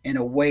in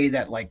a way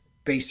that like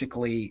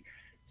basically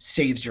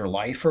saves your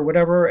life or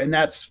whatever. And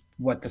that's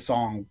what the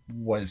song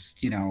was,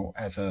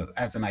 as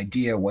an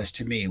idea was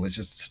to me, was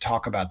just to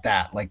talk about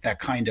that, like that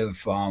kind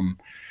of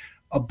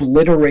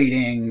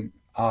obliterating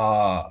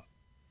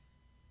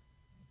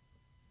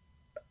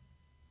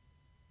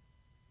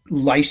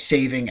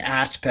life-saving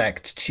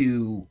aspect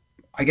to,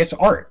 I guess,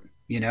 art,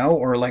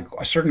 or like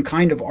a certain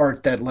kind of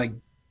art that like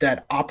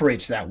that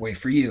operates that way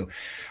for you.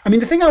 I mean,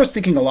 the thing I was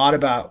thinking a lot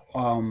about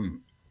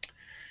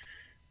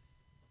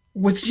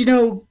was,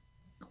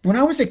 when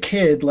I was a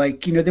kid,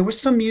 like, there was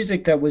some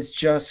music that was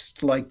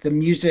just like the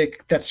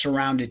music that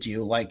surrounded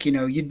you. Like,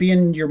 you'd be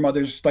in your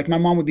mother's, like my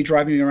mom would be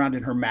driving me around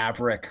in her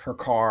Maverick, her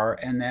car.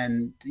 And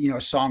then,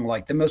 a song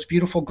like The Most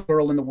Beautiful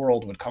Girl in the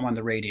World would come on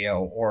the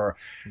radio, or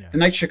The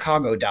Night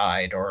Chicago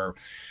Died, or,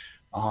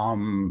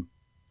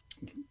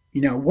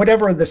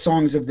 whatever the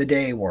songs of the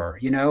day were,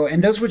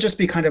 and those would just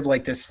be kind of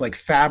like this like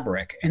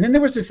fabric. And then there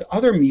was this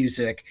other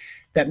music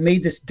that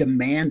made this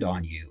demand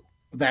on you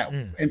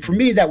and for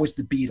me, that was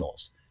the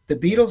Beatles. The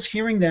Beatles,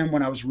 hearing them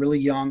when I was really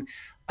young,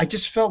 I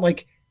just felt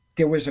like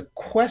there was a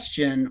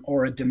question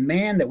or a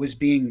demand that was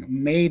being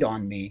made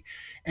on me.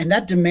 And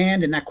that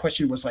demand and that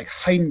question was like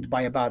heightened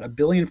by about a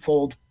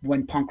billionfold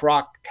when punk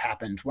rock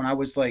happened. When I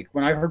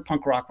heard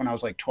punk rock when I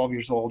was like 12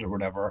 years old or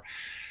whatever,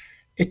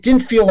 it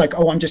didn't feel like,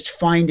 oh, I'm just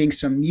finding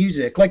some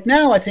music. Like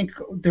now I think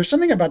there's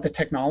something about the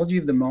technology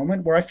of the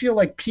moment where I feel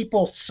like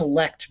people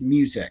select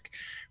music.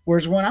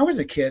 Whereas when I was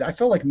a kid, I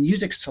felt like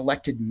music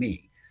selected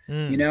me.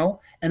 You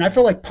know, and I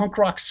feel like punk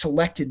rock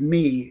selected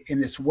me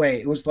in this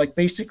way. It was like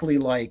basically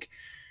like,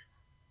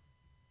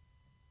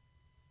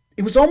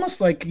 it was almost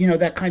like, you know,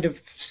 that kind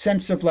of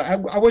sense of like,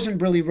 I wasn't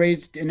really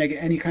raised in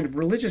any kind of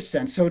religious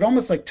sense. So it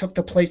almost like took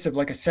the place of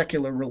like a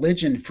secular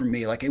religion for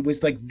me. Like it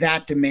was like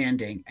that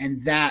demanding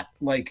and that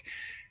like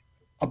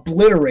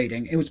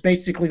obliterating. It was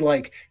basically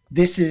like,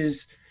 this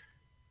is,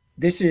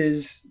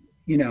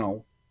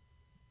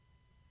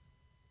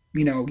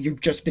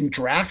 you've just been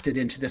drafted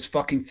into this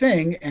fucking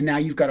thing, and now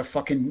you've got to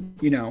fucking,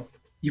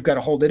 you've got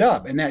to hold it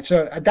up. And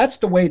that's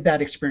the way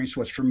that experience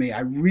was for me. I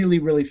really,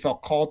 really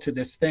felt called to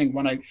this thing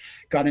when I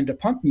got into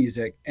punk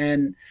music.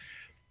 And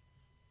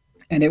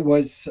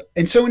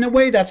so in a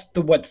way, that's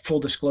what Full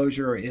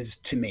Disclosure is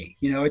to me.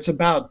 You know, it's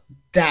about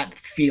that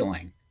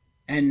feeling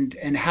and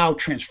how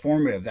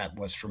transformative that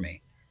was for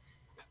me.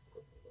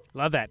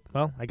 Love that.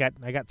 Well, I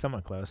got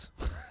somewhat close.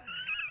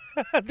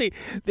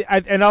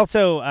 And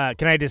also,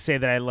 can I just say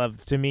that I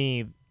love, to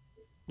me,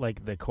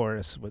 like the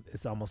chorus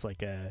it's almost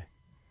like a,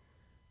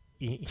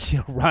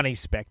 Ronnie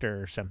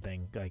Spector or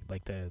something,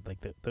 like the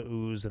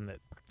ooze and the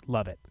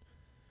love it,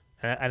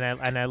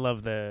 and I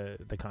love the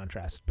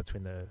contrast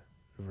between the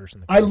verse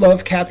and the chorus. I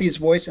love Kathy's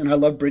voice and I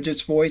love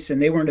Bridget's voice,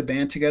 and they were in a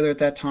band together at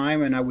that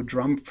time, and I would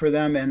drum for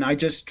them, and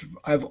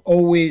I've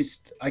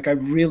always like I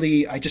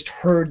just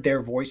heard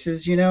their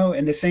voices,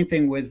 and the same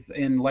thing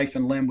in Life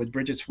and Limb with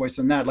Bridget's voice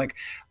and that, like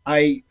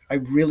I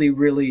really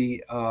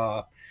really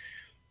I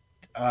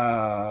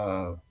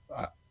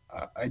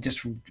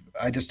just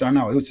don't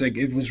know. It was like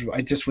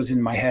I just was in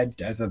my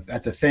head as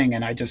a thing,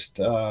 and I just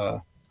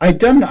I'd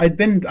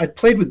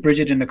played with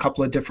Bridget in a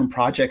couple of different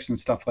projects and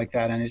stuff like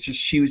that, and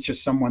she was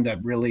just someone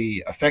that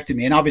really affected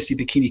me. And obviously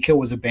Bikini Kill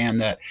was a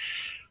band that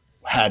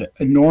had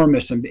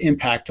enormous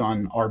impact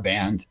on our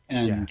band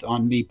and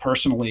on me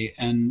personally,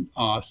 and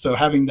so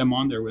having them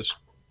on there was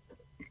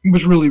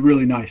really,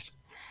 really nice.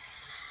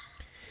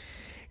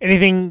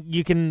 Anything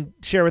you can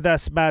share with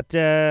us about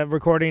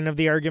recording of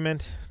The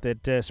Argument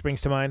that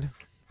springs to mind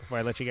before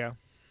I let you go?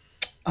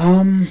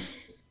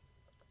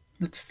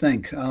 Let's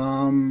think.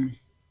 No,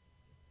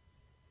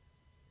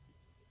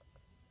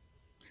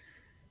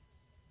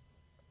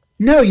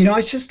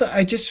 I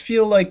just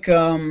feel like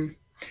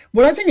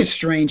what I think is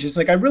strange is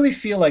like I really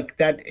feel like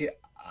that.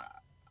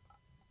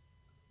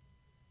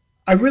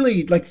 I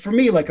really like, for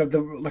me, like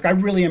I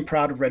really am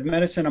proud of Red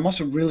Medicine. I'm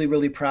also really,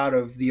 really proud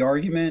of The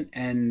Argument,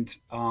 and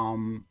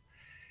I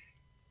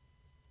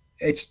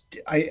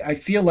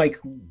feel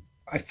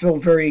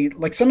very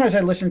like sometimes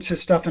I listen to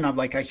stuff and I'm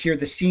like I hear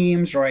the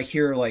seams, or I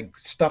hear like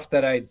stuff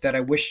that I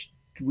wish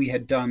we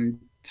had done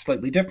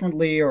slightly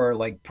differently, or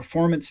like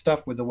performance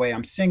stuff with the way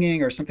I'm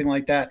singing or something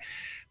like that.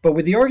 But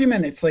with The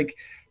Argument, it's like,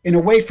 in a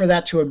way, for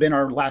that to have been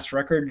our last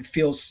record, it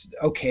feels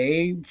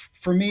okay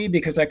for me,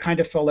 because I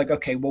kind of felt like,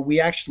 okay, well, we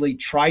actually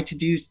tried to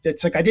do,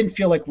 it's like I didn't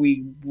feel like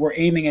we were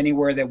aiming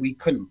anywhere that we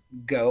couldn't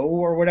go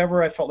or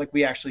whatever. I felt like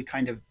we actually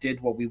kind of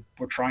did what we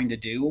were trying to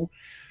do,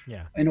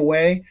 in a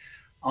way.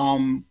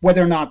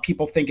 Whether or not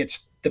people think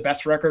it's the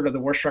best record or the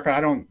worst record, I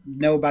don't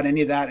know about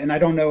any of that. And I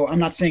don't know, I'm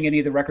not saying any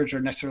of the records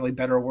are necessarily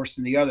better or worse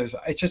than the others.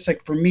 It's just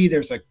like, for me,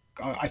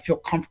 I feel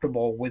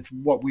comfortable with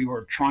what we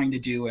were trying to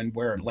do and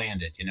where it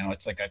landed.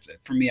 It's like,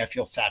 for me, I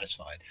feel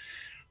satisfied.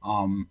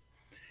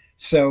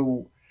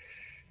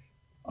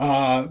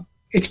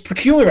 It's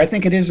peculiar. I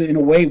think it is in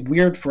a way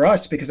weird for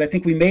us, because I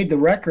think we made the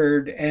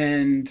record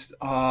and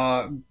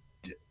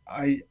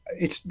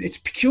it's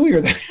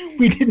peculiar that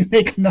we didn't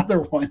make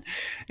another one,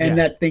 and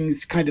that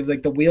things kind of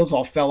like the wheels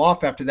all fell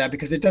off after that,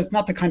 because it does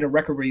not the kind of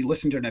record where you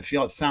listen to it and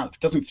it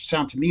doesn't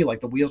sound to me like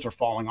the wheels are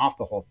falling off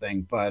the whole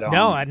thing. But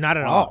no, not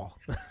at all.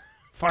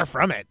 Far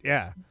from it.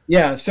 Yeah.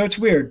 So it's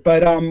weird,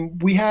 but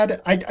we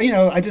had I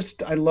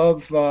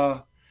love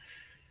I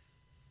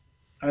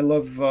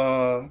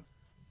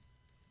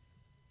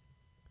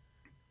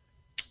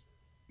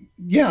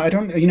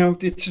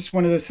don't, it's just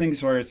one of those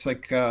things where it's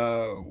like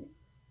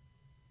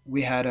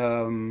we had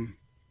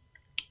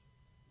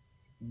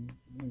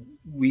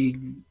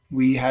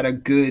we had a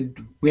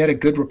good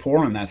rapport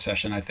on that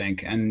session, I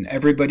think, and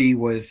everybody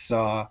was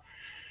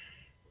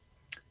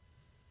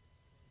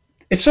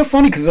it's so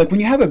funny because like when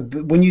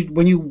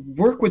you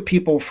work with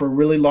people for a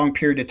really long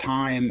period of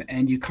time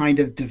and you kind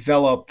of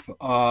develop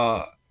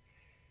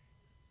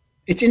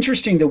it's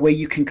interesting the way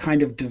you can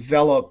kind of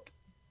develop,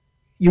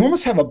 you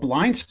almost have a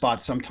blind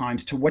spot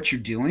sometimes to what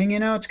you're doing,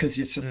 it's because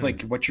it's just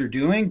like what you're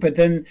doing. But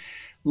then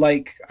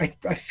like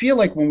I feel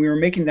like when we were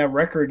making that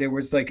record, there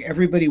was like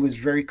everybody was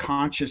very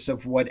conscious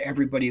of what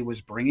everybody was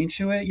bringing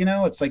to it.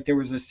 It's like there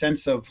was a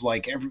sense of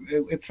like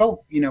it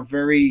felt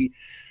very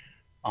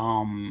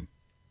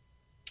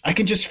I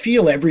can just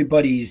feel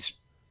everybody's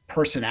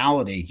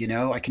personality, you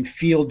know. I can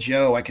feel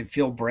Joe, I can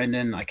feel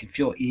Brendan, I can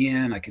feel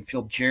Ian, I can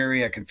feel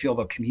Jerry, I can feel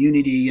the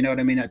community, you know what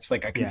I mean? It's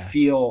like I can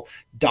feel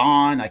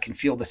Don, I can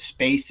feel the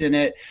space in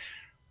it.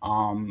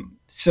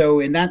 So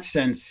in that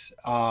sense,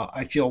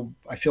 I feel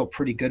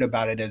pretty good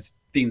about it as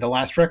being the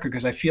last record,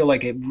 because I feel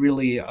like it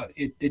really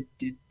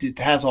it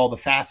has all the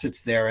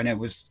facets there, and it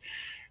was,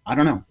 I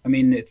don't know. I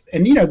mean, it's,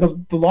 and you know,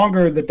 the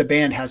longer that the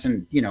band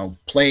hasn't, you know,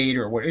 played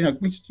or what,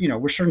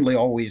 we're certainly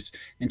always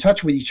in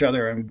touch with each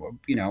other, and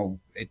you know,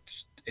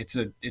 it's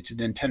an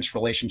intense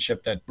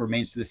relationship that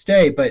remains to this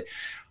day. But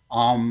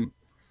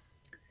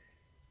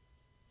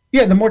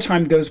yeah, the more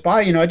time goes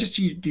by, you know,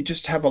 you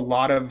just have a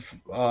lot of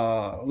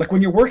like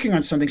when you're working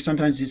on something,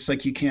 sometimes it's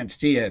like you can't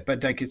see it,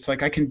 but like it's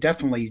like I can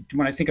definitely,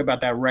 when I think about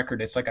that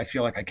record, it's like I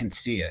feel like I can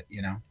see it,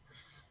 you know.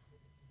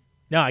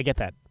 No, I get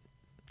that.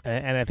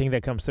 And I think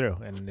that comes through.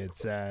 And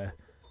it's,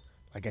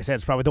 like I said,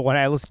 it's probably the one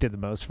I listen to the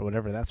most, for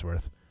whatever that's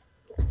worth.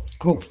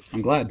 Cool.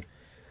 I'm glad.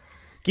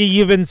 Guy,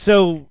 you've been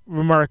so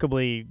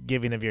remarkably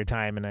giving of your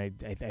time, and I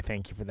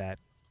thank you for that.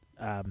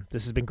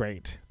 This has been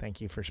great.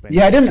 Thank you for spending.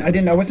 Yeah,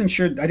 I wasn't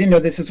sure. I didn't know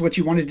this is what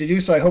you wanted to do,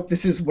 so I hope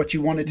this is what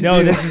you wanted to do.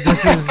 No, this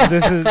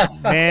is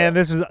man,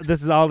 this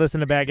is all this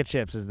in a bag of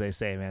chips, as they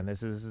say, man.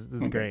 This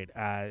is great.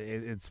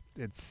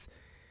 It's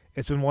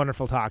been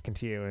wonderful talking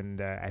to you, and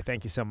I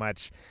thank you so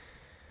much.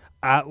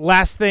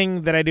 Last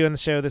thing that I do in the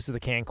show, this is the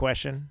can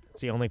question.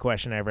 It's the only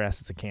question I ever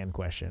ask. It's a can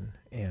question.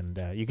 And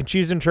you can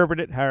choose to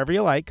interpret it however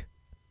you like.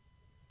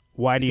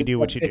 Why do you do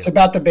what you do? It's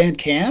about the band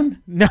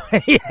Can? No,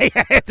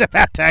 it's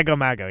about Tago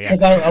Mago, yeah.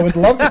 Because I would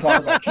love to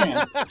talk about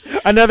Can.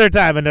 Another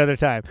time.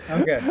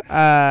 Okay.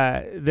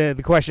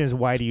 The question is,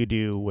 why do you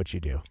do what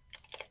you do?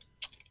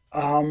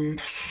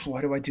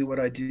 Why do I do what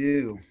I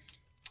do?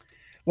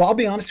 Well, I'll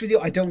be honest with you.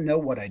 I don't know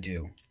what I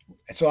do.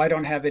 So I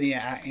don't have any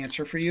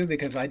answer for you,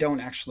 because I don't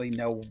actually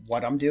know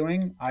what I'm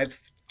doing. I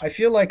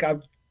feel like I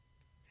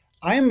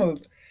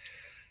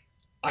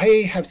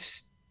have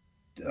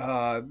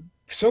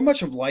so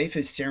much of life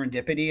is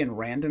serendipity and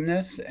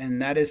randomness,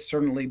 and that has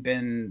certainly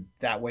been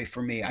that way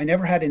for me. I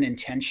never had an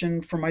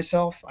intention for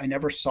myself. I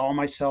never saw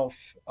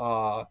myself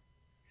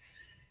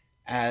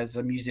as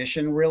a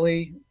musician,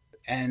 really,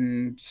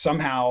 and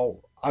somehow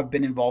I've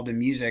been involved in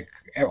music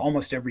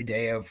almost every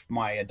day of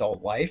my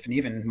adult life, and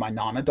even my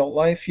non-adult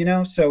life, you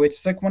know? So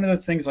it's like one of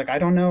those things, like, I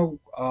don't know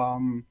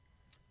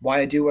why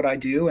I do what I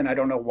do, and I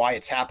don't know why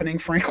it's happening,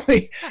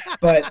 frankly,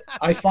 but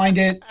I find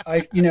it,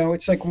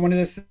 it's like one of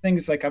those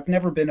things, like, I've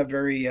never been a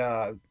very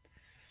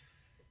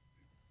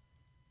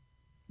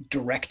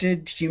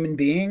directed human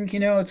being, you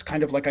know? It's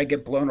kind of like I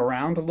get blown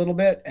around a little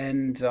bit,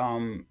 and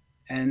I'm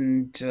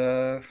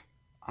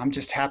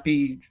just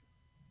happy,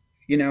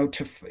 you know,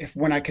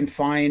 when I can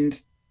find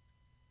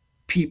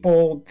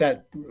people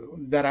that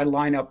I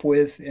line up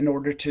with in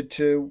order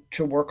to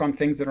work on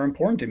things that are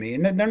important to me.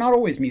 And they're not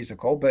always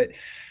musical, but,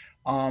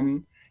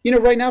 you know,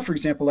 right now, for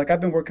example, like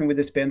I've been working with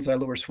this band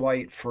Xylouris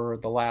White for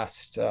the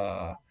last,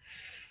 I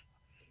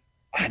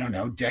don't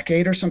know,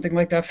 decade or something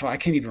like that. I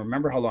can't even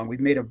remember how long. We've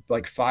made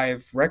like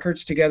 5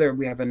 records together.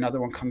 We have another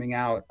one coming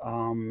out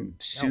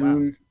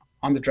soon.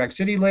 On the Drag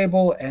City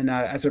label, and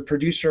as a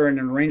producer and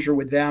an arranger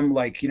with them,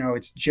 like, you know,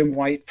 it's Jim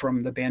White from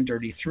the band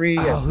Dirty Three.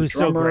 Who's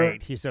so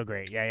great. He's so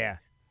great. Yeah.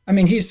 I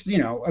mean,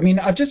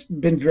 I've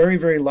just been very,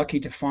 very lucky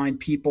to find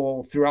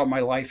people throughout my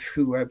life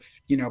who have,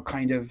 you know,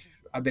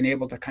 I've been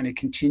able to kind of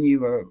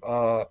continue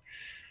a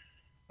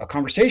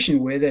conversation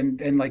with,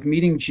 and like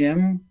meeting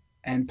Jim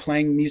and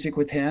playing music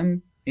with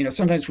him. You know,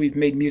 sometimes we've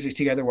made music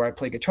together where I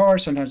play guitar.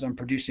 Sometimes I'm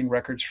producing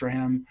records for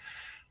him.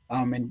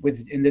 And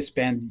in this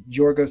band,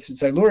 Yorgos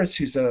Xylouris,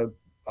 who's a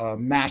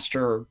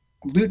master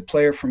lute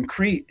player from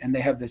Crete, and they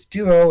have this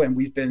duo, and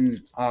we've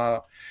been,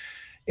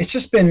 it's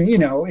just been, you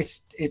know,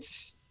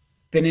 it's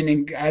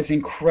been as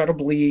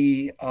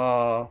incredibly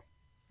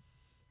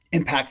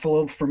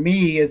impactful for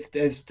me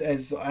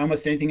as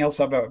almost anything else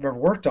I've ever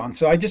worked on.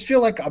 So I just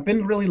feel like I've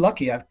been really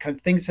lucky. I've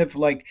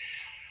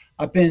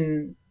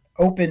been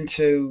open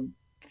to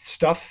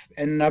stuff,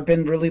 and I've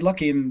been really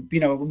lucky. And, you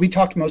know, we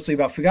talked mostly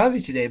about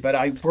Fugazi today, but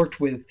I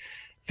worked with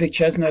Vic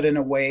Chestnut in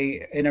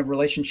a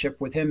relationship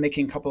with him,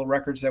 making a couple of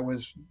records that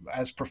was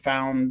as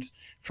profound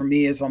for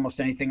me as almost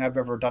anything I've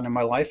ever done in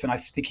my life. And I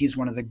think he's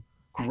one of the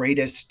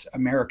greatest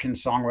American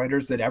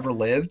songwriters that ever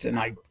lived. And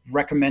I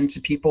recommend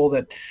to people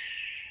that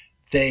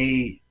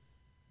they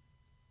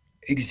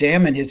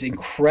examine his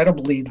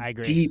incredibly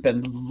deep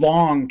and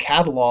long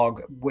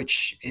catalog,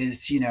 which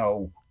is, you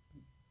know,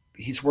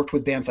 he's worked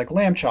with bands like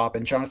Lamb Chop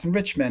and Jonathan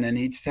Richman, and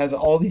he has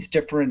all these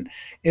different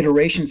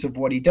iterations of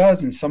what he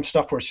does, and some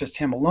stuff where it's just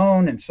him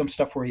alone, and some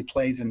stuff where he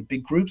plays in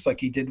big groups like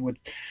he did with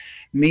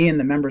me and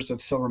the members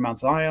of Silver Mount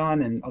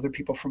Zion and other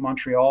people from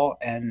Montreal.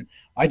 And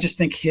I just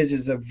think his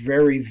is a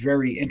very,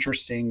 very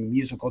interesting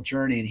musical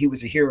journey, and he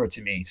was a hero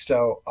to me.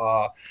 So,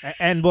 I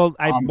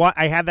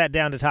had that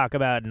down to talk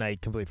about, and I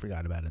completely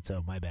forgot about it.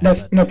 So my bad.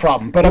 No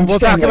problem. But we'll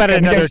talk about it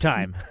another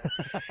time.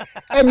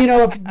 And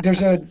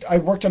I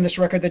worked on this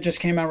record that just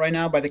came out right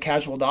now by the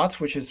Casual Dots,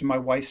 which is my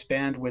wife's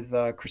band with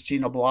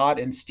Christina Blott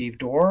and Steve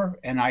Dorr.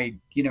 And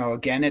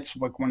again, it's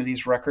like one of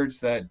these records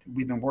that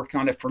we've been working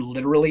on it for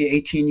literally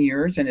 18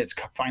 years, and it's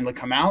finally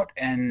come out,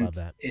 and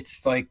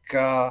it's like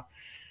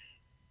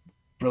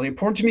really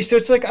important to me. So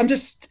it's like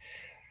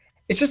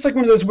it's just like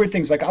one of those weird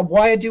things. Like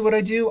why I do what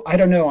I do, I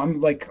don't know. I'm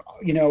like,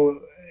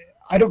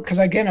 I don't, because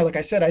again, like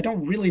I said, I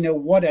don't really know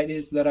what it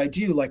is that I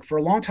do. Like for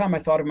a long time, I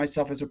thought of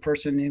myself as a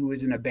person who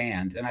was in a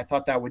band, and I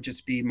thought that would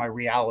just be my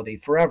reality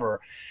forever.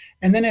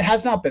 And then it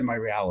has not been my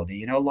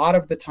reality. A lot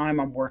of the time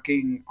I'm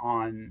working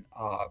on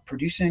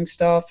producing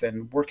stuff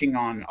and working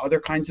on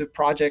other kinds of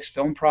projects,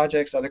 film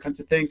projects, other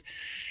kinds of things.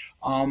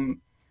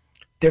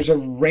 There's a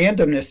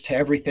randomness to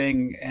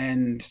everything,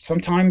 and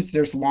sometimes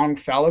there's long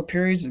fallow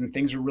periods and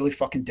things are really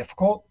fucking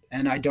difficult,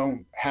 and I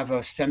don't have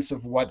a sense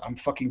of what I'm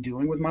fucking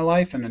doing with my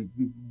life, and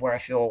where I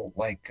feel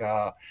like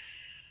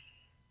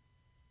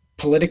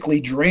politically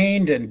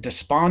drained and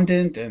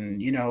despondent, and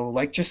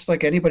like just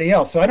like anybody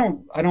else. So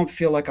I don't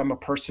feel like I'm a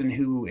person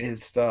who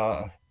is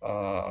I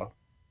don't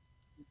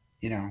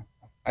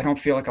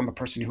feel like I'm a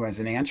person who has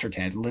an answer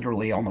to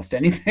literally almost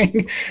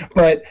anything.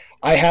 But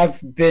I've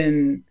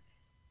been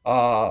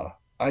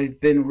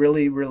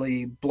really,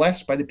 really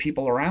blessed by the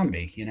people around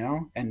me,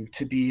 and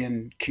to be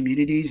in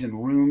communities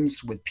and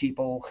rooms with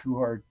people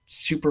who are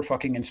super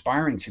fucking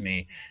inspiring to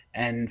me.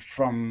 And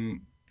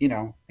from,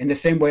 in the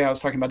same way I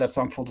was talking about that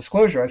song, Full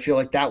Disclosure, I feel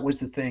like that was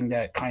the thing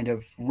that kind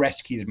of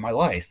rescued my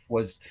life,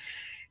 was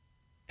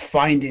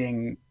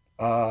finding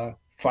a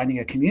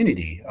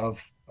community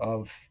of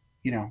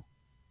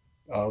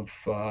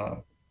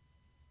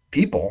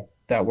people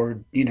that were,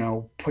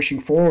 pushing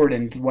forward,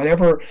 and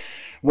whatever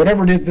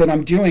it is that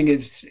I'm doing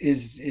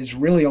is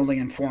really only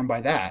informed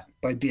by that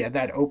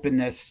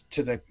openness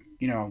to the,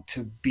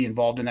 to be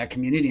involved in that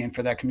community, and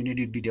for that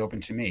community to be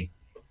open to me.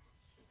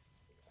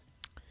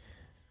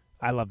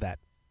 I love that.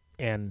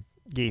 And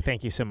Guy,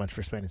 thank you so much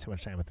for spending so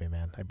much time with me,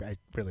 man. I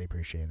really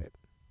appreciate it.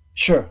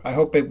 Sure. I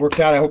hope it worked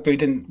out. I hope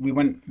we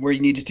went where you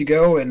needed to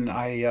go, and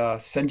I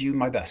send you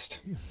my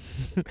best.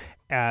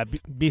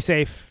 Be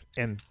safe,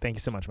 and thank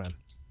you so much, man.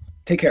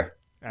 Take care.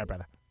 All right,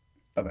 brother.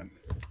 Bye-bye.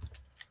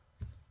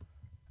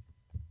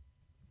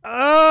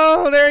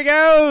 Oh, there he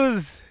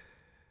goes.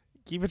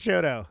 Guy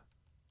Picciotto.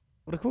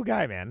 What a cool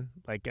guy, man.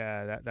 Like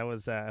that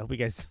was I hope you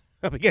guys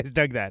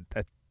dug that.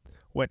 That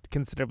went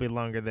considerably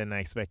longer than I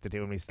expected to,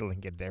 and we still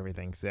didn't get to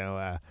everything.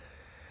 So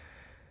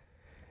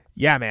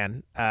yeah,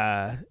 man.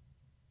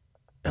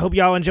 Hope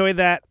y'all enjoyed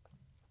that.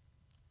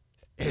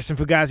 Here's some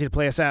Fugazi to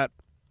play us out.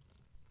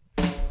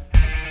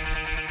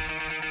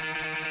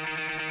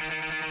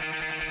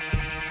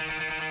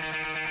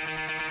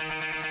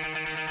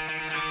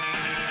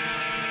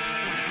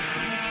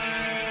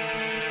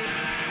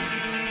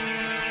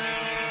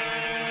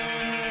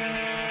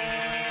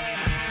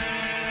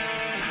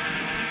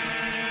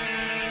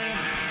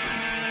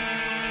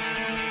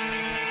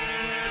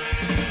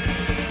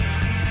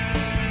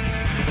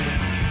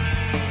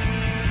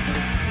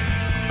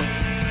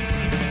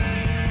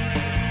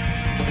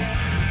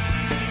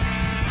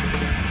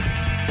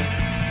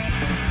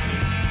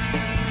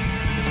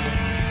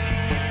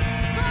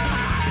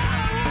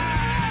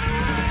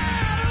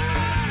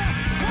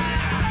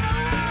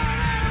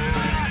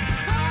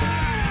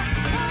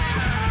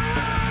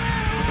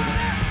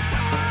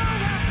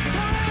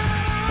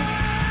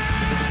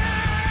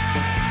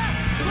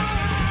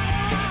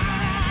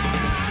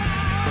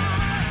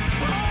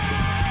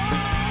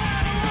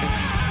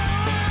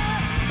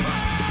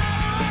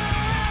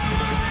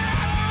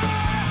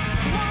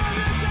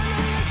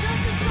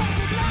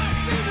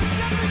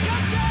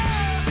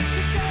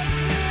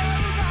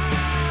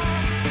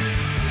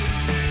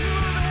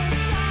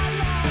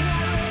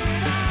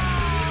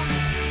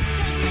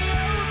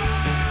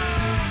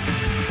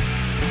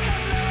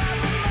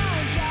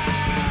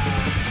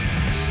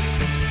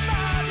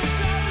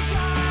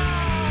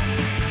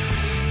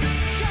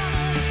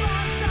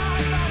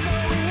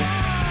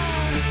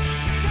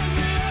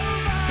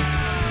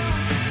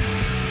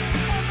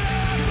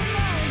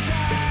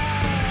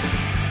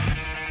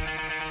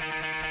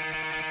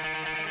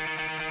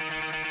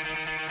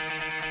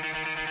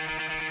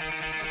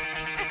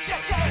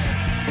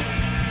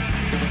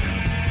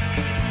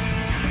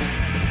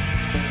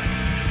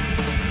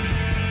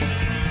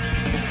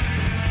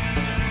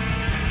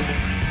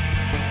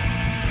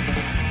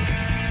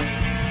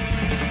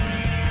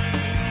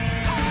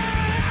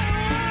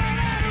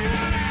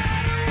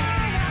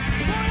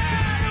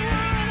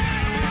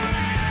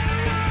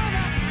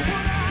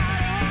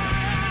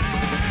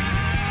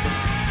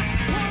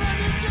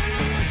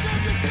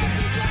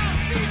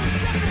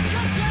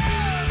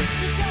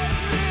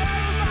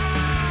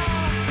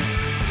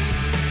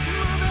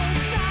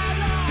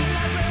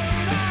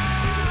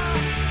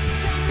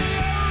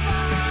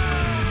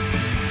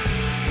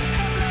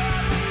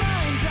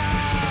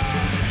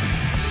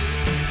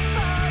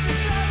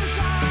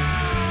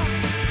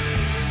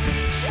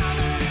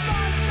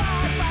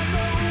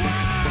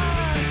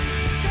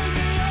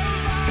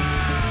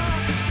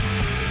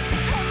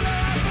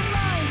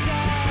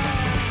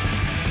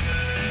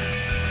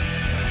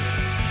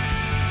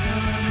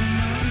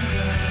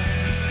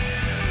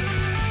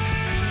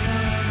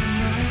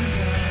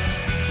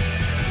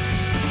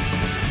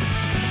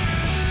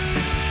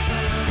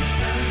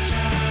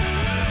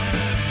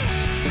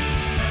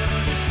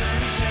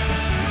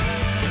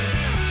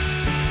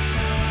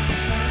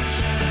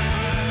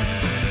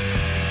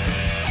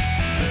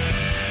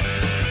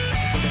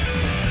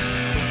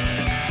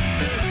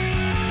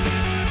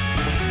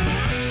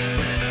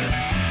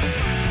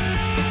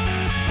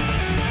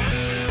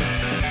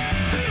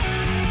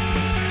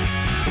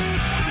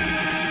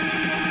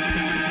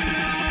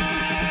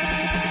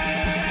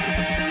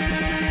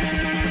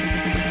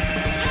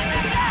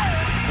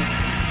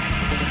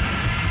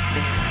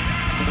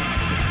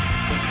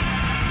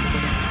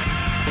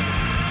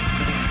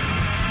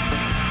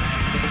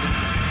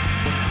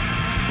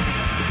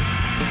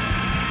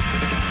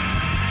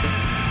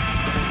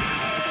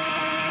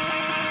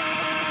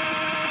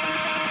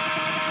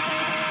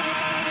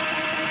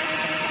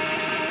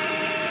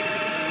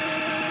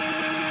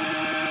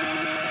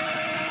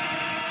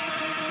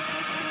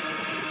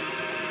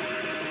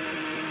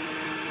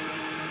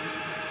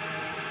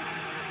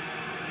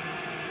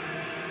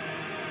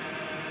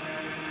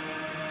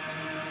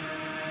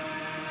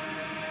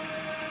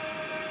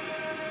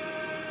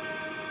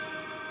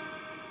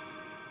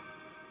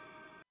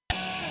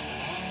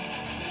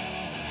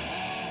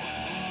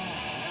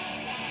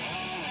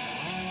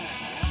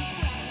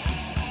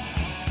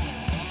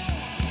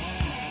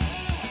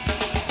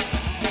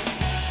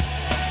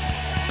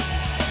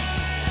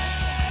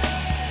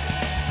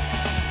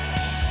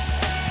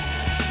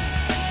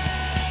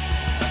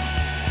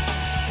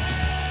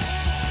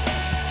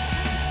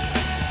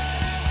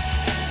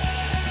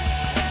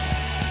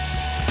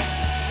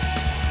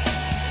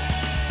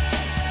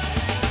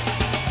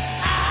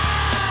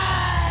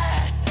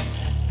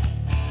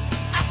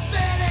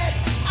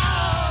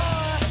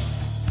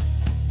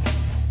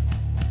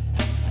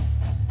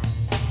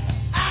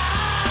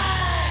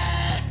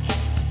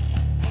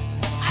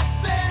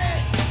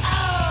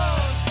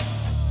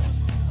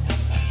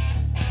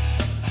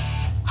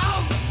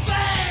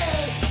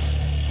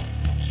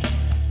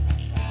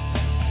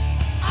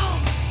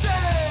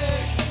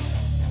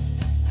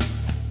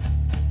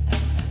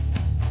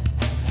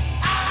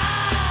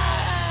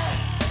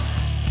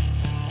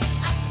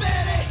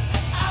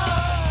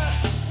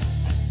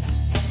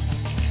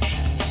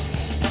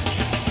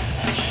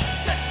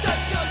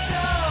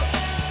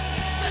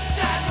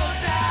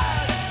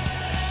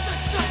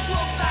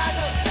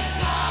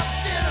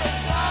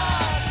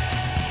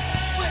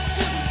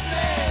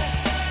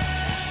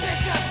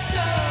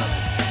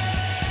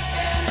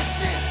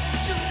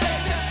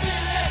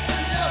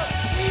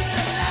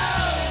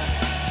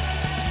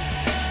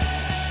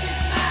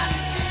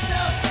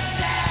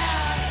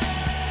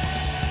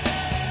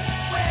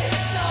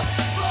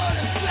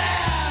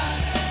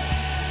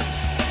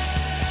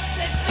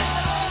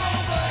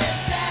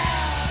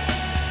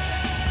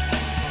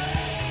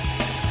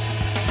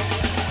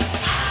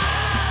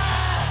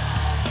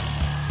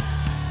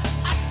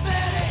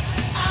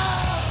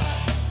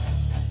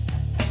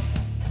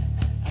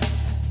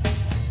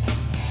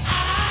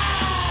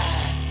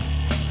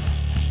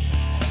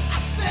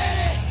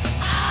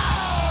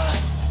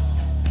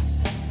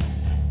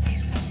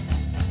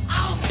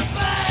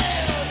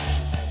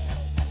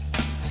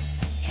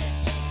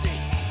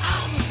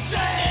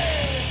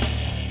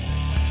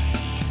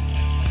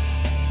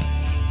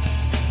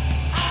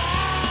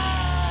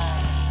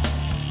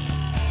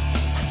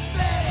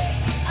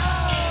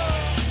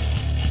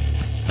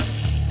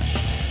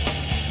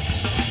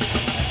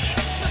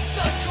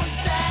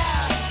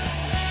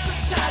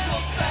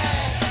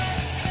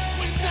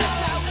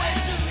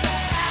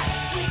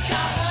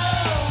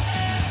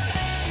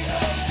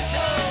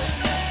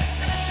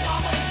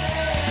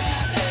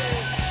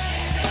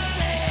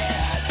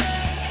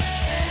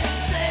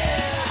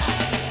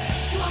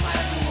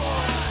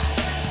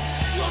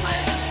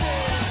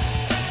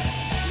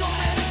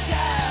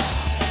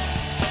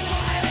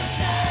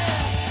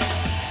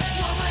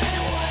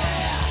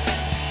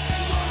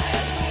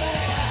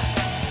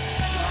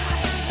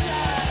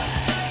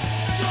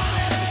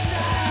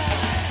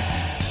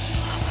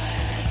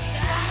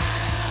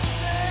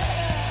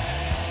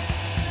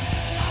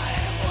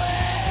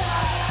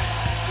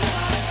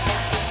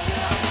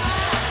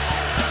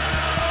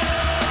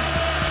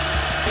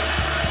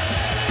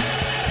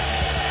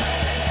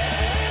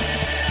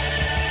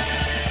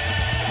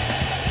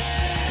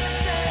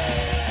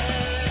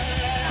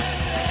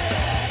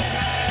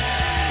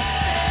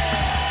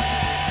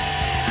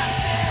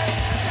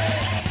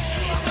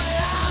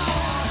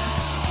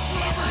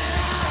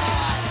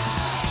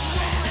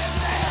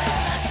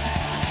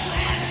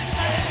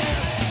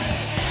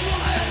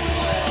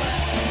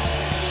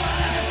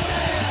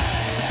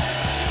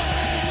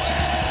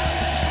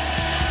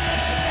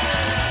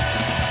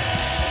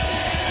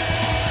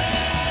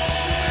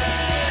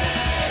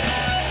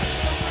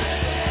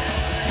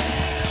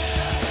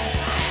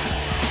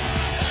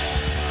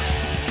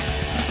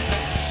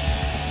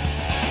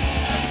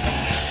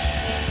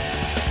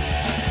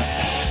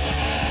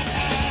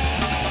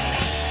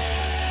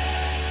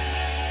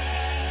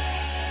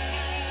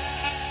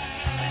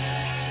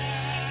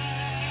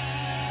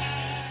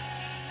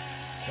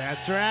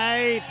 That's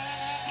right.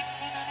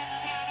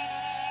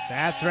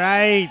 That's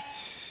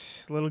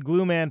right. Little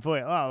Glue Man for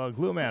you. Oh, little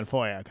Glue Man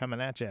for you coming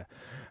at you.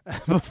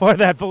 Before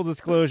that, full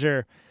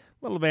disclosure,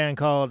 little band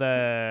called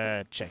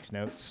checks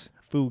notes.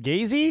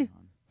 Fugazi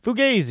out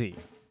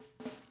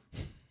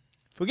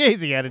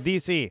of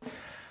DC.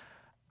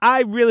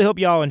 I really hope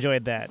y'all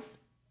enjoyed that.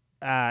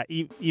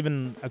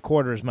 Even a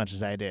quarter as much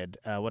as I did.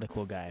 What a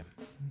cool guy.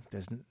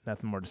 There's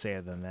nothing more to say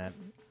other than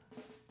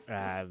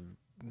that.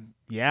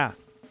 Yeah.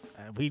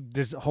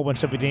 There's a whole bunch of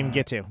stuff we didn't even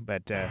get to,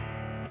 but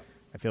I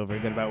feel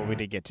very good about what we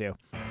did get to.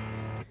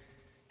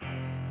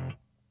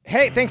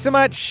 Hey, thanks so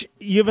much.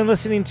 You've been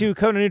listening to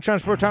Conan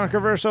Neutron's Protonic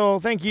Reversal.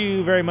 Thank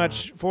you very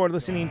much for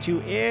listening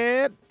to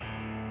it.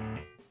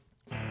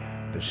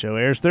 The show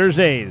airs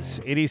Thursdays,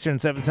 8 Eastern,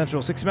 7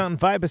 Central, 6 Mountain,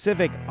 5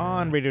 Pacific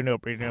on Radio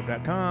Nope,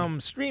 radionope.com,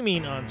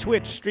 streaming on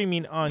Twitch,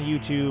 streaming on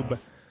YouTube,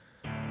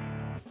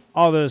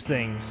 all those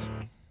things.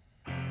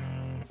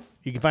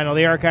 You can find all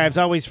the archives,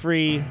 always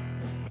free.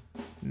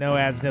 No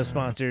ads, no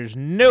sponsors,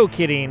 no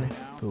kidding.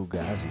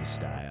 Fugazi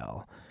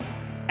style.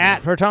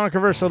 At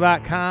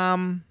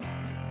protonicreversal.com.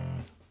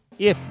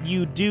 If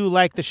you do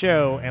like the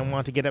show and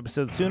want to get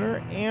episodes sooner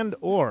and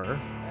or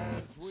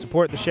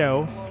support the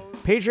show,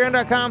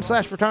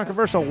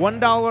 patreon.com/protonicreversal.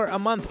 $1 a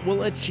month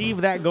will achieve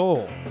that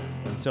goal.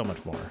 And so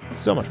much more.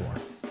 So much more.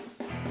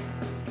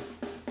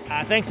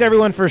 Thanks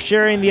everyone for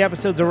sharing the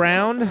episodes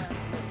around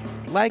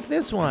like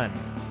this one.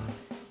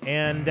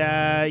 And,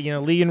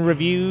 leaving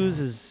reviews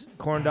is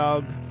corn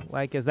dog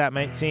like as that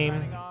might seem.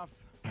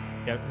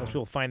 Yeah, it helps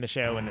people find the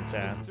show, and it's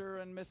a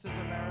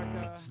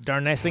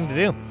darn nice thing to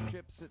do.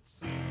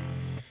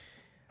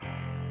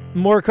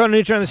 More Conan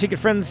Neutron and the Secret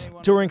Friends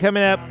touring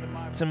coming up.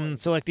 Some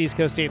select East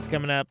Coast dates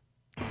coming up.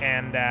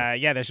 And,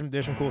 there's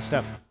some cool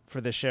stuff for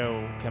the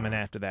show coming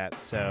after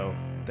that. So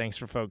thanks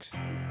for folks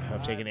who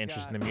have taken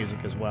interest in the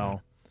music as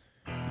well.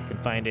 You can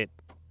find it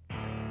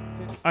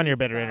on your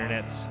better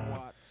internets.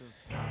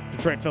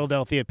 Detroit,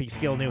 Philadelphia,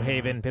 Peekskill, New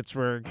Haven,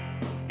 Pittsburgh,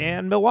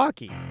 and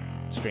Milwaukee,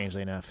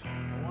 strangely enough,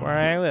 where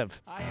I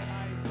live.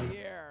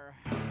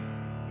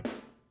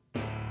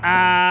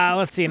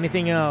 Let's see,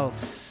 anything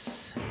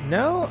else?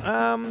 No,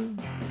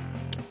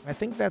 I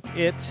think that's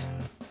it.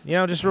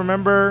 Just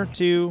remember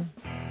to,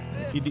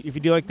 if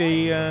you do like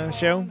the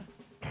show,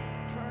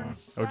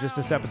 or just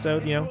this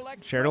episode,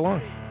 share it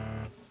along.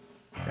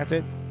 That's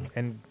it.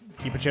 And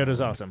keep it showed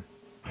as awesome.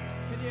 Can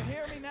you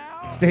hear me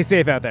now? Stay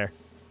safe out there.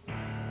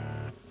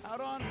 Out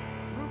on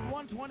Route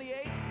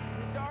 128,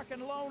 dark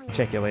and lonely.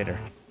 Check you later.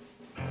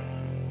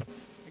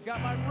 I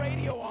got my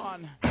radio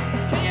on.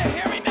 Can you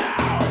hear me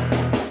now?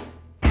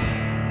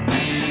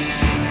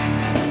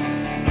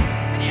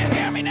 Can you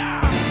hear me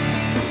now?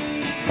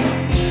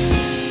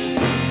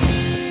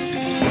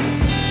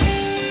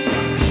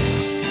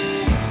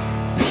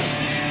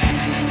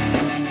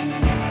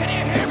 Can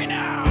you hear me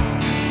now?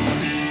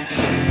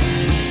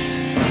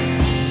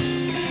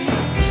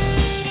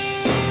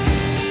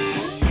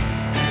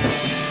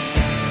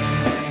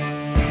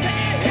 Can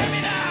you hear me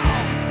now?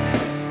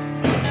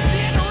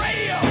 See in the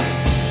radio.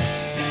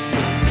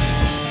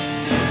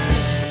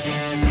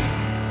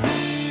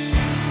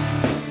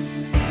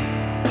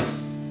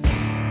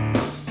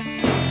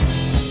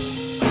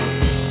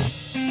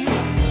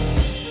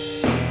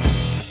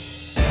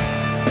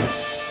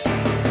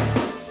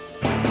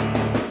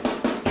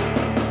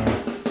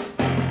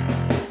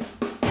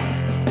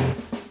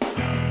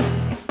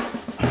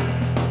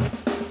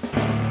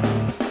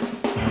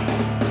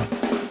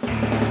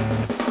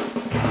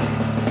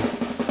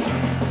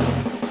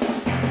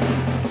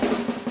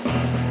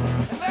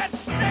 And that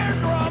snare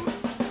drum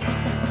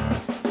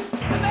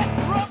and that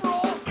drum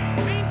roll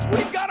means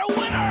we've got a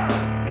winner.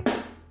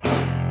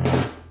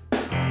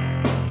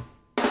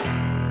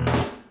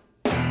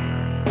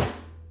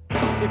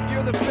 If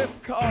you're the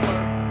fifth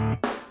caller,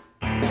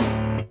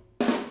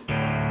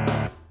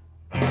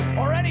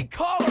 or any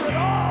caller at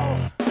all,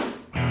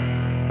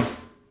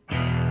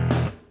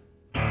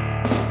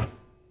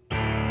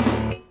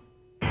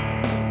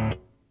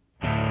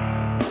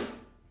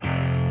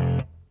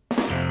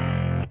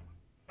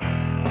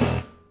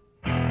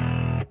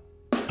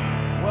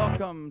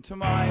 welcome to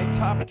my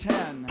top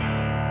 10.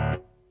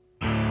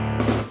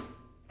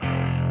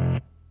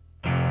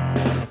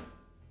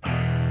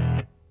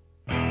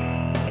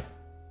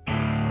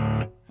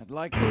 I'd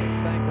like to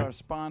thank our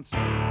sponsor.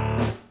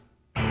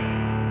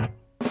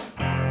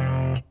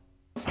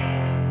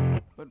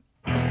 But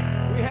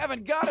we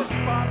haven't got a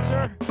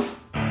sponsor.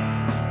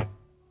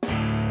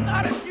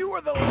 Not if you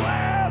were the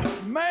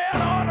last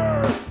man on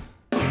earth.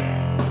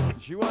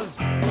 She was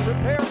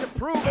prepared to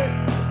prove it.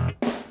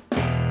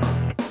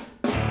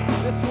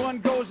 This one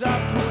goes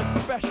out to a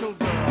special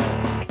girl.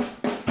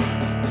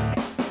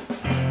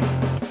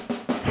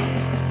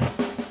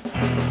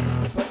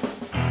 But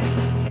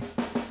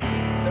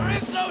there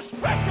is no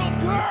special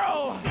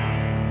girl.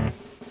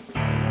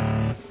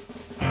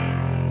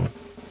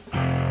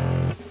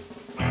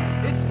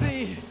 It's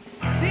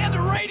the end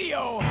of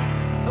radio.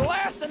 The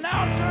last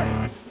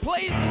announcer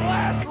plays the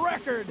last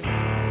record.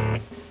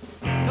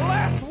 The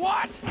last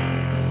what?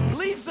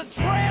 leaves the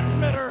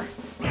transmitter,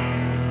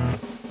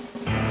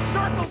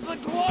 circles the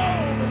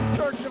globe in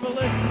search of a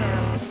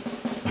listener.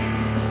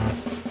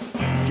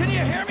 Can you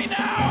hear me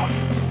now?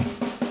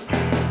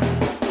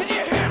 Can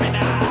you hear me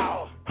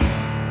now?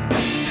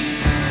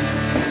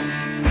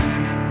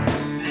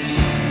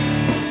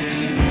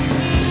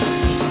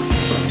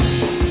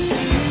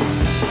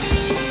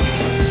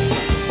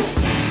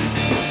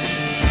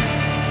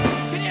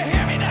 Can you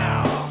hear me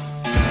now?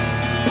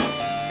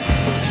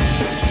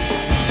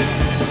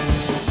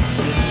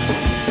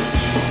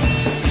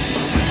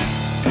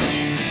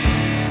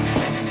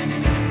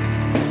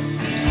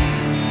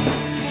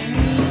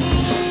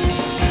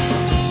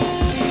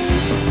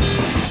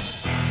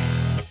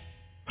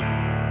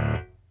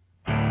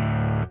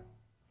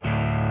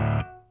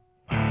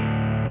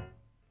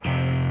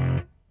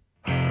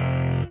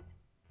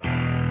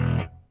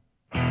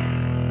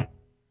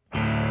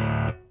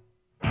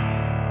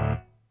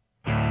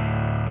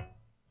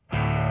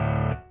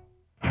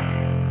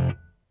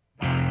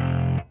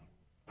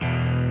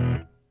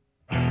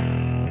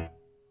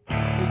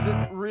 Is it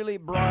really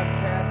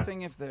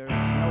broadcasting if there's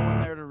no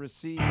one there to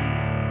receive?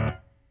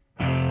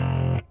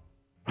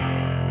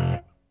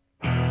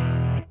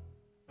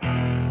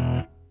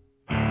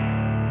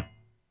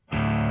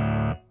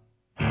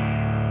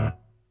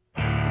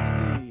 It's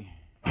the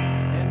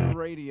end of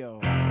radio.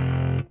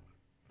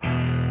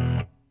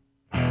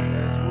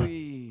 As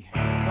we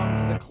come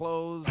to the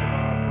close of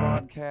our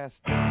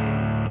broadcast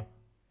day,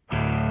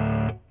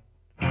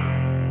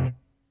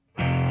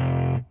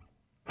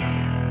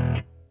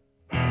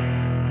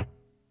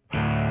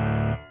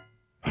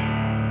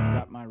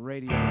 got my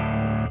radio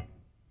on.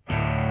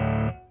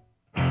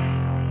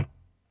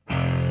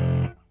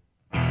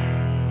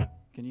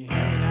 Can you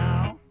hear me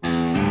now? Can you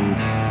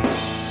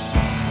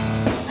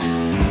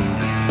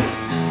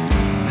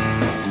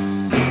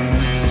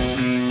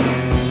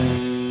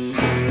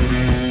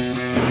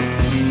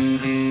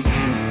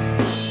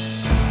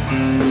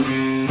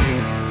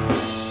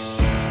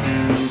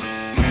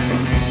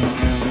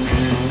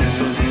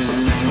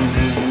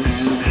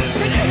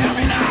hear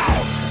me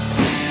now?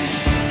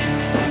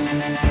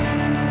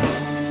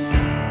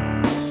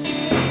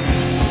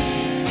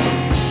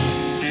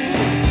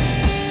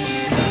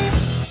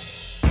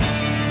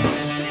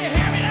 Can you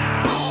hear me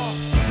now?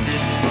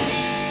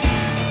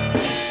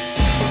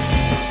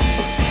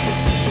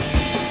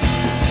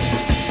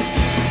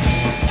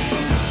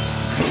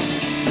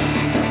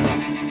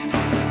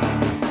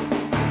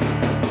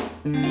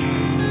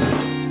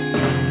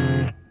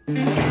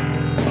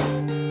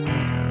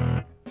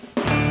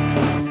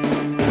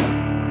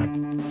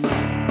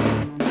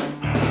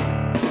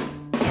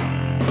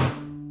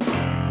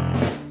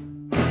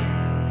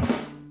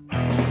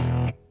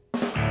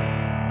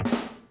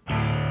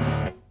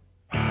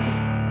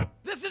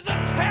 This is a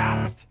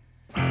test!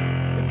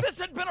 If this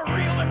had been a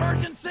real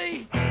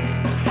emergency,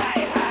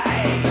 hey,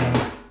 hey!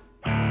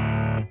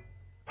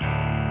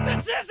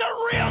 This is a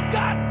real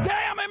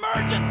goddamn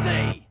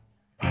emergency!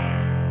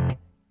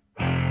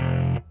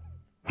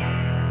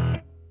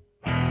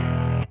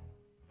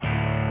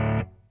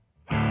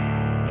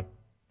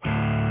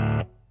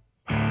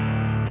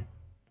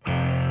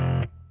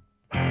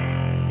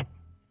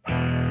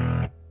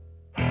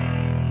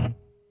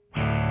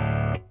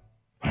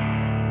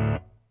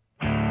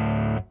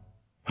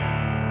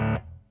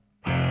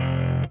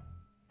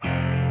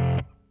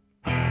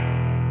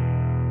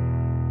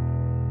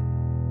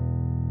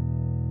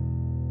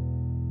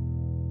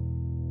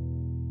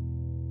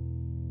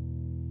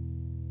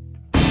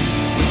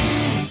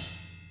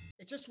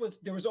 It just was.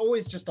 There was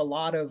always just a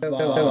lot of. I don't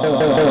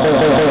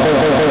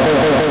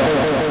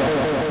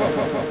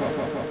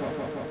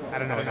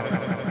know.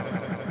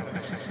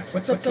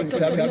 What's up?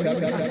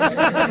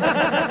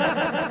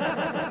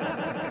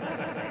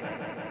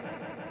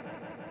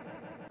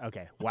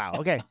 Okay. Wow.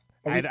 Okay.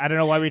 I don't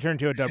know why we turned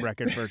to a dub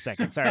record for a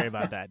second. Sorry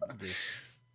about that.